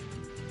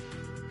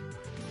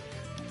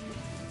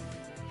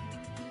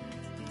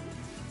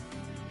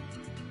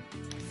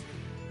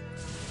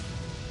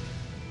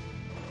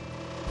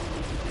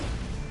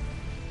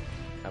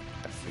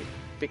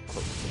 A bit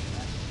close. I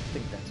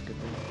think that's good.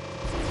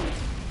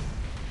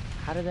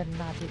 How did that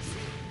not hit you?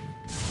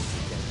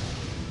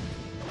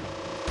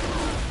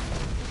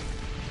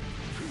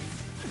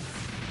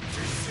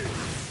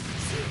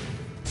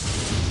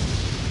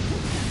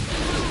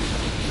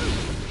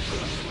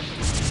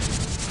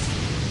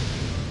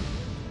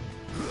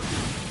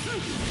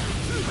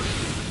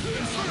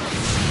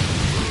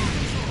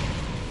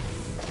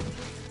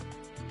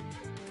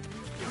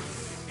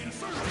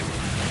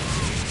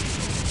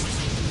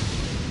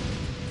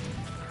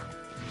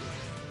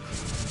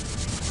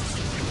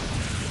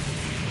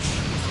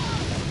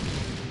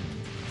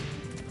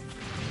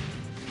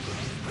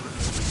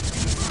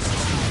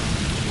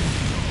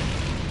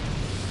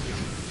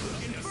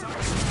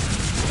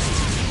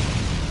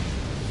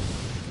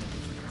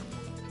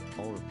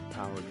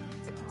 Overpowered.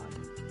 God.